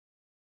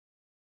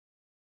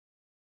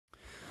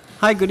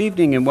Hi, good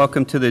evening, and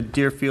welcome to the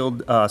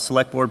Deerfield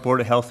Selectboard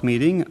Board of Health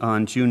meeting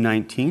on June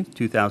 19th,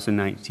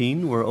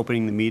 2019. We're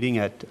opening the meeting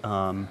at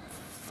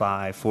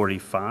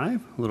 5:45,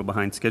 a little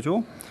behind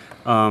schedule.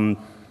 I'm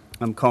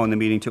calling the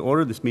meeting to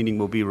order. This meeting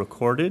will be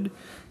recorded,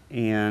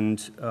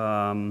 and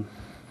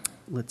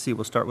let's see,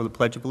 we'll start with a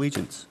Pledge of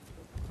Allegiance.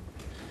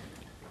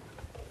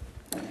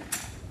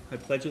 I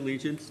pledge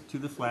allegiance to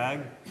the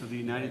flag of the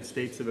United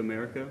States of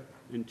America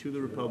and to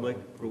the republic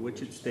for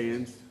which it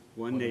stands,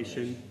 one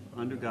nation,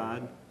 under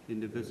God,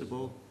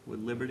 indivisible, with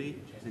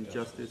liberty and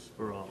justice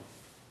for all.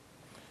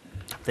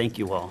 Thank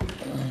you all.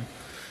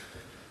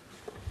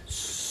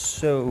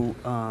 So,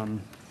 I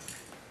don't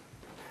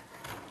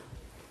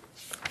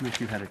know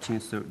if you had a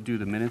chance to do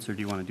the minutes, or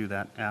do you want to do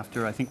that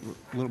after? I think we're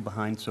a little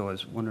behind, so I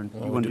was wondering,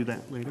 you want to do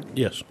that later?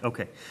 Yes.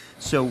 Okay.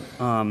 So,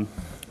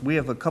 we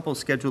have a couple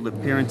scheduled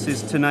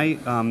appearances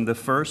tonight. The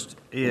first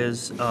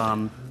is,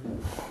 tonight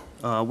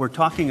we're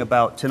talking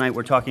about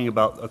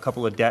a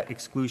couple of debt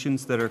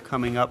exclusions that are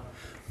coming up.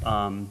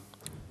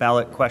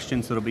 Ballot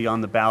questions that'll be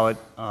on the ballot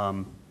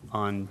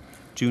on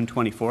June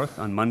 24th,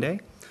 on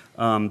Monday.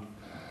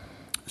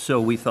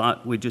 So we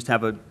thought we'd just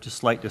have a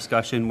slight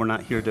discussion. We're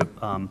not here to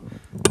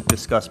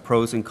discuss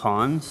pros and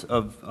cons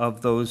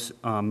of those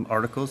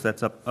articles.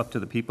 That's up to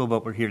the people,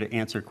 but we're here to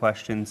answer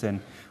questions. And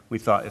we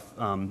thought if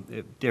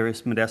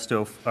Darius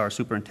Modesto, our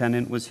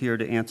superintendent, was here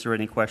to answer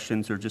any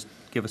questions or just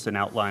give us an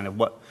outline of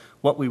what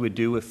we would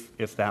do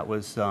if that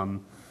was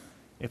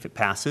if it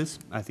passes,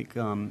 I think,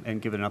 and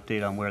give an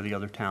update on where the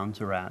other towns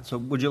are at. So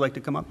would you like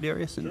to come up,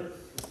 Darius? And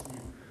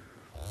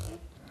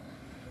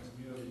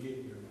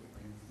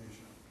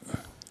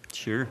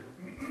sure.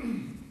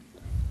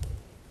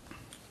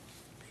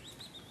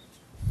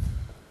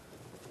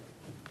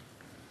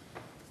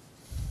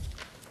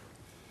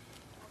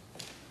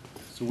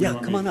 So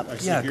Yeah, come on up.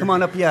 Yeah, come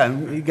on up. Yeah,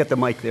 you get the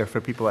mic there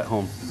for people at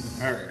home.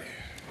 All right.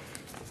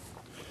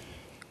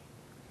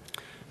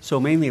 So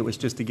mainly it was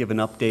just to give an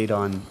update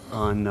on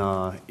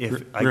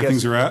Where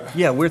things are at?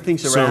 Yeah, where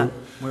things are at,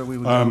 where we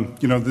would go.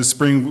 You know, this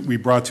spring we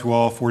brought to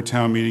all 4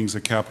 town meetings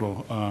a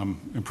capital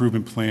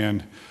improvement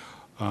plan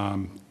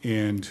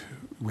and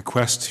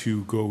request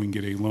to go and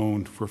get a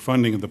loan for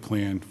funding of the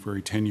plan for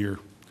a 10-year,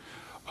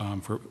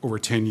 for over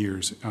 10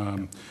 years.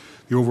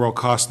 The overall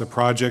cost of the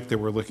project that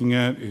we're looking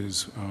at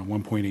is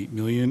 $1.8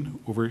 million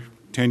over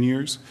 10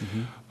 years.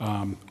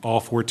 Mm-hmm. All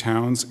 4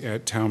 towns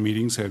at town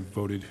meetings had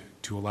voted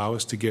to allow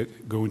us to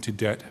go into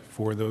debt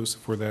for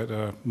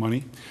that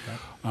money.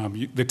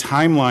 Okay. The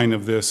timeline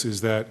of this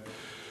is that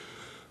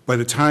by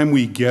the time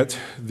we get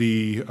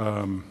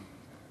all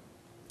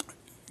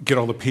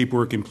the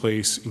paperwork in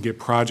place and get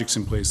projects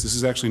in place, this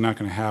is actually not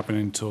going to happen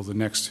until it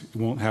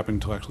won't happen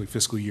until actually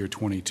fiscal year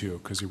 22,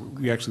 because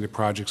the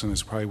projects on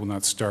this probably will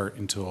not start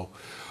until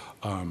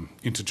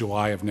into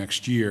July of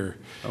next year.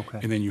 Okay.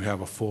 And then you have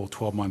a full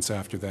 12 months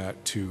after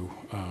that to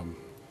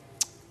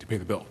pay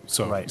the bill.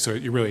 So, right. So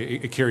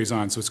it carries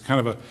on. So it's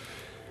kind of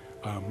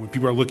when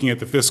people are looking at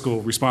the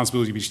fiscal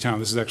responsibility of each town,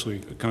 this is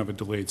actually kind of a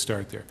delayed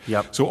start there.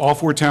 Yep. So all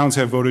 4 towns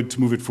have voted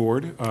to move it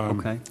forward.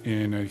 Okay.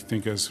 And I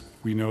think, as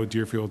we know,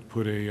 Deerfield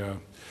put a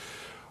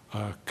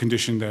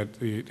condition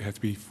that it had to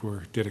be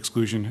for debt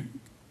exclusion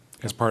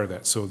as part of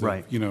that. So,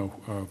 right. You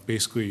know,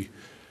 basically,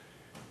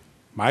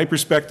 my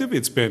perspective,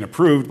 it's been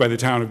approved by the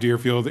town of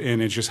Deerfield,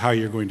 and it's just how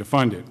you're going to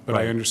fund it. But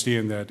right. I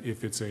understand that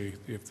if the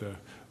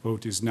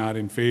vote is not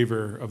in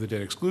favor of the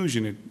debt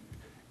exclusion,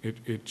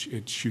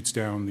 it shoots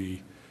down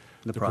the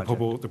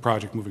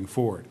project moving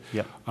forward.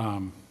 Yep.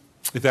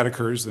 If that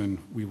occurs, then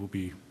we will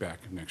be back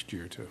next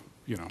year to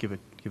give it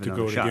to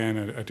go again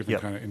at a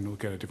different kind of, and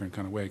look at a different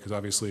kind of way, because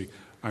obviously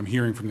I'm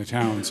hearing from the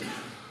towns.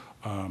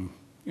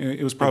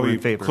 It was probably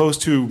close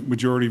to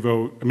majority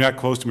vote. I mean, not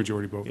close to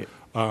majority vote.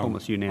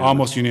 Almost unanimous.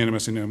 Almost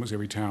unanimous in almost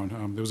every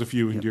town. There was a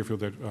few in Deerfield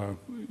that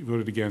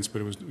voted against,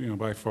 but it was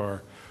by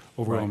far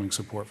overwhelming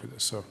support for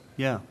this. So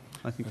yeah,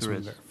 I think there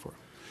is.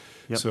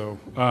 Yep. So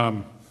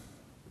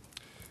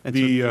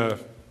the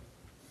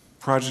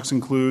projects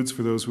includes,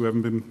 for those who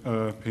haven't been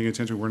paying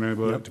attention, we're not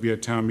able to be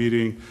at town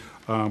meeting.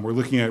 We're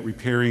looking at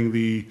repairing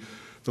the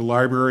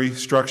library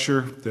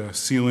structure, the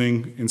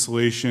ceiling,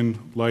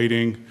 insulation,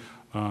 lighting.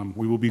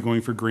 We will be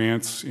going for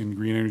grants, in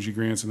green energy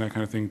grants and that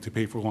kind of thing, to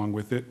pay for along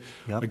with it.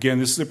 Yep. Again,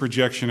 this is a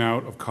projection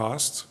out of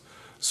costs,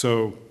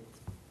 so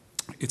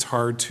it's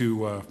hard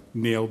to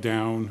nail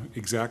down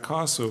exact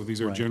costs. So these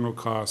are right. General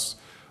costs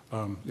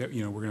that we're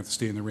going to have to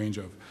stay in the range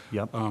of.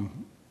 Yep.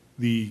 And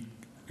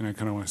I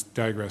kind of want to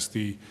digress,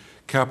 the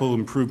Capital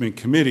Improvement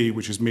Committee,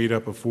 which is made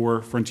up of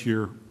 4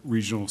 Frontier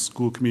Regional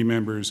School Committee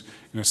members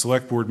and a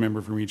select board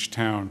member from each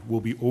town,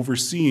 will be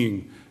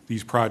overseeing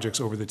these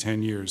projects over the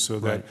 10 years, so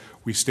that right.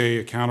 we stay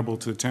accountable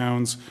to the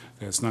towns.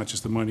 That it's not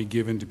just the money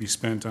given to be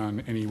spent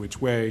on any which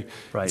way.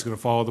 Right. It's going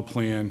to follow the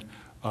plan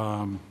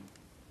and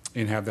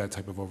have that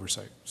type of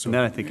oversight. So, and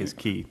that, I think, is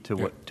key to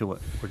what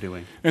we're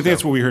doing. And I think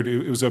that's what we heard.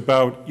 It was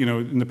about,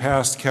 in the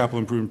past, capital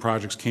improvement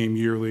projects came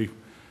yearly.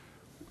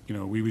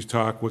 We always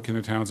talk, what can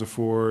the towns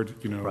afford?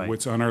 Right.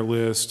 What's on our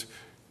list?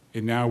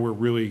 And now we're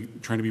really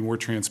trying to be more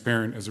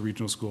transparent as a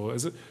regional school.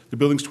 The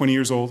building's 20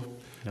 years old.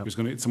 Yep. There's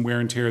going to be some wear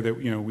and tear that,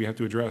 we have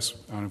to address.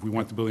 If we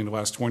want the building to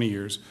last 20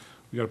 years,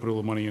 we got to put a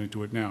little money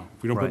into it now.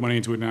 If we don't Right. put money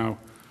into it now,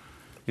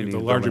 You need the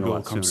to larger build it a bill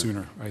lot will come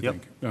sooner. sooner, I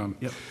Yep. think.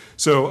 Yep.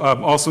 So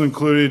also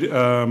included,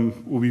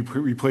 we'll be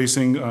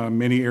replacing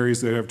many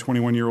areas that have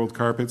 21-year-old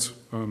carpets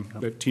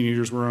that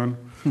teenagers were on,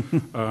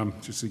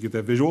 just to get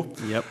that visual.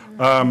 Yep.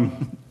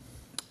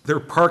 They're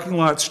parking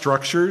lot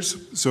structures,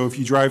 so if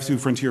you drive through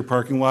Frontier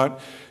parking lot,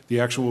 the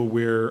actual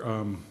where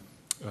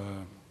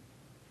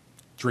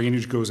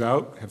drainage goes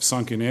out have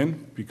sunken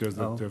in because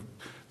the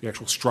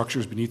actual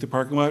structures beneath the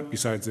parking lot,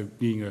 besides it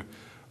being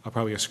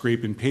probably a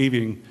scrape and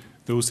paving,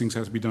 those things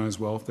have to be done as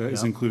well. That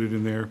is included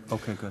in there.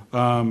 Okay, good.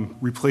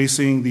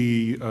 Replacing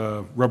the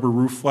rubber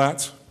roof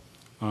flats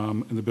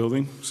in the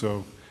building,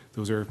 so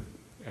those are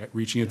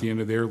reaching at the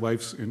end of their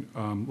life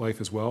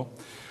as well.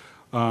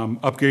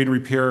 Upgrade and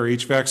repair our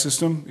HVAC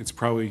system. It's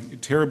probably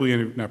terribly,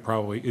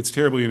 it's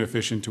terribly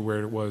inefficient to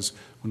where it was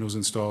when it was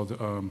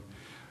installed.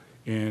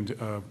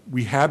 And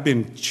we have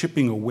been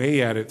chipping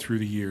away at it through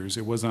the years.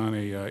 It was on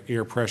a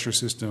air pressure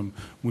system,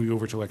 moving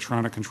over to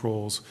electronic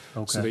controls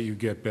so that you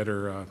get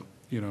better,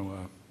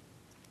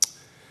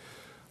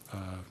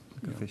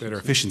 better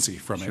efficiency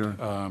from it.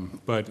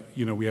 But,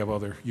 we have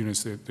other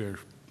units that they're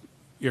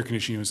air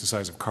conditioning units the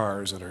size of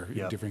cars that are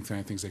different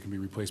kind of things that can be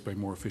replaced by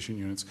more efficient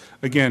units.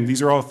 Again,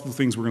 these are all the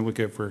things we're going to look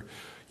at for,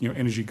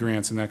 energy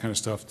grants and that kind of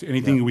stuff.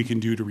 Anything we can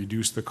do to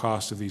reduce the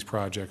cost of these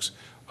projects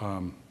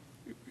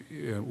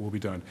will be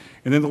done.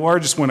 And then the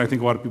largest one, I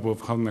think a lot of people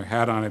have hung their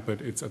hat on it,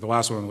 but it's the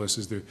last one on the list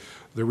is the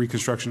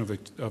reconstruction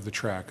of the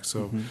track.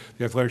 So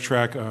the athletic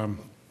track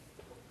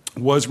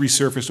was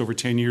resurfaced over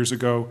 10 years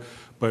ago,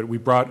 but we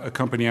brought a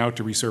company out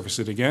to resurface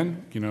it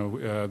again.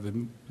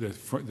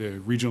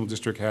 The regional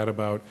district had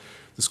about,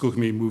 the school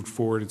committee moved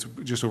forward, it's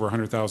just over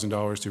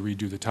 $100,000 to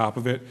redo the top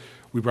of it.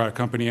 We brought a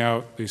company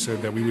out, they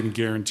said that we wouldn't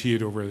guarantee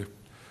it over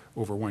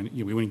one,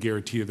 we wouldn't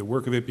guarantee the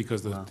work of it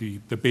because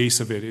the base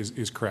of it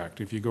is cracked.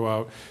 If you go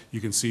out,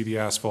 you can see the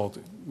asphalt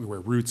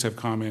where roots have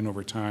come in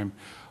over time.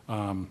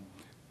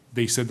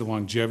 They said the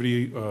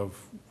longevity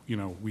of,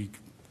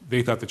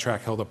 they thought the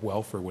track held up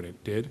well for what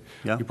it did.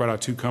 Yeah. We brought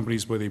out two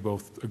companies where they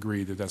both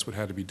agreed that that's what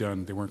had to be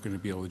done. They weren't going to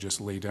be able to just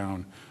lay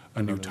down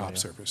a new top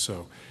surface.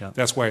 So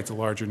that's why it's a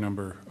larger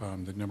number.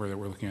 The number that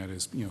we're looking at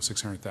is,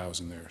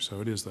 600,000 there.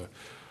 So it is the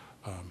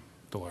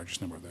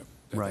largest number of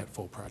that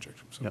full project.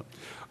 So,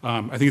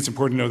 I think it's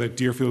important to know that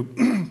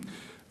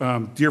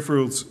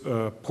Deerfield's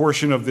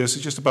portion of this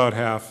is just about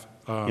half.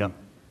 I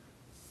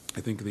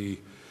think the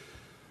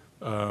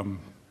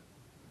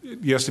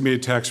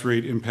estimated tax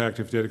rate impact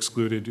if debt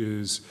excluded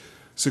is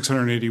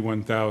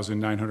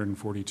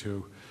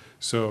 $681,942.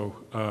 So,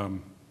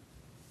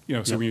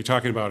 so when you're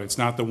talking about it's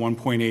not the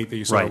 1.8 that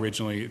you saw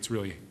originally, it's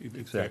really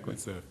it's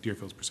the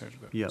Deerfield's percentage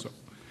of that. Yeah. So,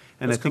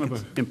 and I think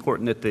it's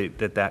important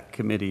that that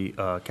committee,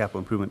 Capital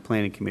Improvement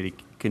Planning Committee,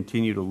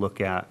 continue to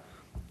look at,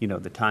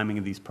 the timing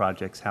of these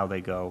projects, how they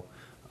go,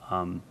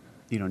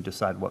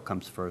 decide what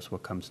comes first,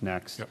 what comes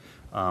next. Yep.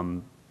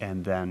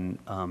 And then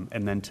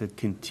to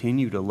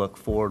continue to look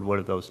forward, what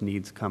are those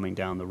needs coming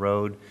down the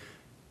road?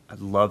 I'd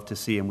love to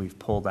see, and we've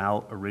pulled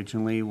out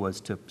originally, was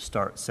to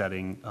start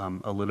setting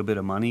a little bit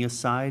of money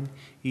aside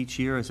each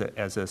year as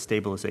a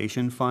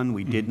stabilization fund.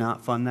 We did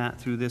not fund that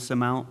through this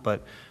amount,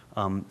 but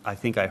I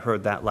think I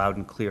heard that loud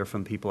and clear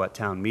from people at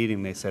town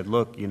meeting. They said,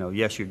 look,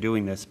 yes, you're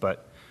doing this,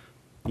 but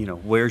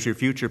where's your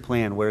future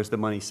plan? Where's the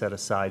money set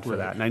aside for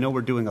that? And I know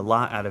we're doing a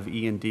lot out of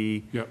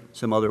E&D,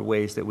 some other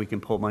ways that we can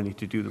pull money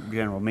to do the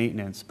general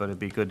maintenance, but it'd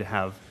be good to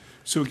have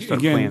So start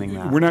again, planning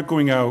that. we're not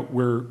going out,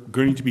 we're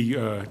going to be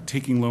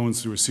taking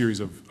loans through a series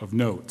of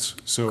notes.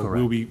 So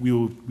Correct. we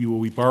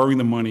will be borrowing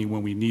the money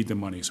when we need the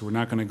money. So we're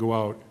not going to go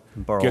out,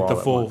 Borrow get the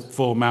all at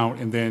full amount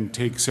and then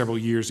take several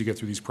years to get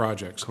through these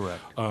projects.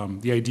 Correct.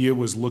 The idea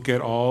was look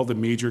at all the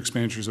major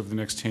expenditures over the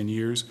next 10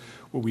 years.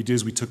 What we did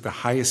is we took the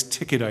highest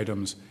ticket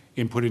items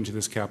and put into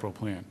this capital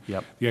plan.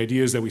 Yep. The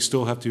idea is that we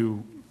still have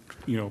to,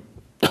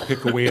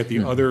 pick away at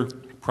the other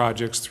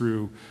projects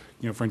through,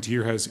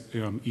 Frontier has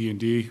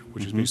E&D,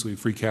 which is basically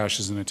free cash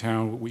as in a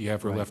town, what we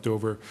have for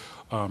leftover,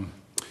 up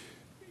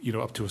to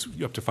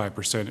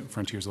 5%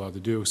 Frontier's allowed to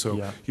do.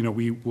 So,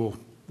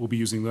 we'll be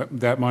using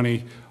that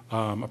money.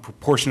 A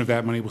proportion of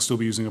that money, we'll still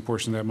be using a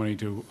portion of that money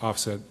to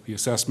offset the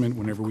assessment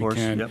whenever we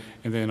can.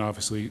 And then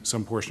obviously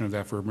some portion of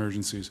that for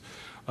emergencies.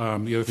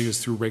 The other thing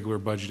is through regular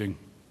budgeting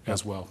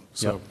as well.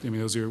 So,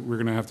 those are, we're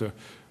going to have to,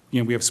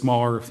 we have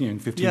smaller,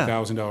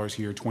 $15,000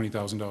 here,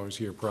 $20,000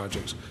 here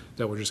projects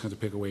that we're just going to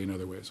pick away in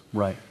other ways.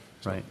 Right.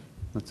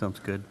 That sounds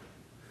good.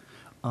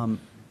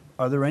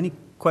 Are there any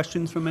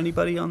questions from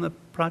anybody on the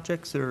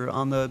projects or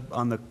on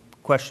the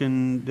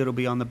question that'll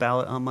be on the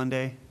ballot on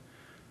Monday?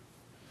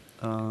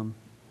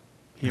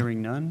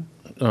 Hearing none?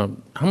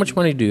 How much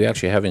money do you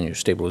actually have in your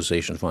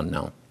stabilization fund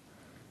now?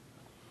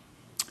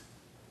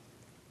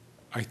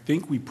 I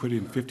think we put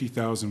in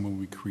 50,000 when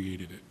we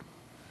created it.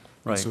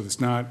 Right. So it's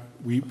not,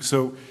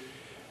 so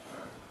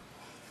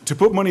to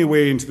put money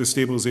away into the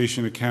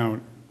stabilization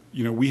account,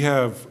 we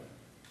have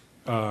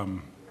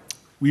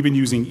we've been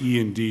using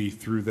E&D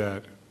through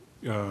that,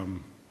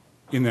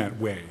 in that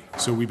way.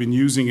 So we've been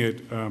using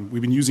it,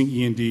 we've been using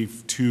E&D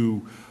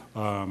to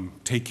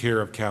take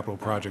care of capital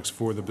projects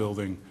for the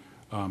building,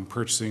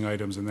 purchasing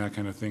items and that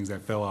kind of things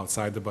that fell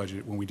outside the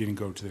budget when we didn't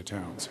go to the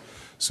towns.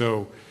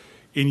 So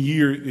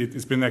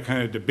it's been that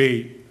kind of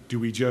debate, do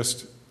we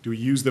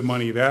use the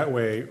money that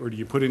way, or do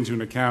you put it into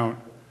an account?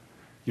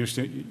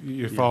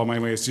 You follow my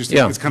way, it's just,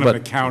 Yeah, it's kind of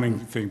an but- accounting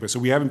thing, but so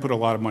we haven't put a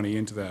lot of money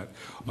into that.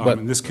 But-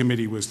 And this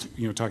committee was,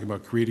 talking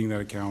about creating that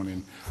account,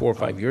 and 4 or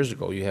 5 years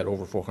ago, you had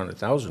over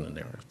 400,000 in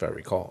there, if I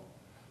recall.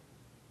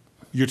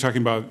 you're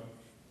talking about,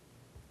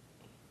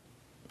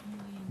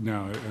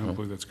 no, I don't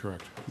believe that's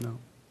correct. No.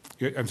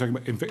 Yeah, I'm talking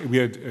about, in fact, we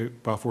had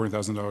about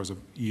 $400,000 of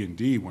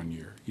E&D one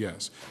year,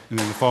 yes. And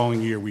then the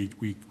following year,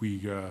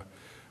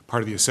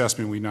 part of the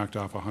assessment, we knocked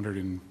off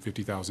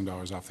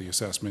 $150,000 off the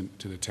assessment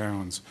to the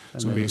towns.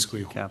 And So then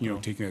basically, capital.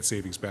 taking that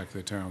savings back to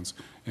the towns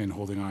and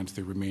holding on to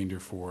the remainder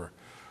for,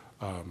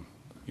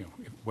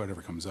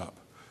 whatever comes up.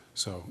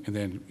 So, and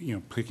then,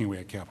 picking away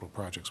at capital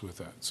projects with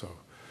that, so,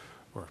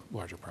 or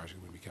larger projects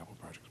would be capital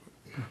projects,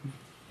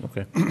 but,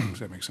 Okay. does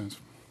that make sense?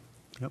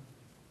 Yep.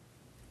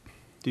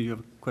 Do you have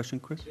a question,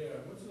 Chris? Yeah,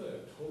 what's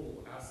the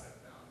total asset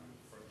value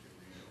for the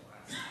regional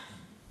assets?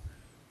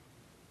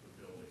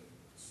 The building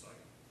site?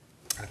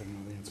 I don't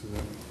know the answer to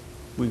that.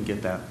 We can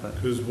get that, but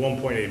Because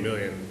 1.8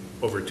 million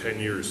over 10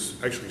 years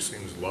actually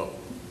seems low.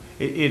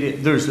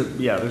 there's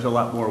a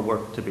lot more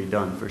work to be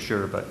done for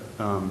sure,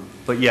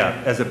 but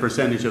yeah, as a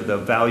percentage of the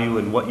value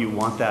and what you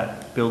want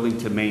that building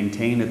to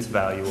maintain its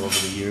value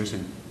over the years,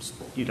 and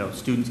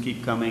students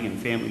keep coming and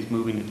families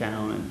moving to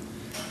town, and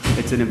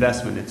it's an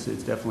investment. It's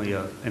definitely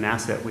an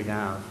asset we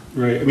have.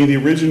 Right, I mean, the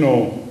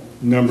original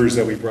numbers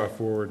that we brought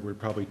forward were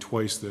probably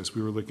twice this.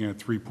 We were looking at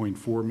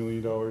 $3.4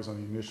 million on the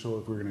initial,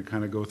 if we were gonna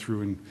kind of go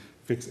through and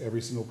fix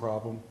every single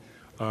problem.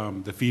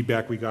 The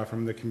feedback we got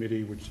from the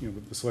committee, which,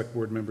 with the select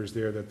board members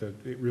there, that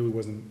it really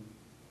wasn't,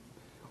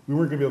 we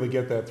weren't gonna be able to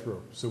get that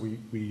through. So we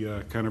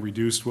kind of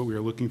reduced what we were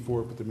looking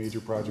for, put the major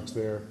projects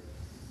there,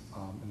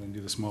 and then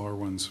do the smaller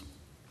ones.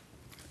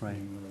 Right.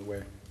 Another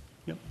way.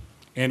 Yep.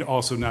 And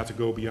also not to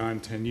go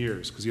beyond 10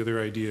 years, because the other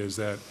idea is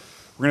that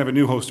we're gonna have a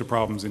new host of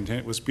problems in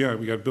 10,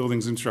 we got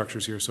buildings and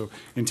structures here, so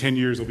in 10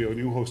 years, there'll be a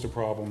new host of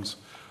problems,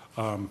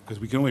 because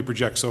we can only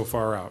project so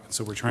far out.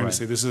 So we're trying Right. to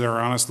say, this is our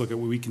honest look at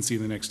what we can see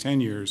in the next 10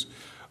 years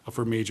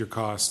for major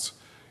costs,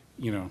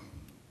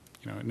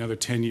 another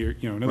 10 year,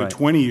 another Right.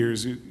 20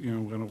 years,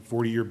 in a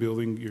 40-year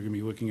building, you're gonna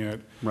be looking at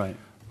Right.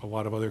 a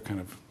lot of other kind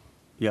of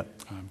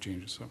Yep.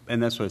 changes, so.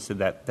 And that's why I said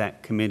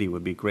that committee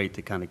would be great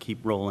to kind of keep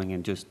rolling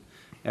and just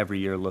every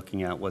year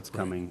looking at what's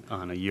coming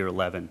on a year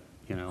 11,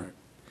 Right.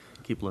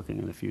 Keep looking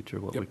in the future,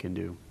 what we Yep. can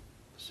do.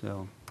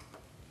 So,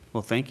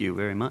 well, thank you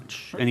very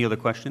much. Any other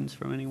questions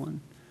from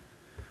anyone?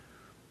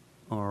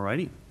 All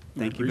righty.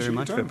 Thank you very appreciate your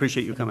much. I time.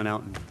 appreciate you coming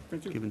out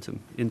Thank you. and giving some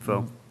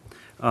info.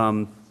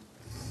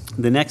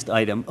 The next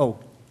item,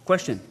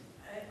 question.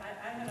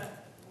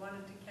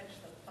 wanted to catch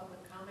the public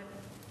comment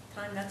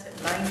time, that's at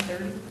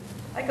 9:30.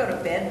 I go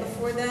to bed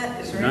before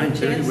that, is there any 9:30,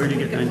 chance where that do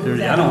we you get could move 9:30?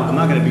 that? I'm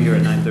not gonna be here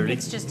at 9:30.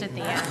 It's just at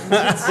the end.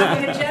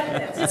 I'm gonna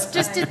check that. It's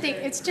just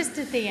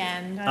at the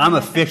end. I don't I'm know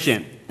if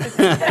efficient.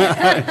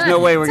 There's no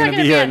way we're It's not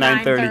gonna be here at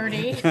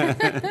 9:30. 'Cause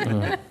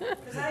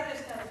I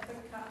just had a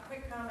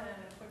quick comment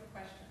and a quick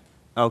question.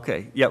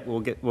 Okay, yep,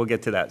 we'll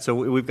get to that. So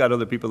we've got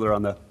other people that are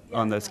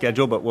on the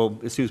schedule, but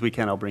as soon as we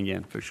can, I'll bring you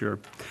in, for sure.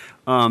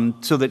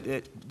 So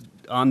that,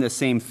 on the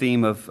same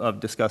theme of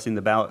discussing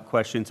the ballot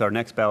questions, our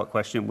next ballot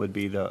question would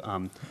be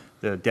the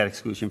debt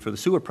exclusion for the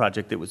sewer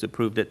project that was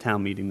approved at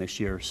town meeting this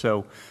year.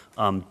 So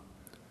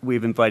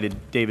we've invited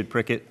David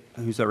Prickett,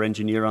 who's our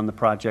engineer on the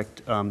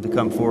project, to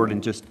come forward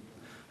and just,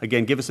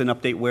 again, give us an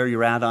update where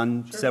you're at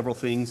on several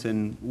things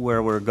and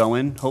where we're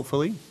going,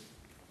 hopefully.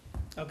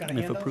 I've got a If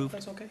handout, if approved.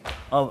 that's okay.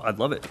 Oh, I'd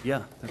love it,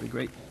 yeah, that'd be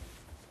great.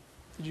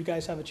 Did you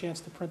guys have a chance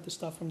to print the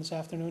stuff from this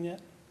afternoon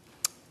yet?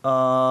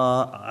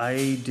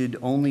 I did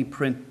only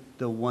print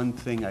the one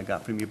thing I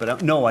got from you,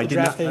 but no, I The did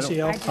not. draft I don't-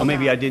 ACO? I did Oh,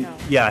 maybe I not, didn't. no.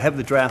 Yeah, I have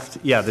the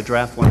draft, the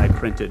draft one I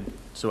printed,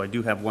 so I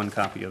do have one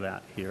copy of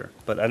that here.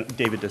 But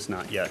David does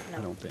not yet,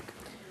 I don't think.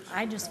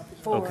 I just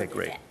forwarded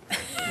great. it.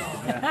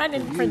 I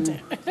didn't print it.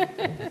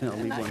 I'll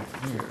leave one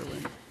for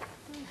Carolyn.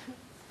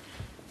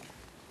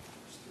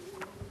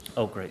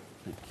 Oh, great,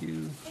 thank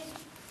you.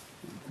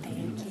 Thank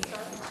you.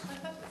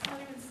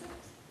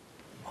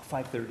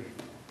 5:30.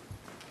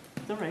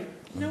 It's all right.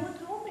 No one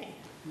told me.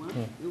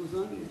 It was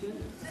on the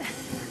agenda.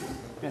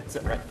 That's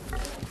all right.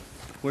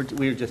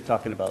 We were just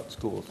talking about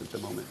schools at the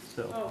moment,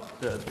 so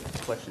the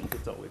questions,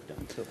 that's all we've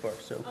done so far,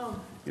 so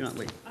you're not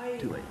late,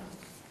 too late.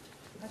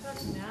 I talked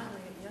to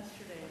Natalie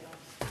yesterday about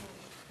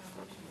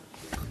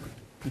school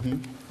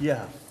foundation.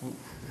 Yeah,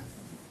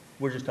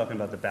 we're just talking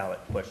about the ballot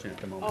question at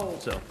the Oh.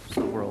 moment, so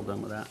we're all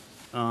done with that.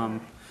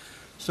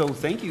 So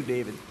thank you,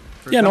 David,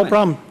 for Yeah, no coming.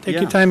 problem. Take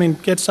your Yeah. time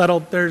and get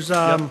settled. There's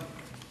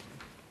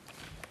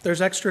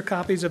extra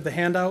copies of the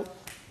handout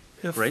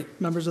if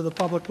Great. members of the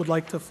public would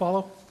like to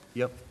follow.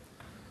 Yep.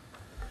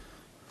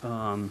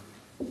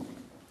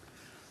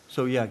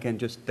 So, yeah, again,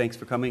 just thanks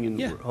for coming, and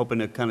Yeah. we're hoping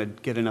to kind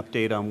of get an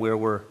update on where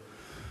we're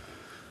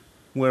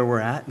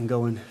at and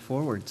going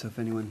forward, so if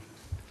anyone,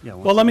 yeah.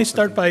 wants Well, to let me say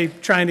start something. by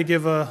trying to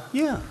give a,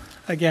 Yeah,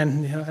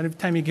 again, every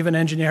time you give an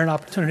engineer an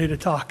opportunity to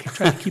talk, you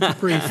try to keep it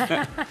brief.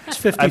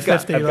 It's I've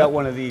got 50/50. but-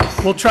 one of these.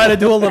 We'll try to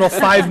do a little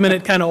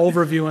 5-minute kind of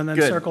overview and then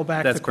Good. circle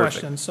back That's to perfect.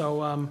 questions.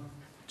 So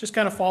just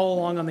kind of follow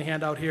along on the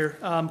handout here.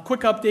 Quick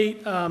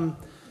update,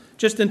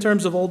 just in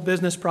terms of old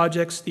business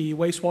projects, the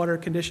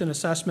wastewater condition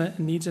assessment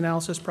and needs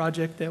analysis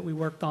project that we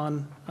worked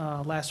on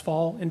last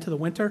fall into the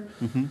winter.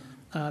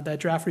 That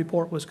draft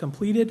report was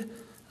completed.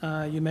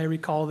 You may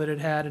recall that it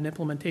had an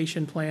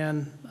implementation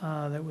plan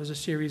that was a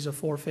series of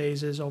 4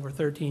 phases over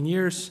 13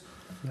 years.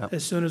 Yep.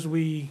 As soon as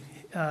we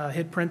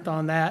hit print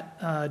on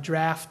that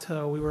draft,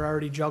 we were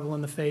already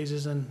juggling the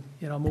phases and,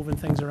 moving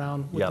things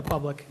around with the Yep.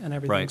 public and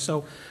everything. Right.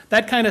 So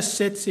that kind of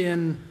sits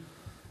in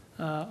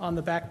on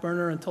the back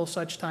burner until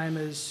such time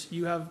as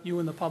you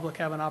and the public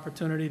have an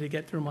opportunity to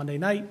get through Monday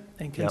night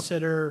and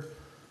consider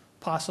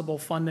possible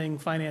funding,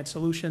 finance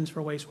solutions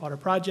for wastewater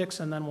projects,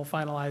 and then we'll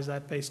finalize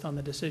that based on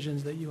the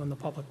decisions that you and the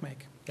public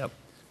make. Yep.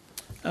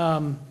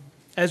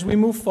 As we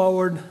move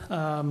forward,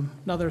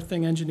 another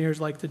thing engineers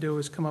like to do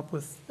is come up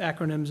with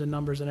acronyms and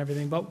numbers and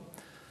everything, but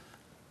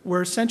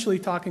we're essentially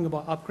talking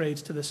about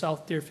upgrades to the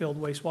South Deerfield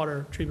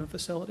wastewater treatment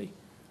facility,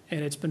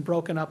 and it's been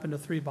broken up into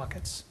 3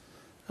 buckets.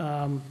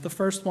 The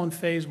first one,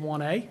 Phase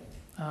 1A,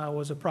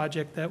 was a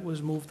project that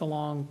was moved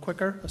along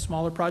quicker, a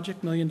smaller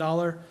project, $1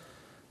 million,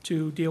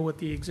 to deal with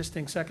the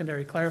existing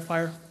secondary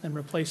clarifier and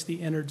replace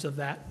the innards of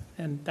that.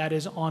 And that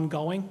is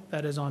ongoing,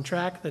 that is on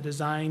track, the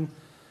design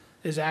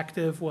is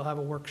active. We'll have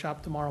a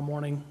workshop tomorrow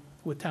morning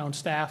with town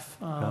staff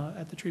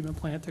at the treatment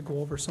plant to go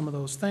over some of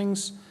those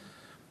things.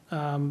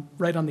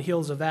 Right on the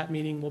heels of that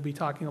meeting, we'll be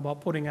talking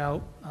about putting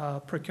out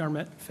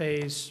procurement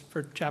phase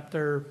for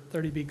Chapter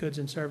 30B goods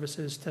and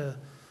services to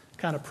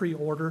kind of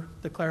pre-order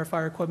the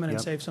clarifier equipment and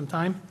Yep. save some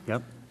time.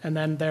 Yep. And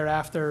then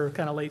thereafter,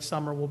 kind of late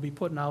summer, we'll be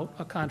putting out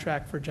a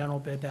contract for general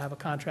bid to have a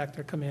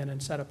contractor come in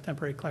and set up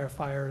temporary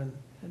clarifier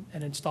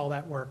and install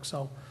that work.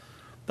 So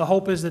the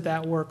hope is that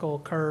that work will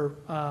occur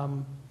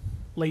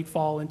late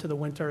fall into the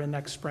winter and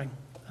next spring.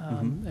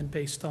 And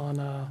based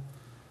on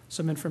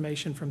some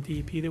information from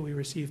DEP that we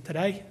received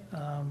today,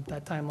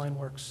 that timeline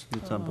works.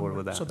 It's on board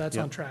with that. So that's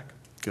Yep. on track.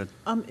 Good.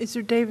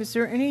 Dave, is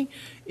there any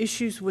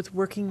issues with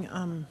working,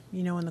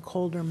 in the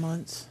colder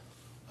months?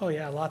 Oh,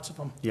 yeah, lots of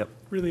them. Yep.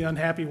 Really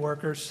unhappy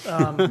workers.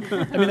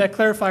 That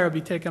clarifier will be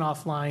taken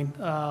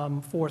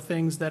offline for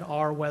things that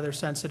are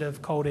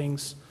weather-sensitive,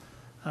 coatings,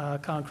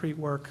 concrete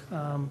work.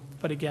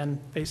 But again,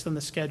 based on the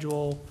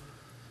schedule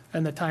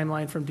and the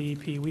timeline from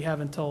DEP, we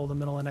have until the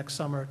middle of next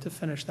summer to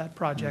finish that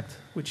project,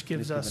 which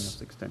gives They've given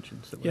us,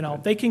 extensions. that we're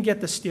good. they can get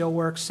the steel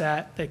work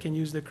set, they can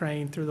use the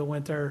crane through the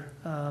winter.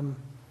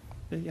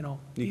 These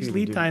even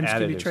lead do times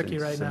can be additives tricky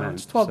and right now. cement,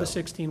 It's 12 to so-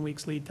 16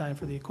 weeks lead time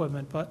for the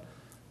equipment, but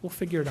we'll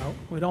figure it out.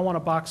 We don't want to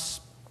box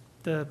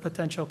the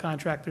potential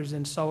contractors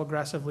in so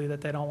aggressively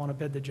that they don't want to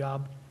bid the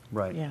job.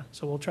 Right. Yeah.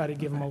 So we'll try to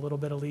give them a little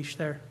bit of leash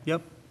there.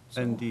 Yep.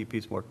 And So-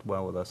 DEP's worked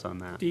well with us on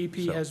that.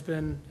 DEP so, has been,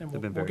 and They've we'll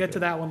been we'll very get to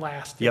good. that one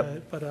last.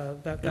 Yep.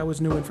 But that Yep.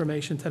 was new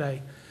information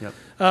today.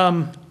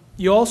 Yep.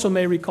 You also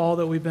may recall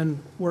that we've been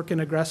working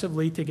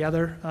aggressively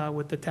together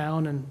with the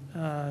town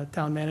and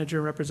town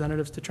manager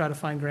representatives to try to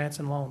find grants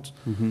and loans.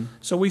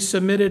 So we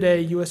submitted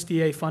a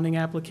USDA funding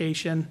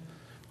application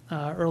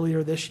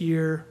earlier this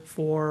year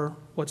for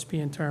what's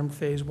being termed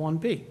Phase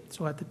 1B.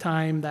 So at the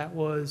time, that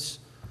was,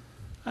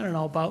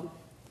 about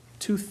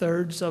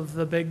 2/3 of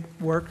the big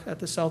work at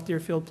the South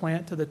Deerfield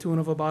plant to the tune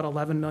of about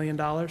 $11 million.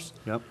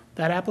 Yep.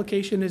 That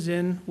application is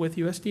in with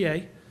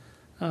USDA.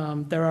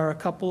 There are a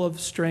couple of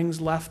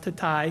strings left to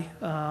tie.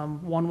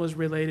 One was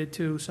related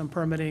to some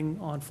permitting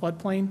on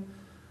floodplain.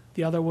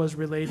 The other was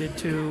related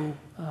to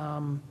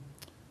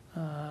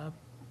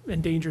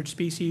endangered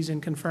species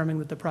and confirming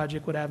that the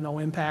project would have no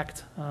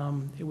impact.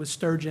 It was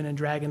sturgeon and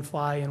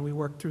dragonfly, and we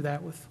worked through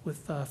that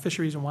with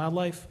Fisheries and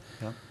Wildlife.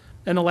 Yep.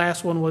 And the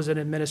last one was an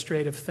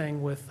administrative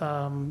thing with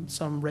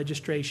some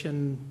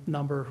registration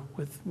number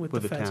with the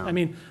the feds.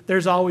 town.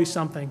 There's always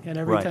something, and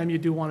every Right. time you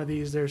do one of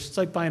these, it's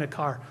like buying a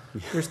car.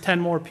 There's 10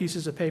 more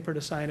pieces of paper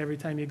to sign every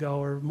time you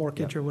go, or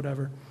mortgage or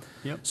whatever.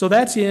 Yep. So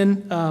that's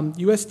in.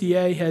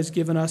 USDA has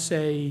given us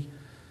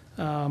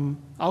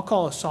I'll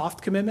call a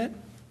soft commitment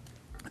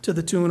to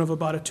the tune of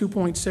about a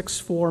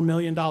 $2.64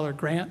 million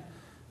grant,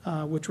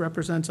 which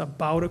represents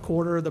about a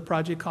quarter of the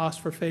project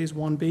cost for Phase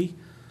 1B.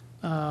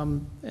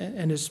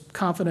 And is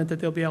confident that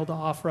they'll be able to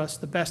offer us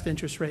the best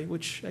interest rate,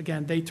 which,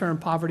 again, they term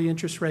poverty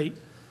interest rate.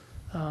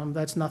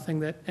 That's nothing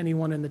that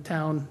anyone in the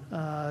town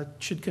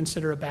should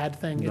consider a bad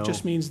thing. No. It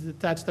just means that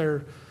that's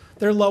their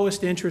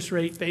lowest interest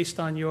rate based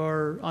on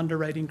your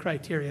underwriting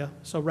criteria.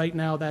 So right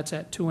now, that's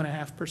at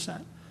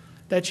 2.5%.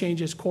 That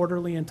changes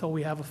quarterly until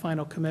we have a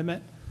final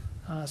commitment.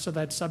 So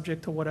that's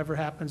subject to whatever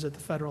happens at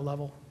the federal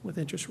level with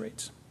interest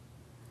rates.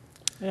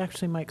 It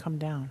actually might come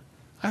down.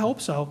 I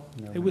hope so.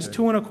 No, It was good.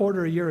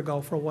 2.25 a year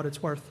ago for what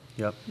it's worth.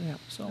 Yep. Yeah,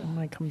 So- it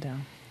might come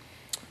down.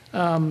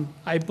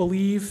 I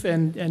believe,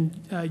 and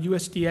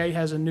USDA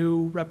has a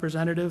new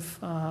representative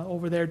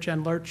over there,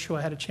 Jen Lurch, who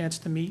I had a chance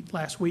to meet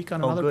last week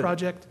on Oh, another good.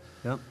 project.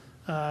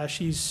 Yep.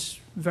 She's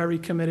very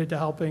committed to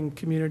helping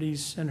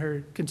communities in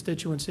her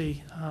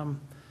constituency.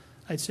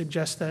 I'd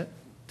suggest that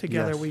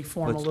together Yes, we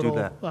form a let's do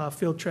little that.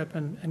 field trip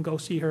and go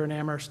see her in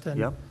Amherst and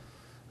Yep.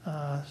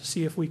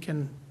 See if we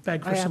can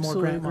beg for I some more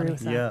absolutely grant agree money. with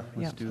that. Yeah,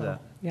 let's Yep. do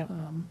that. Yeah.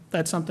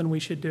 That's something we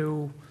should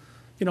do,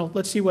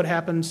 let's see what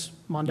happens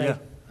Monday.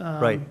 Yeah,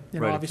 right,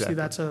 right, Obviously, exactly.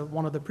 that's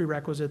one of the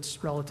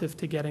prerequisites relative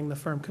to getting the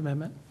firm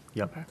commitment.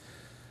 Yep.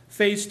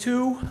 Phase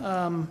two,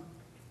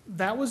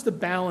 that was the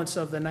balance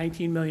of the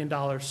 $19 million.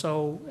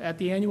 So at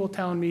the annual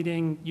town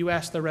meeting, you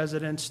asked the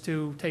residents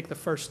to take the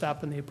first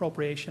step in the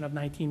appropriation of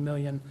 $19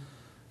 million.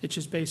 It's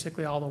just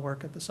basically all the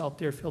work at the South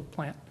Deerfield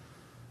plant.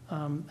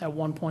 At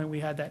one point,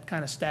 we had that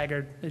kind of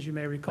staggered, as you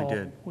may recall.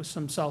 did. With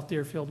some South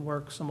Deerfield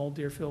work, some Old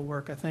Deerfield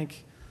work. I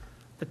think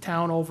the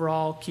town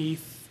overall,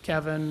 Keith,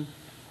 Kevin,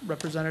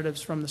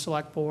 representatives from the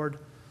select board,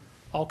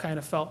 all kind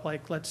of felt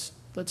like, let's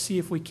see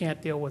if we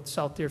can't deal with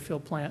South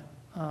Deerfield plant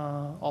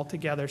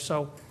altogether.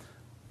 So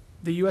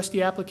the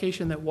USD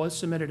application that was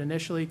submitted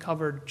initially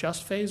covered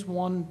just Phase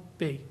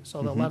 1B,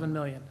 so the 11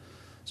 million.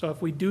 So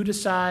if we do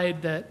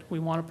decide that we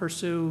want to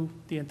pursue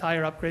the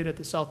entire upgrade at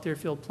the South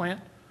Deerfield plant,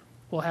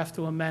 we'll have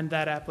to amend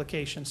that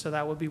application. So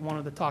that would be one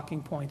of the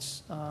talking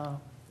points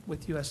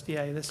with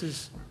USDA. This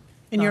is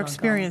In your not uncommon.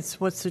 experience,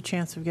 what's the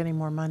chance of getting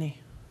more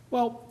money?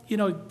 Well,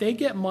 they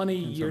get money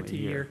year on the to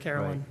year, year,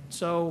 Carolyn. right.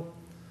 So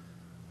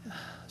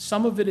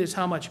some of it is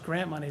how much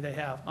grant money they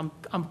have.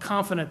 I'm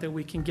confident that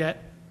we can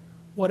get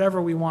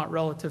whatever we want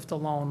relative to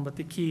loan, but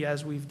the key,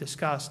 as we've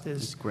discussed,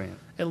 It's is grant.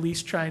 at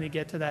least trying to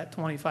get to that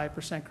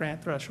 25%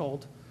 grant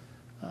threshold.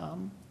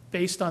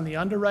 Based on the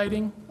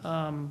underwriting,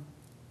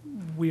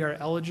 we are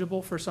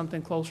eligible for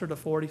something closer to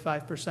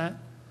 45%.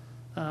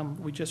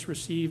 We just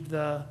received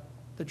the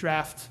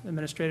draft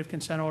administrative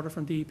consent order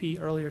from DEP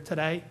earlier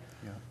today.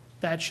 Yeah.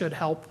 That should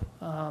help.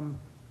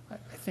 I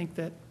think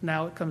that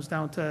now it comes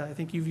down to, I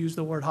think you've used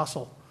the word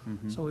hustle.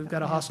 So we've got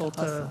to hustle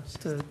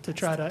to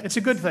try to, it's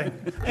a good thing.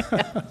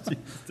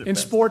 In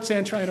sports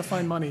and trying to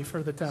find money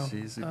for the town.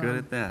 She's good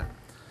at that.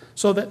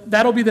 So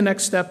that'll be the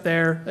next step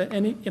there.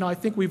 And, I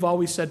think we've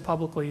always said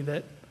publicly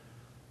that,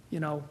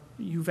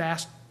 you've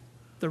asked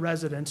the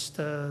residents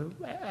to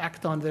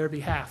act on their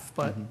behalf,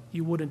 but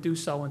you wouldn't do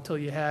so until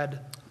you had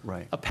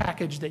Right. a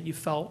package that you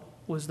felt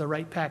was the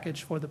right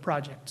package for the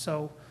project.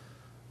 So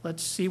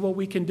let's see what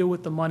we can do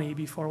with the money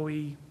before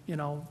we,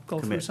 go through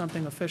Commit.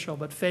 something official.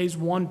 But Phase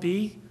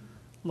 1B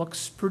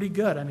looks pretty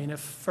good. I mean, if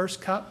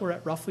first cut, we're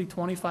at roughly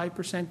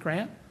 25%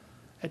 grant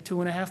at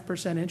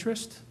 2.5%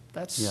 interest,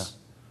 Yeah.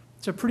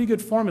 it's a pretty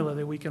good formula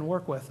that we can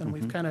work with. And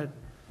we've kind of,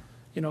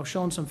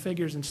 shown some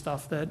figures and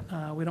stuff that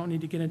we don't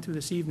need to get into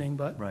this evening,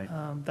 but Right.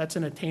 that's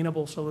an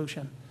attainable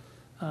solution.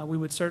 We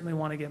would certainly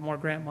want to get more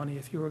grant money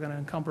if you were going to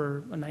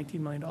encumber a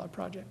 $19 million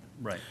project.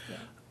 Right.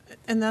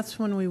 And that's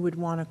when we would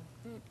want to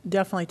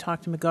definitely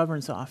talk to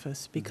McGovern's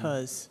office,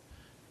 because,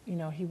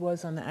 he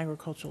was on the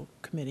agricultural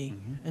committee,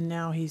 and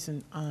now he's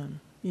in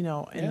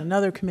Yeah.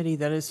 another committee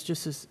that is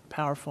just as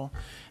powerful.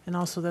 And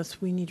also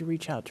we need to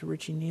reach out to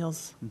Richie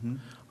Neal's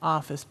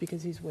office,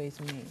 because he's Ways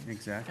and Means.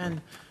 Exactly.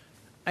 And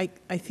I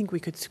think we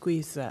could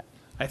squeeze that.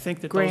 I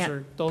think that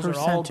Grant those are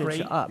all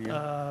percentage great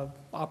up.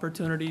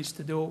 opportunities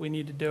to do what we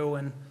need to do.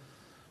 And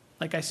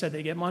like I said,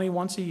 they get money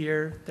once a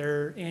year.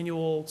 Their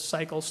annual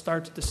cycle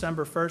starts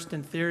December 1st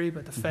in theory,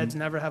 but the feds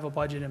never have a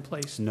budget in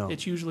place. No.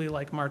 It's usually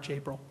like March,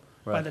 April,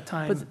 by Right. the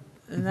time. But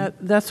and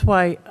that's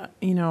why,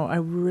 I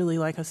really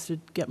like us to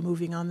get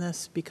moving on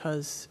this,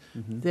 because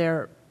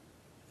they're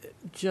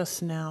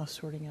just now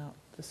sorting out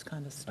this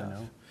kind of I stuff.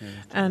 know. Yeah,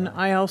 And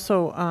I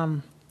also,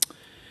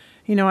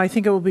 I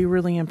think it will be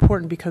really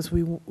important, because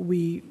we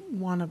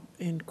want to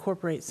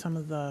incorporate some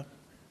of the,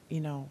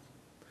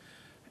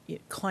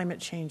 climate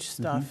change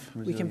stuff.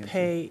 We can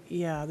pay,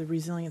 the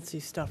resiliency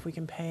stuff, we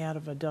can pay out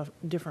of a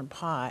different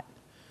pot.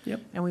 Yep.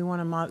 And we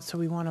want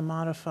to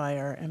modify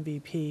our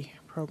MVP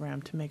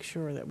program to make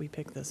sure that we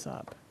pick this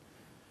up.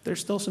 There's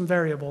still some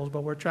variables,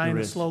 but we're trying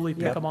There to is. slowly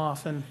pick Yep. them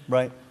off and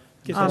Right.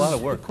 get It's a lot of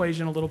this work.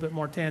 equation a little bit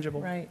more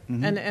tangible. Right.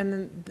 And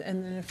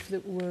then if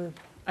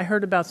I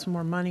heard about some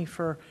more money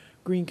for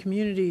green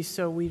communities,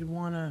 so we'd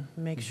want to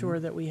make sure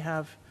that we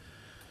have,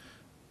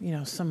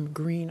 some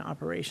green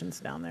operations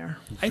down there.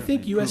 I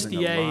think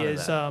Improving a lot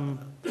USDA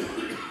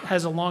of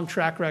has a long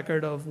track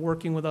record of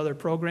working with other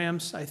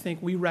programs. I think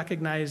we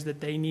recognize that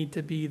they need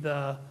to be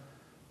the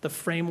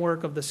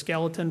framework of the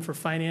skeleton for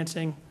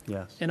financing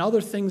Yes. and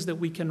other things that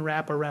we can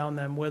wrap around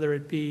them, whether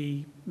it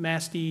be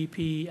Mass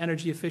DEP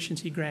energy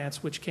efficiency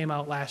grants, which came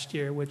out last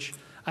year, which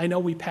I know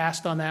we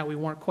passed on that. We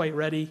weren't quite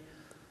ready.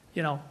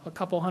 A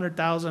couple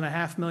 $100,000,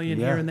 $500,000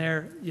 Yeah. here and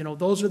there.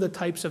 Those are the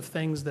types of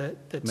things that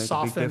Make a big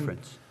soften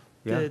difference.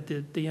 Yeah.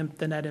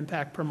 the net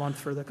impact per month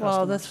for the customers.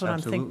 Well, that's what I'm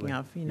thinking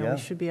Absolutely. of. Yeah. We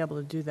should be able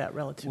to do that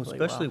Well, relatively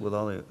especially well. with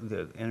all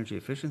the energy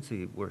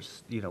efficiency,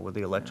 with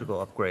the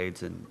electrical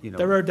upgrades and,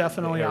 There are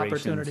definitely aerations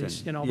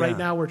opportunities. and- Right yeah.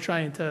 now, we're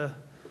trying to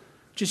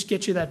just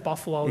get you that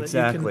buffalo that you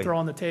can Exactly. throw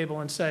on the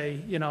table and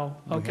say, you know,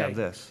 We okay. have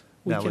this.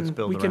 We Now let's can,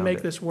 build we can around make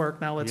it. this work,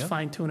 now let's Yep.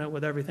 fine tune it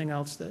with everything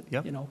else that,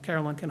 Yep. you know,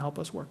 Carolyn can help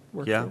us work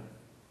Yeah. through.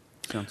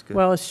 Sounds good.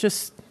 Well, it's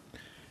just,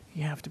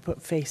 you have to put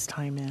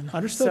FaceTime in.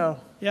 Understood. So,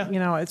 Yeah. you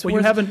know, it's Well,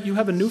 worth. you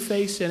have a new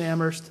face in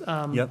Amherst.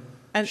 Yep.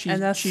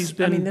 And that's, She's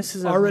I mean, been this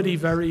is already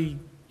very,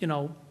 you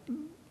know,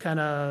 kind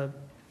of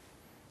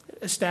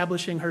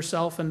establishing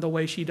herself and the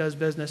way she does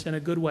business in a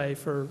good way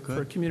for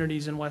Good.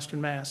 communities in Western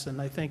Mass.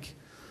 And I think,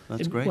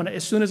 That's great.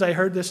 as soon as I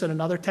heard this in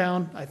another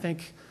town, I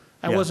think,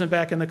 I Yeah. wasn't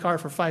back in the car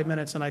for 5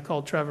 minutes and I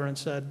called Trevor and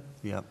said,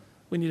 Yep.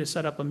 we need to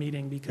set up a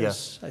meeting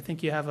because I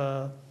think you have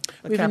a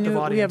We have a captive new,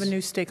 audience. we have a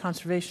new state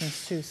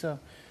conservationist too, so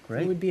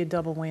Great. it would be a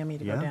double whammy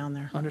to go Yeah. down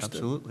there. Understood.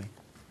 Absolutely.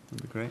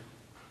 That'd be great.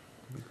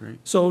 That'd be great.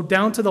 So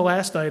down to the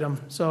last item.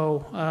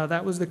 So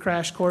that was the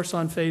crash course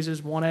on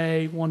phases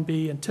 1A,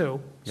 1B, and 2.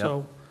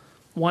 So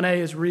 1A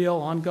is real,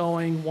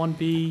 ongoing,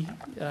 1B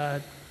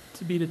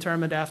to be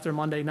determined after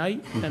Monday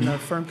night, and a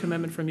firm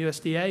commitment from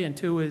USDA, and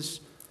 2 is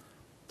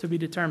to be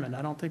determined.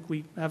 I don't think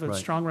we have a Right.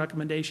 strong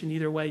recommendation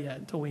either way yet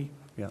until we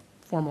Yep.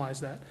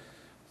 formalize that.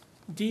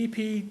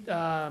 DEP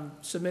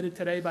submitted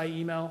today by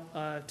email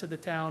to the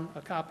town a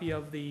copy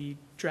of the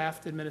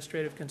draft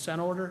administrative consent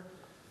order.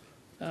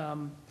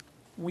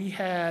 We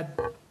had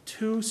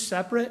 2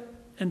 separate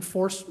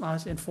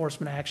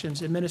enforcement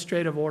actions,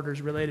 administrative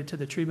orders related to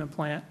the treatment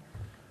plant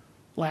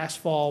last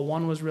fall.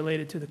 One was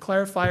related to the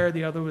clarifier,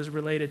 the other was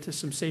related to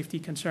some safety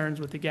concerns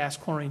with the gas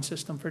chlorine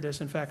system for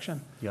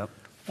disinfection. Yep.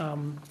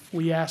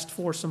 We asked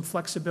for some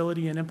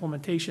flexibility in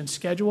implementation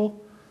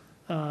schedule.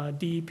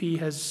 DEP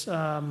has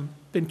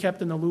been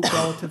kept in the loop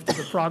relative to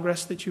the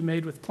progress that you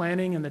made with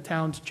planning and the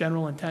town's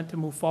general intent to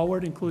move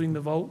forward, including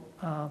the vote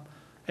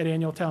at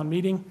annual town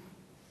meeting.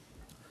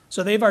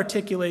 So they've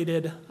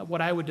articulated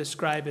what I would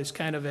describe as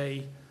kind of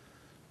a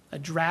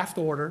draft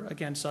order,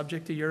 again,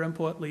 subject to your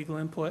input, legal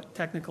input,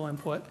 technical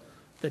input,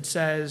 that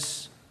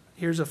says,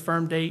 here's a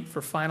firm date for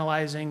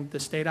finalizing the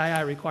state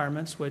II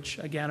requirements, which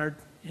again are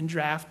in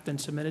draft, been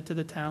submitted to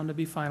the town to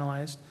be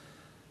finalized.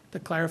 The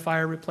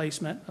clarifier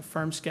replacement, a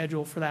firm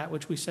schedule for that,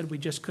 which we said we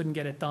just couldn't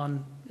get it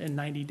done in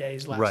 90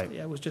 days last. Right.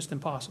 It was just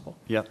impossible.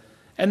 Yep.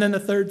 And then the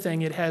third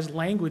thing, it has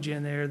language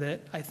in there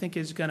that I think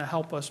is going to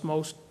help us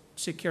most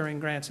securing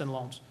grants and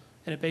loans.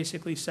 And it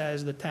basically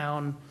says the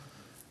town,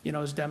 you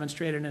know, has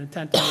demonstrated an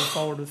intent to move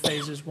forward with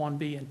phases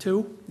 1B and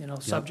 2, you know,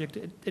 subject,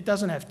 it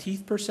doesn't have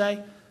teeth per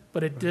se,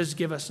 but it does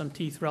give us some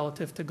teeth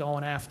relative to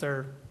going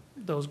after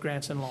those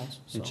grants and loans.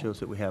 It So- shows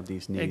that we have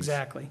these needs.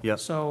 Exactly. Yep.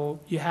 So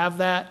you have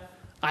that.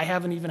 I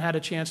haven't even had a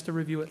chance to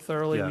review it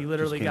thoroughly. Yeah, We just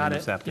literally came got in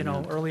it, this you know,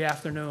 afternoon. early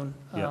afternoon.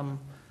 Yep.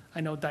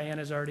 I know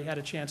Diana's already had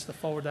a chance to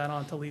forward that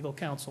on to legal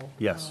counsel.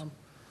 Yes.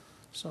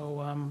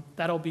 So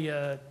that'll be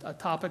a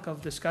topic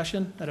of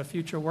discussion at a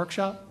future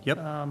workshop. Yep.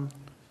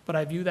 But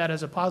I view that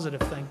as a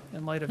positive thing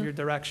in light of your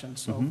direction.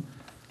 So Mhm.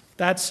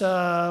 that's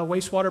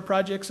wastewater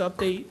projects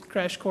update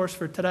crash course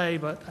for today,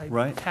 but I'm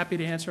Right. happy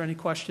to answer any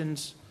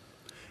questions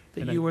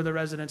that And I- you or the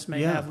residents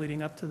may Yeah. have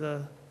leading up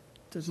to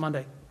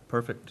Monday.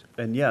 Perfect.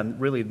 And yeah,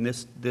 really, in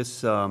this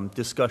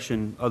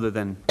discussion, other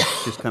than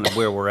just kind of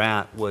where we're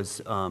at,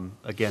 was,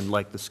 again,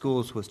 like the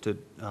schools, was to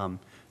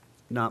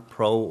not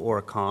pro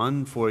or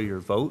con for your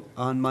vote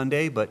on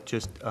Monday, but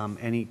just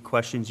any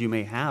questions you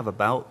may have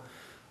about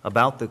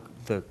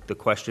the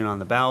question on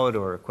the ballot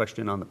or a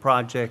question on the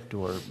project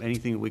or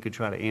anything that we could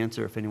try to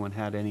answer. If anyone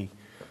had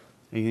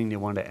anything they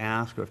wanted to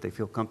ask, or if they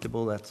feel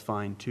comfortable, that's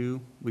fine too.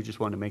 We just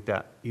wanted to make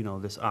that, you know,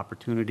 this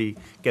opportunity,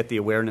 get the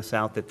awareness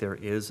out that there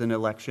is an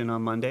election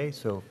on Monday,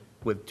 so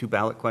with 2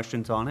 ballot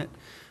questions on it,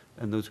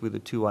 and those were the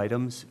 2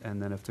 items.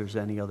 And then if there's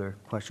any other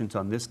questions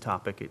on this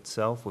topic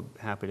itself, we're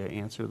happy to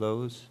answer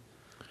those.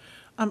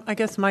 I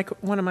guess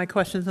one of my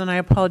questions, and I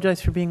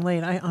apologize for being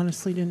late, I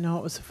honestly didn't know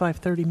it was a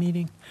 5:30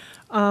 meeting,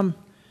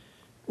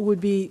 would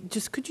be,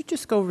 could you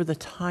just go over the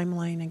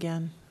timeline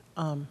again?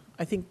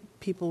 I think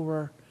people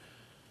were,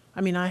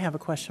 I have a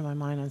question in my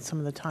mind on some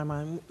of the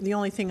timeline. The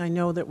only thing I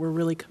know that we're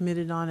really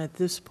committed on at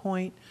this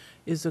point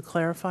is the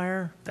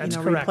clarifier. That's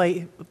correct.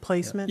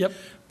 Replacement. Yep.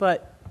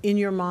 But in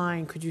your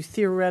mind, could you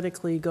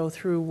theoretically go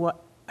through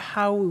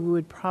how we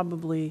would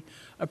probably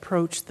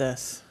approach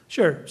this?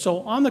 Sure. So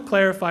on the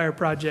clarifier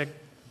project,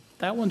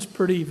 that one's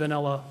pretty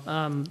vanilla.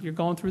 You're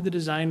going through the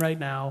design right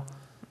now.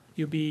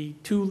 You'll be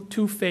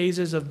two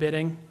phases of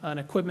bidding, an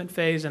equipment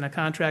phase and a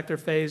contractor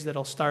phase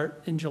that'll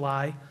start in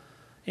July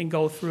and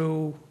go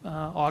through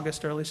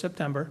August, early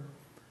September.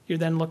 You're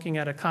then looking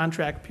at a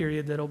contract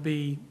period that'll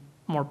be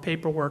more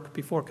paperwork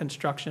before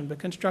construction, but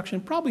construction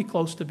probably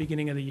close to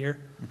beginning of the year,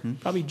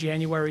 probably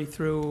January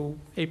through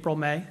April,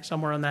 May,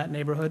 somewhere in that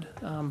neighborhood.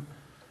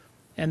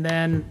 And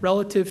then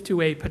relative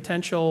to a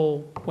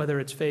potential, whether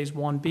it's phase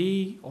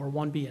 1B or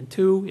 1B and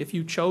 2, if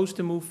you chose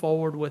to move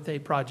forward with a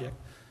project,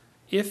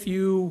 if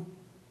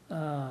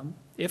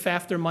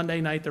after Monday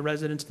night the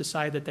residents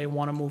decide that they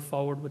want to move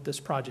forward with this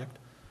project,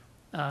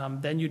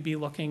 then you'd be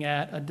looking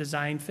at a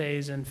design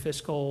phase in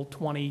fiscal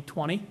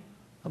 2020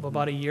 of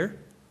about a year.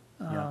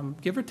 Yeah.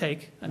 give or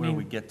take. I Where mean,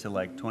 we get to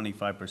like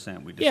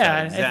 25%, we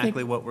yeah, decide and I think-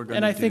 exactly what we're going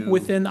And to I do. think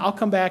within, I'll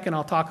come back and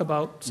I'll talk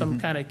about some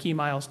kind of key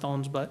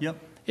milestones, but Yep.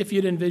 if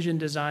you'd envision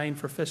design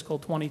for fiscal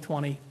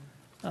 2020,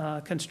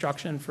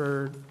 construction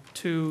for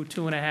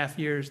 2.5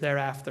 years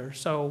thereafter.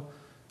 So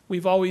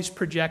we've always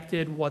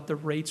projected what the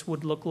rates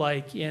would look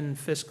like in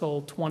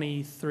fiscal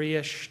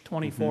 23-ish,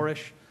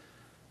 24-ish.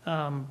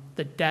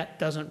 The debt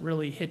doesn't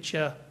really hit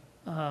you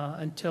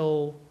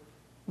until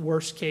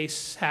worst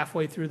case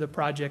halfway through the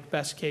project,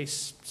 best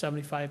case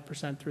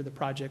 75% through the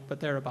project,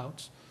 but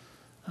thereabouts.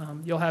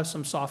 You'll have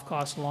some soft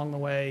costs along the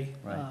way.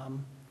 Right.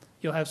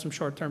 You'll have some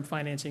short-term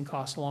financing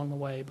costs along the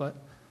way, but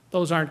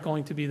those aren't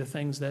going to be the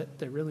things that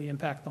really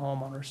impact the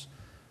homeowners.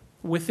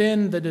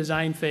 Within the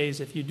design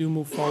phase, if you do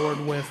move forward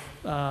with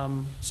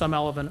some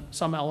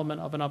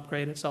element of an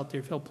upgrade at South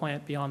Deerfield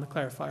plant beyond the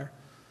clarifier,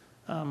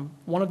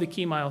 one of the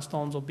key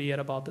milestones will be at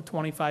about the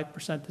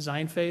 25%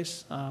 design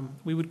phase.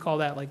 We would call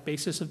that like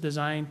basis of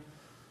design.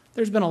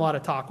 There's been a lot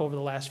of talk over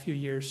the last few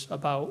years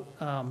about,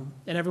 and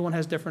everyone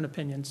has different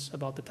opinions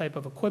about the type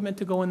of equipment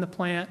to go in the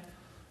plant,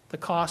 the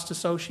cost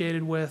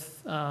associated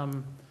with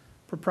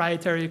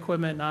proprietary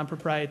equipment,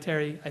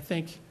 non-proprietary. I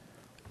think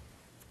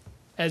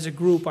as a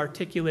group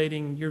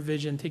articulating your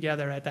vision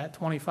together at that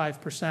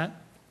 25%,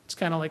 it's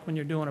kind of like when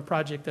you're doing a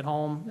project at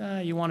home.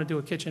 You want to do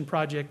a kitchen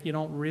project, you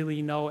don't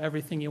really know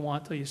everything you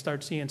want till you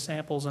start seeing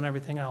samples and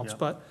everything else. Yep.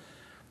 But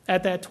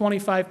at that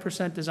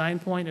 25% design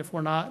point,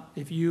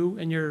 if you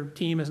and your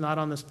team is not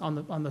on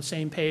the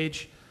same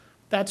page,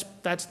 that's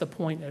the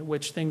point at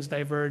which things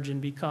diverge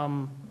and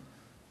become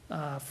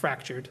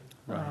fractured.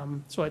 Right.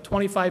 So at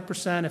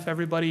 25%, if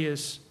everybody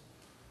is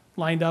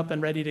lined up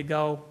and ready to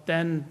go,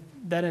 then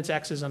it's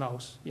X's and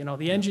O's. You know,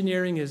 the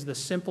engineering is the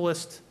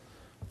simplest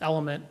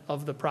element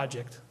of the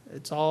project.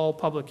 It's all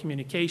public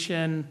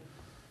communication,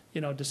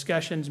 you know,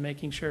 discussions,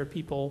 making sure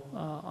people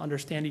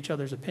understand each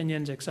other's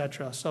opinions, et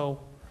cetera.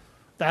 So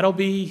that'll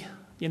be,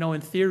 you know,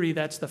 in theory,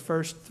 that's the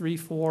first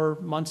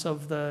 3-4 months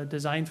of the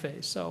design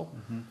phase. So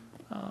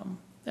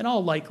in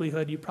all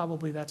likelihood,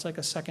 that's like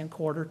a second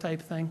quarter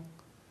type thing.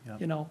 Yep.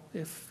 You know,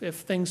 if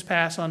things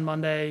pass on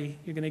Monday,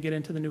 you're going to get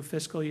into the new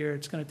fiscal year.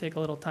 It's going to take a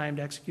little time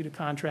to execute a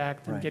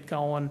contract and Right. get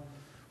going.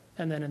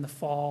 And then in the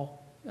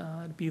fall,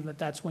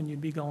 that's when you'd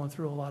be going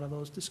through a lot of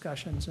those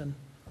discussions. And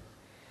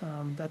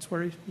that's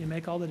where you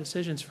make all the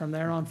decisions from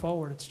there on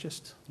forward. It's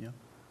just Yep.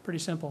 pretty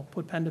simple.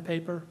 Put pen to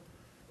paper,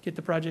 get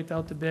the project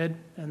out to bid,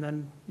 and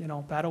then, you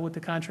know, battle with the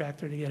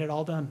contractor to get it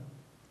all done.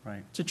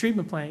 Right. It's a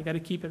treatment plant. You got to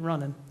keep it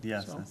running.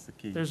 Yes, So that's the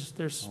key. There's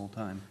The whole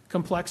time.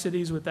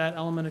 complexities with that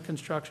element of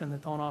construction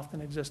that don't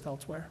often exist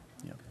elsewhere.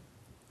 Yep.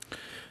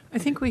 I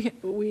think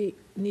we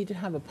need to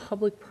have a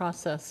public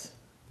process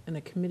and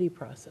a committee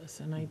process,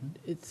 and I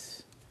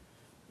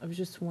was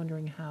just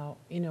wondering how,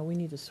 you know, we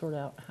need to sort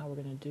out how we're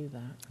going to do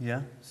that.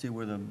 Yeah, see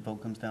where the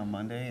vote comes down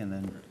Monday, and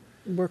then,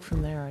 Work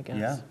from there, I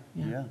guess.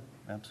 yeah,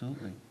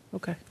 absolutely.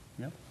 Okay.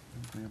 Yep,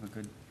 we have a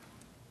good.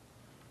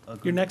 Your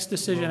good next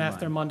decision road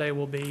after line. Monday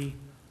will be,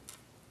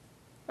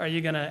 are you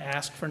going to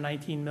ask for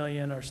 19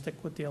 million or stick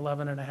with the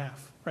 11.5,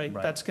 right?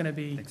 Right. That's going to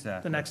be the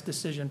Exactly. next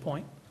decision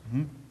point.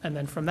 Mhm. And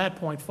then from that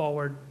point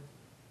forward,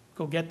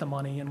 go get the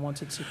money, and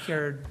once it's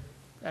secured,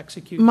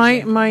 execute.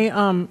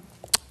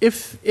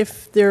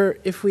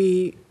 If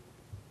we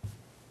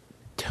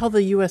tell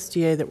the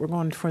USDA that we're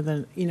going for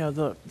the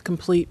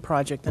complete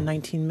project, the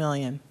 19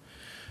 million,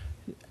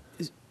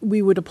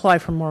 we would apply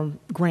for more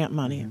grant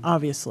money,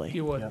 obviously.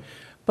 You would. Yep.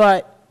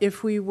 But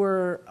if we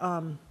were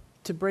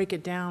to break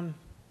it down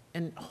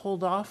and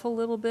hold off a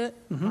little bit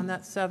on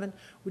that 7,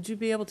 would you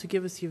be able to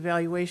give us the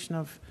evaluation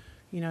of,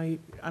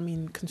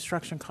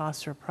 construction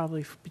costs are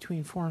probably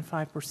between 4% and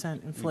 5%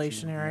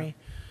 inflationary.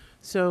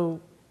 So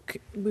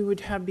we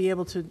would be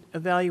able to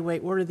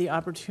evaluate what are the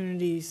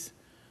opportunities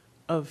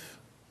of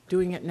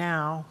doing it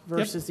now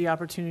versus the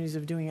opportunities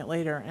of doing it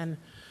later. And,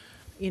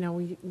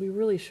 we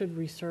really should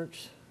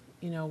research,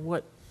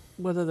 what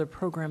other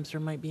programs there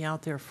might be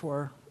out there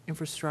for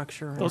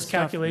infrastructure and Those stuff.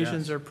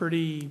 calculations are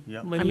pretty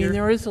Yep. linear.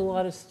 There is a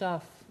lot of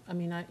stuff.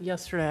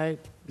 Yesterday,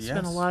 I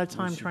spent a Yes, lot of we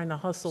time should- trying to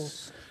hustle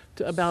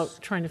about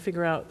trying to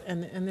figure out,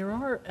 and there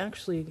are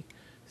actually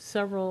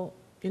several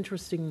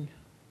interesting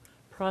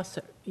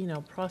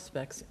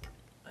prospects.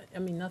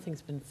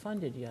 Nothing's been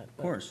funded yet. Of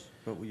course,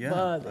 but yeah,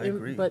 But, I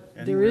agree. but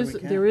Anywhere we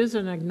can. there is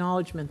an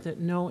acknowledgement that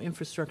no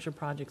infrastructure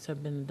projects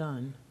have been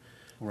done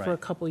for a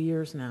Right. couple of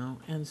years now.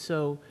 And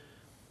so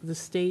the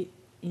state,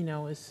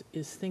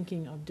 is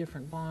thinking of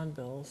different bond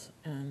bills,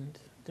 and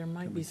there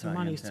might Can be we some tie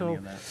money. into any So,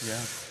 of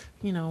that?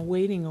 Yeah,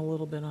 waiting a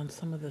little bit on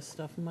some of this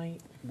stuff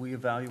might, we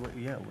evaluate,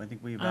 I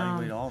think we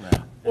evaluate all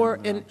that. or,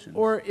 and the options.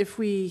 or if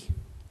we,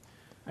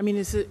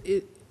 is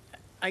it,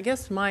 I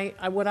guess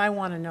what I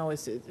want to know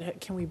is,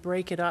 can we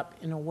break it up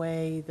in a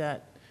way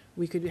that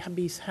we could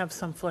have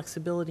some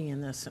flexibility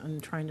in this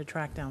and trying to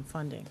track down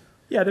funding?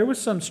 Yeah, there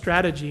was some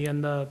strategy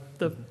in the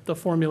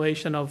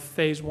formulation of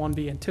phase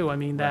 1B and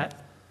 2.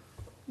 That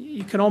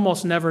you can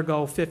almost never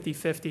go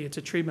 50-50. It's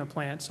a treatment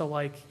plant. So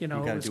gotta it's do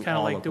kind of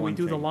all like, of do we one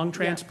do the thing. lung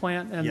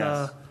transplant and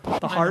Yes.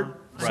 the heart?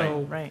 I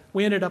So Right.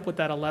 we ended up with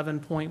that 11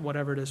 point,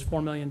 whatever it is,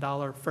 $4 million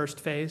first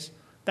phase.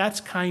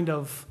 That's kind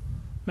of,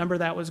 remember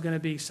that was going to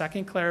be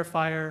second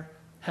clarifier,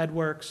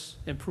 headworks,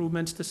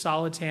 improvements to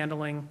solids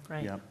handling,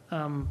 Right. Yep.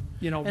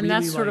 you know, And really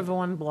that's sort like- of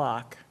one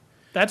block.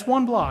 That's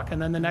one block,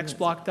 and then the next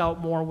blocked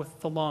out more with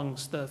the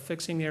lungs, the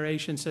fixing the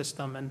aeration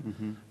system,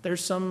 and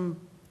there's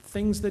some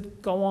things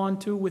that go on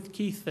too with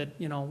Keith that,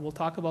 you know, we'll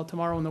talk about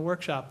tomorrow in the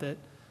workshop that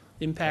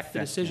impact the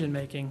Affect him.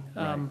 decision-making.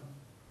 Right.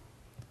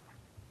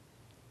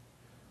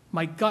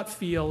 My gut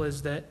feel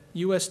is that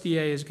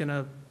USDA is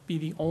gonna be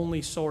the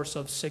only source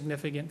of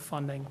significant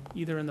funding,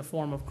 either in the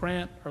form of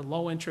grant or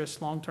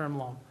low-interest, long-term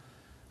loan.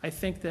 I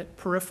think that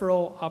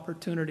peripheral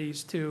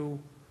opportunities to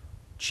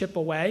chip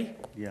away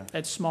Yeah.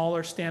 at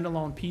smaller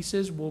standalone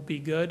pieces will be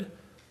good.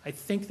 I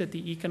think that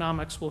the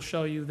economics will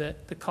show you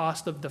that the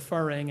cost of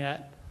deferring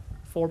at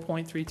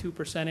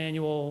 4.32%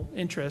 annual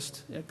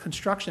interest,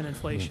 construction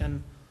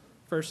inflation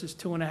versus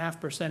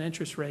 2.5%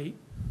 interest rate,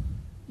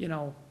 you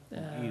know,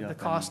 Eat the up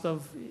cost any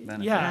of,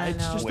 benefit. yeah, I it's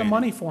know. just a Waiting.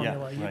 money Yeah,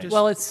 formula. You right. just-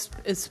 Well, it's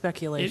it-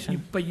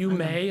 speculation. But you I know.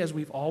 may, as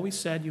we've always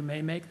said, you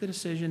may make the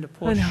decision to I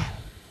push know.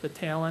 the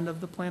tail end of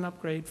the plant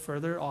upgrade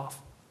further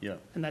off. Yeah.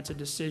 And that's a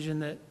decision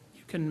that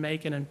you can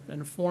make an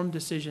informed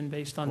decision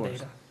based on Of course.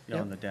 data. Yeah,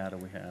 Yep. on the data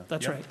we have.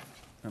 That's Yep. right.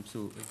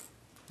 Absolutely.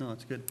 No,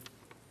 that's good.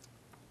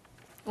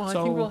 Well, I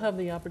So- think we'll have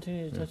the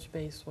opportunity to touch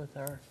base with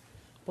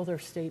both our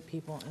state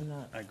people and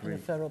I the agree.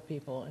 federal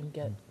people and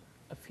get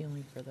a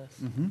feeling for this.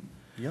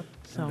 Yep.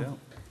 So- No doubt.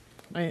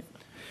 I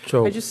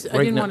So, I right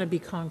didn't now- want to be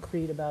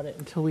concrete about it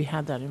until we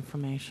had that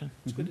information.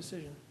 It's a good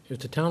decision. If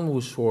the town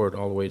moves forward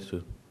all the way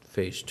to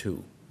phase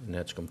 2, and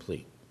that's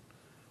complete,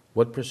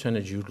 what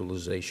percentage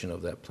utilization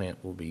of that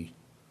plant will be?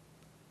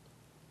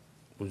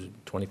 Was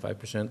it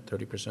 25%,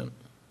 30%?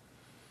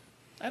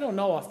 I don't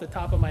know off the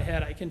top of my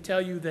head. I can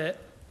tell you that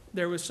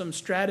there was some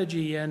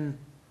strategy in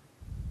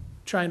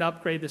trying to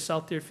upgrade the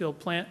South Deerfield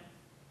plant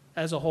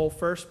as a whole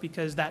first,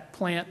 because that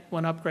plant,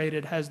 when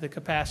upgraded, has the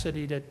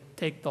capacity to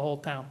take the whole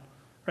town,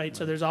 right?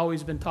 So there's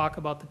always been talk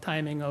about the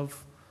timing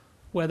of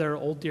whether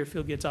Old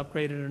Deerfield gets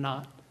upgraded or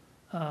not.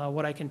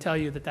 What I can tell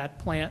you that that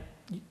plant,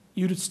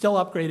 you'd still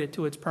upgrade it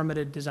to its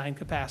permitted design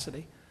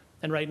capacity.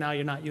 And right now,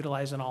 you're not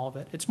utilizing all of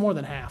it. It's more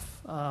than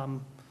half.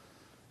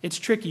 It's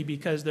tricky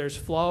because there's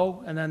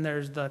flow and then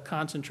there's the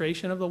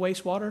concentration of the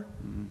wastewater.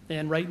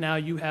 And right now,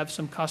 you have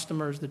some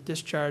customers that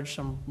discharge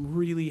some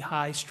really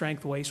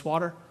high-strength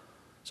wastewater.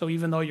 So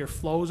even though your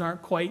flows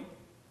aren't quite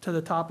to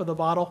the top of the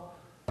bottle,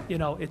 you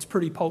know, it's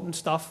pretty potent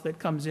stuff that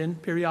comes in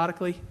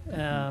periodically,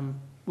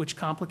 which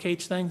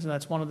complicates things. And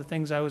that's one of the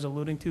things I was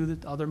alluding to,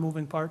 the other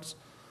moving parts.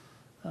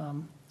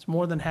 It's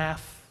more than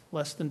half,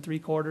 less than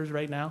 3/4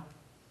 right now.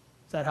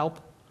 Does that help?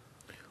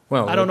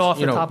 Well, I don't know it's, off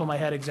the you know, top of my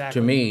head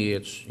exactly. To me,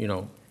 it's, you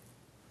know,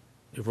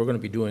 if we're going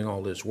to be doing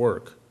all this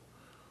work,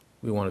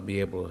 we want to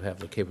be able to have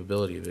the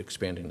capability of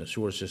expanding the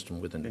sewer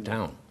system within the Bingo.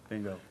 town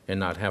Bingo. and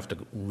not have to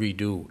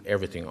redo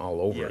everything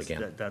all over Yes,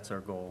 again. that's our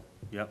goal.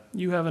 Yep.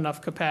 You have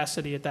enough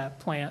capacity at that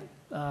plant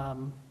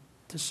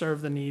to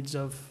serve the needs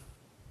of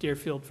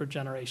Deerfield for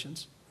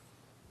generations.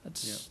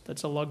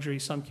 That's a luxury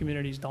some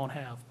communities don't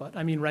have. But,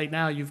 I mean, right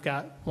now, you've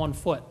got 1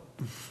 foot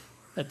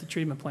at the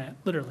treatment plant,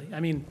 literally. I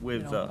mean, you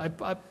With,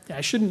 know,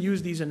 I shouldn't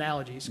use these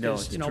analogies, No,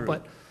 because, it's you know, true.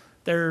 but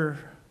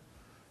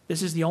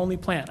this is the only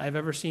plant I've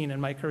ever seen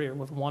in my career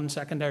with 1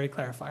 secondary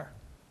clarifier,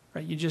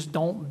 right? You just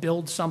don't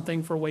build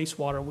something for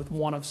wastewater with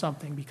 1 of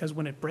something, because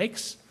when it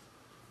breaks,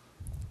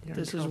 You're in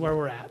this is trouble. where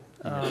we're at.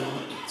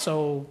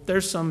 So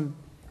there's some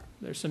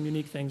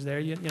unique things there.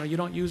 You know, you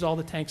don't use all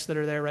the tanks that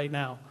are there right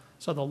now.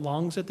 So the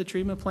lungs at the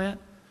treatment plant,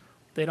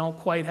 they don't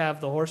quite have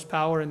the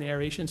horsepower in the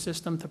aeration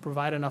system to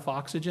provide enough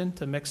oxygen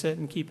to mix it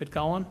and keep it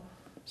going.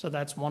 So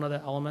that's one of the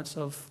elements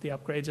of the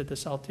upgrades at the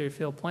South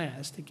Deerfield plant,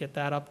 is to get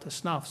that up to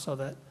snuff so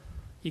that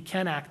you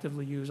can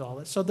actively use all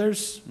this. So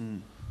there's,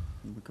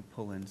 We could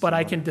pull in. but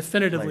I some can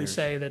definitively players.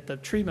 say that the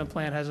treatment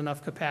plant has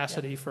enough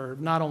capacity for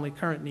not only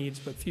current needs,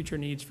 but future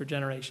needs for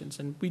generations.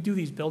 And we do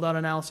these build-out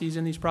analyses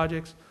in these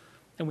projects,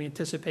 and we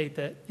anticipate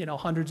that, you know,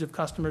 hundreds of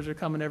customers are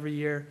coming every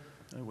year.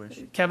 I wish.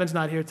 Kevin's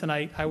not here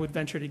tonight. I would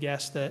venture to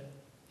guess that,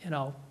 you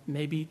know,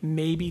 maybe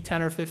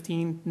 10 or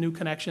 15 new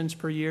connections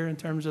per year in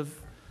terms of,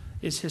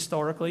 is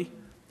historically.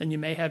 And you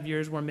may have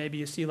years where maybe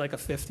you see like a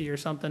 50 or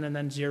something and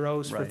then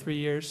zeros for Right. 3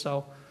 years.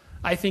 So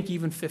I think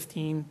even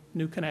 15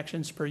 new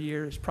connections per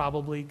year is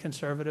probably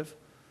conservative.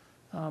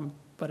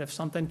 But if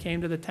something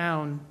came to the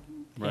town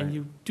Right. and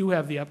you do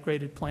have the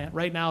upgraded plant,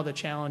 right now the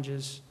challenge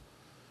is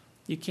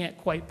you can't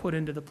quite put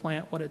into the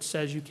plant what it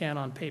says you can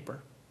on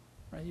paper,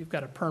 right? You've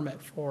got a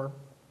permit for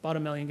about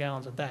 1 million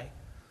gallons a day.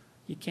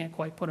 You can't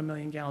quite put 1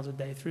 million gallons a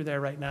day through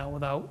there right now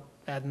without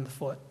adding the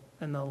foot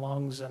and the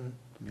lungs and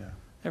Yeah,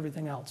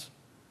 everything else.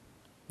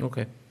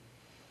 Okay.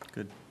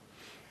 good.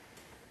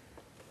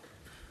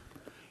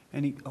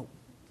 Any,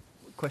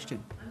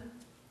 question? I'm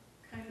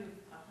kind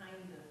of behind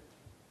the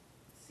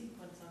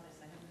sequence on this.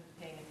 I haven't been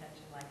paying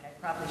attention like I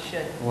probably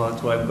should. Well,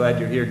 that's why I'm glad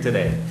you're here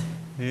today.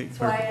 That's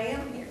why I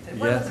am here.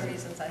 One of the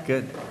reasons I'm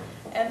here. Good.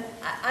 And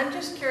I'm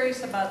just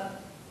curious about,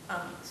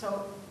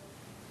 so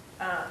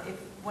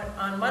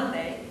on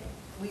Monday,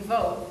 we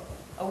vote,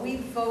 are we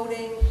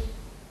voting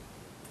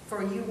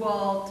for you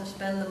all to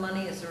spend the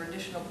money? Is there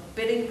additional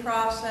bidding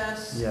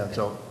process? Yeah, it's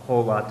a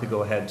whole lot to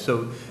go ahead.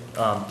 So,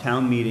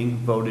 town meeting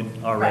voted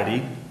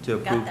already Right. to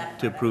Got approve, that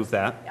to part. approve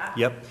that. Yeah.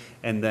 Yep.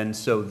 And then,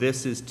 so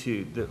this is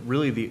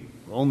really the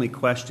only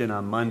question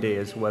on Monday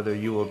is whether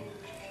you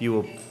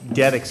will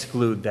debt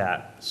exclude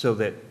that so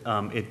that,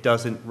 it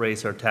doesn't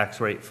raise our tax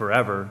rate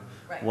forever.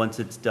 Right. Once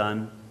it's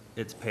done,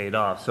 it's paid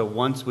off. So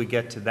once we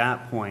get to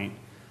that point,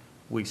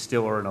 we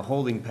still are in a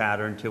holding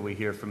pattern until we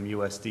hear from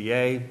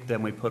USDA.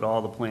 Then we put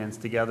all the plans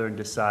together and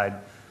decide,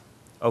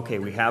 okay,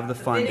 we have the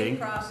bidding funding.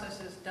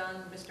 process is done,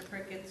 Mr.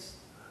 Prickett's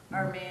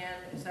our man,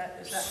 is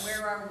that,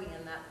 where are we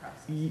in that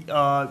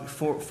process?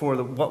 For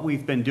what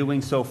we've been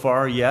doing so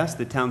far, yes,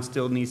 the town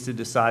still needs to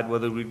decide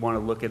whether we want to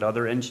look at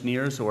other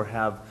engineers or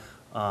have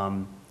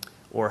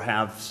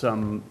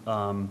some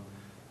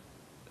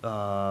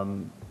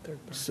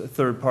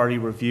third-party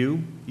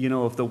review,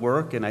 of the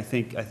work, and I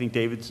think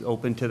David's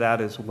open to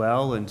that as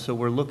well, and so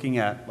we're looking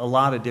at a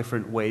lot of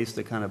different ways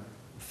to kind of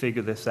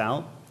figure this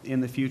out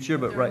in the future,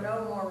 but There are right.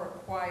 no more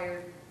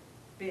required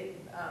bid,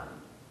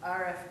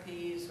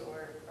 RFPs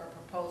or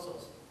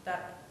proposals.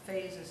 That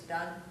phase is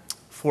done?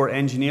 For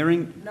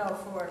engineering, No,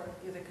 for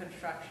the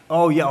construction.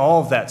 oh yeah,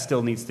 all of that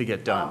still needs to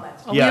get done. All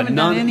that's- Oh, we Yeah, haven't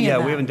done none- any of yeah,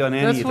 that. we haven't done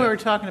any of That's what that. we're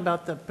talking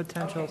about, the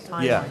potential Okay, so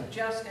timeline. Yeah.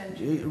 just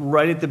engineering.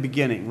 Right at the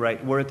beginning,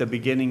 right? We're at the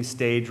beginning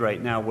stage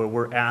right now where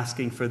we're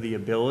asking for the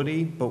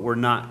ability, but we're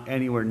not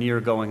anywhere near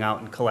going out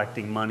and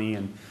collecting money,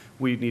 and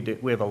we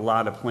have a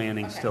lot of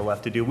planning Okay. still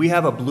left to do. We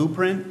have a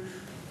blueprint,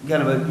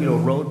 kind of a,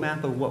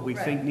 roadmap of what we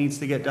think Right. needs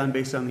to get done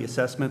based on the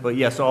assessment, but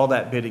yes, all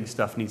that bidding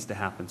stuff needs to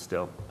happen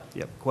still.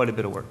 Yep, quite a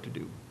bit of work to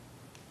do.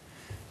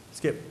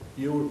 Skip.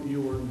 You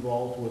were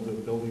involved with the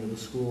building of the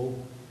school,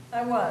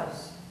 I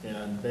was,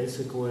 and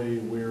basically,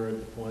 we're at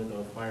the point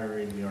of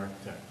hiring the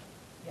architect.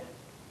 yeah.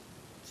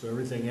 So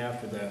everything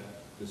after that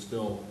is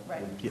still.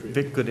 Right. Yeah,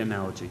 Vic, good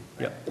analogy.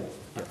 Yep,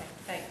 Okay,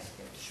 thanks.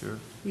 sure.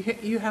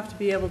 You have to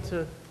be able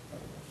to,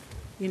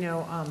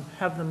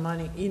 have the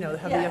money, have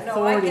the Yeah, no,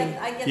 authority.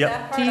 I get Yep.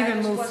 that part. To even I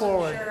just move wasn't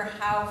forward. sure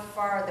how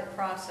far the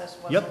process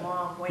was Yep.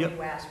 along when Yep.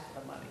 you asked for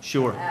the money.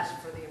 Sure. Asked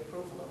for the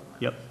approval of the money.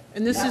 Yep.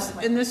 And this That is, was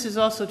my- and this is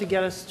also to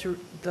get us to,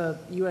 the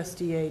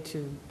USDA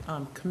to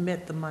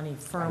commit the money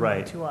firmly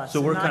Right. to us, So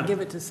and we're not kind of- give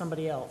it to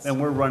somebody else. And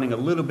we're running a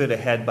little bit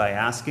ahead by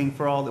asking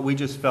for all that. We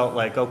just felt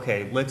like,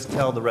 okay, let's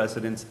tell the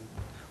residents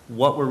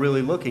what we're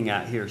really looking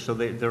at here, so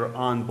they're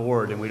on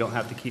board, and we don't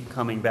have to keep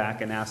coming back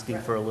and asking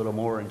for a little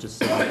more, and just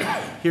saying,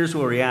 here's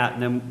where we're at,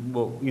 and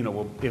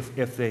then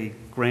if they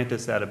grant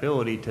us that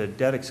ability to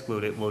debt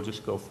exclude it, we'll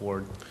just go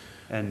forward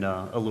and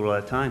a little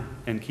at a time,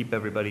 and keep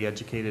everybody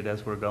educated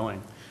as we're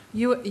going.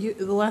 The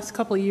last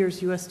couple of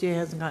years, USDA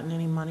hasn't gotten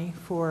any money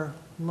for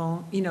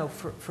loan,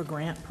 for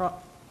grant,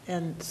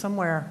 and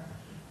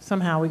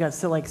somehow we got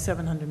still like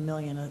 700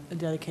 million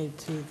dedicated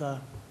to the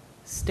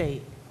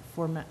state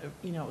for,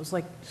 it was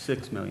like,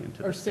 6 million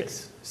to or the state.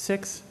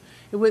 six?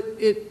 It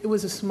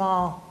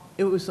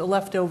was a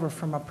leftover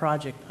from a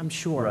project, I'm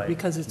sure, Right,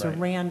 because it's a right.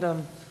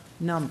 random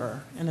number,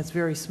 and it's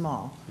very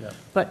small. Yep.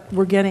 But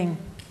we're getting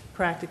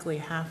practically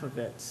half of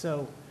it,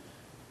 so,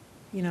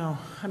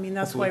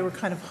 that's why we're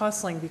kind of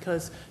hustling,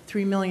 because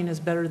 3 million is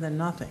better than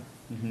nothing.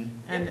 Mhm.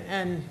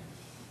 And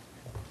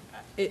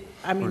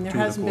Or there 2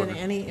 hasn't been 1/4.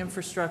 any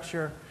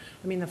infrastructure.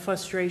 The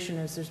frustration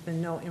is there's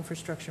been no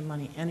infrastructure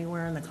money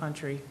anywhere in the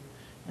country.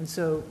 And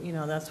so,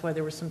 that's why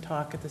there was some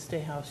talk at the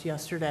State House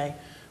yesterday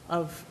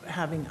of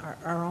having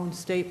our own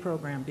state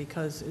program,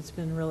 because it's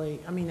been really,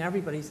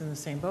 everybody's in the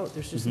same boat.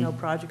 There's just no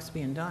projects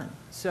being done.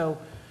 So,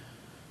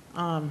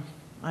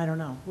 I don't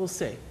know. We'll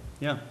see.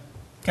 Yeah.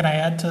 Can I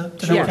add to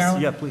that, Yes.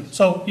 Carolyn? Yeah, please.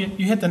 So you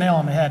hit the nail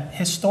on the head.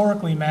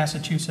 Historically,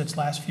 Massachusetts,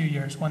 last few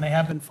years, when they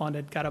have been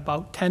funded, got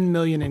about 10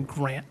 million in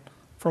grant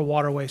for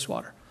water,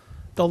 wastewater.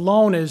 The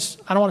loan is,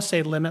 I don't want to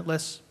say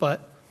limitless,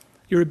 but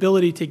your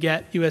ability to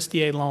get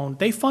USDA loan,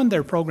 they fund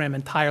their program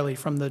entirely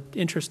from the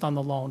interest on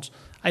the loans.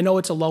 I know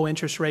it's a low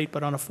interest rate,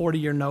 but on a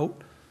 40-year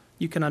note,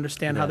 you can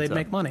understand how It adds they'd up.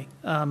 make money.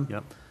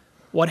 Yep.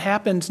 What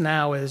happens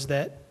now is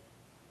that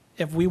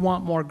if we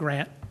want more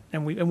grant,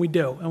 and we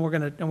do, and we're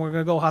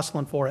gonna go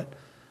hustling for it,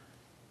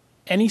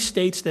 any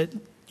states that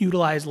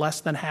utilize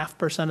less than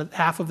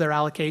half of their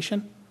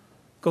allocation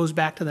goes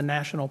back to the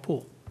national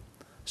pool.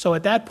 So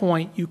at that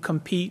point, you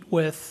compete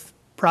with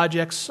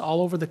projects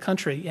all over the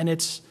country, and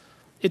it's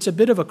a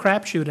bit of a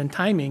crapshoot in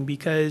timing,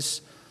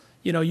 because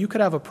you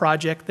could have a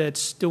project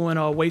that's doing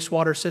a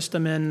wastewater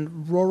system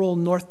in rural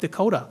North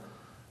Dakota,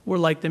 where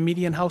like the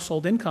median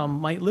household income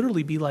might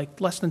literally be like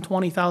less than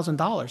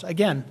 $20,000.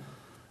 Again,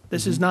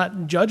 this is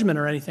not judgment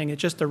or anything,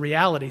 it's just a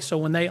reality. So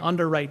when they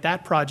underwrite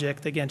that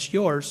project against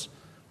yours,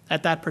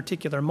 at that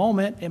particular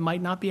moment, it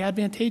might not be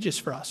advantageous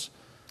for us.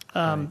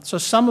 So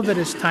some of it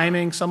is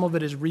timing, some of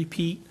it is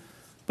repeat,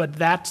 but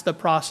that's the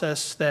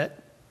process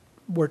that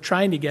we're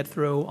trying to get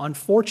through.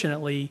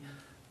 Unfortunately,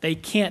 they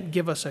can't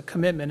give us a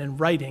commitment in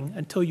writing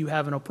until you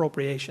have an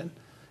appropriation.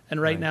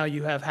 And right now,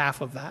 you have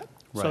half of that.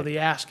 So Right. the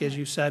ask, as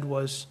you said,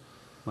 was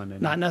Monday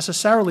night. Not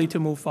necessarily to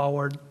move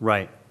forward,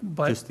 Right,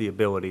 but just the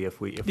ability if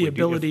we, if the we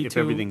do, ability if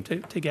everything,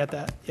 to get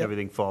that. Yep.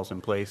 everything falls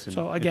in place and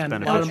So it's again, a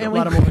beneficial.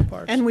 lot of moving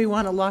parts. And we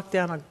want to lock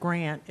down a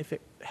grant if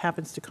it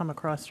happens to come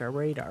across our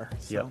radar.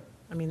 Yep. So,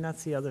 I mean,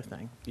 that's the other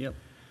thing, Yep.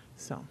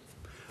 so.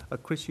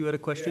 Chris, you had a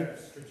question? Yeah,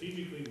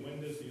 strategically,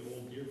 when does the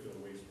old Deerfield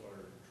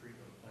wastewater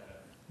treatment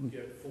plant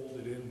get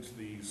folded into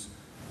these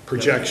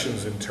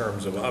projections in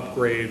terms of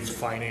upgrades,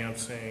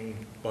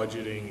 financing,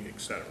 budgeting,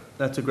 et cetera?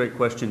 That's a great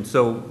question.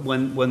 So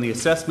when the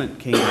assessment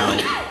came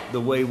out,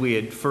 the way we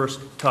had first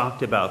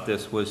talked about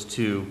this was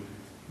to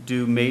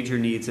do major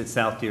needs at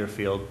South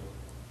Deerfield.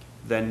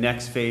 Then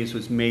next phase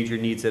was major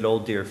needs at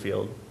Old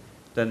Deerfield.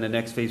 Then the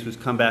next phase was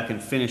come back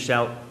and finish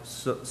out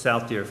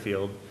South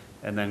Deerfield,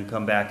 and then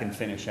come back and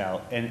finish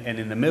out. And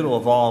in the middle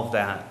of all of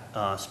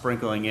that,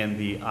 sprinkling in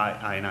the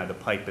I&I, the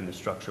pipe and the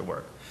structure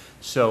work.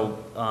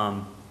 So,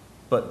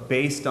 but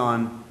based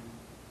on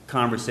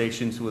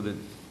conversations with the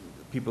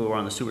people who are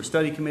on the sewer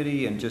study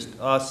committee and just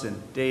us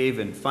and Dave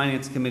and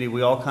finance committee,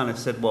 we all kind of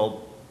said,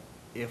 well,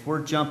 if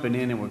we're jumping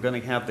in and we're going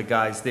to have the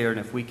guys there, and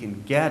if we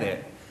can get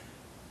it,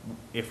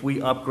 if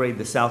we upgrade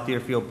the South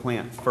Deerfield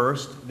plant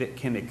first, that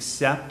can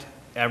accept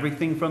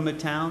everything from the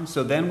town,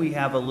 so then we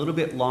have a little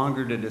bit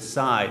longer to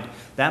decide.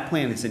 That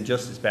plant is in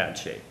just as bad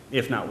shape,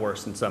 if not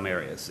worse in some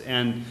areas,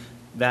 and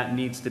that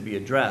needs to be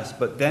addressed.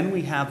 But then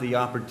we have the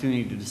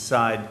opportunity to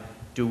decide,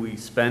 do we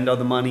spend all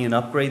the money and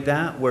upgrade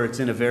that where it's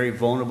in a very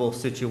vulnerable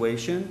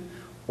situation?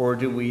 Or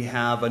do we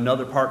have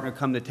another partner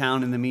come to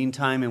town in the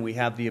meantime, and we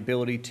have the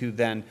ability to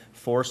then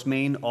force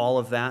main all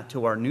of that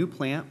to our new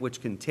plant,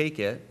 which can take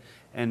it,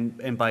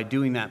 and by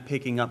doing that,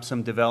 picking up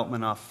some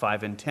development off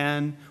 5 and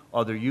 10,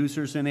 other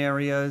users in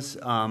areas,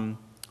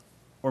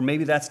 or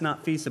maybe that's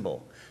not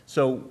feasible.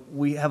 So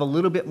we have a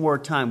little bit more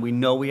time. We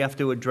know we have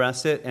to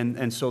address it,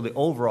 and so the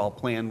overall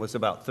plan was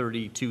about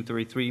 32,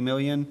 33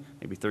 million,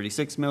 maybe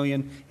 36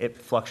 million. It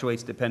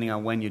fluctuates depending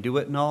on when you do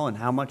it and all, and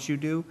how much you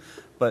do.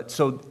 But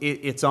so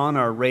it's on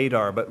our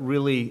radar, but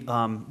really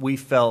we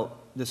felt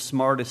the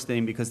smartest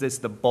thing, because it's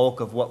the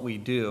bulk of what we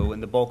do,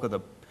 and the bulk of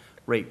the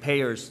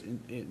ratepayers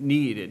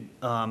needed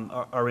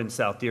are in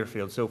South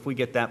Deerfield. So if we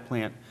get that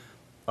plant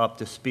up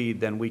to speed,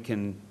 then we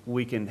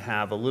can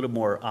have a little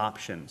more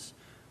options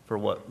for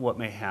what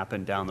may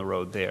happen down the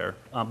road there.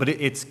 But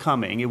it's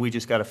coming, and we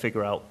just got to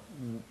figure out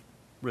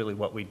really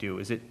what we do.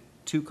 Is it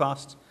too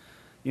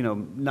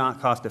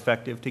not cost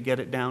effective to get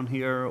it down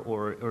here,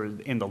 or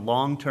in the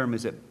long term,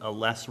 is it a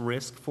less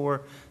risk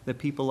for the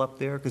people up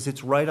there? Because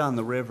it's right on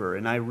the river,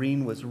 and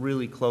Irene was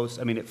really close.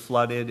 I mean, it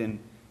flooded, and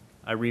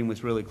Irene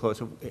was really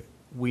close.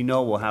 We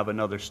know we'll have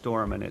another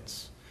storm, and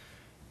it's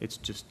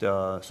just,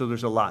 so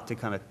there's a lot to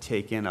kind of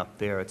take in up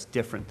there. It's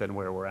different than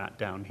where we're at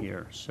down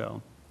here,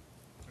 so.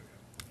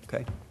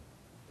 Okay.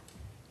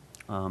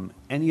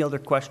 Any other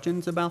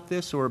questions about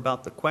this, or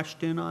about the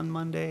question on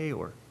Monday,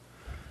 or?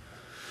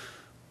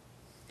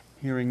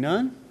 Hearing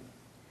none,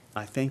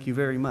 I thank you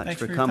very much Thanks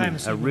for for your coming. time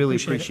this I evening. really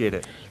Appreciate appreciate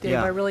it. Dave,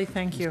 Yeah. I really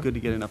thank you. It's good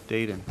to get an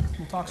update and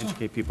We'll talk soon.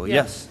 educate people. Yeah.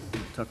 Yes.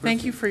 Talk real Thank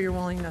soon. you for your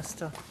willingness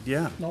to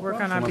Yeah. No work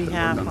problem. on our Come up and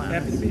behalf work on on it.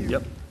 Happy to be here.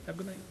 Yep. Have a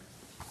good night.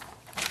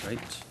 Right.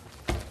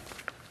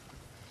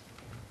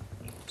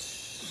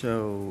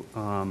 So,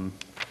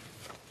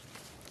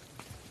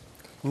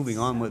 moving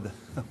on with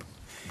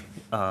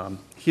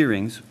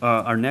hearings,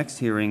 our next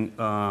hearing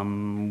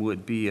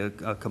would be a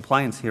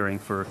compliance hearing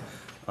for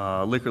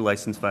liquor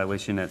license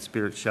violation at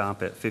Spirit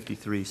Shop at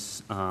 53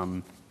 C,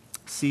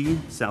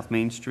 South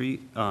Main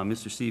Street.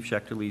 Mr. Steve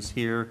Schechterle's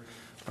here,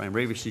 Brian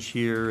Ravish is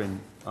here, and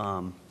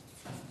come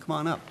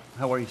on up.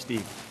 How are you,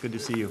 Steve? Good to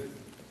see you.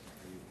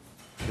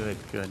 Good,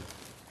 good.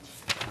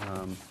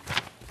 Let me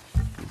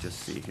just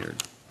see here.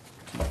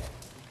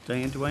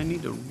 Diane, do I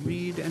need to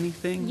read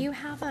anything? You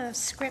have a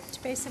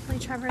script, basically,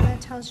 Trevor, that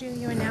tells you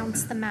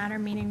announce the matter,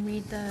 meaning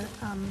read the,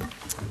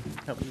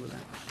 Help me with that.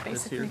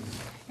 This basically. here?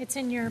 It's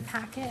in your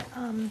packet.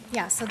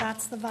 Yeah, so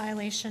that's the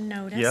violation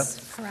notice. Yep.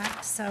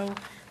 Correct, so.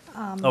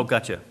 Oh,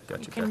 gotcha,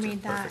 gotcha, You can gotcha.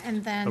 read that, Perfect.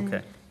 and then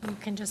Okay. you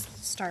can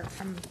just start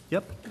from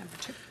Yep. number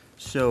 2.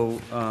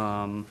 So,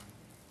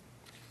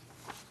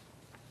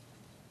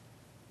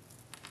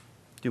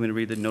 do you want me to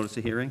read the notice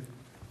of hearing?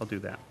 I'll do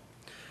that.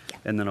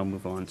 And then I'll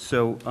move on.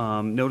 So,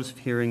 notice of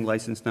hearing,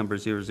 license number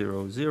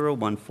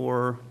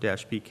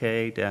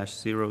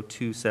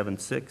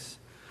 00014-PK-0276.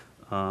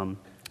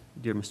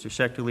 Dear Mr.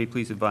 Schechterle,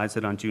 please advise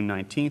that on June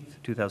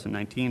 19th,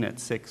 2019 at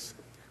 6,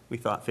 we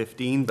thought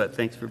 15, but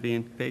thanks for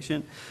being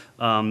patient.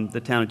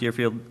 The town of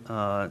Deerfield,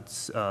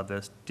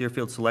 the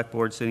Deerfield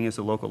Selectboard, sitting as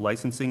a local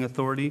licensing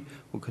authority,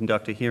 will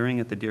conduct a hearing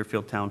at the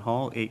Deerfield Town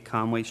Hall, 8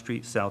 Conway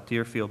Street, South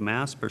Deerfield,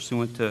 Mass,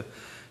 pursuant to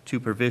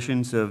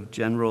provisions of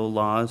General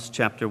Laws,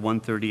 Chapter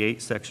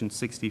 138, Section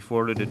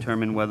 64, to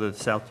determine whether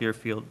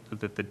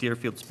the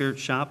Deerfield Spirit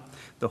Shop,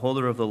 the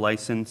holder of the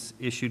license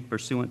issued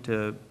pursuant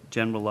to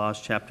General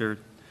Laws, Chapter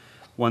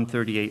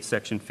 138,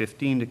 Section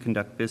 15, to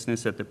conduct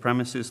business at the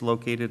premises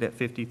located at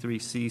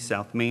 53C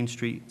South Main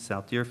Street,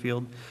 South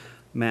Deerfield,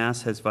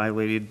 Mass has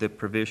violated the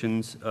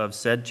provisions of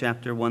said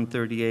Chapter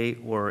 138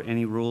 or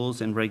any rules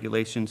and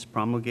regulations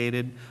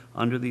promulgated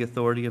under the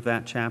authority of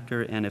that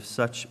chapter, and if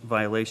such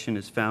violation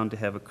is found to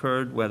have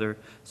occurred, whether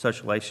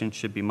such license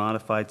should be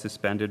modified,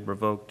 suspended,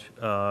 revoked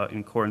in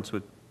accordance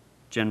with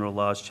General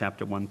Laws,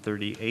 Chapter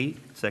 138,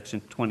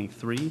 Section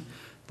 23.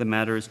 The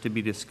matter is to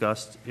be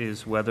discussed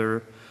is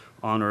whether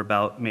on or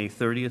about May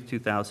 30th,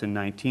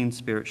 2019,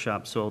 Spirit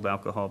Shop sold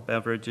alcohol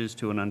beverages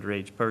to an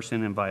underage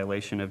person in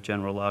violation of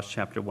General Laws,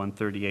 Chapter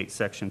 138,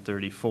 Section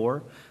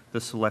 34.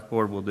 The Select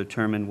Board will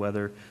determine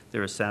whether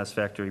there is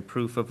satisfactory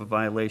proof of a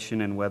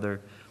violation and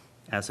whether,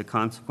 as a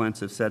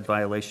consequence of said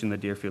violation, the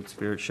Deerfield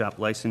Spirit Shop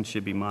license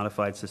should be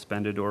modified,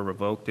 suspended, or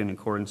revoked in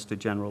accordance to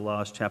General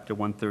Laws, Chapter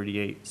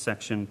 138,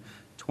 Section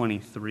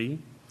 23.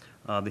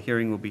 The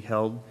hearing will be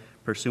held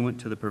pursuant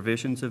to the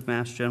provisions of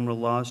Mass General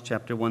Laws,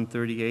 Chapter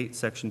 138,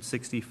 Section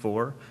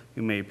 64.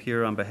 You may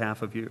appear on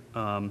behalf of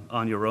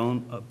on your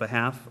own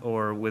behalf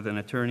or with an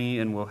attorney,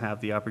 and will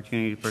have the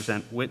opportunity to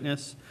present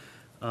witness.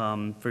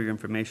 For your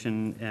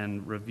information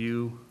and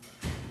review,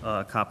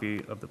 a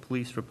copy of the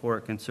police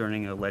report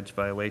concerning alleged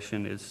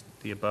violation is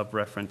the above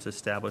referenced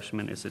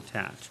establishment is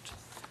attached.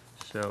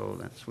 So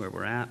that's where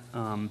we're at.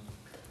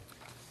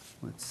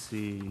 Let's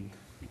see,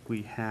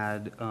 we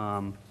had,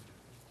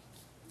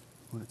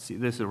 let's see,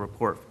 this is a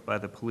report by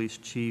the police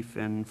chief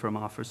and from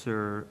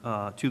officer,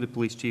 to the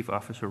police chief,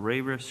 Officer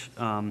Ravish,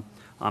 on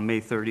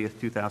May 30th,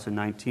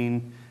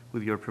 2019.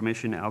 With your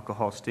permission,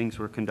 alcohol stings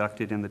were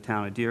conducted in the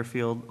town of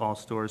Deerfield. All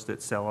stores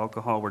that sell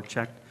alcohol were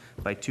checked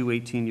by two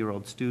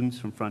 18-year-old students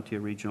from Frontier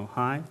Regional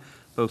High.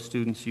 Both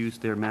students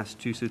used their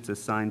Massachusetts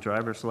assigned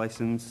driver's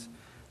license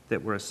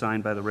that were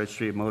assigned by the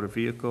Registry of Motor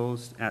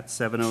Vehicles. At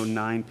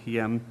 7:09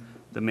 p.m.,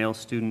 the male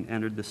student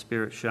entered the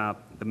Spirit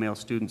Shop. The male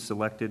student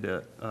selected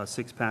a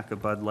six-pack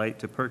of Bud Light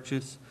to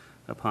purchase.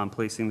 Upon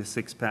placing the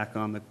six-pack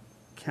on the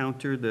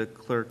counter, the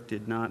clerk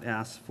did not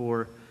ask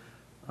for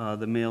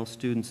the male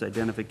student's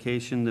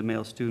identification. The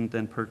male student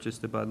then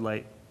purchased the Bud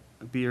Light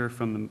beer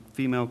from the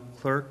female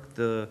clerk.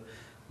 The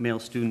male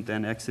student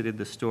then exited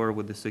the store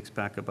with the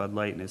six-pack of Bud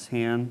Light in his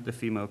hand. The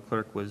female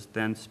clerk was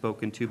then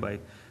spoken to by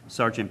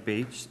Sergeant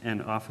Bates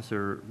and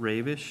Officer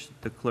Ravish.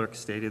 The clerk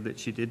stated that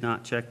she did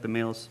not check the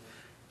male's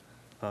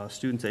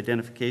student's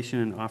identification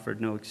and offered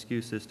no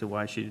excuse as to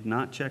why she did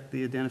not check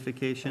the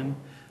identification.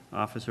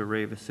 Officer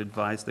Ravish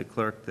advised the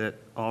clerk that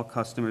all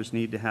customers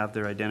need to have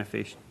their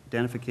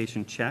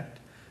identification checked.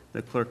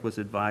 The clerk was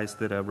advised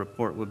that a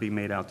report would be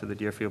made out to the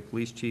Deerfield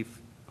Police Chief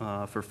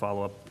for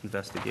follow-up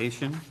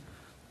investigation.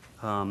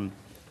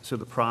 So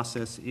the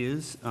process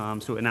is,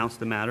 so announce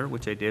the matter,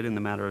 which I did in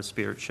the matter of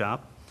Spirit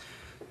Shop.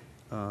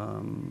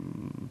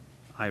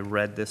 I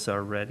read this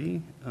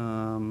already.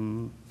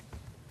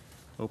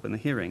 Open the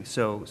hearing.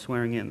 So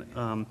swearing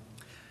in.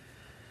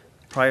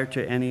 Prior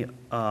to any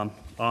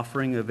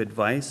offering of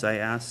advice, I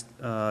asked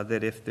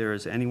that if there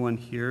is anyone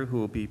here who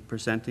will be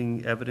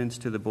presenting evidence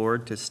to the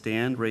board to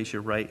stand, raise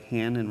your right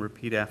hand and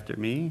repeat after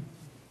me.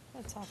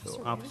 That's Officer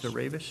So, Officer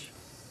Ravish. Ravish.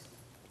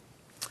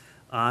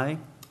 Aye.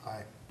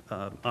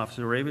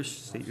 Officer Ravish,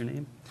 state your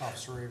name.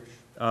 Officer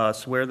Ravish.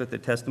 Swear that the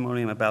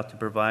testimony I'm about to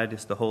provide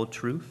is the whole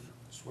truth.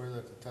 Swear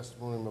that the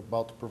testimony I'm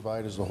about to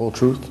provide is the whole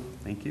truth.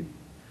 Thank you.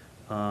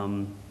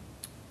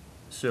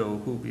 So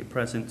who will be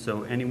present?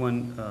 So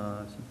anyone,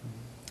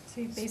 So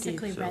you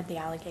basically So- read the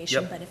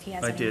allegation, Yep, but if he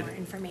has I any did. more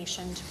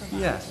information to provide,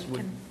 Yes, we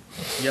can.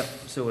 yep,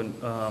 so,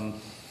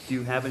 do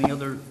you have any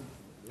other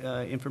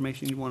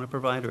information you want to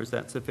provide, or is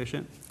that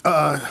sufficient?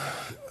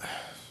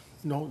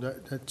 No,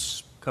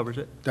 that's, Covers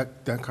it?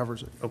 that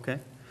covers it. Okay.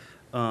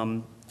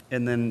 And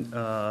then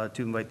to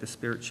invite the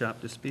Spirit Shop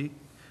to speak,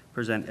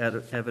 present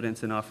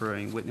evidence and offer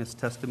any witness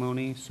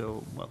testimony,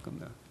 so welcome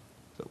to,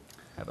 so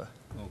have a,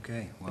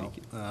 Okay, well, Thank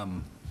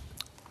you.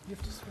 You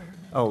have to swear.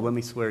 oh, let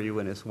me swear you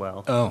in as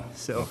well. oh,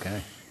 So,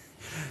 okay.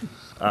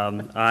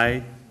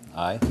 I,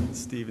 I,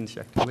 Stephen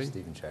Schechterly,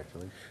 Stephen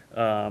Schechterly,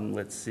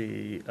 let's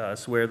see,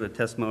 swear the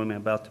testimony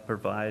I'm about to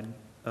provide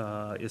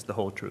is the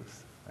whole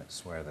truth. I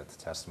swear that the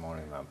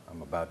testimony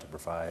I'm about to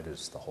provide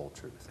is the whole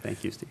truth.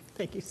 Thank you, Steve.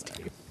 Thank you,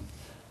 Steve.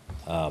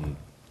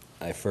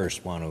 I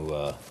first want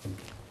to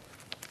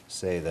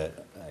say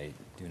that I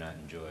do not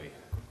enjoy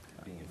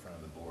being in front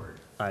of the board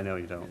I know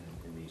you don't.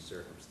 in these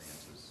circumstances.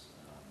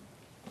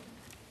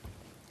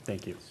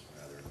 Thank you. It's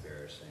rather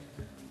embarrassing,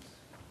 and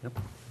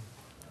Yep.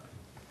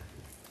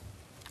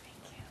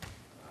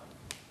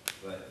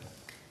 but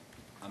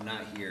I'm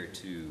not here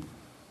to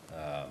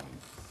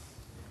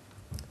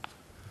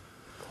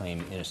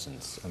claim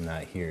innocence. I'm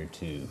not here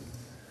to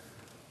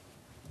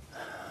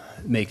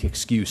make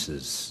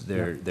excuses.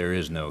 There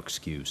is no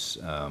excuse.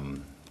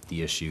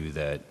 The issue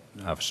that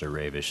Officer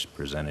Ravish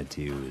presented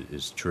to you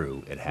is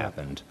true. It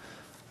happened.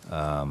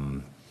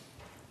 And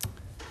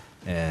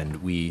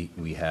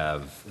we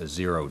have a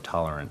zero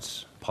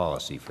tolerance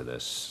policy for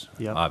this,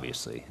 Yep.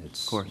 obviously.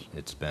 Of course.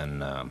 It's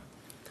been,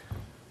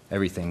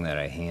 everything that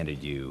I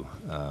handed you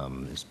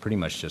is pretty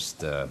much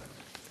just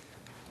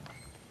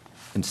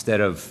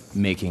instead of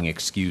making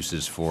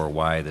excuses for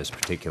why this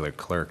particular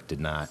clerk did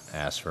not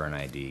ask for an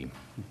ID,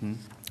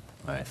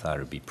 I thought it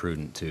would be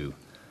prudent to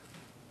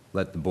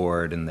let the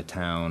board and the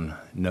town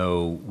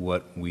know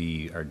what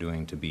we are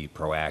doing to be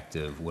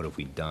proactive, what have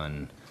we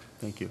done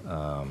Thank you.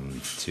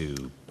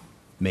 to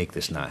make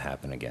this not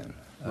happen again.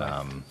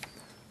 Right.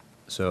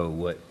 So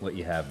what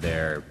you have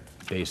there,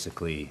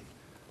 basically,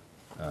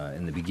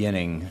 in the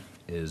beginning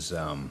is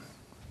the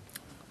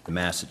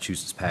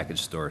Massachusetts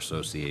Package Store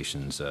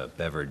Association's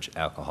beverage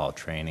alcohol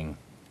training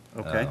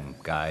Okay.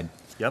 guide.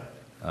 Yep.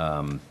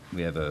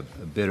 We have a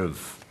bit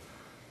of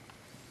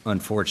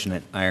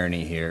unfortunate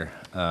irony here.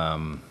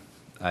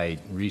 I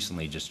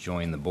recently just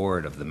joined the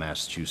board of the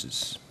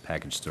Massachusetts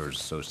Package Stores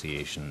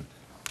Association,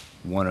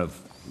 one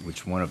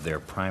of their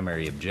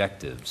primary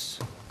objectives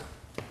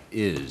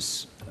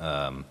is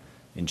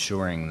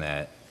ensuring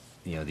that,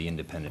 you know, the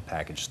independent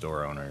package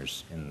store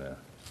owners in the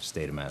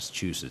state of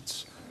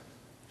Massachusetts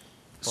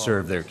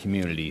serve their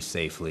community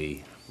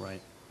safely.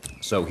 Right.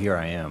 So here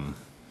I am,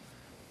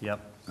 Yep.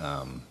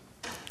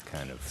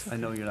 kind of I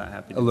know you're not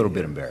happy. a to little be bit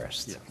here.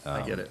 embarrassed. Yeah,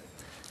 I get it.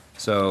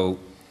 So,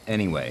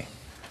 anyway,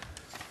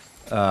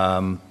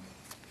 the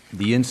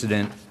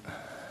incident,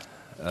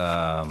 you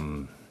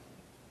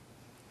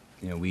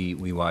know,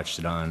 we watched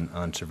it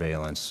on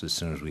surveillance as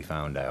soon as we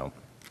found out.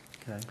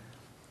 Okay.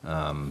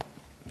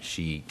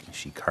 She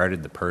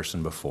carded the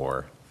person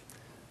before,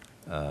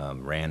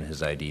 ran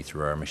his ID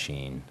through our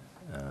machine,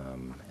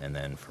 and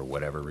then for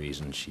whatever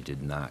reason, she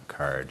did not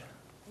card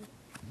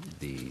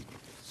the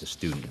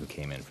student who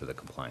came in for the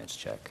compliance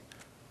check.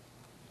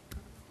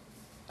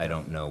 I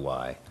don't know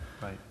why.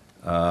 Right.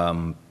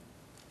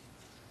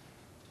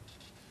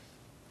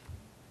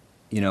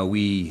 You know,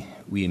 we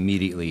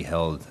immediately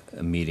held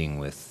a meeting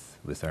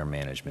with our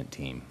management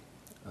team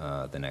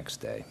the next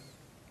day,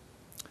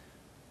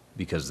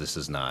 because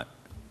it's not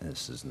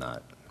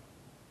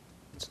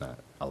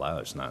allowed,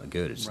 it's not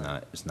good, it's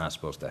not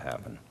supposed to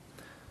happen.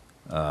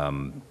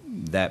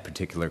 That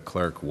particular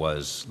clerk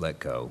was let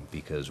go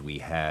because we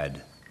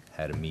had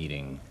a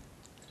meeting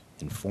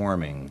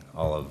informing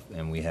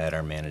and we had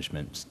our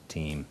management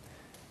team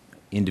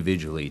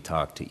individually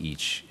talk to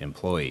each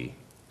employee,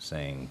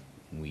 saying,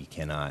 we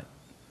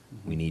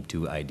need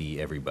to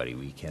ID everybody.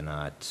 We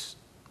cannot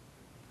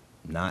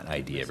not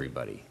ID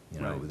everybody.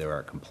 You know, Right. there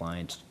are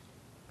compliance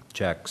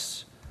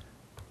checks.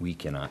 We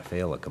cannot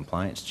fail a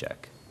compliance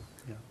check.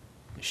 Yeah.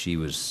 She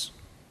was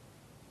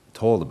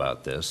told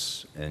about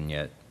this, and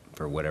yet,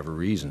 for whatever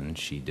reason,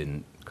 she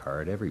didn't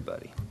card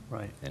everybody.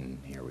 Right. And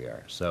here we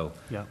are. So,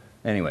 Yeah.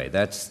 anyway,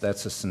 that's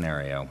a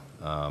scenario.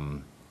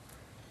 All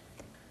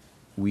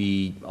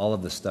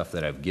of the stuff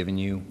that I've given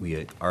you, we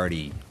had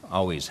already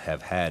always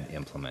have had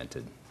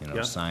implemented. You know,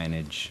 Yeah.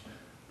 signage.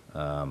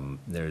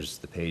 There's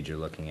the page you're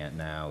looking at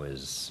now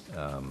is,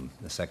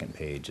 the second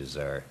page is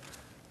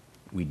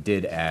we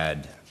did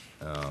add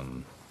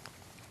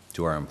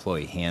to our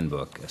employee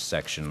handbook a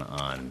section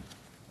on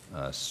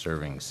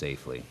serving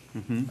safely,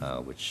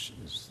 which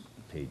is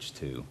page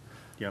 2.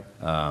 Yep.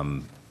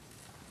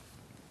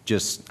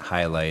 Just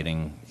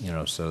highlighting, you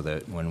know, so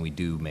that when we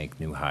do make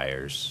new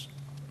hires,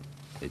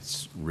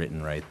 it's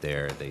written right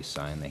there, they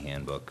sign the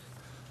handbook,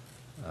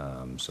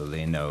 so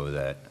they know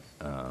that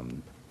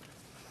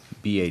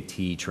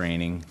BAT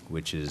training,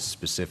 which is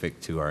specific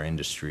to our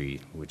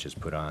industry, which is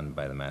put on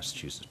by the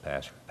Massachusetts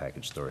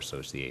Package Store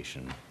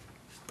Association,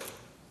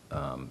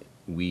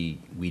 we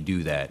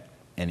do that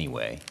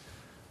anyway.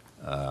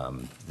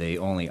 They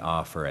only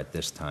offer at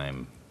this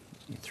time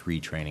 3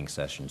 training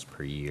sessions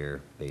per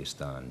year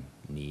based on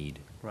need.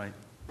 Right.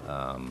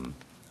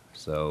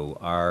 So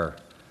our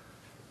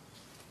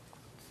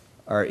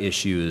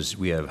issue is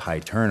we have high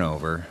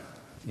turnover,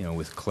 you know,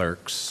 with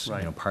clerks, you know,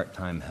 Right.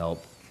 part-time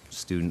help,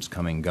 students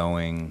coming,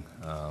 going,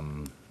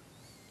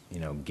 you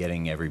know,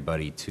 getting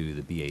everybody to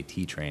the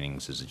BAT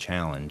trainings is a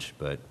challenge,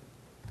 but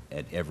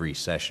at every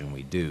session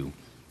we do,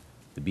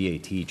 the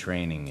BAT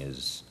training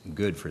is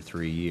good for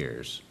 3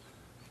 years.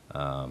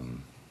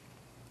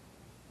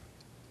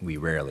 We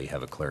rarely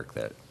have a clerk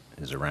that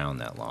is around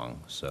that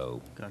long,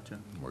 so Gotcha.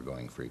 we're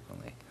going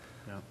frequently.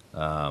 Yeah.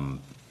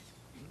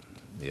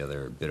 The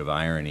other bit of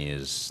irony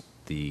is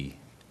the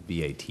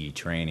BAT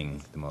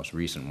training, the most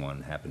recent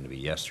one, happened to be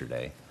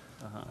yesterday.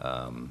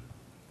 Yeah.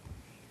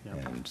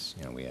 And,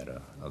 you know, we had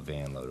a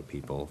van load of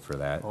people for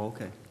that. Oh,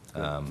 okay.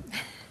 Good.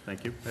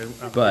 Thank you.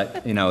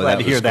 But, you know, Glad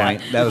to hear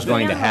that. that was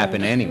going to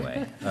happen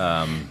anyway.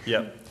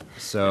 Yep.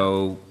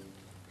 So,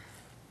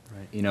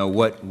 Right. you know,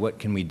 what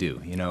can we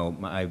do? You know,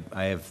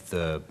 I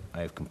have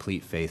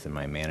complete faith in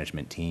my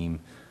management team.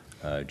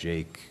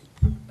 Jake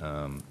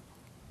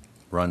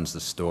runs the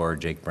store,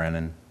 Jake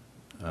Brennan.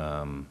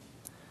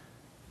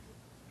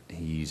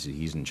 He's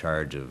in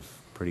charge of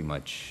pretty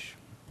much,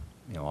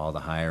 you know, all the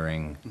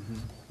hiring.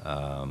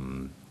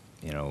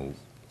 You know,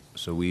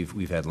 so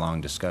we've had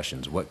long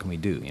discussions. What can we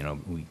do? You know,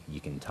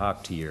 you can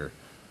talk to your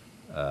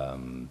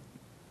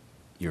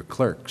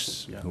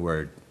clerks, Yeah. who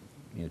are,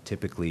 you know,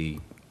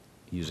 typically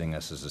using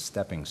us as a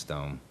stepping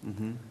stone.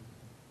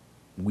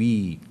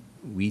 We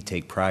we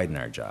take pride in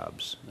our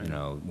jobs. You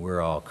know,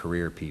 we're all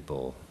career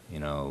people. You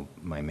know,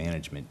 my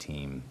management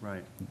team,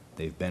 Right.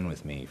 they've been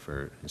with me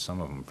for, some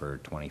of them for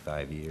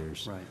 25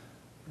 years.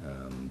 Right.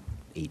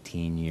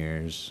 18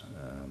 years.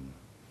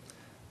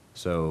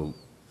 So,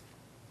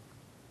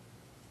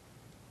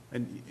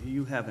 And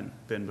you haven't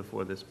been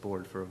before this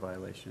board for a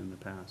violation in the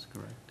past,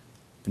 correct?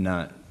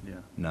 not, Yeah.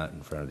 not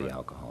in front of the Right.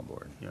 alcohol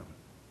board. Yeah.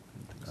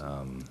 I think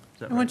so. Is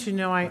that I want right? you to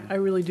know, I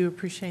really do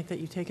appreciate that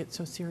you take it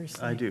so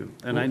seriously. I do,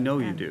 and I know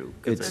you And- do.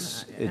 'cause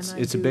It's, And it's, I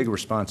it's a do- big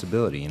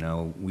responsibility, you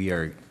know. We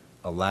are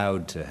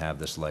allowed to have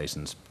this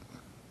license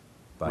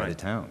by the Right.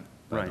 town,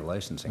 by the Right.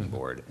 licensing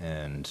board.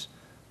 And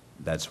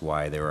that's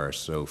why there are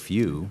so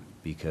few,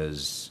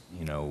 because,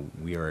 you know,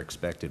 we are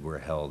expected, we're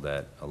held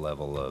at a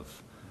level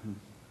of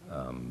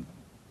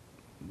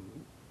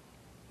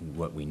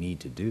what we need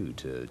to do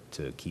to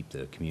keep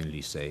the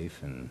community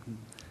safe and,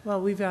 Well,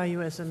 we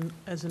value as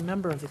a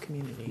member of the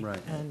community.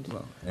 Right. And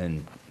well,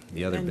 and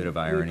the other And bit of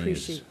we irony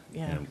is, appreciate- you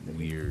yeah.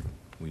 know,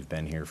 we've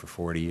been here for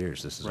 40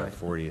 years. This is our Right.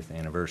 40th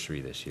anniversary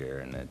this year,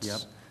 and Yep.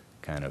 it's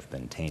kind of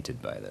been tainted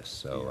by this.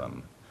 So Yeah.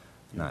 I'm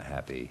not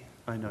happy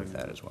I know with you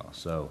that do. as well.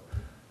 So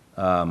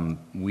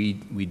we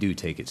do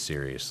take it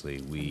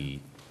seriously.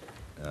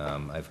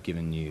 I've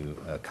given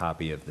you a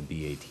copy of the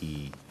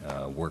BAT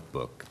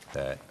workbook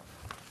that,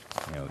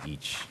 you know,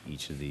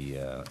 each of the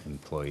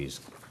employees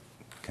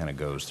kind of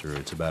goes through.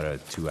 It's about a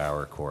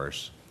 2-hour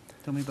course.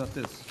 Tell me about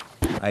this.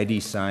 ID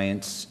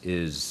Science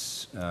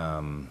is,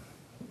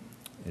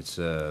 it's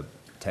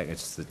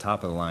the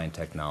top-of-the-line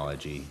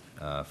technology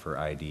for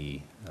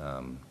ID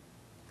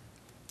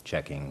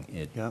checking.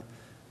 Yep.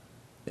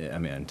 I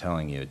mean, I'm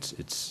telling you,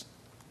 it's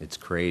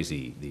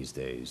crazy these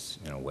days,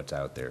 you know, what's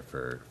out there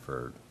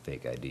for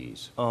fake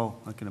IDs. Oh,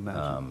 I can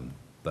imagine.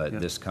 But Yeah.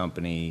 this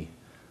company,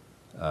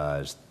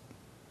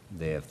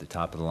 they have the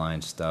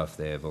top-of-the-line stuff.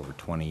 They have over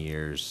 20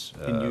 years.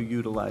 Can you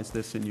utilize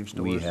this in your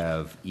stores? We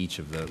have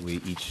each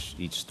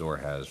store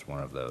has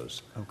one of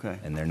those. Okay.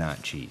 And they're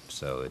not cheap,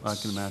 so it's. I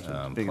can imagine.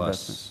 It's a big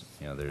plus,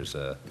 you know,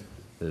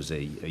 there's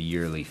a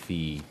yearly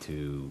fee to,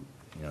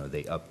 you know,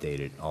 they update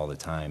it all the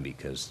time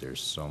because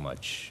there's so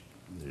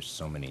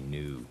many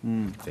new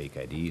fake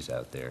IDs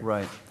out there.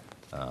 Right.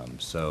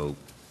 So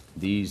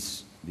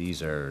these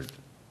are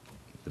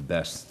the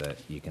best that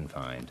you can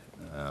find.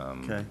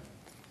 Okay.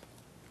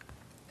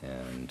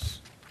 And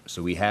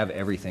so we have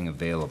everything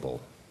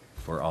available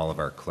for all of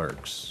our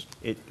clerks.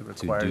 It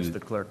requires do- the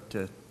clerk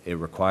to, It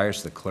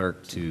requires the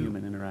clerk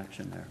human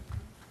interaction there.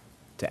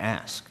 to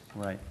ask.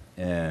 Right.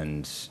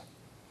 And,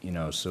 you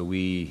know, so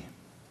we,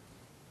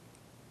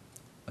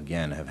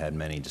 again, have had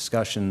many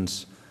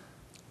discussions.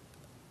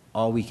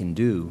 All we can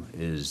do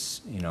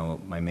is, you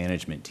know, my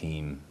management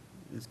team,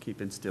 Is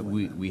keep instilling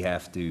we, that. we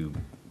have to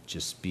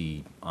just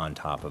be on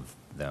top of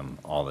them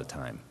all the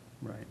time.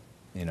 Right.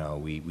 You know,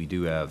 we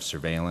do have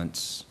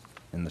surveillance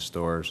in the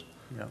stores.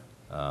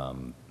 Yeah.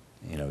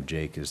 You know,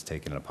 Jake has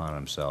taken it upon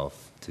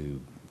himself to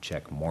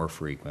check more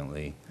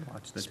frequently.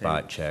 Watch the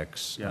Spot tapes.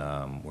 checks.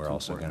 Yeah, We're it's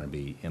also going to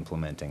important. be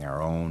implementing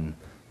our own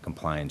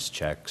compliance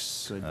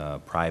checks Good.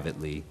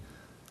 privately.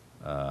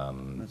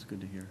 That's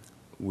good to hear.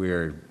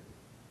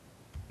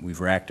 We've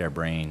racked our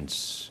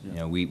brains. You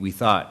know, we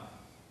thought,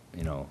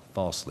 you know,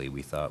 falsely,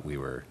 we thought we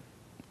were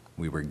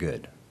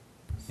good.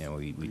 You know,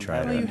 we try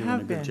Well, to. you doing have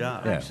a good been,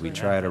 job. Yeah, actually. we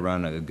try to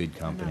run a good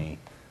company,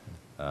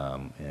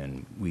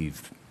 and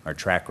our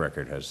track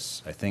record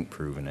has, I think,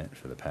 proven it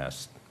for the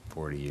past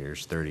 40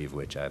 years, 30 of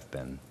which I've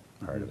been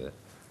part of it,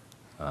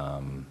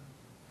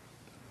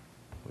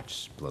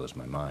 which blows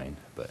my mind,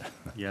 but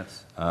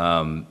Yes.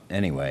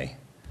 anyway,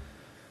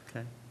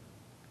 Okay.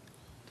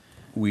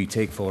 we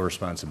take full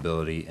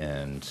responsibility,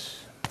 and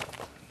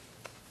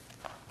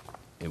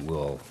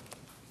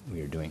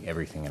we are doing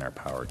everything in our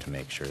power to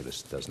make sure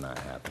this does not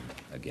happen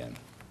again.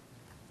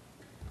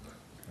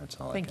 That's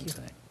all I Thank can you.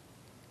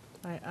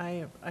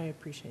 say. I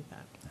appreciate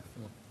that.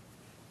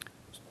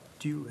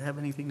 Do you have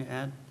anything to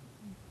add,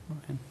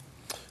 Ryan,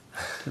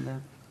 to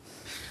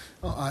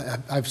that?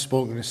 I've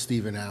spoken to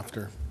Stephen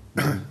after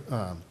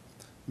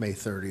May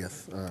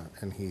 30th,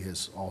 and he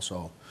has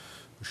also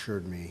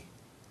assured me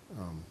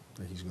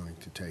that he's going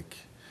to take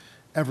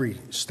every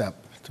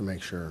step to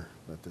make sure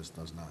that this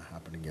does not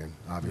happen again.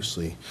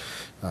 Obviously,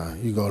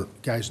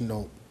 guys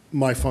know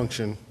my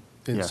function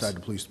inside Yes. the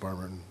police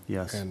department.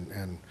 Yes.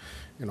 And,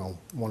 you know,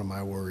 one of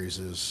my worries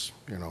is,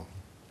 you know,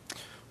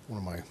 one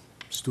of my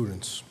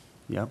students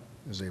Yep.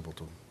 is able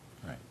to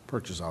Right.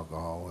 purchase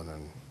alcohol, and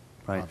then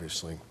Right.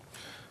 obviously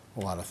a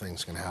lot of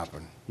things can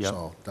happen. Yep.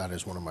 So that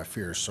is one of my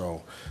fears.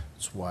 So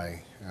that's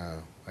why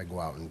I go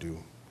out and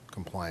do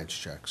compliance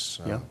checks.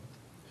 Yep.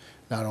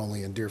 Not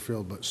only in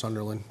Deerfield, but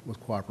Sunderland, with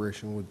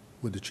cooperation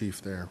with the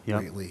chief there,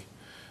 Yep. Whately.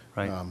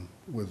 Right.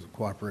 With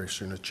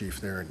cooperation of the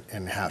chief there,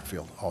 and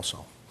Hatfield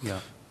also. Yeah.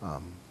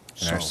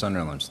 And our So-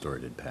 Sunderland store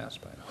did pass,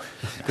 by the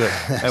way. Good.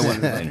 I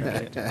wanted to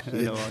Interject. I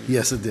know.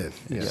 Yes, it did.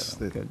 Yes,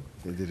 Yeah, they good.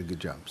 did a good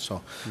job.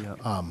 So,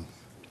 Yeah.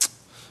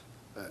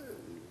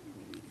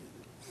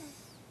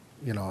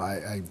 you know,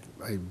 I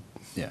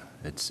Yeah,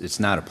 it's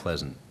not a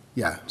pleasant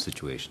Yeah.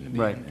 situation to be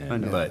Right, in. I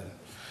know. But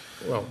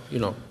Well,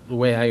 the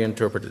way I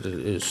interpret it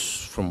is,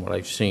 from what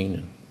I've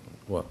seen,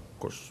 well, of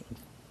course,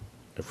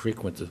 I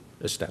frequent the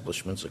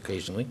establishments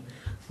occasionally,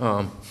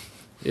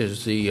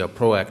 is the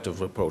proactive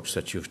approach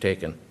that you've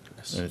taken.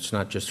 And it's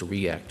not just a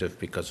reactive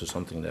because of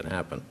something that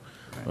happened.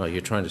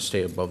 You're trying to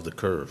stay above the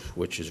curve,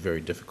 which is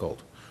very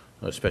difficult,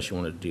 especially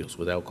when it deals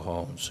with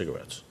alcohol and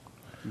cigarettes.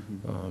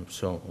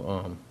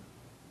 So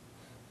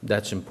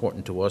that's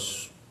important to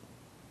us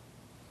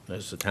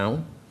as a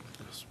town.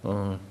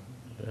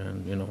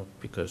 And,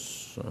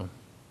 because,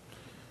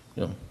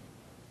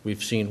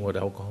 we've seen what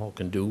alcohol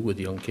can do with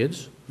young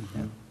kids.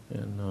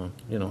 And, Don't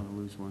wanna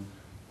lose one.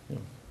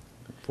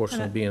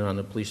 fortunately, being on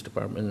the police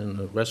department and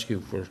the rescue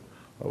for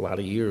a lot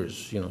of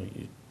years,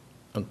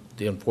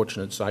 the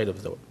unfortunate side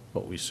of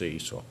what we see,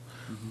 so.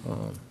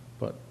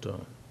 But,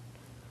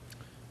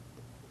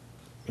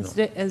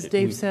 As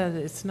Dave said,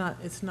 it's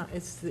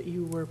that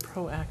you were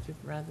proactive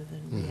rather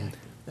than reactive,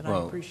 that I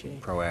well,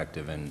 appreciate.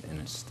 proactive, and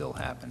it still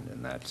happened,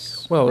 and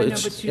that's, well, I know,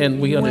 it's, but you-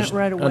 and we you went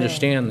right away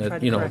understand and that,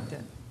 tried to correct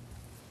it.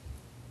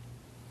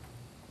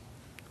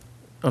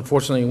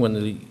 unfortunately, when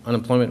the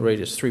unemployment rate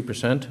is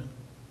 3%,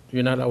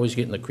 you're not always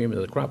getting the cream of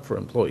the crop for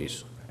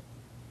employees.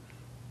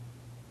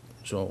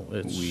 So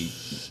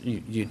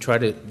you try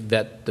to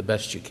vet the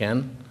best you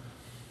can,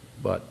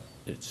 but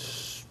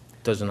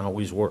doesn't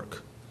always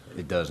work.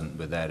 it doesn't,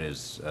 but that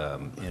is,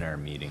 in our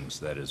meetings,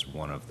 that is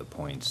one of the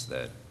points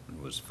that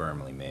was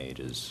firmly made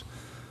is,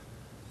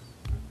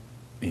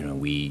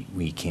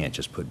 we can't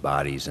just put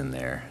bodies in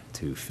there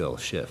to fill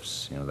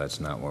shifts. That's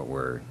not what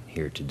we're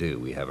here to do.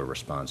 We have a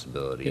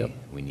responsibility. Yep.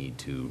 We need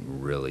to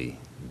really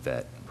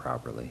vet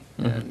properly.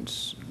 And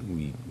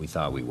we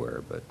thought we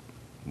were, but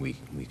we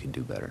could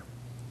do better,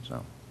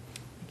 so.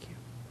 Thank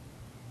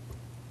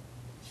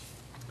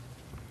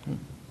you.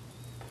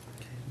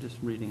 Just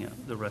reading out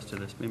the rest of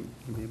this,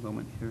 give me a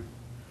moment here.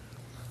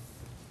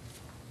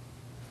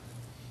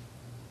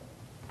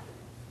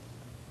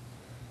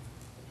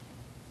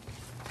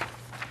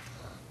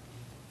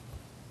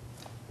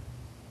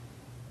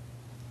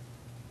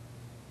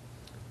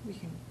 We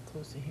can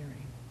close the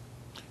hearing.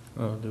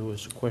 There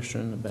was a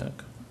question in the back.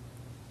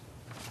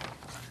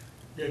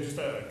 Yeah, just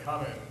a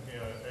comment,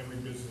 every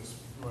business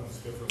runs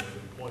different with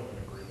employment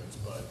agreements,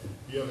 but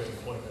you have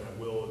employment at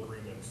will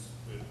agreements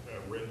that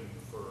are written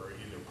for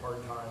either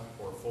part-time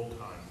or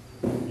full-time.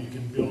 You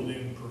can build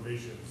in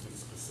provisions that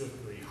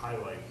specifically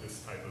highlight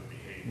this type of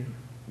behavior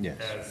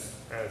Yes.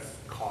 as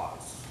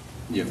cause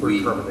Yeah, for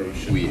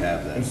termination. we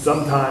have that. And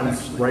sometimes,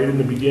 Actually. right in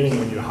the beginning,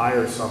 when you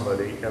hire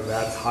somebody, and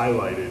that's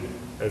highlighted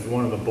as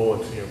one of the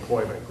bullets in your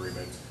employment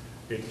agreements,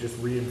 it just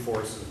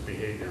reinforces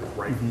behavior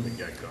right from the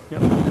get-go.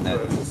 Yep. So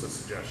that's just a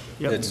suggestion.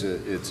 Yep.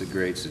 It's a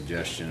great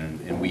suggestion,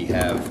 and we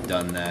have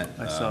done that.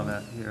 I saw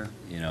that here.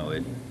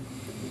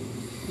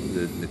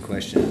 The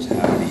question is,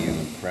 how do you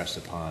impress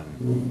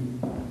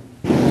upon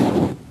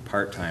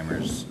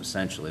part-timers,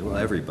 essentially, well,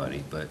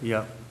 everybody, but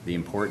Yep. the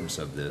importance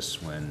of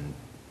this when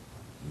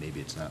maybe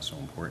it's not so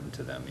important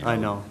to them. I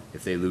know.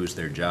 If they lose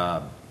their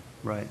job,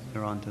 Right,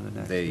 they're on to the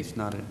next. They- It's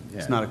not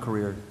yeah. a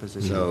career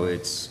position. so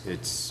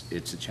it's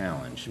a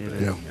challenge, It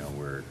but, is.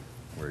 we're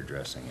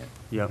addressing it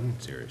Yep.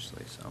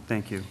 seriously, so.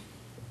 Thank you.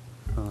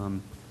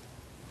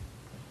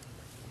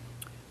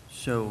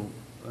 So,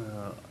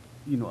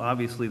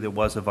 obviously, there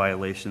was a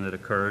violation that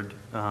occurred.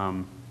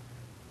 We're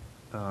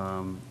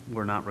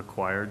not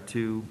required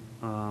to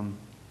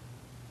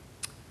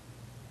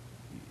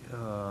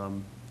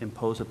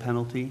impose a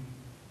penalty.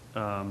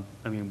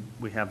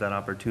 We have that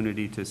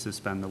opportunity to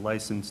suspend the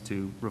license,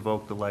 to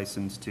revoke the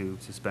license, to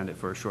suspend it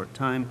for a short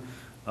time.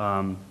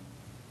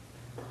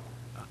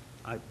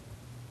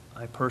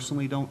 I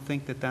personally don't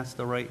think that that's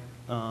the right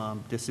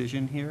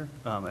decision here.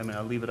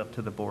 I'll leave it up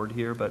to the board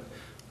here, but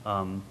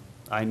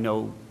I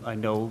know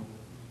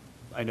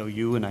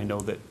you, and I know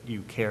that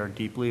you care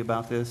deeply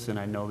about this, and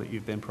I know that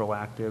you've been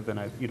proactive, and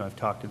I've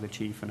talked to the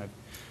chief, and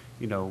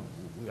we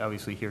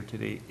obviously here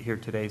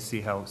today,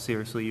 see how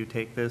seriously you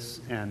take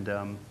this,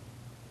 and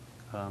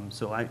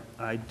so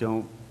I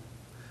don't,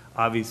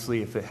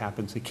 obviously, if it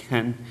happens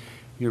again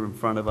here in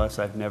front of us,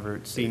 I've never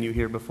seen you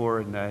here before,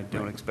 and I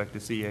don't expect to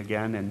see you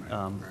again, and,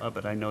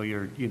 but I know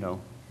you're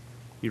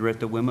at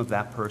the whim of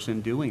that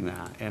person doing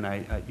that, and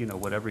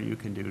whatever you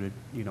can do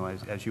to,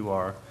 as you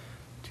are,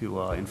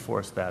 to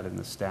enforce that in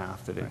the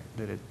staff, that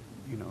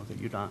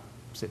you're not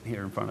sitting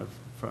here in front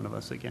of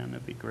us again,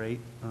 that'd be great.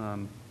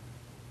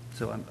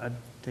 So I'd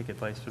take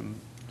advice from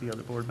the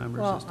other board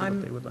members as to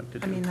what they would like to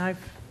do. I've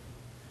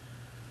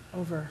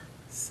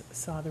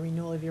oversaw the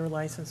renewal of your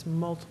license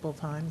multiple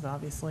times,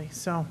 obviously.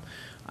 So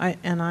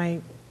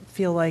I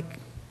feel like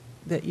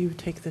that you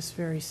take this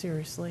very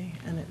seriously,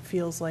 and it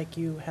feels like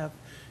you have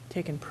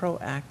taken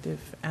proactive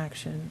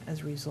action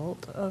as a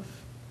result of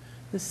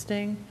the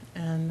sting.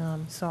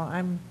 And so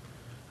I'm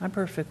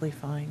perfectly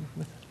fine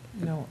with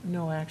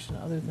no action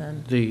other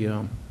than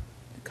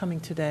coming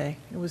today.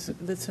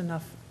 That's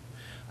enough.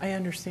 I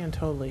understand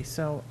totally.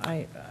 So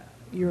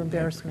your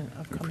embarrassment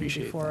of coming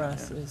appreciate before that,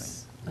 us yeah,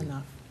 is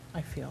enough,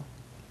 I feel.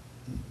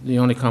 The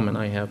only comment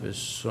I have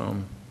is,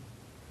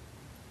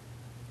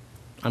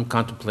 I'm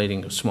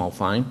contemplating a small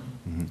fine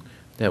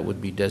that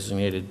would be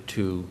designated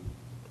to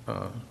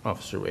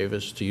Officer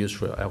Rivas to use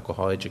for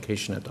alcohol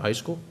education at the high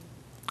school.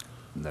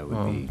 That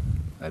would be,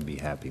 I'd be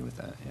happy with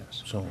that,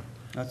 yes. So,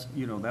 That's,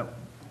 that,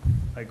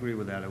 I agree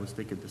with that. I was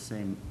thinking the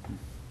same,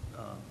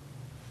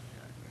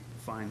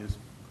 fine is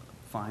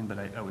fine, but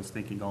I was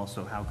thinking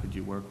also, how could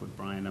you work with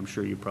Brian? I'm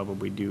sure you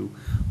probably do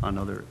on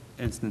other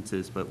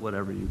instances, but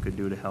whatever you could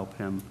do to help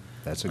him.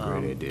 That's a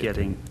great idea.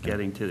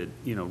 Getting to,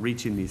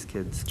 reaching these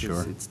kids. 'Cause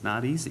Sure. it's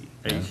not easy.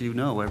 Yeah. As you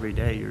know, every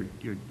day,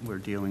 we're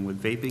dealing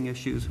with vaping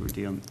issues.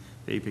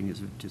 Vaping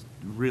is just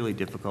really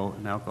difficult,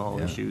 and alcohol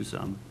Yeah. issues.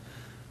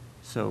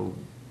 So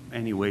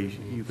any way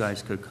you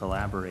guys could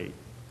collaborate,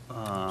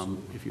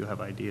 if you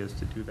have ideas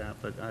to do that,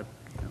 but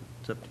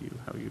it's up to you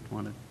how you'd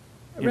want to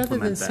implement that. Rather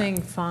than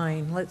saying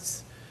fine,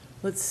 let's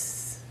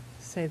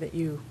say that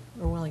you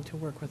are willing to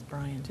work with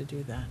Brian to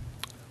do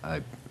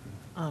that.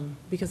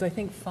 Because I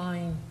think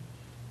fine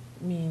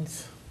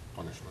means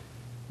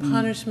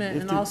punishment,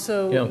 and If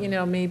also,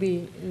 Yeah.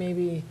 maybe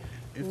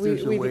If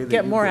there's a way we that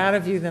get you more could- out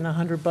of you than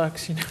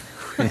 $100,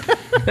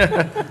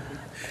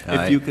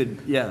 If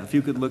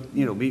you could look,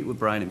 meet with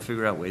Brian and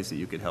figure out ways that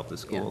you could help the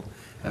school.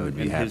 I would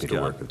be and his happy to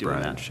job work with doing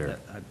Brian, that. sure.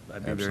 I'd be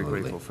very Absolutely.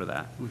 grateful for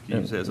that. We could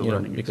and, use it as a you know,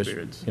 learning because,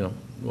 experience.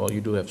 well,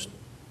 you do have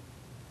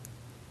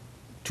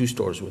 2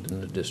 stores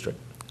within the district,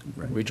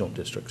 Right. regional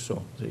district,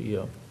 so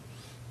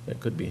it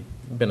could be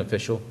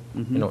beneficial.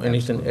 Mm-hmm.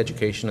 Anything,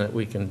 education that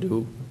we can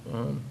do.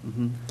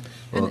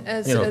 And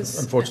as,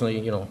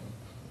 Unfortunately,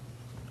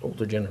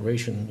 older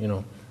generation,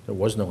 there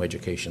was no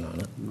education on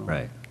it.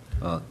 Right.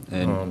 Well,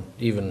 and,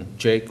 Even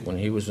Jake, when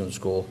he was in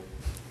school,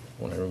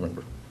 when I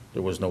remember,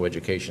 there was no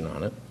education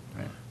on it.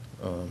 right.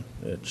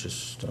 It's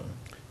just,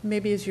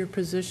 maybe as your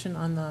position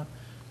on the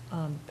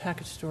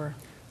package store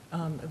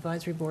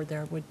advisory board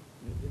there would,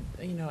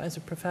 as a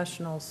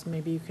professionals,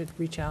 maybe you could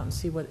reach out and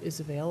see what is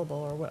available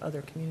or what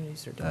other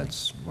communities are doing.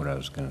 That's what I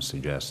was going to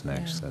suggest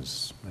next, Yeah.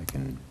 as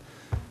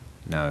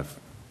now I've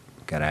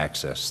got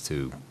access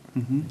to,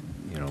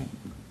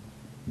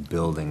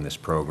 building this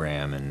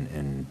program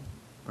and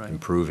Right.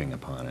 improving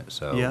upon it,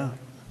 so. Yeah.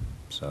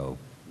 So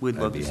We'd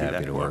love I'd be to see that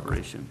happy to work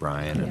cooperation. with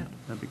Brian. Yeah. and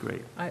That'd be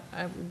great. I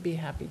would be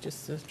happy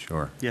just to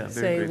Sure. Yeah, very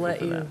say, grateful let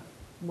for that.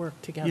 you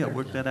work together. Yeah,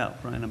 work that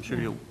out, Brian. I'm sure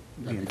you'll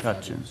be in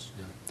touch.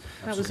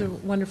 That was a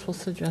wonderful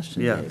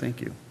suggestion, Yeah, Dave.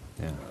 thank you.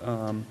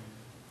 Yeah.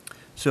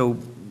 So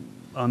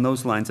on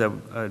those lines,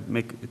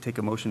 I'd take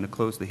a motion to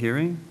close the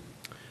hearing.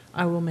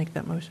 I will make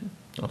that motion.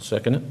 I'll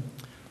second it.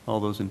 All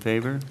those in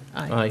favor?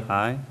 Aye.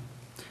 Aye.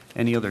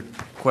 Any other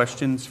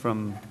questions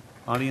from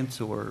audience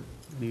or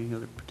any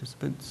other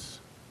participants?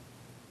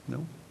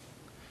 No?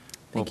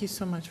 Thank you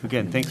so much for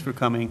Again, coming thanks in. for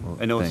coming. Well,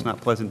 I know it's thank-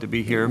 not pleasant to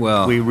be here.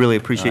 Well, We really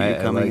appreciate you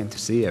I coming. like to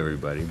see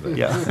everybody, but.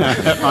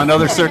 Yeah, on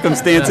other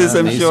circumstances,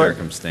 I'm These sure.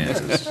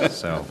 circumstances,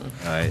 so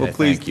I Well,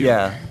 please, thank you.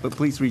 yeah, but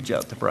please reach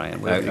out to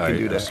Brian, whatever you I- can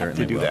do I to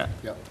certainly do will. that.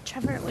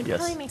 Trevor, it would Yes.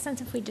 probably make sense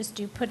if we just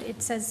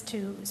it says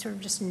to sort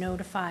of just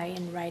notify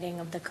in writing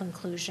of the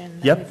conclusion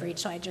Yep. that we've reached.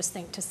 So I just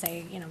think to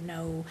say,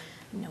 no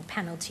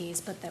penalties,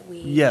 but that we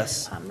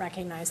Yes.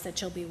 recognize that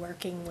you'll be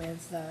working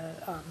with the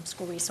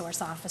school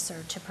resource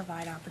officer to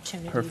provide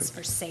opportunities Perfect.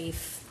 for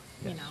safe,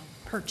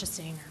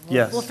 purchasing. Or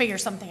Yes. we'll figure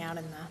something out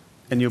in the.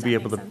 And you'll does be that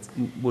able to, make sense?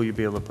 will you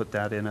be able to put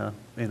that in a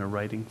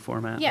writing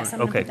format? Yes, or- I'm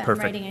going to okay, put that in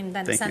perfect. writing and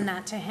then Thank send you.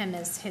 that to him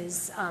as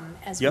his,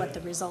 as Yep. what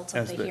the results of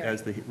As the the, hearing.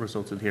 as the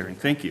results of the hearing.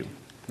 Thank you.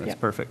 That's Yep.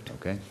 perfect.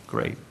 Okay.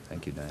 Great.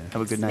 Thank you, Diana.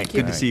 Have a good night. Thank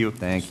you. Good to see you.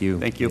 Thank you.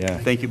 Thank you. Yeah.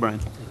 Thank you, Brian.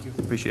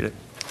 Appreciate it.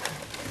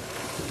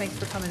 Thanks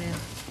for coming in.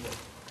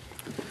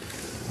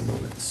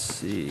 Let's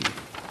see.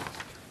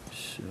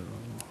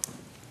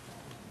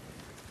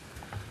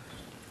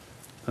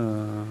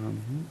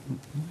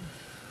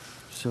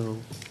 So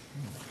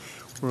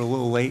we're a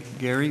little late,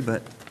 Gary,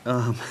 but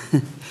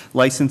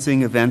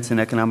licensing, events, and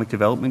economic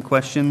development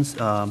questions.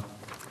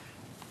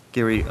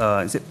 Gary,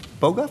 is it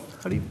Bogoff?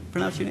 How do you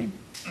pronounce your name?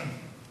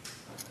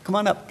 Come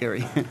on up,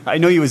 Gary. I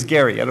know you as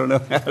Gary. I don't know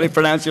how to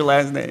pronounce your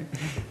last name.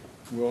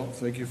 Well,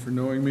 thank you for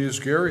knowing me as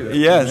Gary. That's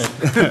Yes.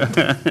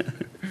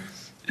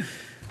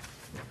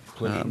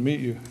 Pleasure to meet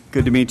you.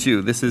 Good to meet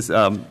you. This is,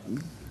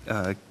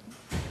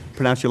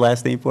 pronounce your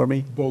last name for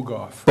me?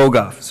 Bogoff.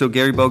 Bogoff. So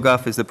Gary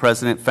Bogoff is the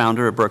president,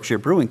 founder of Berkshire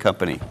Brewing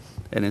Company,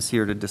 and is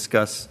here to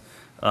discuss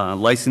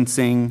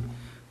licensing,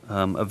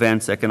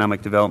 events,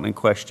 economic development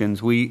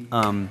questions. We,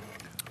 a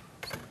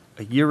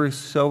year or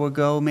so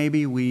ago,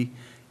 maybe, we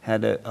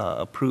had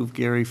approved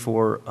Gary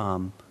for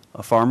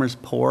a farmer's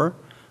pour.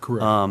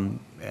 Correct.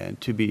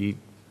 And to be,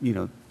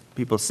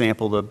 people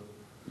sample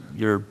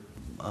your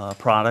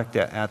product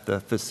at the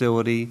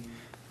facility.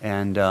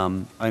 And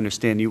I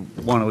understand you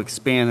want to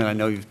expand, and I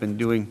know you've been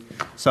doing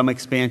some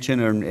expansion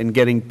and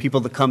getting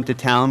people to come to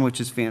town, which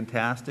is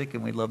fantastic,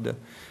 and we'd love to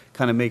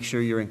kind of make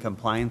sure you're in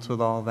compliance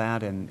with all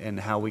that and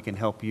how we can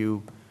help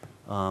you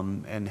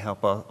and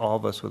help all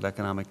of us with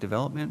economic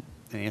development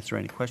and answer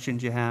any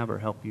questions you have or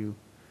help you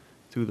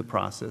through the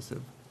process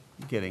of,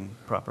 getting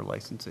proper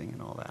licensing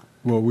and all that.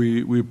 Well,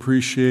 we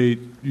appreciate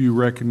you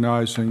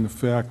recognizing the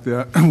fact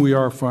that we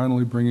are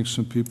finally bringing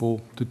some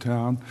people to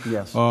town.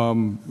 Yes.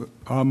 I'm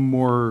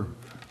more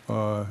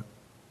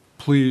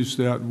pleased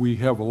that we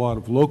have a lot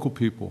of local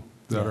people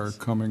that are Yes.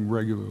 coming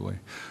regularly.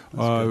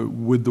 That's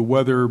With the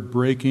weather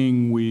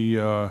breaking,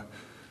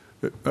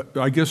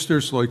 I guess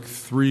there's like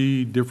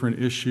 3 different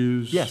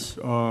issues. Yes.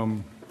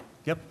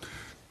 Yep.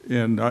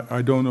 And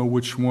I don't know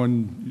which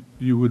one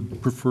you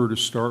would prefer to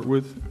start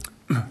with.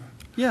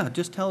 Yeah,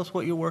 just tell us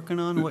what you're working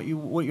on, what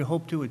you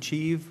hope to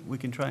achieve. We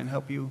can try and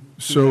help you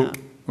do So, that.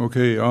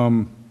 okay,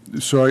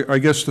 so I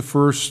guess the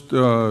first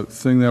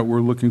thing that we're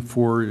looking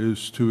for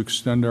is to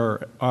extend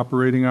our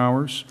operating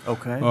hours.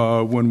 Okay.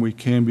 When we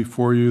came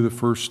before you the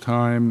first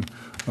time,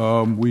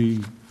 we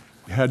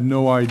had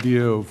no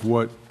idea of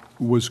what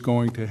was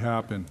going to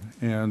happen.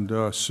 And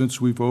since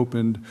we've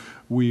opened,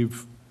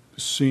 we've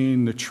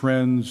seen the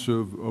trends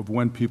of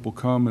when people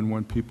come and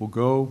when people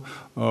go.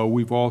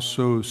 We've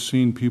also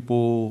seen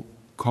people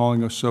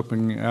calling us up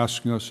and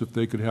asking us if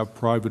they could have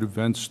private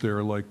events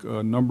there, like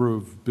a number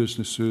of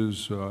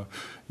businesses,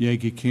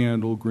 Yankee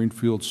Candle,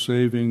 Greenfield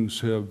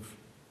Savings, have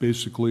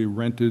basically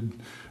rented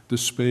the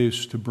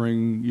space to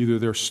bring either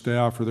their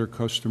staff or their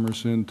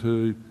customers in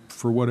to,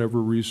 for whatever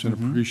reason,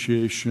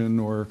 appreciation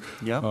or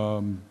Yep.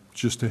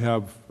 just to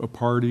have a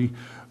party.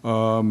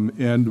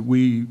 And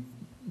we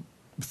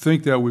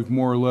think that we've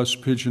more or less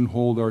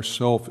pigeonholed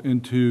ourselves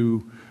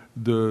into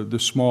the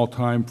small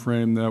time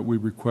frame that we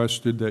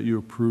requested that you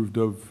approved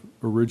of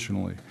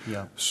originally.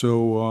 Yeah.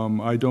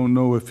 So I don't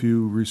know if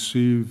you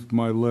received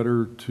my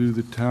letter to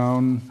the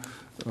town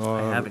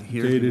I have it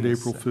here. Give dated me a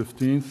April sec.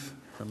 15th.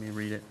 Let me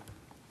read it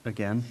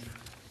again.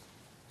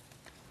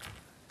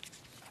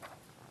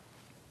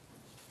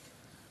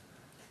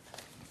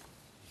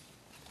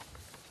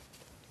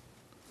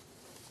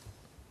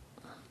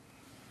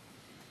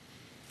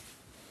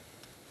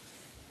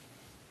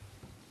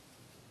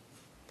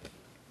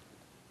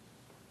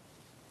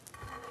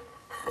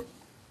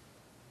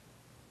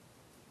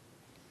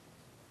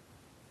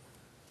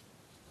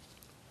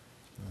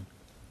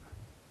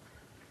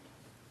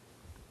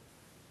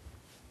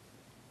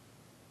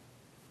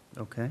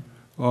 Okay.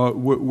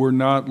 We're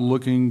not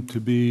looking to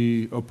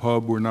be a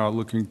pub. We're not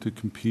looking to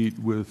compete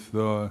with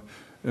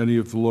any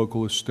of the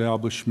local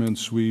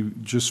establishments. We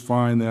just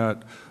find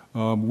that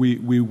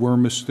we were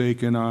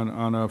mistaken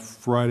on a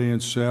Friday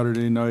and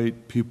Saturday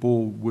night.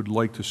 People would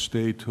like to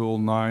stay till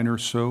 9 or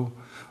so.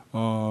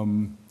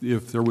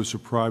 If there was a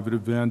private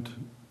event,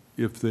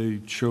 if they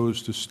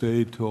chose to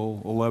stay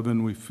till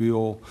 11, we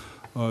feel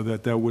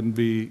that wouldn't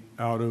be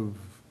out of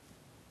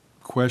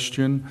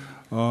question.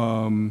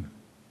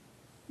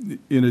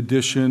 In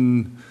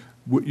addition,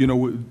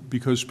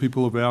 because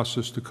people have asked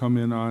us to come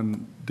in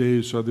on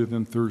days other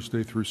than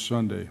Thursday through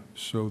Sunday,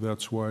 so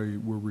that's why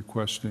we're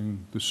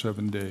requesting the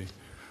 7-day.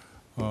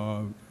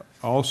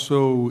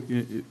 Also,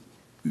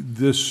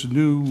 this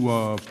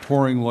new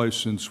pouring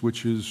license,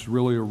 which is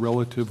really a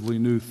relatively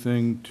new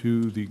thing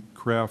to the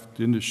craft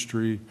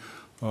industry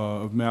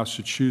of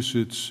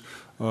Massachusetts,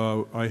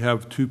 I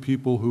have 2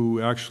 people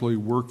who actually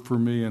work for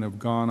me and have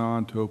gone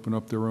on to open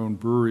up their own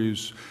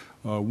breweries.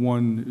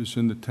 One is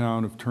in the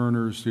town of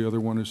Turners, the other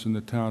one is in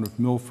the town of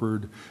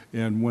Milford,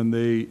 and when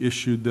they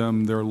issued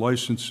them their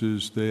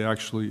licenses, they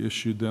actually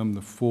issued them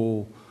the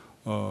full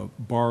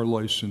bar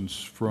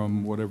license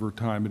from whatever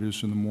time it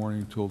is in the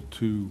morning till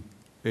 2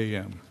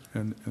 a.m.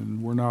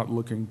 And we're not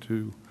looking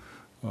to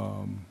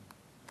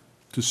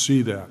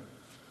see that,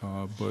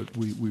 but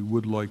we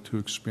would like to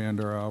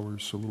expand our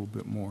hours a little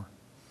bit more.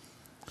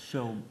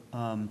 So,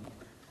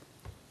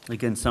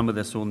 again, some of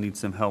this will need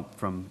some help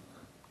from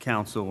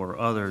council or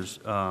others.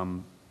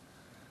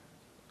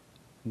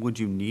 Would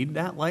you need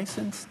that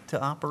license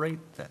to operate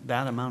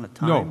that amount of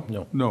time?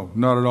 No,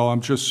 not at all.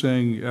 I'm just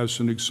saying as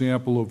an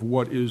example of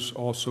what is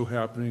also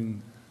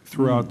happening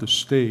throughout the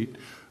state,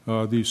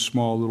 these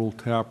small little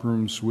tap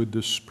rooms with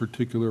this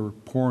particular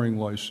pouring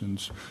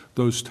license,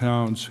 those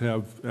towns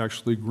have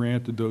actually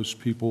granted those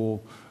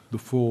people the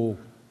full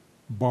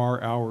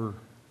bar hour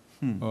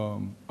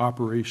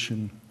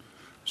operation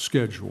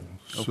schedule.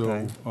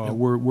 Okay. So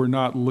we're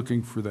not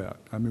looking for that.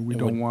 I mean, we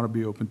don't want to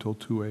be open till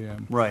 2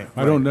 a.m. Right,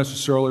 I don't right.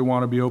 necessarily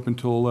want to be open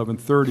till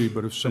 11:30,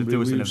 but if somebody there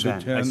was an leaves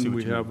at event, I see 10, what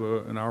we you have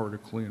an hour to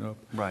clean up.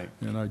 Right.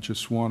 And I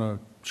just want to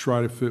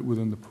try to fit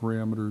within the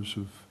parameters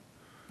of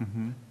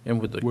And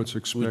with what's your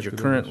expected of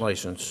current us.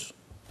 license,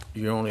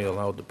 you're only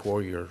allowed to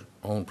pour your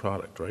own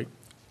product, right?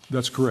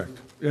 That's correct.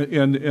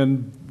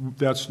 And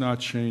that's not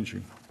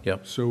changing.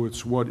 Yep. So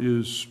it's what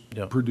is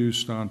Yep.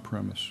 produced on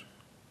premise.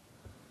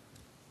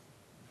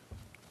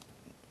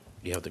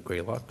 You have the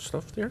Greylock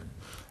stuff there?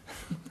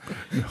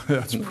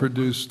 That's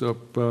produced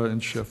up in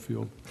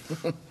Sheffield.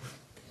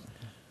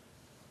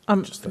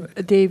 Just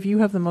that- Dave, you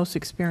have the most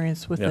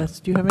experience with Yeah. this.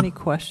 Do you have any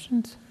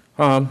questions?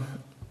 I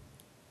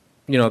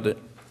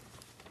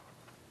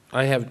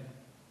have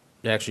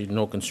actually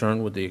no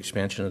concern with the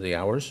expansion of the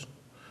hours,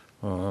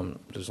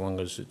 as long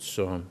as it's,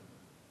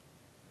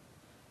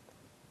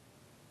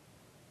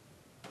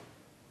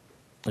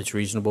 it's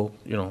reasonable,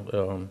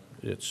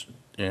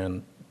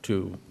 and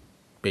to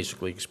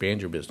basically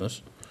expand your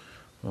business.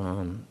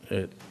 I'm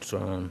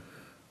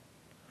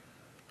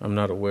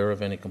not aware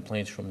of any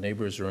complaints from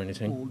neighbors or Well,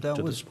 anything that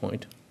to was- this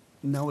point.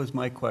 That was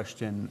my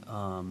question,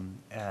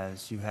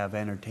 as you have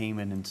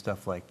entertainment and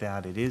stuff like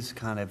that, it is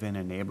kind of in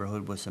a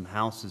neighborhood with some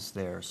houses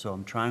there, so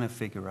I'm trying to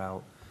figure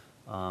out,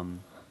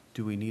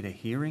 do we need a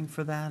hearing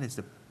for that? Is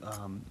the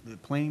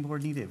planning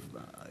board need a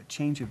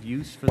change of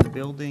use for the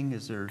building?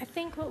 Is there? I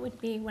think what would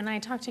be, when I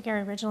talked to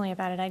Gary originally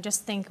about it, I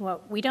just think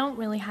we don't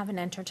really have an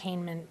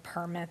entertainment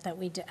permit that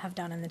we have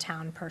done in the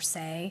town per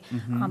se.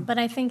 But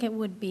I think it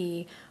would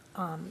be,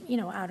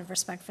 out of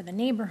respect for the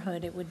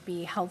neighborhood, it would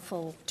be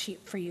helpful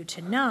for you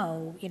to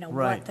know,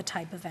 Right. what the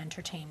type of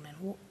entertainment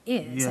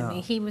is. I Yeah.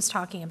 mean, he was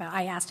talking about,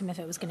 I asked him if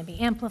it was going to be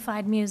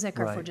amplified music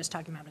or if we're Right. just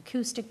talking about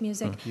acoustic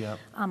music. Yep.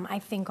 I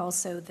think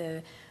also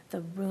the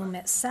room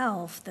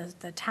itself,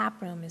 the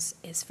tap room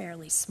is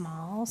fairly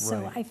small.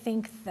 So Right. I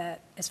think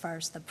that as far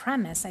as the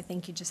premise, I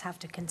think you just have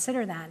to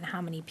consider that and how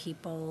many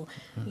people,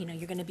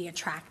 you're going to be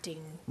attracting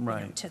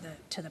Right.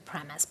 to the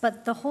premise.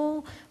 But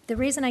the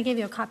reason I gave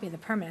you a copy of the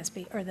permit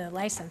or the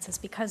license is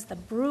because the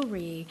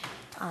brewery,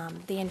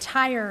 the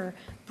entire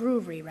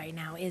brewery right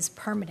now is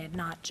permitted,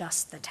 not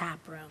just the tap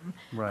room.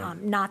 Right.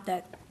 Not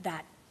that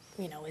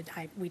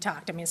we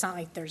talked, I mean, it's not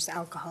like there's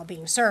alcohol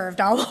being served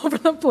all over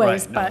the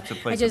place, Right, no, but it's a I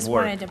place just of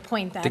work. wanted to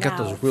point that They out. got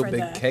those real for big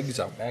the- kegs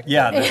out back.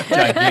 Yeah, that's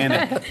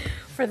gigantic.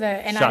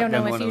 and I don't know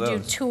Shotgun if one of you do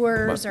those.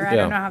 tours, or I Yeah.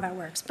 don't know how that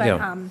works, but,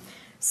 Yeah.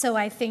 so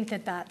I think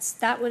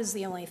that was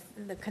the only,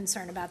 the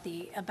concern about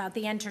the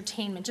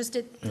entertainment, just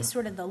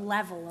sort of the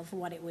level of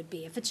what it would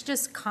be. If it's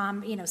just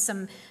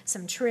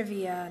some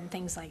trivia and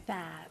things like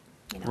that,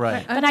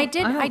 Right. But I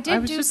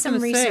did do some I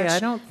research.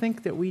 don't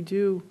think that we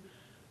do,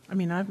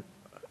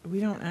 we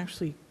don't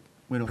actually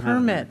We don't have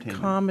permit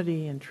entertainment.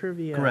 comedy and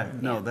trivia.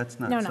 Correct, no, that's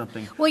not No.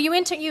 something. Well, you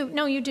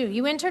do.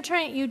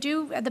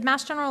 The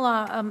Mass General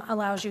Law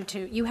allows you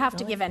to, you have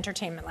to give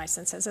entertainment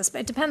licenses.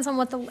 It depends on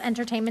what the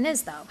entertainment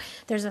is, though.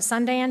 There's a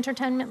Sunday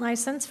entertainment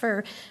license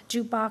for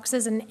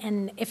jukeboxes,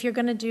 and if you're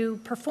going to do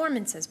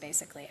performances,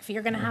 basically, if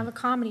you're going to have a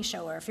comedy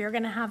show, or if you're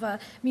going to have a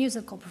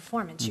musical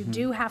performance, you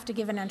do have to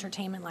give an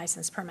entertainment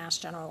license per Mass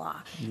General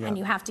Law. And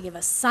you have to give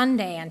a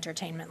Sunday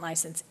entertainment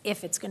license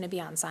if it's going to be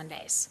on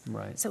Sundays.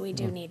 Right. So we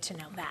do need to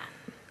know that.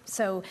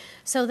 So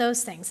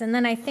those things. And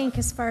then I think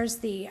as far as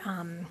the,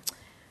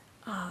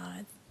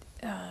 what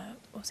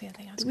was the other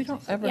thing I was We going don't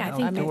to say? ever, Yeah, I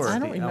think outdoor- I the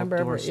don't remember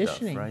ever outdoor stuff,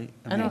 issuing. right?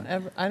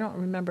 I don't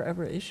remember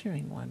ever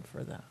issuing one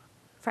for that.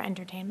 for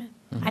entertainment.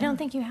 I don't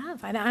think you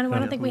have. I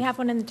don't think we have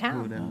one in the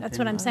town. That's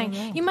what I'm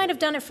saying. You might have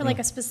done it for like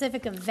a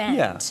specific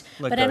event,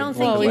 like but I a- don't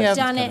Well, think we you've have-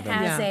 done it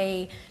kind of as a-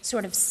 a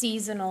sort of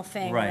seasonal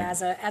thing or Right.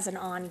 as an Do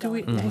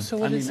we, ongoing thing. so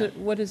what is it,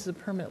 what does the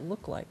permit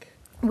look like?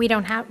 We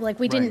don't have,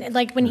 we didn't, Right.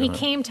 like, when he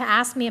came to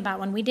ask me about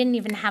one, we didn't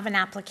even have an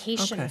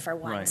application Okay. for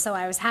one. Right. So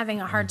I was having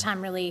a hard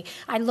time really,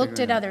 I looked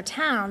at other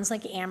towns,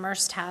 like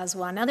Amherst has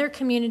one, other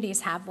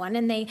communities have one,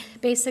 and they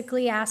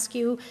basically ask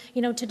you,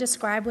 to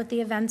describe what the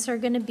events are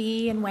gonna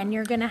be and when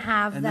you're gonna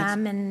have And that's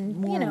them, and,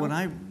 More what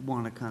I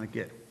want to kind of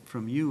get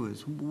from you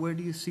is, where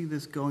do you see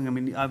this going? I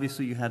mean,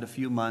 obviously, you had a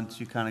few months,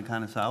 you kind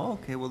of saw, oh,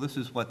 okay, well, this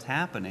is what's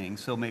happening,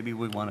 so maybe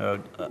we want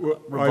to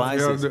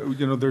revise I've this.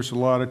 had, there's a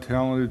lot of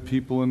talented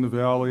people in the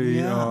valley.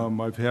 Yeah.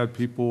 I've had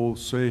people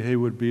say, hey,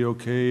 would it be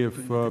okay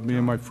if me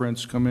and my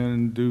friends come in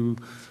and do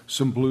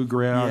some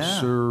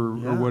bluegrass Yeah, or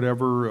yeah.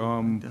 whatever.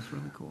 That's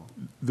really cool.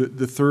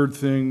 The third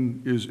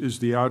thing is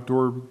the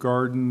outdoor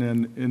garden,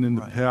 and in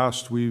the Right.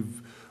 past,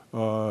 we've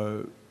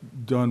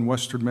done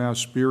Western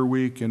Mass Beer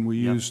Week, and we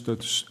Yep. used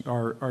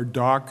our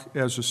dock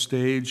as a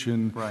stage,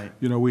 and, Right.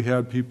 we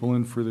had people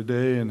in for the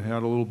day and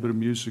had a little bit of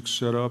music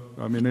set up.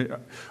 I mean,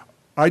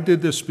 I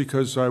did this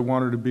because I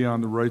wanted to be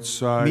on the right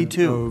side Me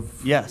too,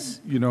 of, yes.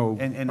 And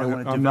I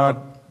want to I'm not-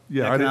 develop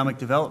yeah, I didn't- economic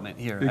development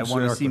here. I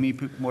want to see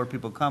Exactly. more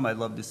people come. I'd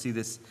love to see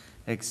this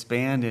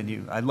expand,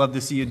 and I'd love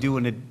to see you do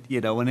an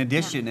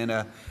addition and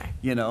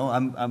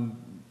I'm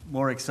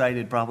more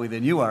excited probably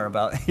than you are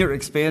about your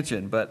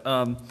expansion, but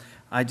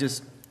I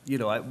just,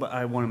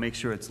 I want to make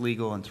sure it's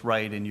legal and it's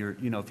right, and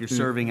if you're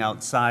serving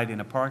outside in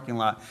a parking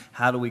lot,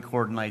 how do we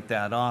coordinate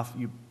that off?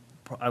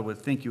 I would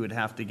think you would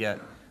have to get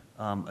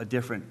a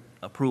different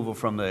approval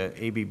from the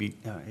ABB,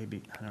 I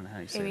don't know how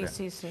you say that.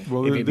 ABCC.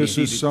 well, Maybe this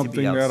to is be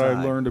something that I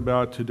outside. learned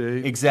about today.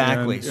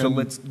 Exactly. and- So and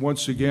let's-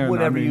 once again,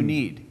 whatever you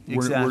need. we're-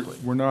 Exactly.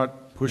 We're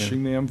not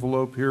pushing the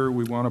envelope here.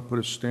 We want to put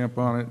a stamp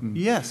on it and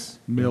Yes,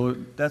 mail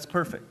it. that's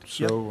perfect.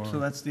 Yep. So, So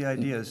that's the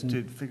idea, is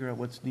to figure out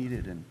what's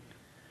needed and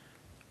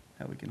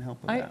how we can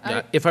help with I- that.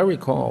 Yeah, if I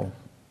recall,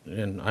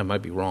 and I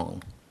might be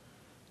wrong,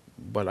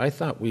 but I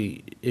thought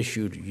we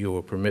issued you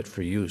a permit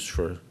for use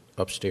for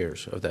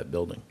upstairs of that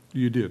building.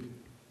 You did.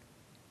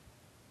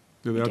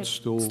 Yeah, We did. That's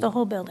still It's the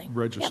whole building. Yep.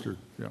 registered,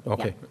 yeah.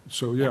 Okay.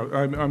 So, yeah,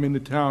 I mean, the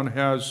town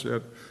has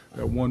at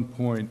one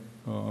point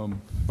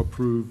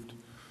approved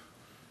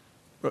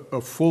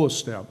a full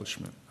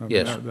establishment. I mean,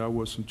 Yes. That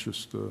wasn't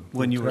just a.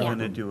 When you were tap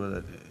going to room. do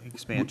an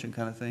expansion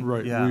kind of thing?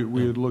 Right, Yeah.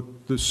 we had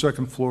looked, the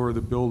second floor of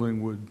the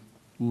building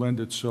lend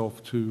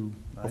itself to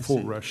I a full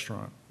see.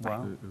 restaurant.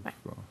 Wow. If,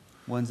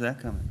 When's that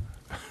coming?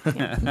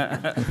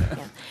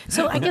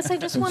 So I guess I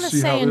just want to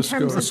See how say in this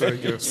terms goes, I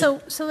of, guess.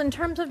 so in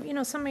terms of,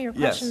 some of your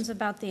Yes. questions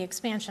about the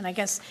expansion, I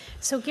guess,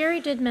 so Gary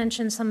did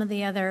mention some of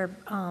the other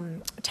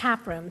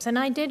tap rooms, and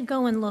I did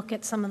go and look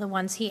at some of the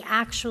ones he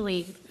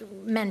actually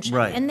mentioned.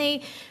 Right. And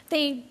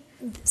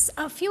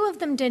a few of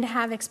them did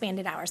have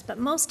expanded hours, but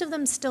most of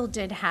them still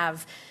did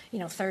have,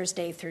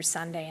 Thursday through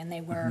Sunday, and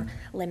they were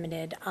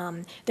limited.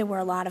 There were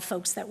a lot of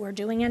folks that were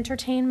doing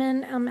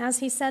entertainment, as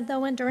he said,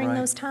 though, and during Right.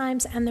 those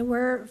times, and there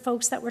were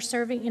folks that were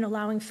serving,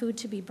 allowing food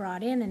to be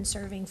brought in and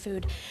serving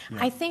food.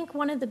 I think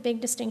one of the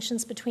big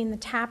distinctions between the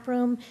tap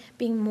room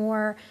being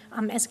more,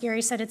 as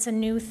Gary said, it's a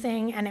new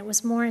thing, and it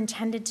was more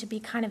intended to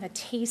be kind of a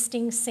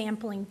tasting,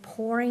 sampling,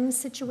 pouring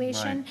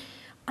situation. Right.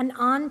 An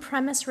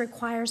on-premise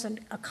requires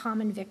a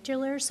common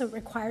victualler, so it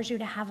requires you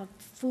to have a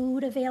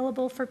food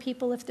available for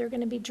people if they're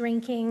going to be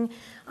drinking,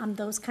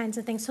 those kinds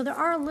of things. So there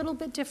are a little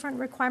bit different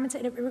requirements.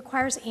 It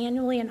requires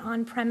annually an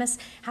on-premise,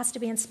 has to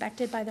be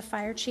inspected by the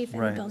fire chief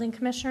and Right. the building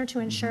commissioner to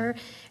ensure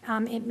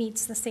it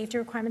meets the safety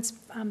requirements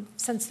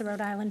since the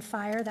Rhode Island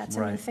fire. That's a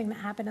new Right. thing that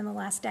happened in the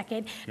last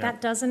decade. Yeah.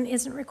 That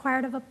isn't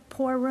required of a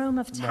pour room,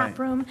 of tap Right.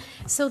 room.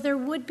 So there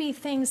would be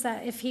things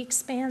that if he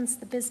expands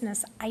the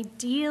business,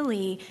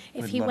 ideally,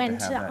 if We'd he love to went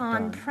have to that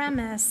done.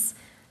 on-premise,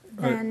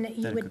 then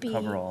you Then it would could be.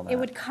 cover all It that.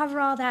 would cover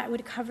all that, it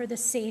would cover the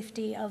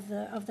safety of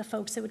the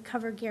folks, it would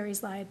cover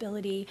Gary's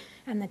liability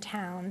and the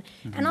town,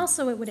 Mm-hmm. and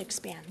also it would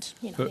expand,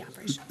 the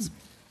operations.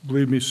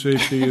 Believe me,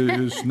 safety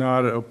is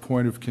not a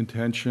point of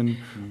contention,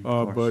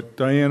 but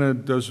Diana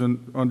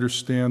doesn't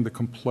understand the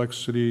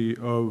complexity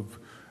of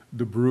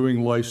the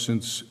brewing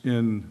license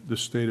in the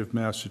state of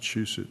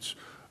Massachusetts.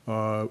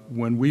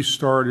 When we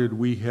started,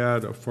 we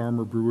had a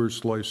farmer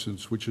brewer's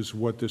license, which is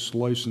what this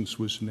license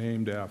was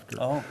named after.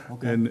 Oh,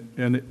 okay.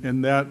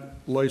 And that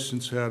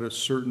license had a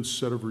certain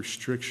set of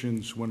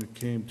restrictions when it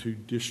came to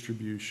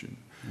distribution.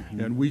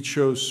 And we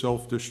chose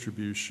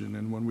self-distribution,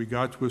 and when we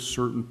got to a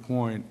certain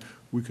point,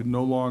 we could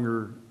no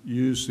longer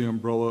use the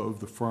umbrella of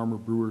the farmer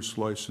brewer's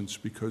license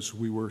because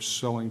we were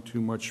selling too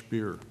much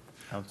beer.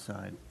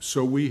 Outside.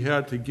 So we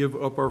had to give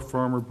up our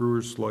farmer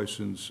brewer's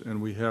license,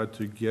 and we had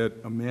to get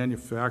a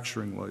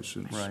manufacturing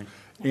license. Right.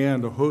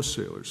 And a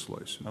wholesaler's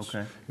license.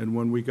 Okay. And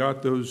when we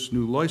got those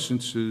new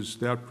licenses,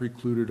 that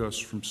precluded us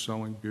from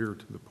selling beer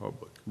to the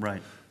public.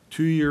 Right.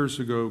 2 years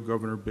ago,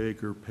 Governor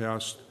Baker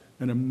passed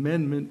an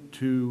amendment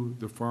to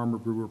the farmer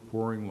brewer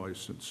pouring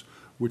license,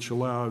 which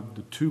allowed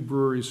the 2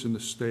 breweries in the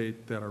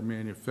state that are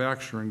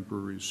manufacturing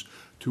breweries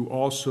to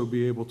also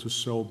be able to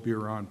sell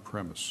beer on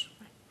premise.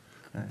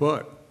 Okay.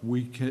 But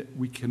we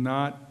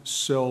cannot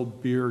sell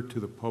beer to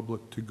the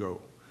public to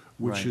go,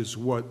 which Right. is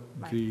what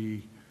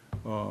the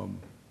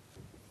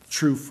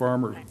true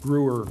farmer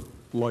brewer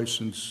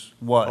license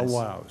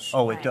allows.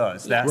 Oh, it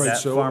does. That, Right, that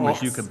so farmers,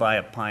 all- you could buy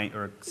a pint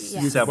or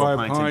You could several buy a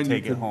pints and pint,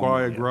 take you it could home.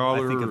 buy a Yeah, I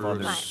growler think of or a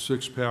other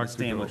six-pack to go.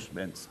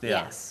 establishments, yeah.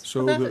 Yes,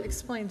 So Well, the- that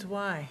explains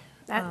why.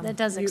 that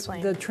does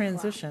explain. The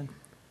transition,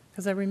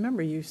 because I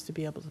remember you used to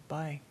be able to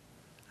buy,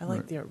 I like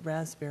Right. the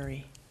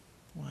raspberry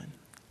one.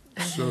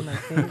 That was So- one of my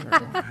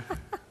favorite.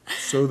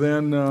 So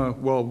then,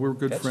 well, we're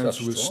good That friends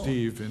stuff's with strong.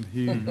 Steve,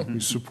 and we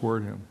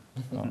support him.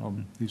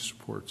 He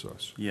supports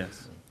us.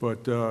 Yes.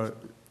 But,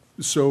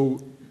 so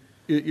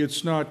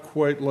it's not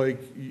quite like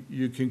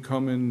you can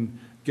come and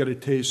get a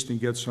taste and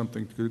get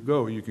something to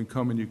go. You can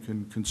come and you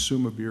can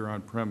consume a beer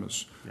on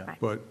premise. Yeah. Right.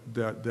 But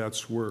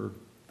that's where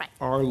Right.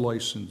 our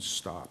license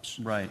stops.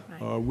 Right.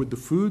 With the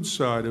food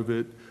side of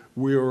it,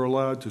 we are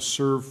allowed to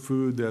serve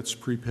food that's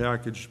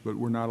prepackaged, but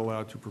we're not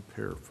allowed to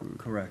prepare food.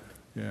 Correct.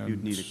 And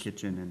You'd need a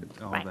kitchen and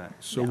all Right. that.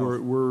 So Yeah.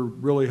 we're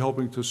really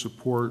helping to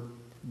support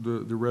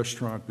the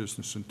restaurant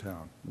business in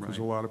town. Because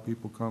a Right. lot of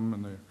people come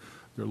and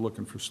they're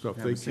looking for stuff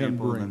Have they a can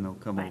sample, then bring. they'll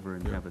come Right. over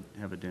and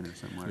have a dinner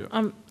somewhere.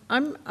 Yeah.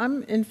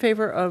 I'm in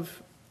favor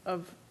of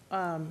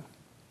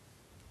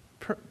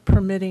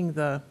permitting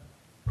the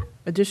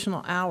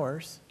additional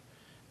hours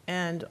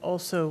and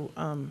also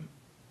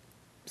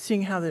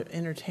seeing how the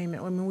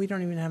entertainment, I mean, we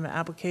don't even have an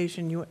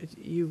application.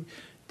 You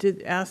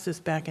did ask this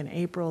back in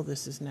April,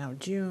 this is now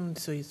June,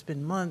 so it's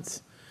been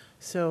months.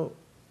 So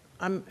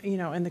and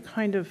the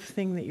kind of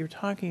thing that you're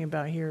talking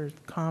about here, is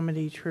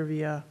comedy,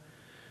 trivia,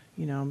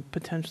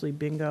 potentially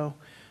bingo.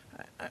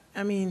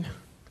 I mean,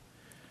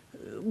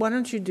 why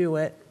don't you do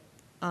it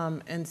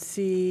and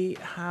see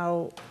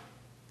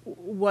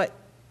what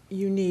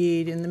you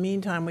need. In the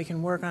meantime, we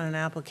can work on an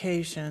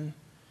application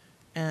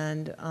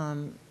and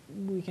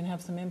we can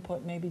have some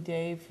input. Maybe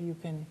Dave, you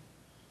can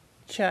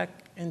check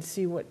and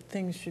see what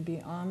things should be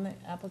on the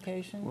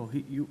application. Well,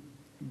 he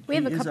We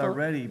have a is couple-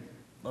 already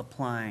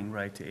applying,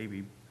 right, to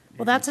AB.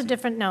 Well, that's a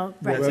different, no,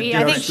 right. Well, I think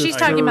that's the she's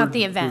talking about third-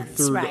 the events,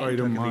 third right.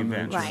 item Look at on the the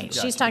events. Right, Gotcha.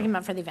 she's talking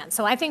about for the event.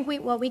 So I think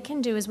what we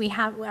can do is we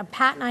have,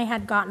 Pat and I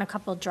had gotten a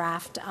couple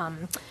draft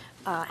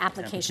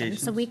application.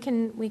 So we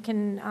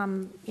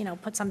can, you know,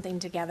 put something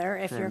together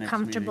if For our you're next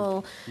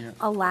comfortable meeting.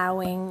 Yeah.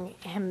 allowing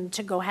him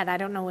to go ahead. I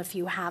don't know if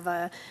you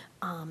have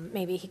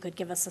maybe he could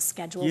give us a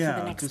schedule for the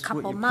Yeah, next just what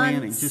couple you're planning,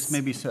 months. just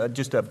maybe,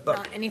 just a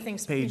Anything,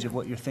 page you of know.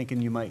 what you're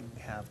thinking you might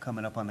have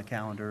coming up on the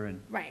calendar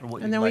and, Right. or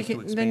what And you'd then we like to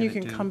can, expand then you it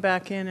can to. come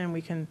back in and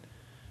we can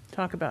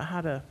talk about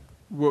how to,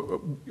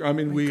 Well, I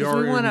mean, we Because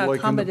we are in, wanna like, in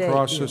accommodate the you.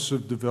 process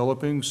of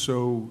developing,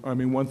 so, I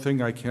mean, one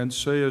thing I can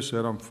say is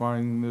that I'm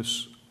finding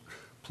this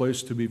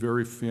place to be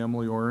very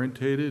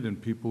family-orientated,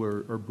 and people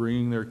are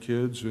bringing their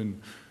kids,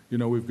 and, you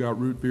know, we've got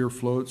root beer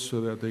floats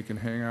so that they can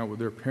hang out with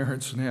their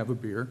parents and have a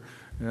beer,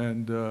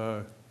 and,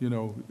 you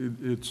know,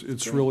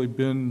 it's really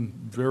been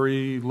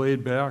very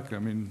laid back. I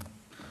mean,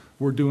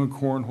 we're doing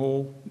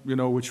cornhole, you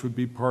know, which would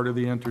be part of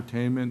the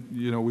entertainment.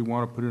 You know, we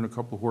want to put in a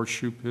couple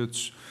horseshoe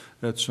pits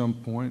at some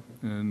point,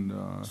 and,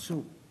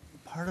 So,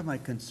 part of my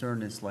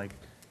concern is like,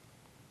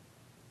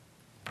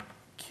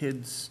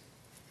 kids,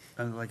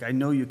 like, I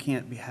know you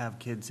can't have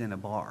kids in a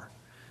bar.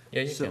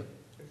 Yeah, you So- can.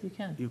 you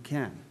can. You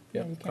can,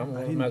 Yeah, you come can.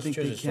 I on, didn't think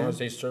they Massachusetts, as long as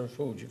can. they serve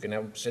food, you can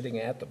have them sitting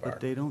at the bar. but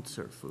they don't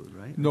serve food,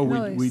 right? no,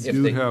 No, we it's- If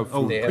do they- have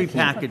Oh, food. They have food.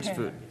 prepackaged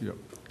food, Yep.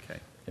 okay.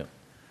 Yeah.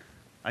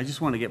 I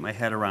just want to get my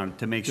head around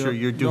to make sure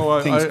Yeah. you're No,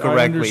 doing things I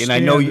correctly. And I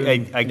know,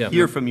 understand, I Yeah.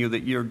 hear from you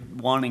that you're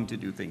wanting to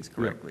do things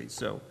correctly,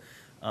 so,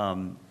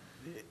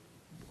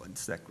 one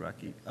sec,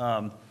 Rocky.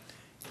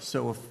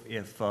 So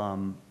if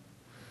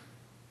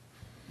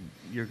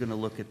you're going to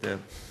look at the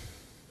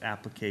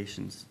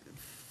applications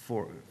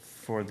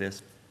for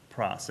this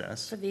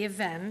process, For the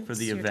event. for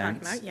the you're talking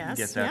events, about, yes,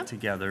 get that yep,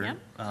 together.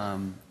 yep.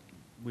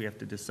 We have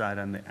to decide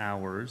on the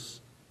hours,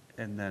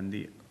 and then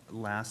the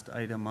last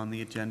item on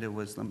the agenda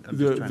was, I'm just trying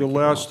to The keep it all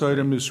last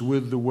item straight. is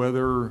with the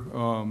weather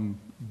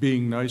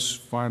being nice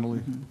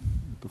finally,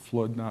 the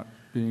flood not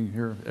being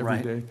here every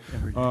Right, day.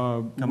 every day.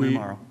 Come we-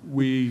 tomorrow.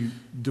 We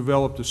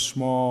developed a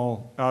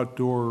small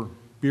outdoor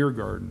beer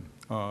garden,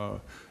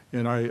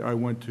 and I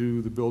went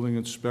to the building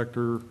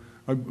inspector.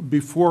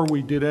 Before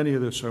we did any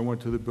of this, I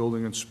went to the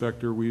building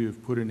inspector. We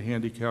have put in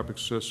handicap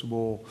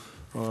accessible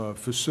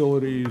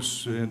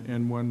facilities,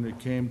 and when it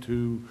came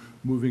to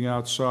moving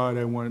outside,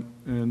 I went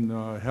and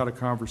had a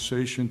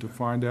conversation to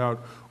find out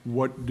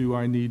what do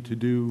I need to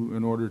do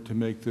in order to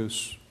make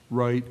this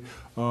right.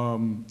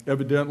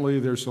 Evidently,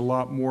 there's a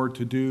lot more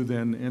to do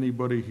than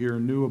anybody here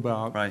knew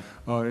about. Right.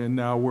 And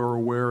now we're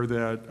aware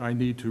that I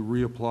need to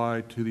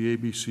reapply to the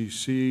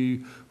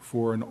ABCC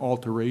for an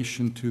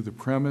alteration to the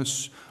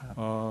premise,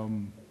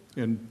 and,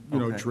 you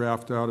know, Okay.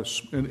 draft out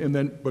and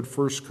then, but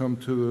first come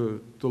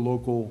to the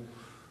local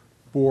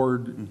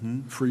board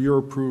Mm-hmm. for your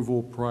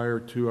approval prior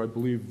to, I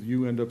believe,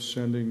 you end up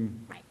sending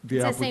Right. the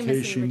It's the same as the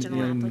application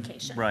original in.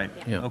 application. Right,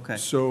 Yeah. Yeah. okay.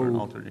 So, for an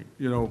alternate.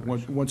 you know,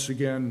 once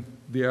again,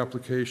 the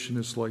application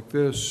is like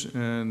this,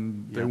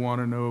 and they Yep. want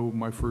to know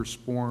my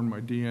firstborn, my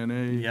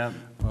DNA. Yep.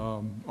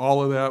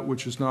 All of that,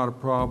 which is not a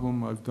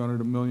problem. I've done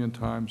it a million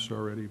times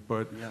already.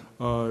 But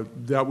Yep.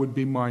 that would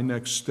be my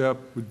next step,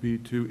 would be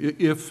to,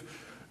 if,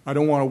 I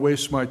don't want to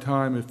waste my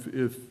time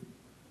if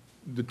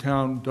the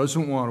town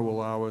doesn't want to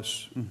allow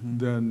us,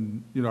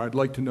 then, you know, I'd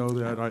like to know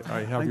that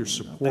I have your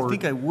support. I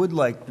think I would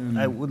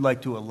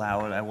like to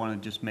allow it. I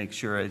want to just make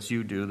sure, as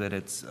you do, that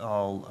it's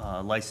all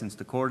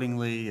licensed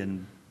accordingly,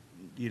 and,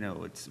 you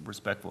know, it's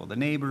respectful of the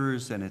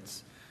neighbors, and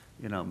it's,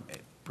 you know,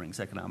 it brings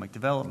economic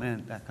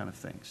development, that kind of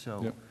thing.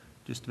 So Yep.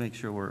 just to make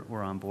sure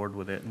we're on board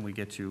with it, and we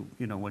get you,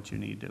 you know, what you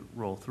need to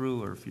roll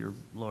through, or if your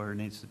lawyer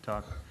needs to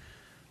talk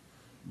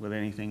with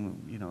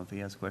anything, you know, if he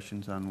has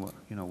questions on what,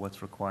 you know,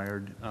 what's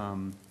required.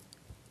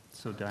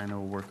 So Dinah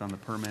will work on the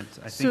permits.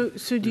 I think.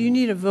 So do you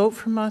need a vote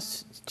from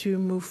us to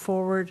move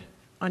forward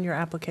on your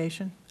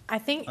application? I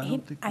think, I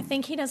don't think I we-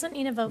 think he doesn't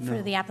need a vote for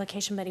No. the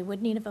application, but he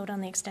would need a vote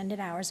on the extended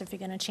hours. If you're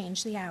going to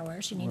change the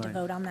hours, you need to Right.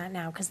 vote on that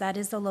now, because that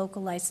is the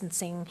local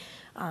licensing.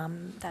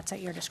 That's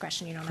at your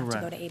discretion. You don't have to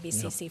go to Correct.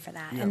 ABCC for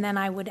that. Yep. And then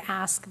I would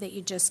ask that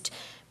you just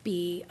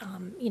be,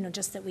 you know,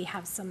 just that we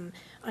have some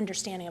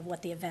understanding of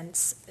what the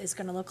events is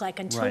going to look like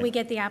until we Right.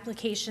 get the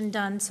application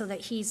done, so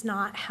that he's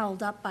not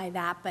held up by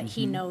that, but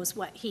he Mm-hmm. knows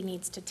what he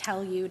needs to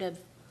tell you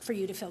for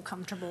you to feel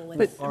comfortable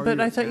with. But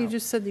I thought you now.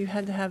 just said you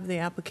had to have the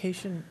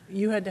application,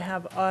 you had to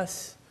have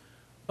us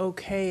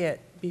okay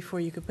it before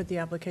you could put the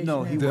application in.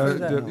 No, he for was-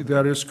 the-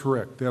 That is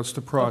correct. That's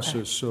the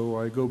process. So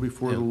I go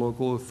before the Yeah.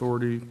 local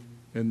authority,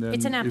 and then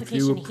It's an if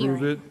you application approve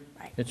hearing. it,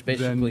 Right, It's Then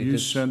basically you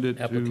this send it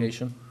to-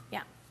 application.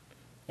 yeah.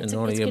 And It's the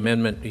a- only it's good-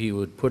 amendment he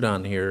would put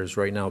on here is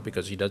right now,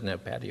 because he doesn't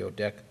have patio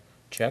deck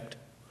checked,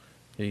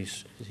 he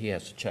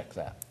has to check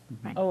that.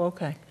 Oh,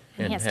 okay.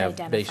 And he and has to have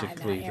identify that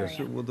basically the- area.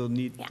 So, well,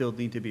 Yeah. there'll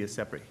need to be a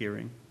separate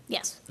hearing.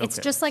 Yes, it's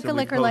Okay, just like so a we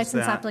liquor post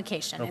license that.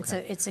 application.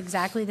 Okay. It's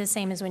exactly the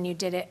same as when you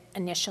did it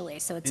initially.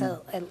 So it's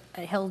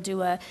he'll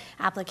do a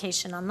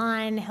application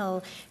online,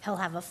 he'll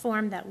have a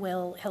form that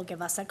he'll give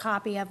us a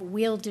copy of.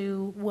 We'll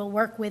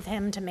work with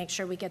him to make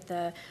sure we get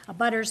the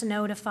abutters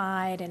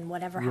notified and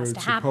whatever has Right, to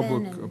it's a happen.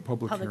 public- and a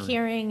public hearing.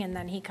 hearing, and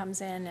then he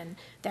comes in, and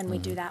then we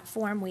do that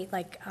form. We,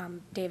 like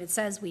David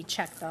says, we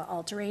check the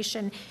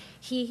alteration.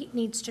 He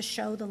needs to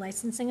show the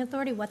licensing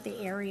authority what the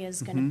area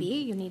is gonna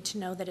be. You need to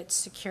know that it's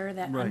secure,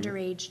 that Right.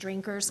 underage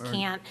drinkers Or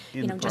can't,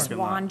 in the just parking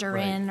lot, wander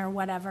right. in or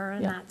whatever,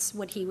 and Yeah. that's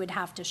what he would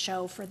have to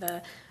show for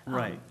the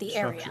Right,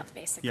 area, structure.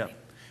 basically. Yep.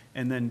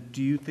 And then,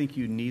 do you think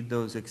you need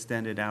those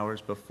extended hours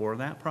before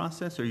that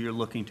process, or you're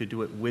looking to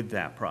do it with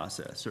that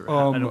process? Or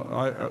I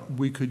don't-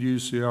 We could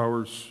use the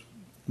hours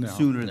now.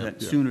 Sooner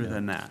Yeah,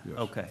 than that? yes.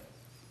 Okay.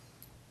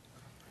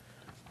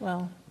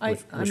 Well,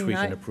 Which we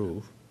can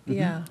approve.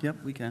 yeah,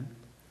 Yep, we can.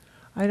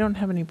 I don't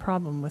have any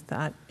problem with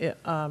that.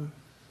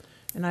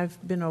 And I've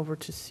been over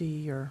to see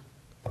your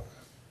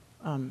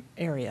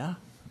area,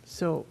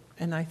 so,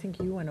 and I think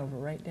you went over,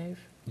 right, Dave?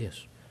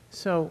 Yes.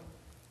 So,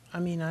 I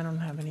mean, I don't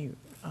have any,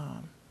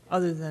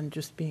 other than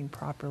just being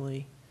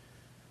properly,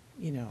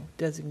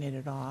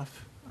 designated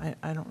off,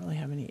 I don't really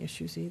have any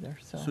issues either,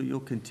 so. So you'll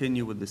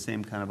continue with the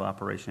same kind of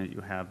operation that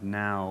you have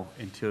now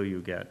until you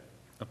get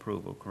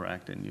approval,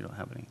 correct? And you don't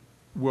have any,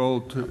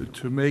 Well,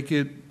 to make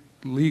it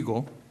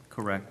legal,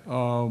 correct?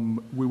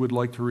 we would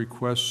like to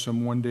request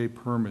some one-day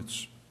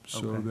permits so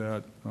Okay.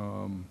 that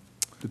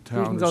the We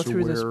town can is go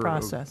through this aware of-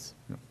 process.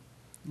 Yeah.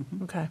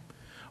 Okay.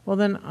 Well,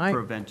 then For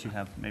events you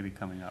have maybe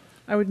coming up.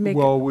 I would make,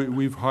 Well,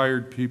 we've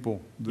hired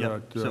people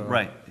Yep, that. so,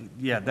 right,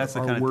 yeah, that's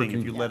the are kind of thing, if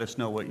working. you let us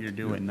know what you're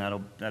doing,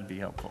 that'd be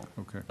helpful.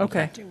 Okay.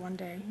 okay. Do one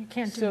day. You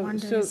can't do So- one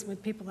so- days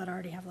with people that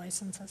already have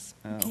licenses.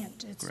 You Oh,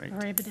 can't, it's great.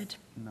 prohibited.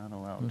 Not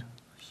allowed,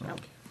 so,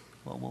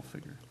 well, we Well-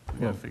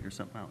 gotta figure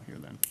something out here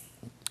then.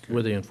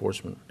 We're the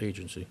enforcement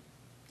agency.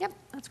 Yep,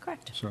 that's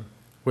correct. So,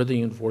 We're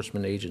the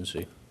enforcement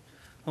agency.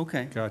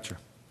 Okay, gotcha.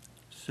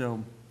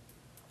 so,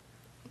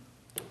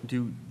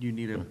 do you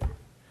need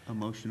a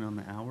motion on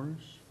the hours?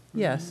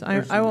 Yes,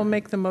 I will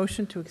make the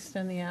motion to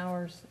extend the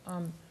hours.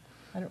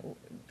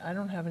 I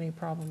don't have any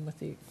problem with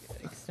the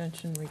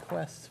extension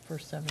requests for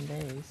 7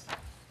 days.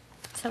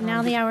 So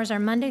now the hours are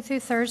Monday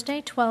through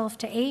Thursday, 12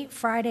 to 8,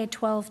 Friday,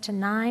 12 to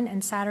 9,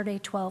 and Saturday,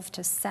 12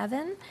 to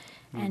 7.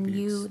 We'll And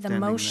be the extending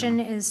motion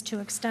them. is to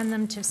extend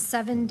them to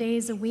 7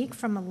 days a week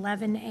from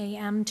 11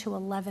 a.m. to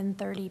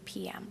 11:30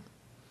 p.m.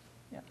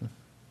 Yep.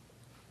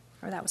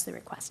 Or that was the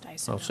request, I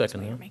assume. I'll that's second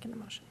why you're that. making the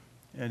motion.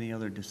 Any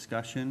other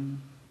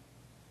discussion?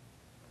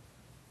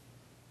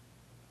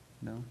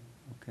 No?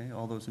 Okay,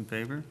 all those in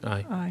favor?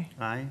 Aye. Aye.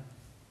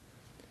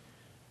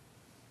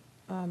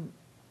 Aye?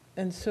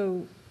 And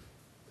so,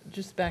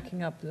 just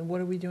backing up, what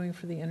are we doing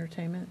for the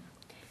entertainment?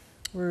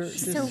 We're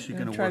She's just gonna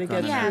going to try to work on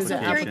get an Yeah, through the so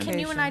Gary, application. can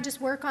you and I just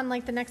work on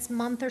like the next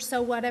month or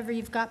so, whatever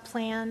you've got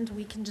planned?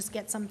 We can just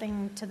get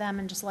something to them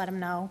and just let them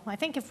know. I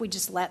think if we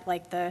just let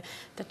like the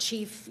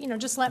chief,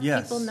 just let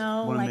Yes, people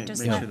know, wanna like make-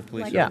 just make let, sure the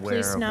police like are the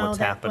police aware of know what's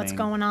that what's happening.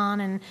 going on,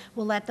 and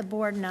we'll let the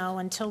board know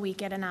until we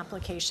get an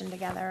application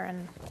together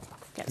and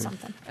get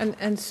something.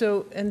 And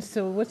so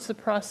what's the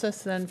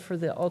process then for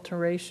the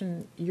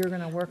alteration? You're going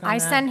to work on that? I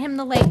send him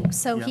the link,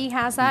 so he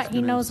Yeah, has that. he's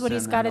He gonna knows what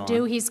he's send got to that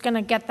do. on. He's going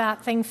to get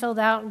that thing filled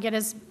out and get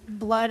his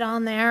blood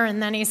on there,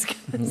 and then he's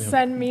going to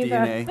send me the,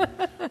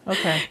 DNA?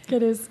 Okay.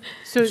 get his,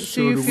 So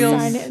So you do we- feel,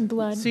 sign it in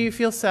blood. so you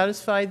feel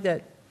satisfied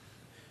that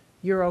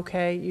you're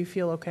okay? You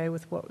feel okay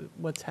with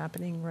what's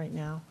happening right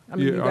now? I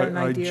mean, you got an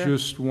I idea?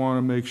 just want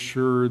to make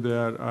sure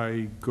that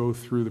I go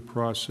through the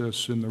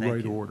process in the Thank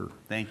right you. order.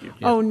 Thank you.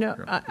 Oh, no,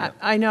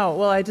 I know.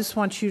 Well, I just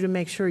want you to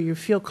make sure you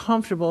feel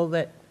comfortable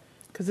that,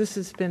 because this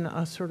has been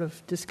a sort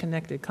of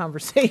disconnected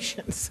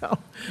conversation, so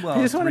Well,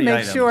 I just want to 3 make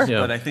items, sure.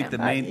 But I think the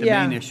main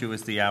Yeah. issue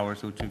is the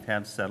hours, which we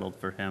have settled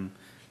for him.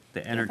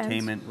 The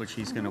entertainment, which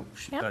he's gonna,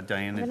 Yep,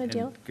 Diane we're gonna and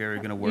deal. Gary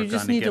are gonna You work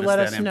just on to need get to us let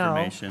that us know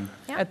information.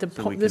 Yep. At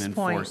So we can this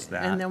enforce point,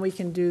 that. and then we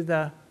can do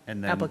the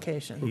And then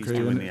application. He's Okay,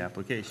 doing and- the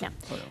application.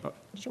 Yeah. So,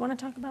 Did you want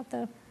to talk about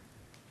the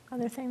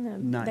other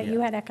thing, Not that you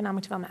yet. had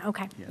economic development?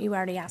 Okay, Yeah. you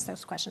already asked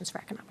those questions for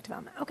economic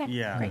development. Okay,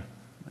 Yeah. great.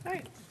 All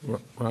right.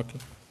 Rocky?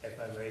 If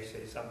I may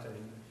say something,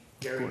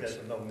 Gary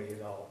doesn't know me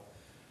at all.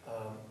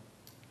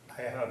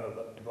 I have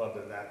a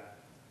brother that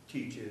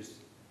teaches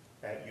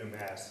at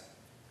UMass.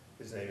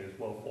 His name is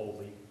Will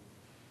Foley,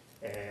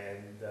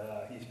 and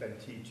he's been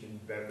teaching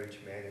beverage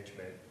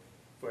management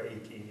for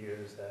 18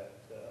 years at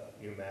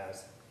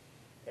UMass.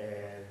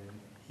 And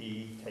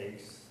he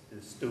takes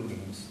his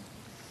students,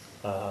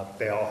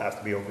 they all have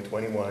to be over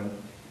 21,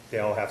 they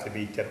all have to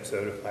be tip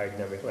certified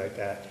and everything like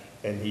that,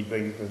 and he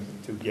brings them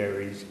to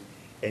Gary's,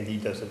 and he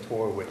does a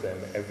tour with them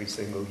every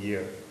single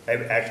year,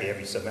 actually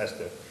every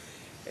semester.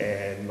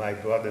 And my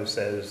brother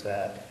says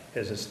that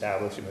his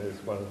establishment is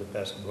one of the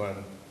best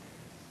run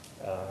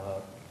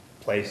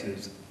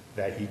places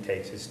that he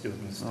takes his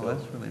students to. Oh,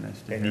 that's really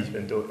nice to And hear.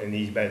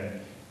 he's been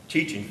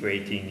teaching for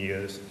 18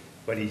 years,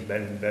 but he's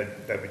been in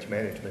beverage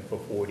management for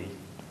 40.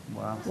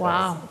 Wow.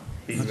 Wow.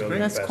 He's That's really great.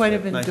 That's impressed quite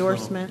with an Nice little-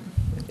 endorsement.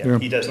 Yeah,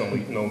 he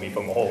doesn't know me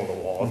from a hole in the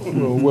wall.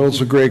 Well,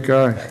 Will's a great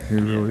guy. He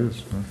really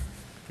is.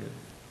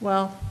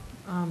 Well,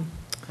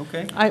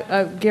 Okay.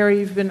 Gary,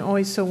 you've been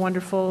always so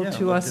wonderful Yeah, I'd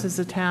to love us to. as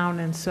a town,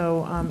 and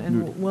so,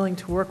 and willing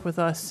to work with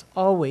us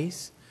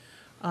always.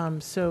 I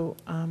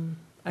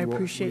Well,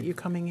 appreciate you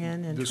coming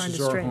in and this trying is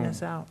to our straighten home.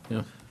 us out.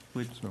 Yeah.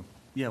 We'd-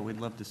 Yeah, we'd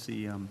love to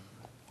see,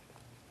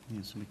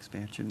 some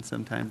expansion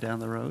sometime down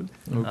the road.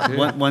 Okay.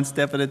 One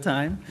step at a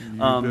time.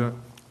 You bet.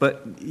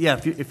 But, yeah,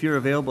 if you're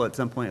available at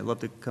some point, I'd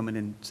love to come in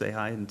and say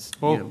hi and,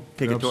 Oh,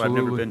 take a tour. I've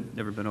absolutely.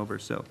 never been over,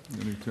 so,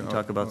 Anytime.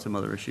 talk about some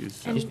other issues.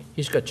 So.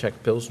 He's got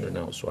Czech Pilsner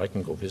now, so I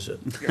can go visit.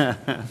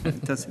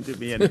 It doesn't do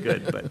me any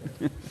good,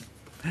 but,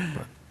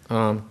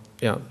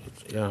 Yeah,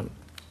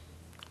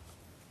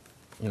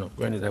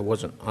 granted, I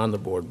wasn't on the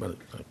board, but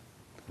I'd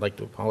like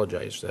to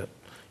apologize that,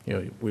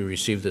 we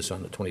received this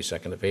on the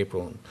 22nd of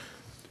April,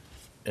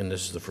 and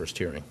this is the first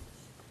hearing.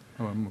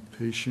 Oh, I'm a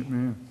patient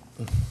man.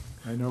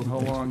 I know how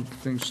long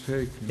things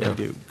take. Yeah.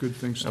 Good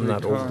things take I'm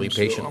not time, overly so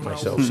patient I'm out.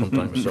 myself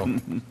sometimes,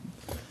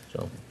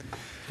 so,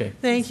 okay.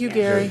 Thank you,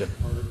 Very Gary. good.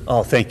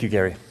 oh, thank you,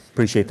 Gary.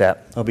 Appreciate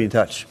that. I'll be in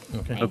touch.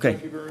 Okay. Okay.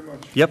 Thank you very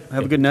much. Yep,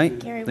 have a good night.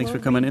 Gary, Thanks for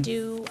we'll coming in.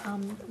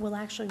 we'll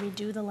actually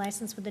redo the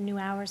license with the new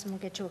hours, and we'll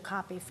get you a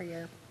copy for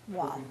your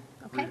wall,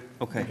 okay?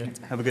 Okay,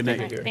 have a good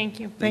night. Thank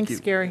you. Thanks, you.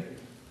 Gary.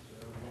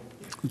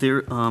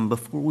 There,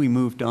 before we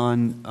moved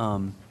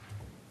on,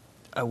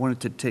 I wanted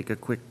to take a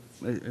quick,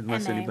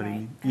 unless MA, anybody.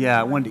 right? Yeah,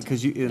 I wanted,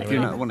 because if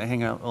you're not want to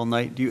hang out all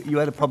night, you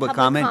had a public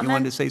comment? You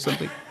wanted to say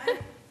something?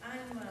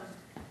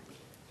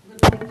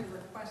 Would like to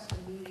request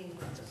a meeting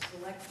with the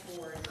select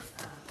board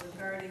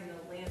regarding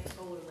the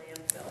solar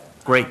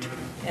landfill. Great.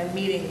 And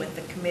meeting with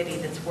the committee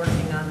that's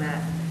working on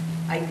that.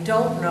 I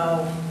don't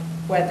know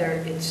whether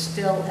it's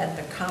still at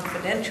the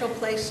confidential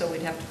place, so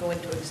we'd have to go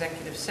into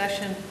executive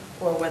session,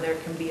 or whether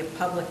it can be a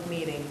public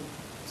meeting.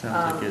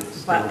 Sounds like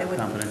it's But still it would-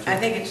 confidential. I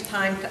think it's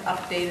time to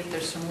update it.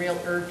 There's some real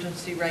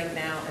urgency right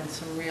now and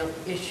some real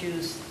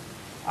issues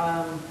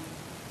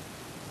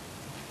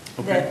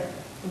that,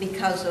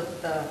 because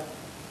of the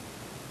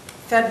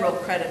federal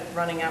credit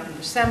running out in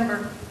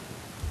December,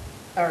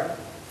 or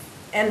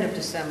end of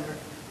December,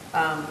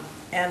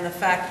 and the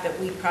fact that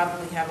we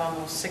probably have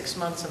almost 6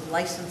 months of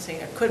licensing,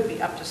 it could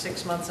be up to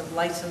 6 months of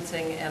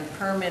licensing and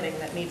permitting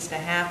that needs to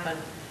happen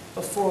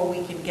before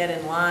we can get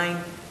in line.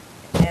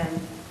 And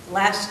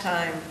last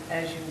time,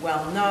 as you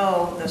well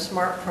know, the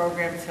SMART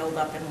program filled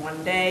up in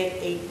one day,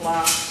 8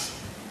 blocks.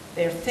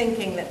 They're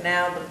thinking that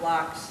now the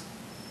blocks,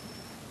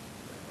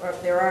 or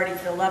they're already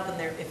filled up, and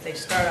if they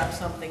start up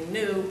something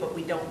new, but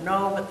we don't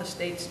know what the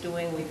state's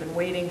doing. We've been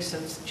waiting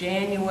since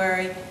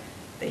January.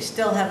 They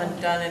still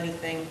haven't done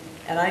anything,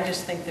 and I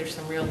just think there's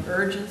some real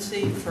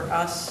urgency for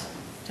us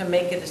to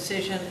make a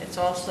decision. It's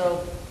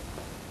also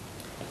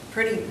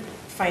pretty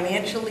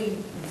financially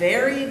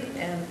varied,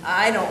 and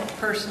I don't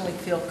personally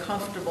feel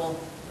comfortable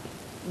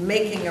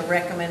making a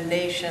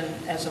recommendation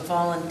as a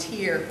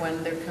volunteer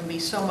when there can be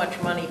so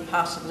much money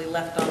possibly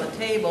left on the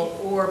table,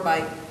 or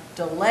by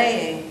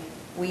delaying,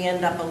 we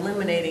end up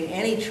eliminating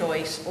any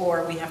choice,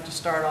 or we have to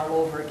start all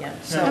over again.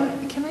 So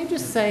Can I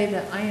just say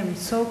that I am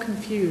so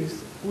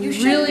confused? We You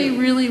should really, be.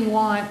 really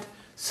want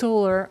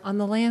solar on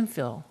the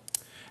landfill.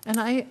 And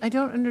I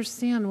don't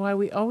understand why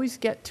we always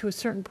get to a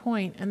certain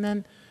point and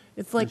then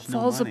it's like There's no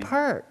falls money.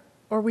 apart.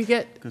 Or we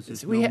get. 'Cause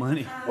there's we no ha-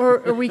 money. Or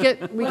we get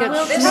this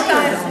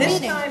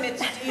time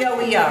it's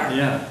DOER.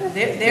 Yeah.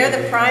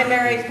 They're the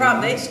primary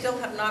problem. They still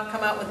have not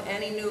come out with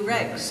any new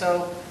regs,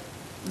 so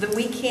that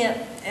we can't,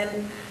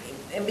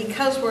 and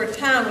because we're a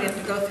town, we have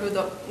to go through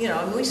the,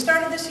 and we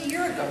started this a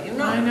year ago,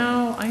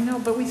 I know,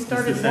 but we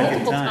started second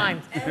multiple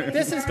time. times.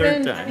 This has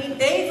Third been, time. I mean,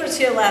 Dave was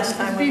here last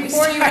time when we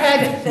before you started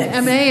had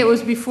this. MA, it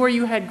was before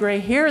you had gray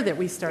hair that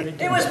we started It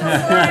doing was it. before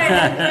I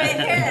had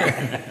gray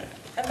hair.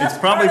 And that's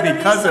It's probably part the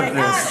because of reason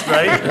I this,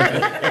 had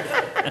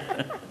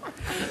it. right?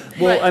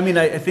 Well, I mean,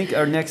 I think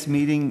our next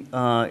meeting,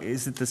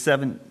 is it the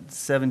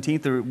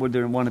 17th, or would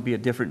there want to be a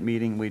different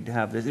meeting we'd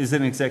have? Is it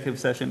an executive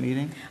session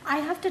meeting? I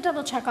have to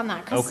double check on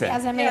that, because Okay.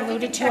 as I may Yeah, if we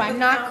alluded can to, check I'm with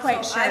not quite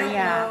council. I sure don't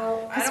yet.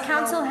 know. I Because don't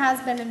council know has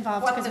been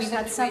involved, what because the we've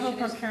had several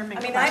situation is. procurement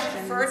I mean, questions. I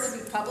prefer it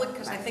to be public,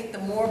 because I think the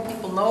more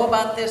people know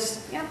about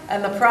this Yep.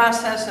 and the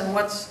process and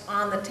what's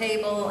on the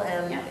table,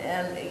 and, Yep.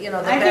 and, the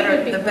I think it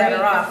would be the great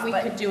better off. if we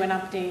But- could do an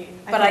update.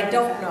 But think I it'd be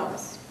don't know.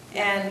 fabulous.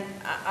 And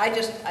I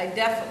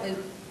definitely,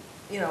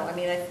 I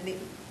mean,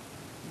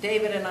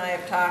 David and I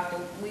have talked,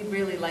 and we'd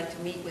really like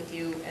to meet with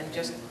you and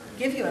just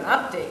give you an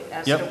update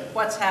as to Yep.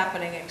 what's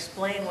happening,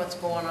 explain what's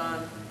going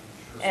on,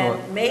 and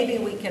maybe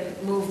we can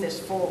move this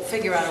forward,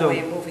 figure out a So- way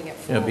of moving it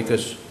Yeah, forward.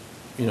 because,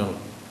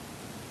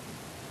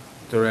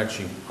 they're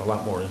actually a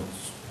lot more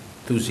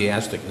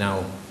enthusiastic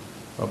now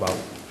about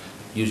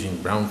using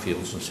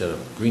brownfields instead of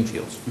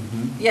greenfields.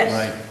 Yes,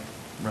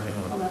 Right.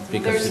 Well, that's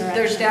Because another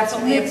there's direction. It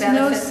definitely a makes no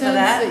benefit sense to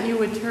that. that you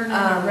would turn in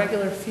a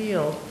regular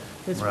field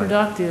that's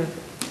productive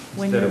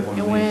when Instead of one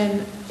of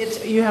when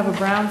It's- you have a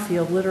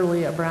brownfield,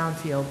 literally a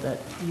brownfield that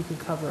you could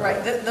cover. up.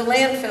 Right, the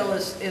landfill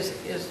is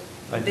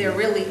they're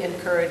really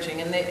encouraging,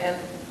 and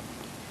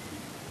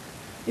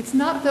It's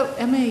not that,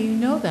 Emma, you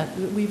know that,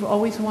 we've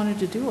always wanted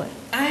to do it.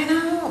 I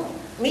know,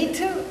 me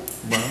too.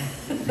 Well,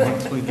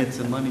 once we get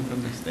some money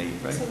from the state,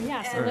 right? So,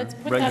 yeah, so Or let's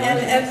put regular-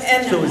 that on.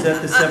 And So is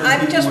that the 17th?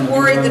 I'm just you wanna do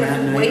worried on that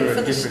if we night wait or for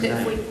a the,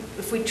 different night?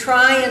 if we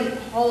try and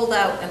hold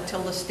out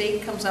until the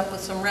state comes up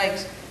with some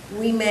regs,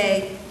 we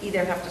may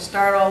either have to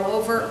start all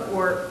over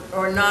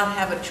or not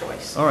have a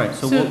choice. All right,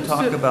 so we'll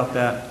talk about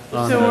that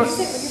on So-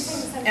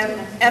 the,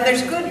 And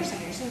there's good,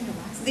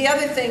 the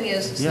other thing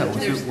is, yeah,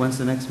 there's, when's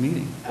the next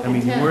meeting? I The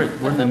mean, 10th. we're I the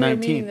thought we were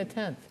meeting 19th. the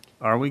 10th.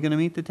 Are we going to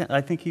meet the 10th?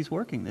 I think he's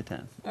working the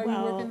 10th. Are you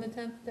working the 10th?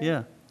 then?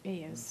 Yeah, He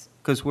is.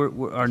 because our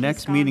He's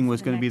next gone meeting for was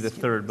the going to be the next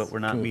 2 3rd, but weeks. we're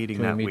not meeting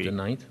that Can we week. meet the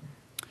 9th,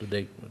 the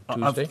day,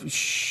 Tuesday?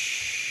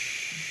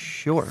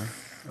 Sure.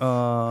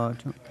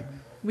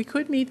 We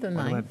could meet the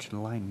Why do I have 9th.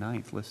 July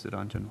 9th listed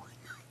on July?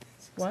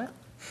 What?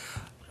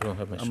 I don't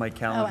have my, On my Oh,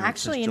 calendar, it says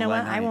actually, you know July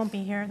what? I 9th. won't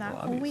be here that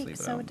Well, whole obviously, week,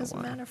 but I so don't it know doesn't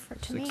why. matter to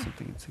Six me.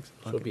 something at 6 so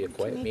o'clock. it'll be a To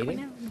quiet me, meeting?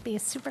 It'll be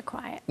super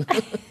quiet.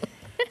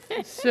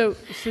 So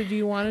do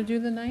you want to do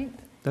the 9th?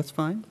 That's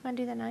fine. Want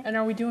to do the night? And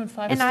are we doing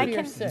 5:30 And I or can-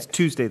 It's 6?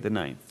 Tuesday, the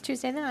 9th.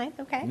 Tuesday the 9th,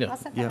 okay. Yeah, I'll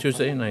set Yeah. that up.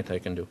 Tuesday and 9th I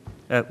can do.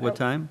 At Oh. what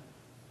time?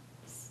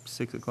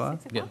 6 o'clock?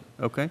 Yeah.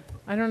 Okay.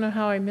 I don't know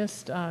how I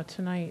missed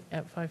tonight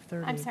at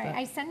 5:30. I'm sorry, but-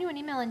 I sent you an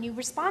email and you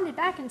responded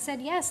back and said,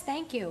 yes,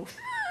 thank you.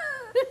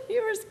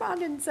 You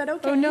responded and said,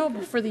 okay. Oh, no,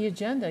 but for the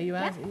agenda, you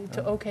Yeah. asked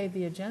to okay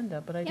the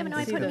agenda, but I Yeah, but didn't no,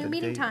 I see put that. new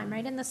meeting date. time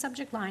right in the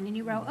subject line and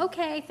you wrote,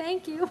 okay,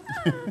 thank you.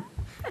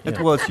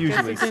 Well, it's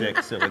usually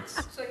 6, so it's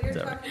so you're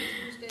talking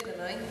Tuesday the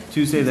 9th?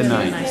 Tuesday the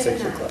 9th.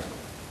 6 o'clock.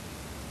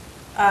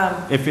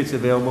 If it's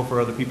available for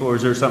other people, or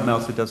is there something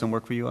else that doesn't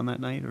work for you on that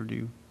night, or do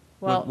you?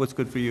 Well- What's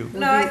good for you?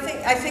 No, I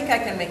think I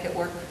can make it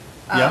work.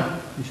 Yeah,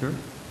 you sure?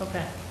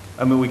 Okay.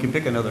 I mean, we can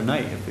pick another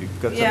night if we've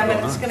got something Yeah, but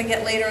going it's on. gonna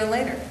get later and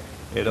later.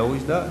 It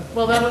always does.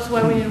 Well, that was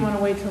why we didn't want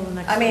to wait till the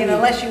next I mean, week.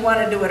 unless you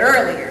want to do it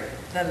earlier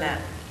than that.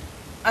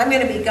 I'm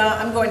gonna be gone,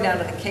 I'm going down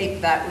to the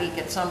Cape that week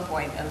at some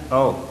point, and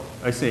Oh,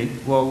 I see.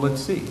 Well,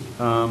 let's see.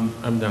 I'm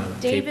down at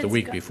Cape the David's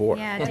week go- before.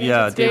 Yeah, Yeah,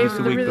 David's David's the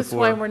gone. week That's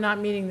why before. we're not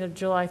meeting the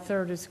July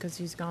 3rd is because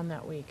he's gone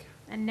that week.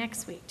 And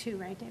next week too,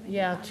 right, David?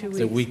 Yeah, Gone 2 next weeks.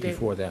 The week Dave.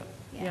 before that.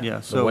 Yeah. Yeah,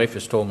 The so wife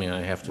has told me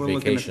I have to we're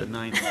looking at the vacation.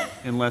 9th,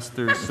 unless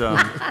there's,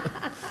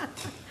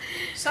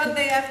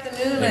 Sunday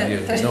afternoon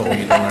And at. you, no,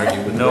 you don't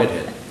argue with the no,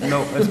 redhead.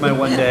 no, that's my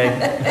one day.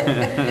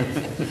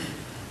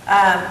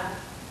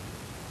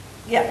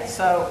 Yeah,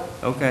 so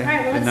Okay, All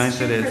right, well, the let's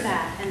 9th it shoot for is.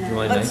 that and then.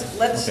 July let's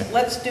 9th? Okay.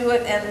 let's do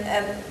it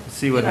and.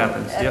 See what you know,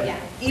 happens, and yep.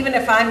 Yeah. Even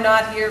if I'm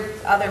not here,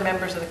 other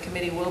members of the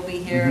committee will be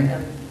here Mhm.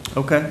 and,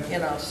 Okay, you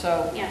know,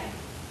 so, Yeah.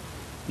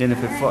 and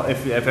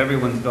if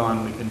everyone's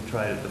gone, we can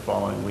try it the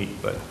following week,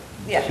 but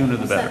Yeah. sooner the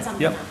We'll set better.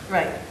 something Yep, up.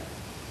 right.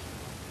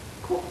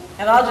 Cool.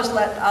 And I'll just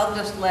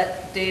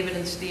let David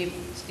and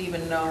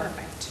Stephen know.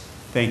 Perfect.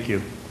 thank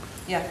you.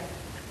 Yeah.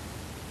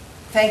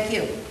 Thank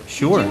you.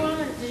 Sure.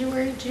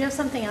 Did you have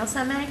something else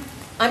on Meg?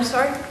 I'm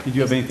sorry? Did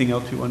you have anything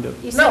else you wanted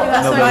to? You said No, you had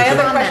that's something my on other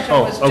that. question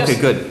Oh, was okay,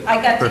 just, good.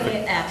 I got to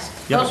Perfect. ask.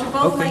 Yep, Those are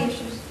both my okay.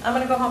 issues. I'm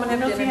gonna go home and have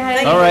I don't know if dinner. you had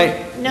Thank All you.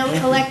 right. No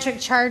electric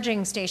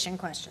charging station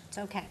questions,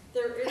 okay.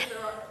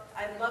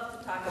 I'd love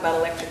to talk about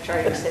electric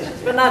charging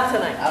stations, but not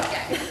tonight.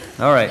 Okay.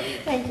 All right.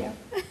 Thank you.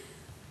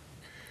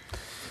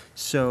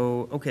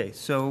 So, okay,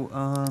 so,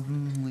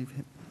 we've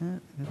hit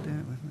that.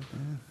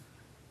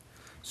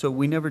 So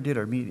we never did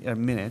our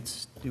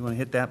minutes. Do you want to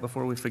hit that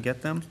before we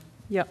forget them?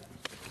 Yep.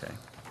 Okay.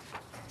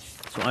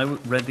 So I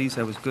read these,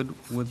 I was good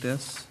with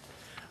this.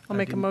 I'll I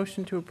make a didn't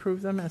motion to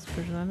approve them as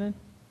presented.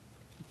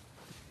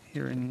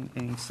 hear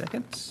any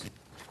seconds.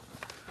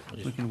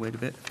 We can wait a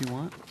bit if you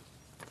want.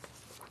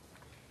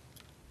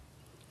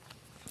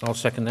 I'll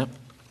second that.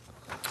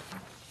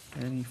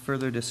 Any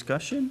further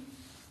discussion?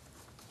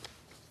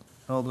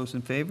 All those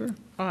in favor?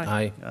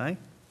 Aye. Aye.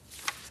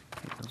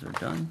 Okay, those are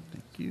done.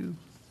 Thank you.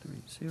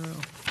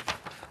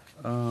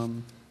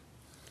 3-0.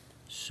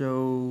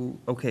 So,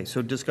 okay,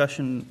 so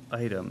discussion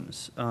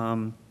items.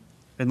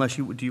 Unless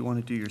do you want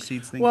to do your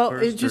seats thing Well,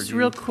 first? or just do you-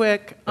 real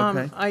quick,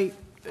 Okay.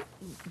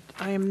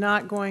 I am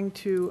not going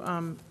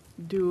to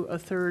do a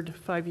third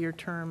 5-year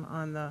term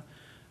on the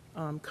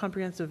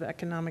Comprehensive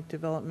Economic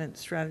Development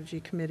Strategy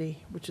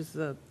Committee, which is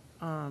the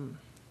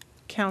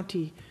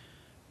county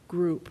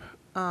group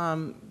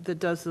that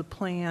does the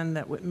plan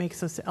that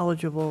makes us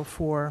eligible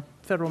for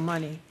federal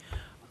money.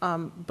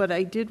 But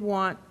I did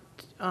want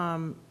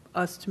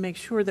us to make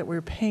sure that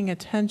we're paying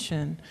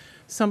attention.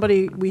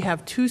 We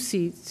have 2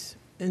 seats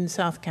in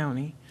South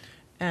County,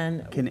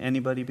 and Can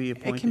anybody be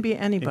appointed? it can be It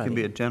can anybody.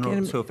 be a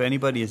general, so if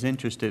anybody is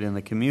interested in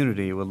the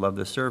community, would love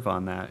to serve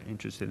on that,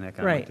 interested in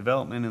economic Right.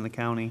 development in the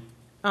county,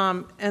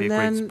 And be a great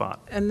then, spot.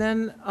 and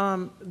then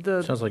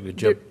Sounds like a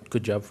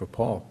good job for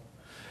Paul.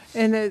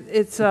 and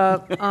it's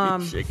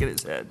Shaking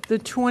his head. the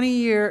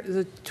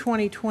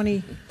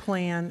 2020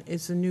 plan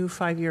is a new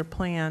 5-year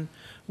plan.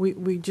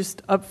 We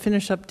just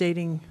finish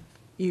updating.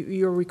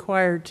 You're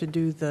required to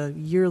do the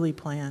yearly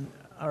plan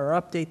or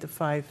update the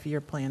 5-year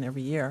plan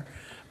every year,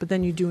 but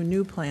then you do a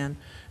new plan.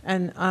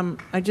 And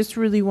I just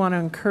really want to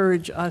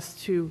encourage us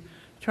to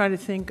try to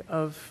think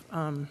of,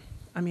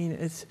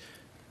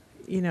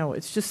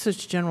 it's just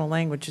such general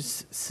language.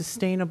 It's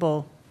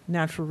sustainable,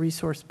 natural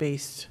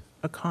resource-based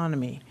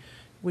economy,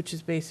 which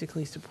is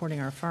basically supporting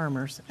our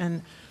farmers.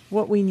 And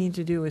what we need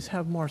to do is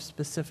have more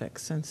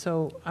specifics. And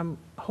so I'm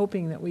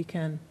hoping that we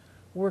can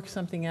work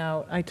something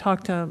out. I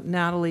talked to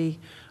Natalie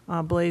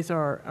Blaze,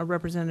 our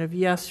representative,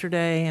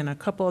 yesterday, and a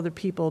couple other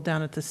people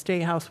down at the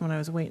State House when I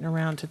was waiting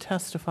around to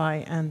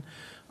testify. And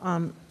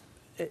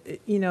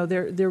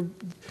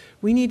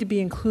we need to be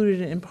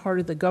included in part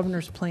of the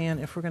governor's plan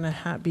if we're going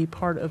to be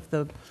part of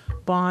the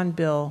bond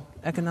bill,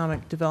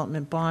 economic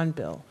development bond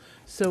bill.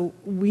 So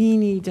we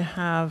need to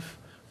have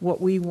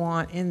what we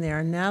want in there.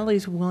 And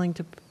Natalie's willing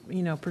to,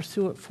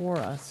 pursue it for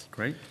us.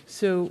 Great.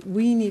 So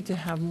we need to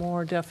have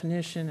more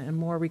definition and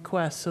more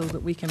requests so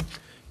that we can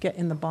get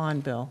in the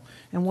bond bill.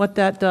 And what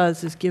that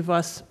does is give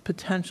us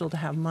potential to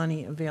have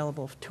money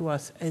available to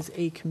us as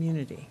a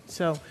community.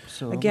 So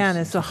again,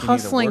 it's a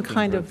hustling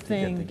kind of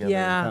thing.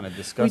 Yeah.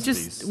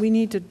 We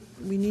need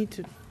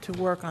to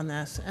work on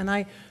this. And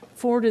I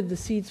forwarded the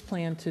seeds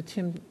plan to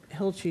Tim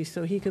Hilchey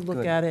so he could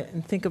look at it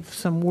and think of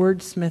some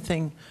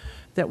wordsmithing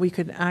that we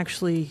could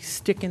actually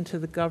stick into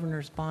the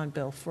governor's bond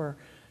bill for,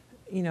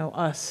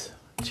 us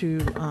to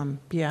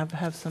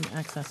have some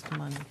access to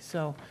money.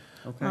 So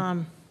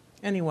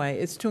anyway,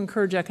 it's to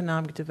encourage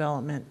economic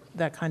development,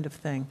 that kind of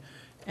thing,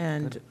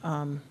 and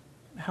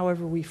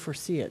however we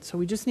foresee it. So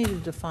we just need to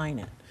define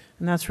it,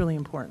 and that's really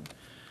important.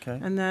 Okay.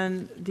 And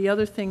then the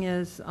other thing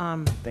is...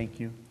 Thank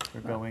you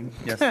for going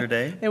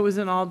yesterday. It was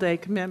an all-day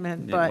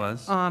commitment, but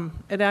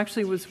it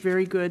actually was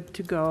very good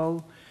to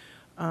go.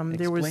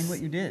 Explain what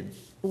you did.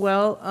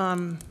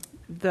 Well,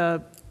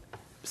 the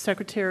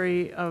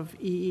Secretary of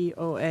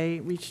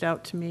EEOA reached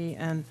out to me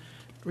and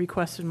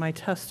requested my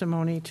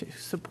testimony to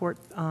support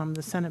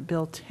the Senate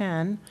Bill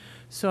 10.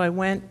 So I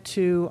went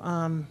to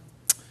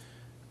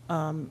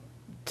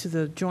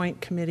the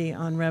Joint Committee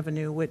on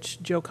Revenue,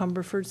 which Joe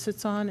Cumberford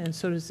sits on, and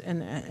so does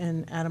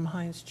and Adam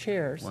Hines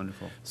chairs.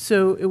 Wonderful.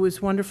 So it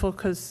was wonderful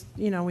because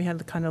we had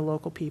the kind of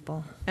local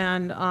people,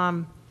 and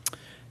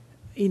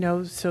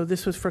so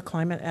this was for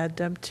climate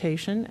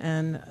adaptation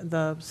and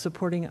the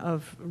supporting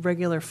of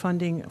regular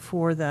funding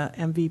for the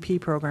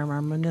MVP program,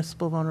 our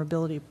Municipal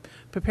Vulnerability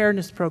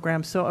Preparedness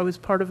Program. So I was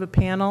part of a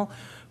panel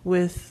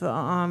with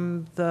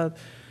the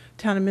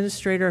town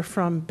administrator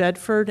from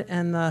Bedford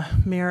and the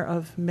mayor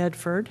of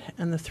Medford,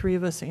 and the three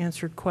of us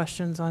answered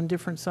questions on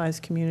different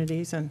sized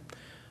communities, and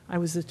I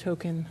was the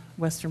token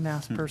Western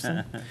Mass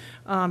person.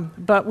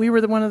 But we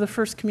were one of the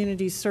first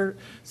communities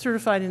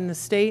certified in the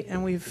state,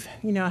 and we've,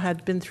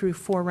 had been through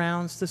 4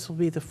 rounds. This will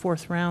be the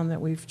 4th round that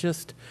we've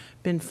just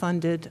been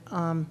funded.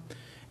 So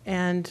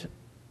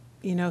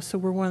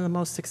we're one of the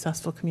most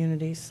successful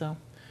communities, so.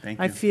 Thank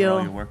you for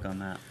all your work on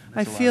that.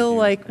 I feel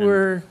like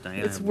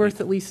it's worth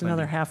at least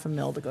another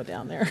 $500,000 to go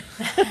down there.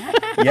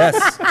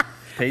 Yes,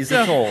 pays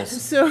the tolls.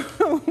 So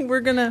we're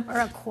gonna. Or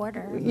a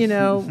quarter.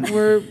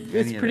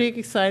 It's pretty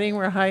exciting.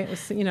 We're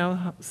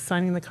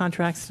signing the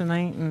contracts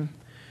tonight, and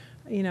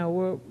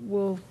we're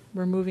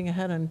moving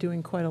ahead on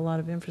doing quite a lot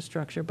of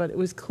infrastructure. But it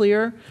was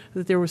clear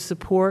that there was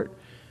support.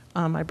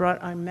 I brought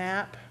a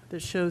map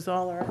that shows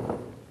all our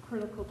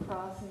critical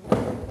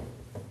crossings.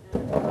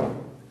 And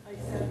I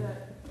said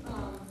that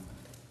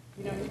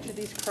each of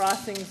these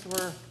crossings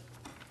were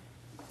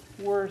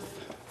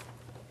worth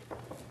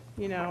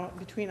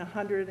between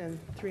 $100,000 and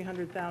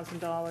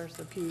 $300,000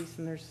 a piece,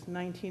 and there's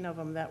 19 of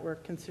them that were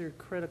considered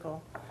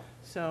critical.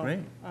 So, great.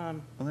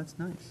 Well, that's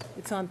nice.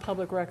 It's on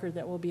public record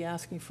that we'll be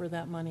asking for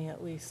that money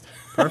at least.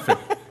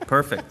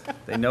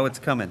 Perfect. They know it's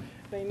coming.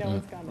 They know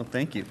it's coming. Well,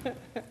 thank you.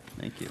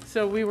 Thank you.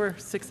 So we were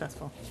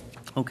successful.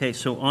 Okay,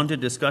 so on to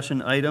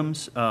discussion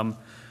items.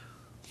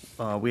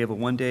 We have a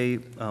one-day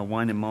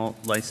wine and malt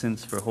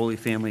license for Holy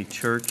Family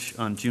Church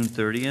on June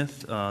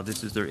 30th.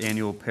 This is their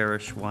annual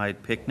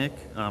parish-wide picnic,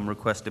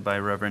 requested by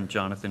Reverend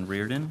Jonathan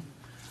Reardon.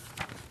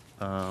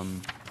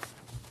 I've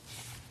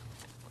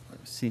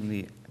seen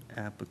the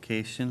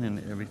application,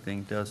 and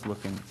everything does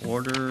look in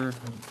order.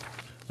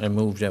 I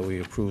move that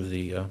we approve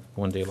the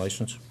one-day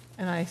license.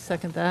 And I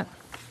second that.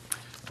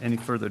 Any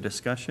further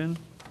discussion?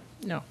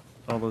 No.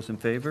 All those in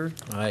favor?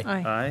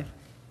 Aye.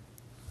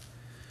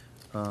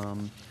 Aye.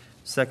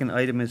 Second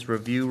item is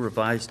review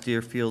revised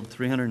Deerfield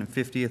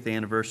 350th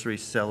anniversary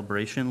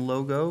celebration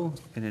logo.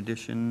 In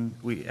addition,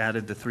 we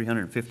added the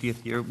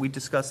 350th year. We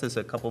discussed this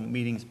a couple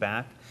meetings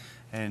back,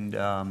 and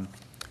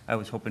I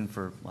was hoping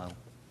for,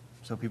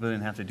 so people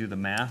didn't have to do the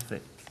math,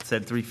 that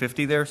said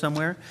 350 there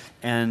somewhere.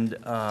 And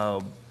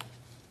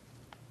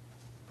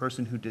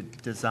person who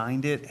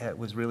designed it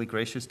was really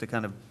gracious to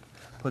kind of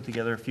put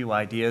together a few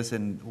ideas,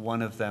 and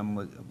one of them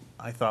was,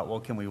 I thought, well,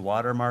 can we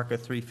watermark a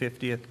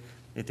 350th?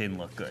 It didn't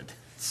look good.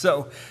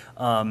 So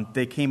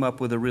they came up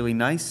with a really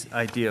nice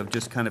idea of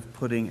just kind of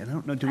putting, I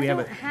don't know, do we have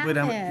one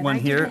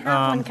here? I didn't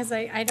have one because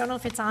I don't know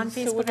if it's on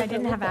Facebook. I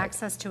didn't have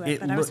access to it,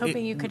 but I was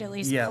hoping you could at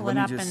least pull it up and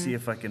let me just see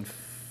if I can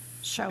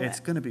show it. It's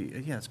going to be,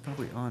 it's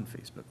probably on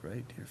Facebook,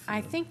 right? Deerfield. I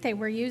think they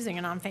were using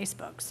it on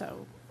Facebook,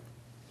 so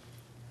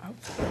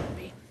hopefully it'll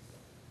be.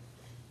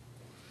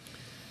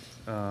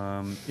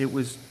 It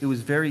was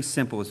very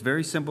simple. It was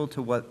very simple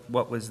to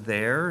what was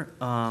there.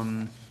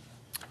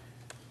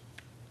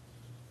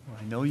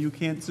 I know you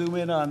can't zoom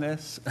in on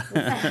this.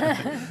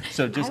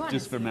 So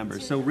just remember.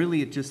 So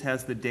really, it just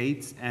has the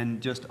dates,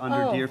 and just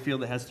under Oh.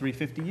 Deerfield, it has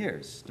 350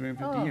 years,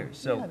 350 years.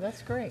 So Yeah,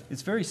 that's great.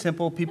 it's very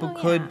simple. People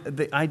Oh, could, yeah.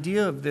 the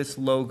idea of this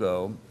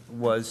logo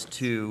was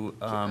to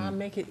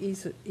Make it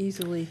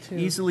easily to.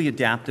 easily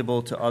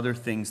adaptable to other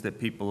things that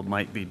people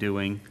might be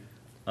doing.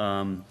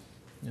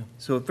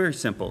 So it's very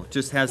simple. It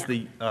just has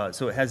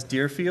so it has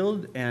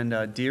Deerfield,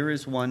 and Deer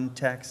is one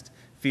text,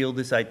 Field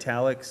is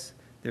italics.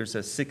 There's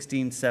a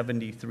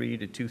 1673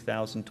 to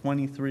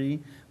 2023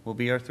 will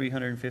be our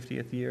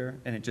 350th year,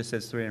 and it just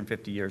says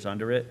 350 years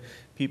under it.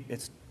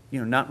 It's,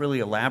 not really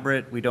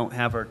elaborate. We don't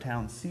have our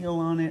town seal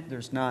on it.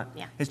 There's not,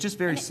 Yeah. it's just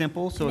very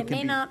simple, so And it it can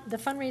may be. not, the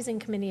fundraising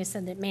committee has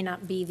said that it may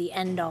not be the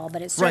end-all,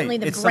 but it's Right, certainly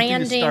the it's something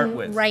to start branding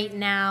with. right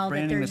now that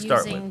Branding they're to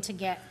start using with. to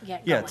get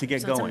going. Yeah, to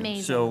get So it's going.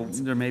 amazing. So It's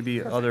there may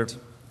be other,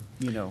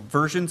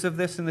 versions of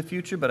this in the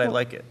future, but I Well-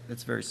 like it.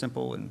 It's very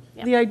simple and.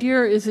 Yep. The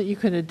idea is that you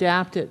could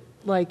adapt it,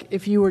 like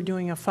if you were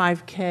doing a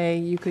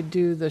 5K, you could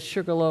do the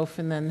Sugarloaf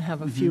and then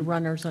have a few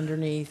runners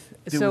underneath.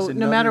 There So was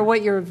no matter another-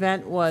 what your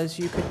event was,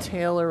 you could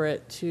tailor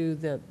it to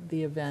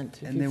the event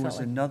if And you there felt was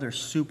like. another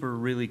super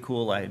really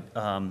cool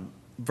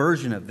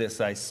version of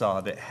this I saw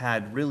that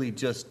had really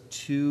just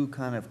two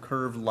kind of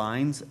curved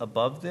lines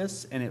above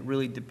this, and it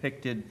really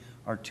depicted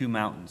our two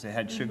mountains. It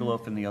had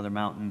Sugarloaf and the other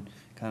mountain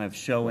kind of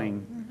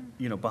showing,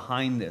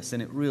 behind this,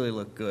 and it really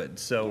looked good.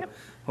 So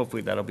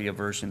hopefully that'll be a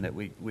version that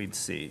we'd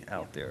see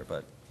out there.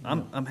 But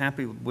I'm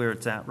happy with where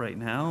it's at right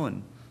now,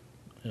 and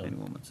Yeah.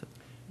 anyone wants to.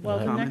 Well,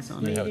 the comments next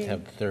on it? You have to meeting,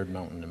 have the third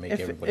mountain to make if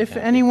everybody if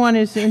happy. anyone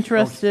is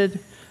interested,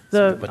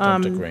 the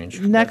Potomac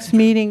Range. next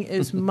meeting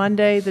is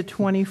Monday, the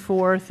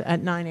 24th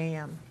at 9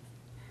 a.m.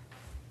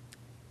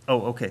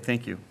 Oh, okay,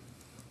 thank you.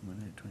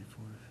 Monday, 24th.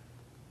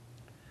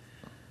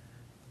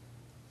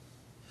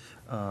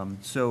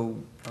 So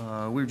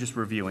we're just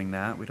reviewing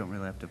that. We don't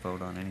really have to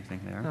vote on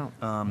anything there.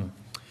 No.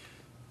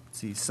 Let's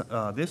see,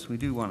 this we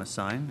do want to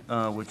sign,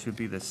 which would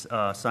be this,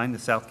 sign the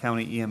South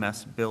County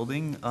EMS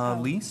building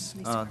lease.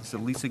 It's a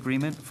lease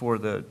agreement for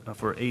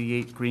for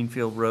 88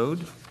 Greenfield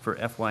Road for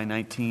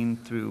FY19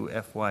 through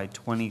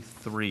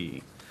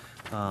FY23.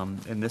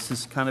 And this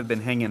has kind of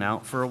been hanging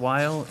out for a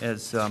while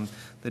as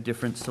the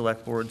different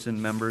select boards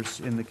and members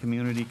in the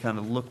community kind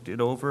of looked it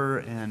over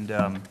and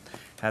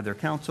had their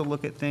council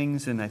look at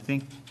things. And I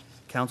think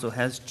council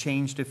has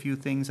changed a few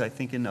things. I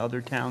think in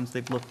other towns,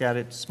 they've looked at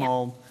it,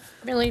 small.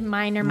 Really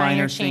minor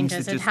Minor things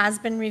changes. that It just- has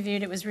been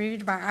reviewed. It was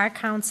reviewed by our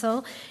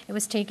council. It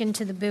was taken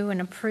to the BOO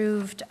and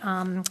approved.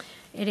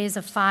 It is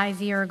a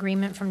 5-year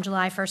agreement from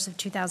July 1st of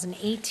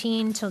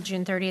 2018 till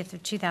June 30th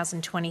of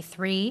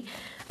 2023.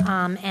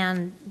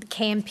 And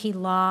KMP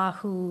Law,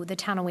 who the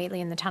town of Whately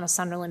and the town of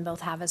Sunderland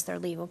both have as their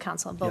legal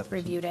counsel, both Yep.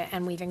 reviewed it,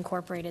 and we've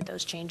incorporated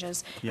those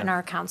changes in Yeah.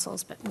 our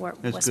councils, but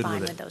It's was good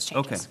fine with with it. those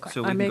Okay, changes.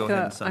 so we I can make go ahead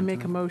a, and sign I make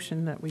a tonight.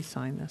 motion that we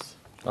sign this.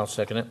 I'll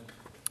second it.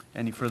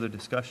 Any further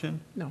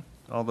discussion? No.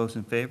 All those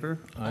in favor?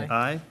 Aye.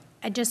 Aye?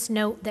 I just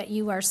note that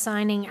you are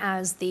signing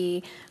as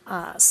the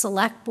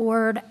select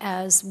board,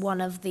 as one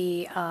of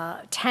the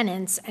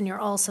tenants, and you're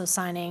also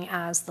signing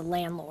as the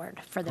landlord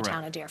for the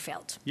town of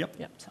Deerfield. Yep.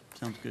 Yep.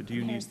 Sounds good. Do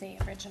you need, Here's the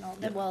original.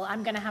 Well,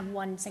 I'm going to have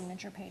one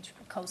signature page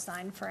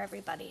co-signed for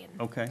everybody.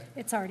 And okay,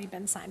 it's already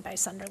been signed by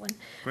Sunderland.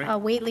 Great.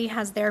 Whately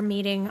has their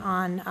meeting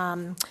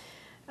on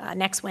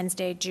next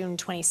Wednesday, June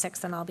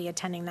 26th, and I'll be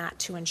attending that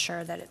to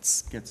ensure that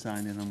it's get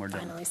signed and then we're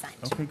done. finally signed.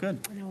 Okay, good.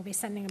 And then we'll be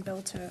sending a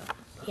bill to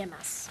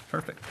EMS.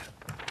 Perfect.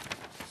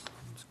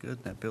 That's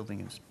good. That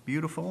building is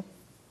beautiful.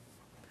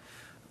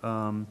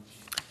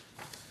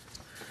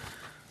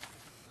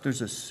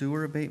 There's a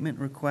sewer abatement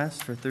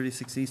request for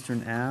 36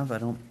 Eastern Ave.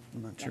 I'm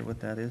not sure what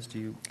that is. Do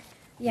you?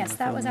 Yes, wanna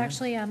that fill was in there?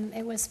 actually,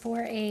 it was for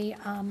a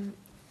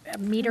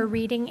meter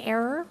reading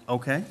error.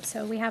 Okay,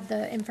 So we have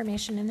the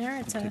information in there.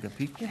 It's Take a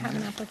peek. you have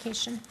an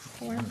application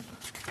form.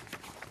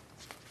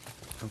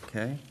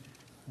 okay.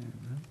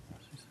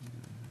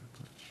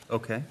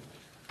 Okay.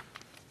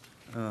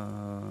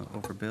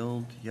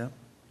 Overbilled, yep.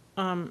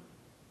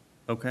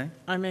 Okay,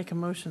 I make a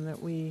motion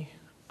that we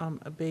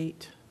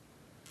abate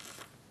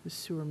the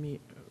sewer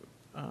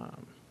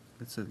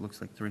it looks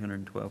like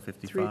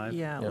 312.55.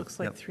 yeah, it Yep. looks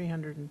like Yep.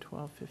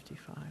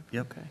 312.55.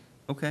 Yep. Okay.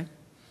 Okay.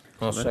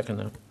 I'll That- second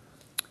that.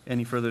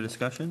 Any further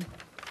discussion?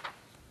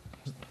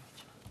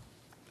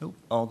 Nope.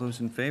 All those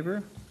in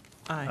favor?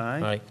 Aye.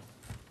 Aye.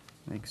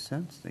 Makes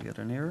sense. They got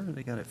an error,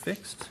 they got it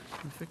fixed.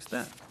 We fixed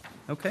that.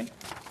 Okay,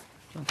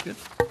 sounds good.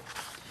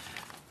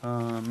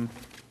 Oh, so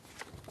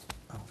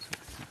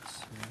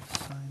yes,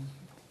 we'll sign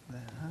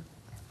that.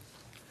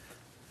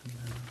 And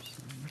then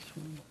sign this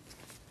one.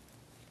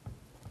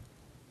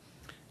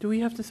 Do we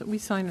have to, we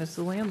sign as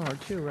the landlord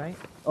too, right?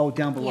 Oh,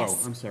 down below,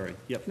 Yes. I'm sorry.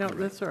 Yep. No, you're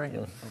right. that's all right. Yeah.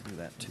 I'll do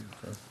that too.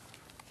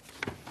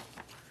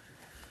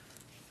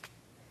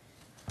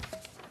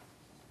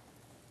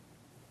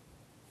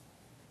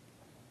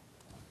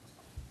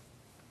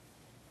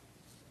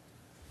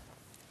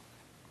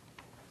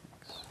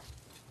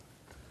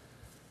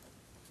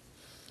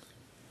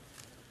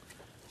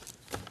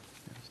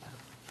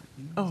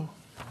 Oh,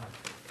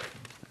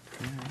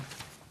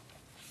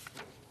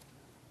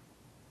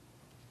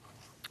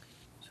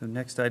 So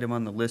next item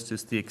on the list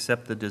is to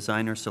accept the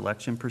designer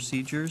selection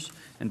procedures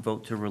and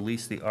vote to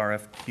release the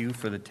RFQ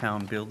for the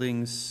town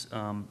buildings.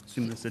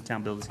 Assume this is the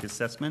town buildings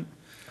assessment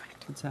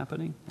that's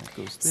happening. That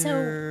goes So,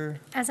 there.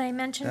 as I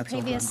mentioned That's all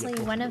done. previously, Yeah,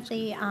 both one of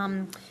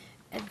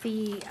of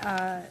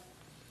the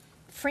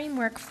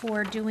framework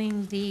for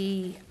doing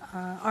the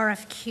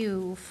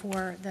RFQ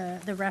for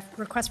the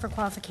request for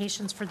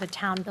qualifications for the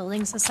town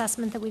buildings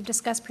assessment that we've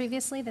discussed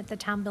previously, that the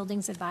Town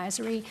Buildings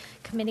Advisory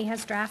Committee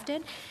has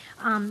drafted.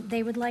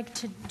 They would like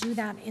to do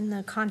that in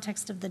the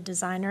context of the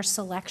designer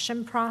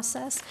selection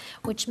process,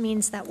 which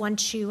means that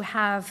once you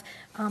have,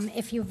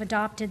 if you've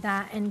adopted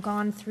that and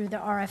gone through the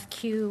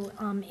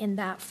RFQ in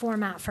that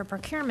format for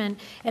procurement,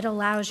 it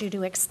allows you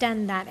to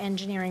extend that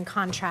engineering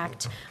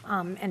contract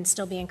and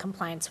still be in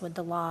compliance with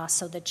the law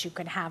so that you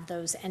could have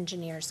those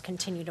engineers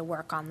continue to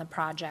work on the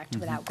project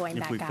without going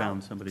If we back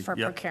found out somebody, for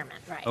yep.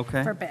 procurement, right?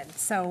 Okay. For bid.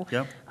 So,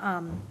 Yep.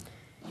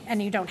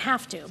 and you don't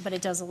have to, but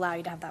it does allow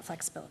you to have that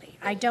flexibility.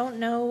 I don't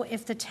know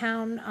if the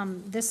town,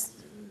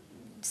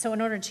 so in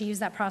order to use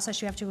that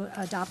process, you have to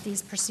adopt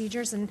these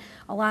procedures, and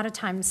a lot of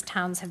times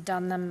towns have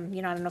done them,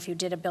 I don't know if you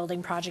did a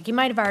building project, you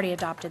might have already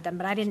adopted them,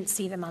 but I didn't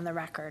see them on the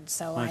record,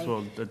 so Might as well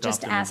I adopt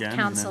just them asked again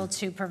and council then-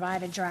 to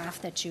provide a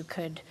draft that you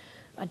could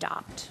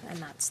adopt, and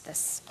that's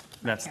this. right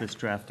That's here. this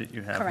draft that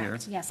you have here?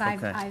 Correct, yes,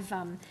 Okay.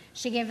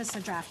 she gave us a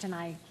draft, and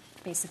I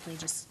basically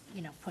just,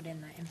 put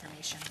in the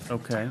information. for the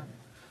Okay. town.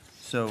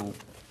 So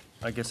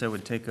I guess I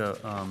would take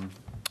a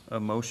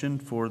motion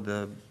for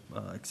the,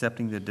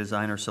 accepting the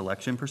designer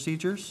selection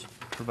procedures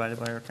provided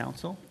by our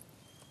council.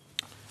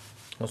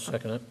 I'll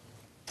second it.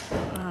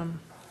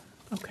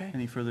 okay.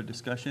 Any further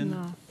discussion?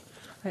 No,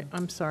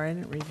 I'm sorry, I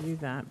didn't review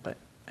that, but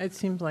it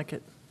seems like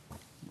it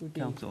would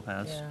be. Council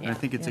has. Yeah. And I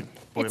think it's a Yeah.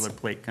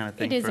 boilerplate kind of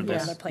thing It is for a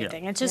this. boilerplate Yeah.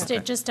 thing. It's just, Yeah.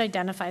 it just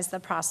identifies the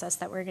process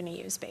that we're going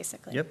to use,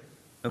 basically. Yep,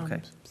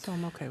 okay. So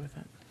I'm okay with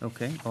it.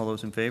 Okay, all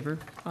those in favor?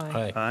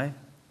 Aye. Aye.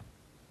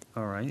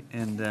 All right,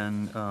 and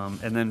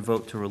then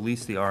vote to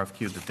release the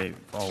RFQ that they've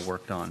all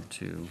worked on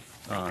to,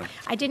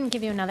 I didn't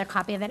give you another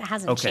copy of it. It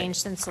hasn't Okay, changed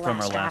since the from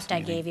our last last draft I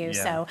meeting, gave you.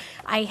 yeah. So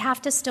I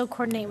have to still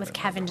coordinate with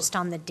Kevin just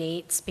on the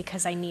dates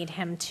because I need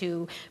him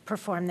to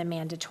perform the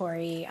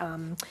mandatory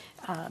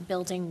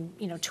building,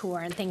 tour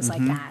and things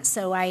Mm-hmm. like that.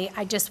 So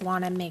I just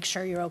want to make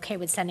sure you're okay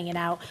with sending it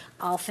out.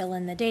 I'll fill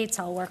in the dates,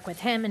 I'll work with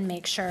him and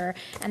make sure,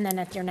 and then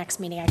at your next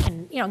meeting, I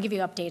can, give you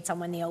updates on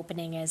when the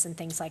opening is and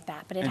things like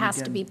that. But it And has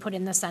to again- be put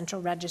in the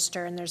central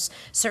register, and there's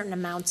certain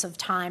amounts of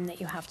time that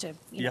you have to,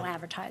 Yep.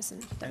 advertise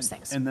and those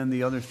things. And then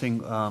the other thing,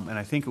 and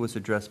I think it was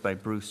addressed by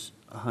Bruce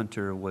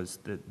Hunter, was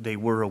that they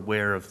were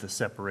aware of the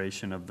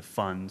separation of the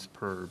funds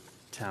per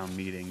town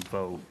meeting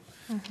vote,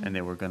 Mm-hmm. and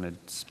they were going to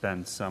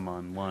spend some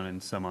on one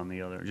and some on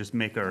the other. Just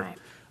make our, Right.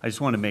 I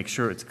just want to make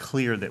sure it's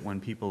clear that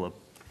when people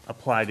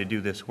apply to do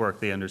this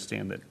work, they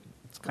understand that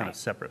it's kind of Right.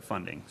 separate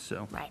funding,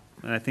 so. Right.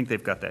 And I think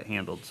they've got that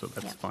handled, so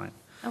that's Yep. fine.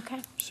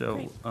 Okay. So,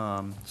 great.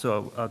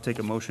 so I'll take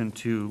a motion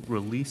to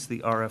release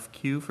the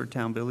RFQ for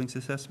town buildings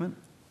assessment.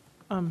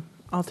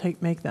 I'll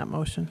make that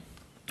motion.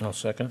 I'll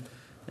second.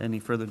 Any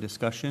further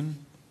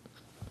discussion?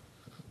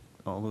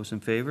 All those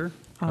in favor?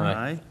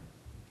 Aye.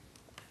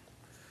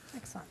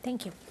 Excellent,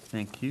 thank you.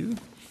 Thank you.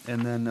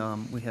 And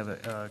then we have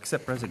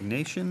accept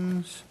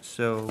resignations.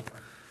 So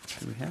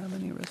do we have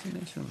any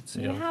resignations? Let's Do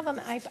see. you Yeah. have them,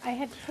 I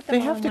had put They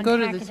them all have in to one go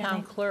to the packet, town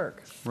didn't I?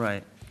 clerk.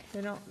 Right.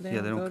 They don't Yeah,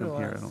 they go don't to come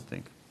here, I us. don't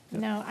think.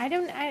 No, I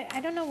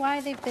don't know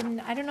why they've been,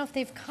 I don't know if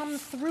they've come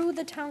through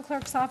the town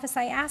clerk's office.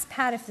 I asked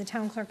Pat if the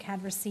town clerk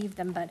had received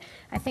them, but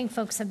I think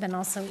folks have been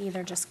also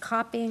either just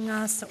copying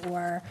us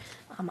or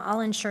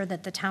I'll ensure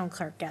that the town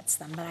clerk gets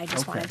them, but I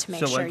just Okay, wanted to make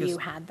so I sure you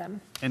guess- had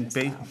them. And as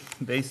well.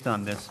 based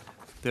on this,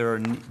 there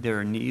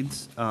are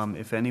needs.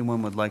 If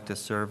anyone would like to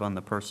serve on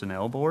the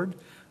personnel board,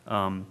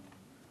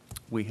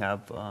 we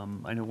have,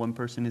 I know one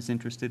person is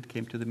interested,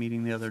 came to the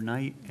meeting the other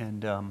night,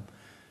 and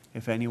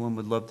if anyone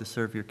would love to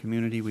serve your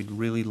community, we'd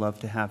really love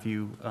to have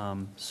you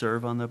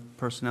serve on the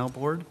personnel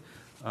board.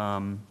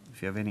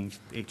 If you have any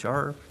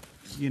HR,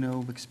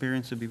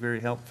 experience, would be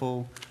very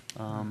helpful.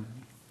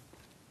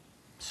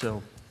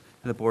 So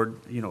the board,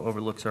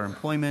 overlooks our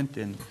employment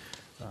and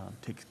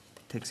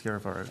takes care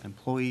of our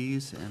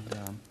employees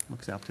and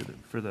looks out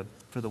for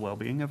the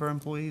well-being of our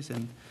employees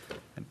and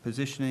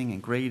positioning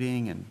and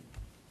grading and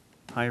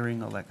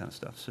hiring, all that kind of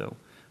stuff. So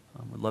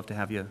we'd love to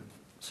have you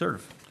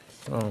serve.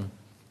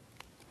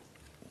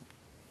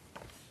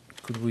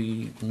 Could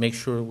we make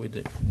sure we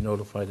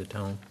notify the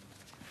town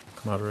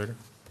moderator?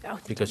 Oh,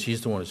 Because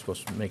he's the one who's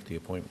supposed to make the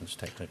appointments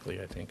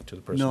technically, I think, to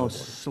the personnel No, board.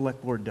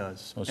 select board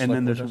does. Oh, And select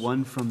then board there's does?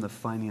 one from the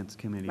finance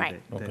committee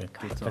Right. that Okay.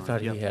 gets I on.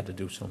 thought he Yep. had to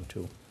do some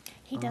too.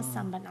 He does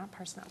some, but not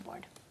personnel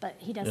board. But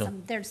he does Yeah.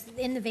 some, there's,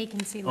 in the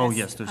vacancy list. Oh,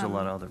 yes, there's a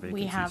lot of other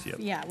We vacancies, have, yep.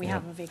 yeah, we Yeah.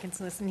 have a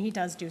vacancy list, and he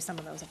does do some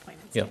of those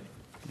appointments. Yeah.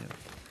 Yep.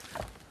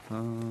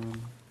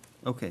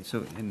 Okay,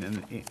 so, and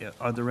then,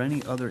 are there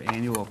any other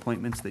annual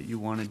appointments that you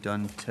wanted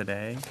done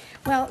today?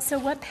 Well, so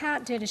what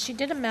Pat did is she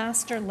did a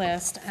master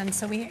list, and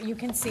so you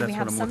can see we That's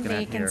have what I'm some looking at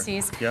here.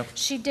 vacancies. Yep.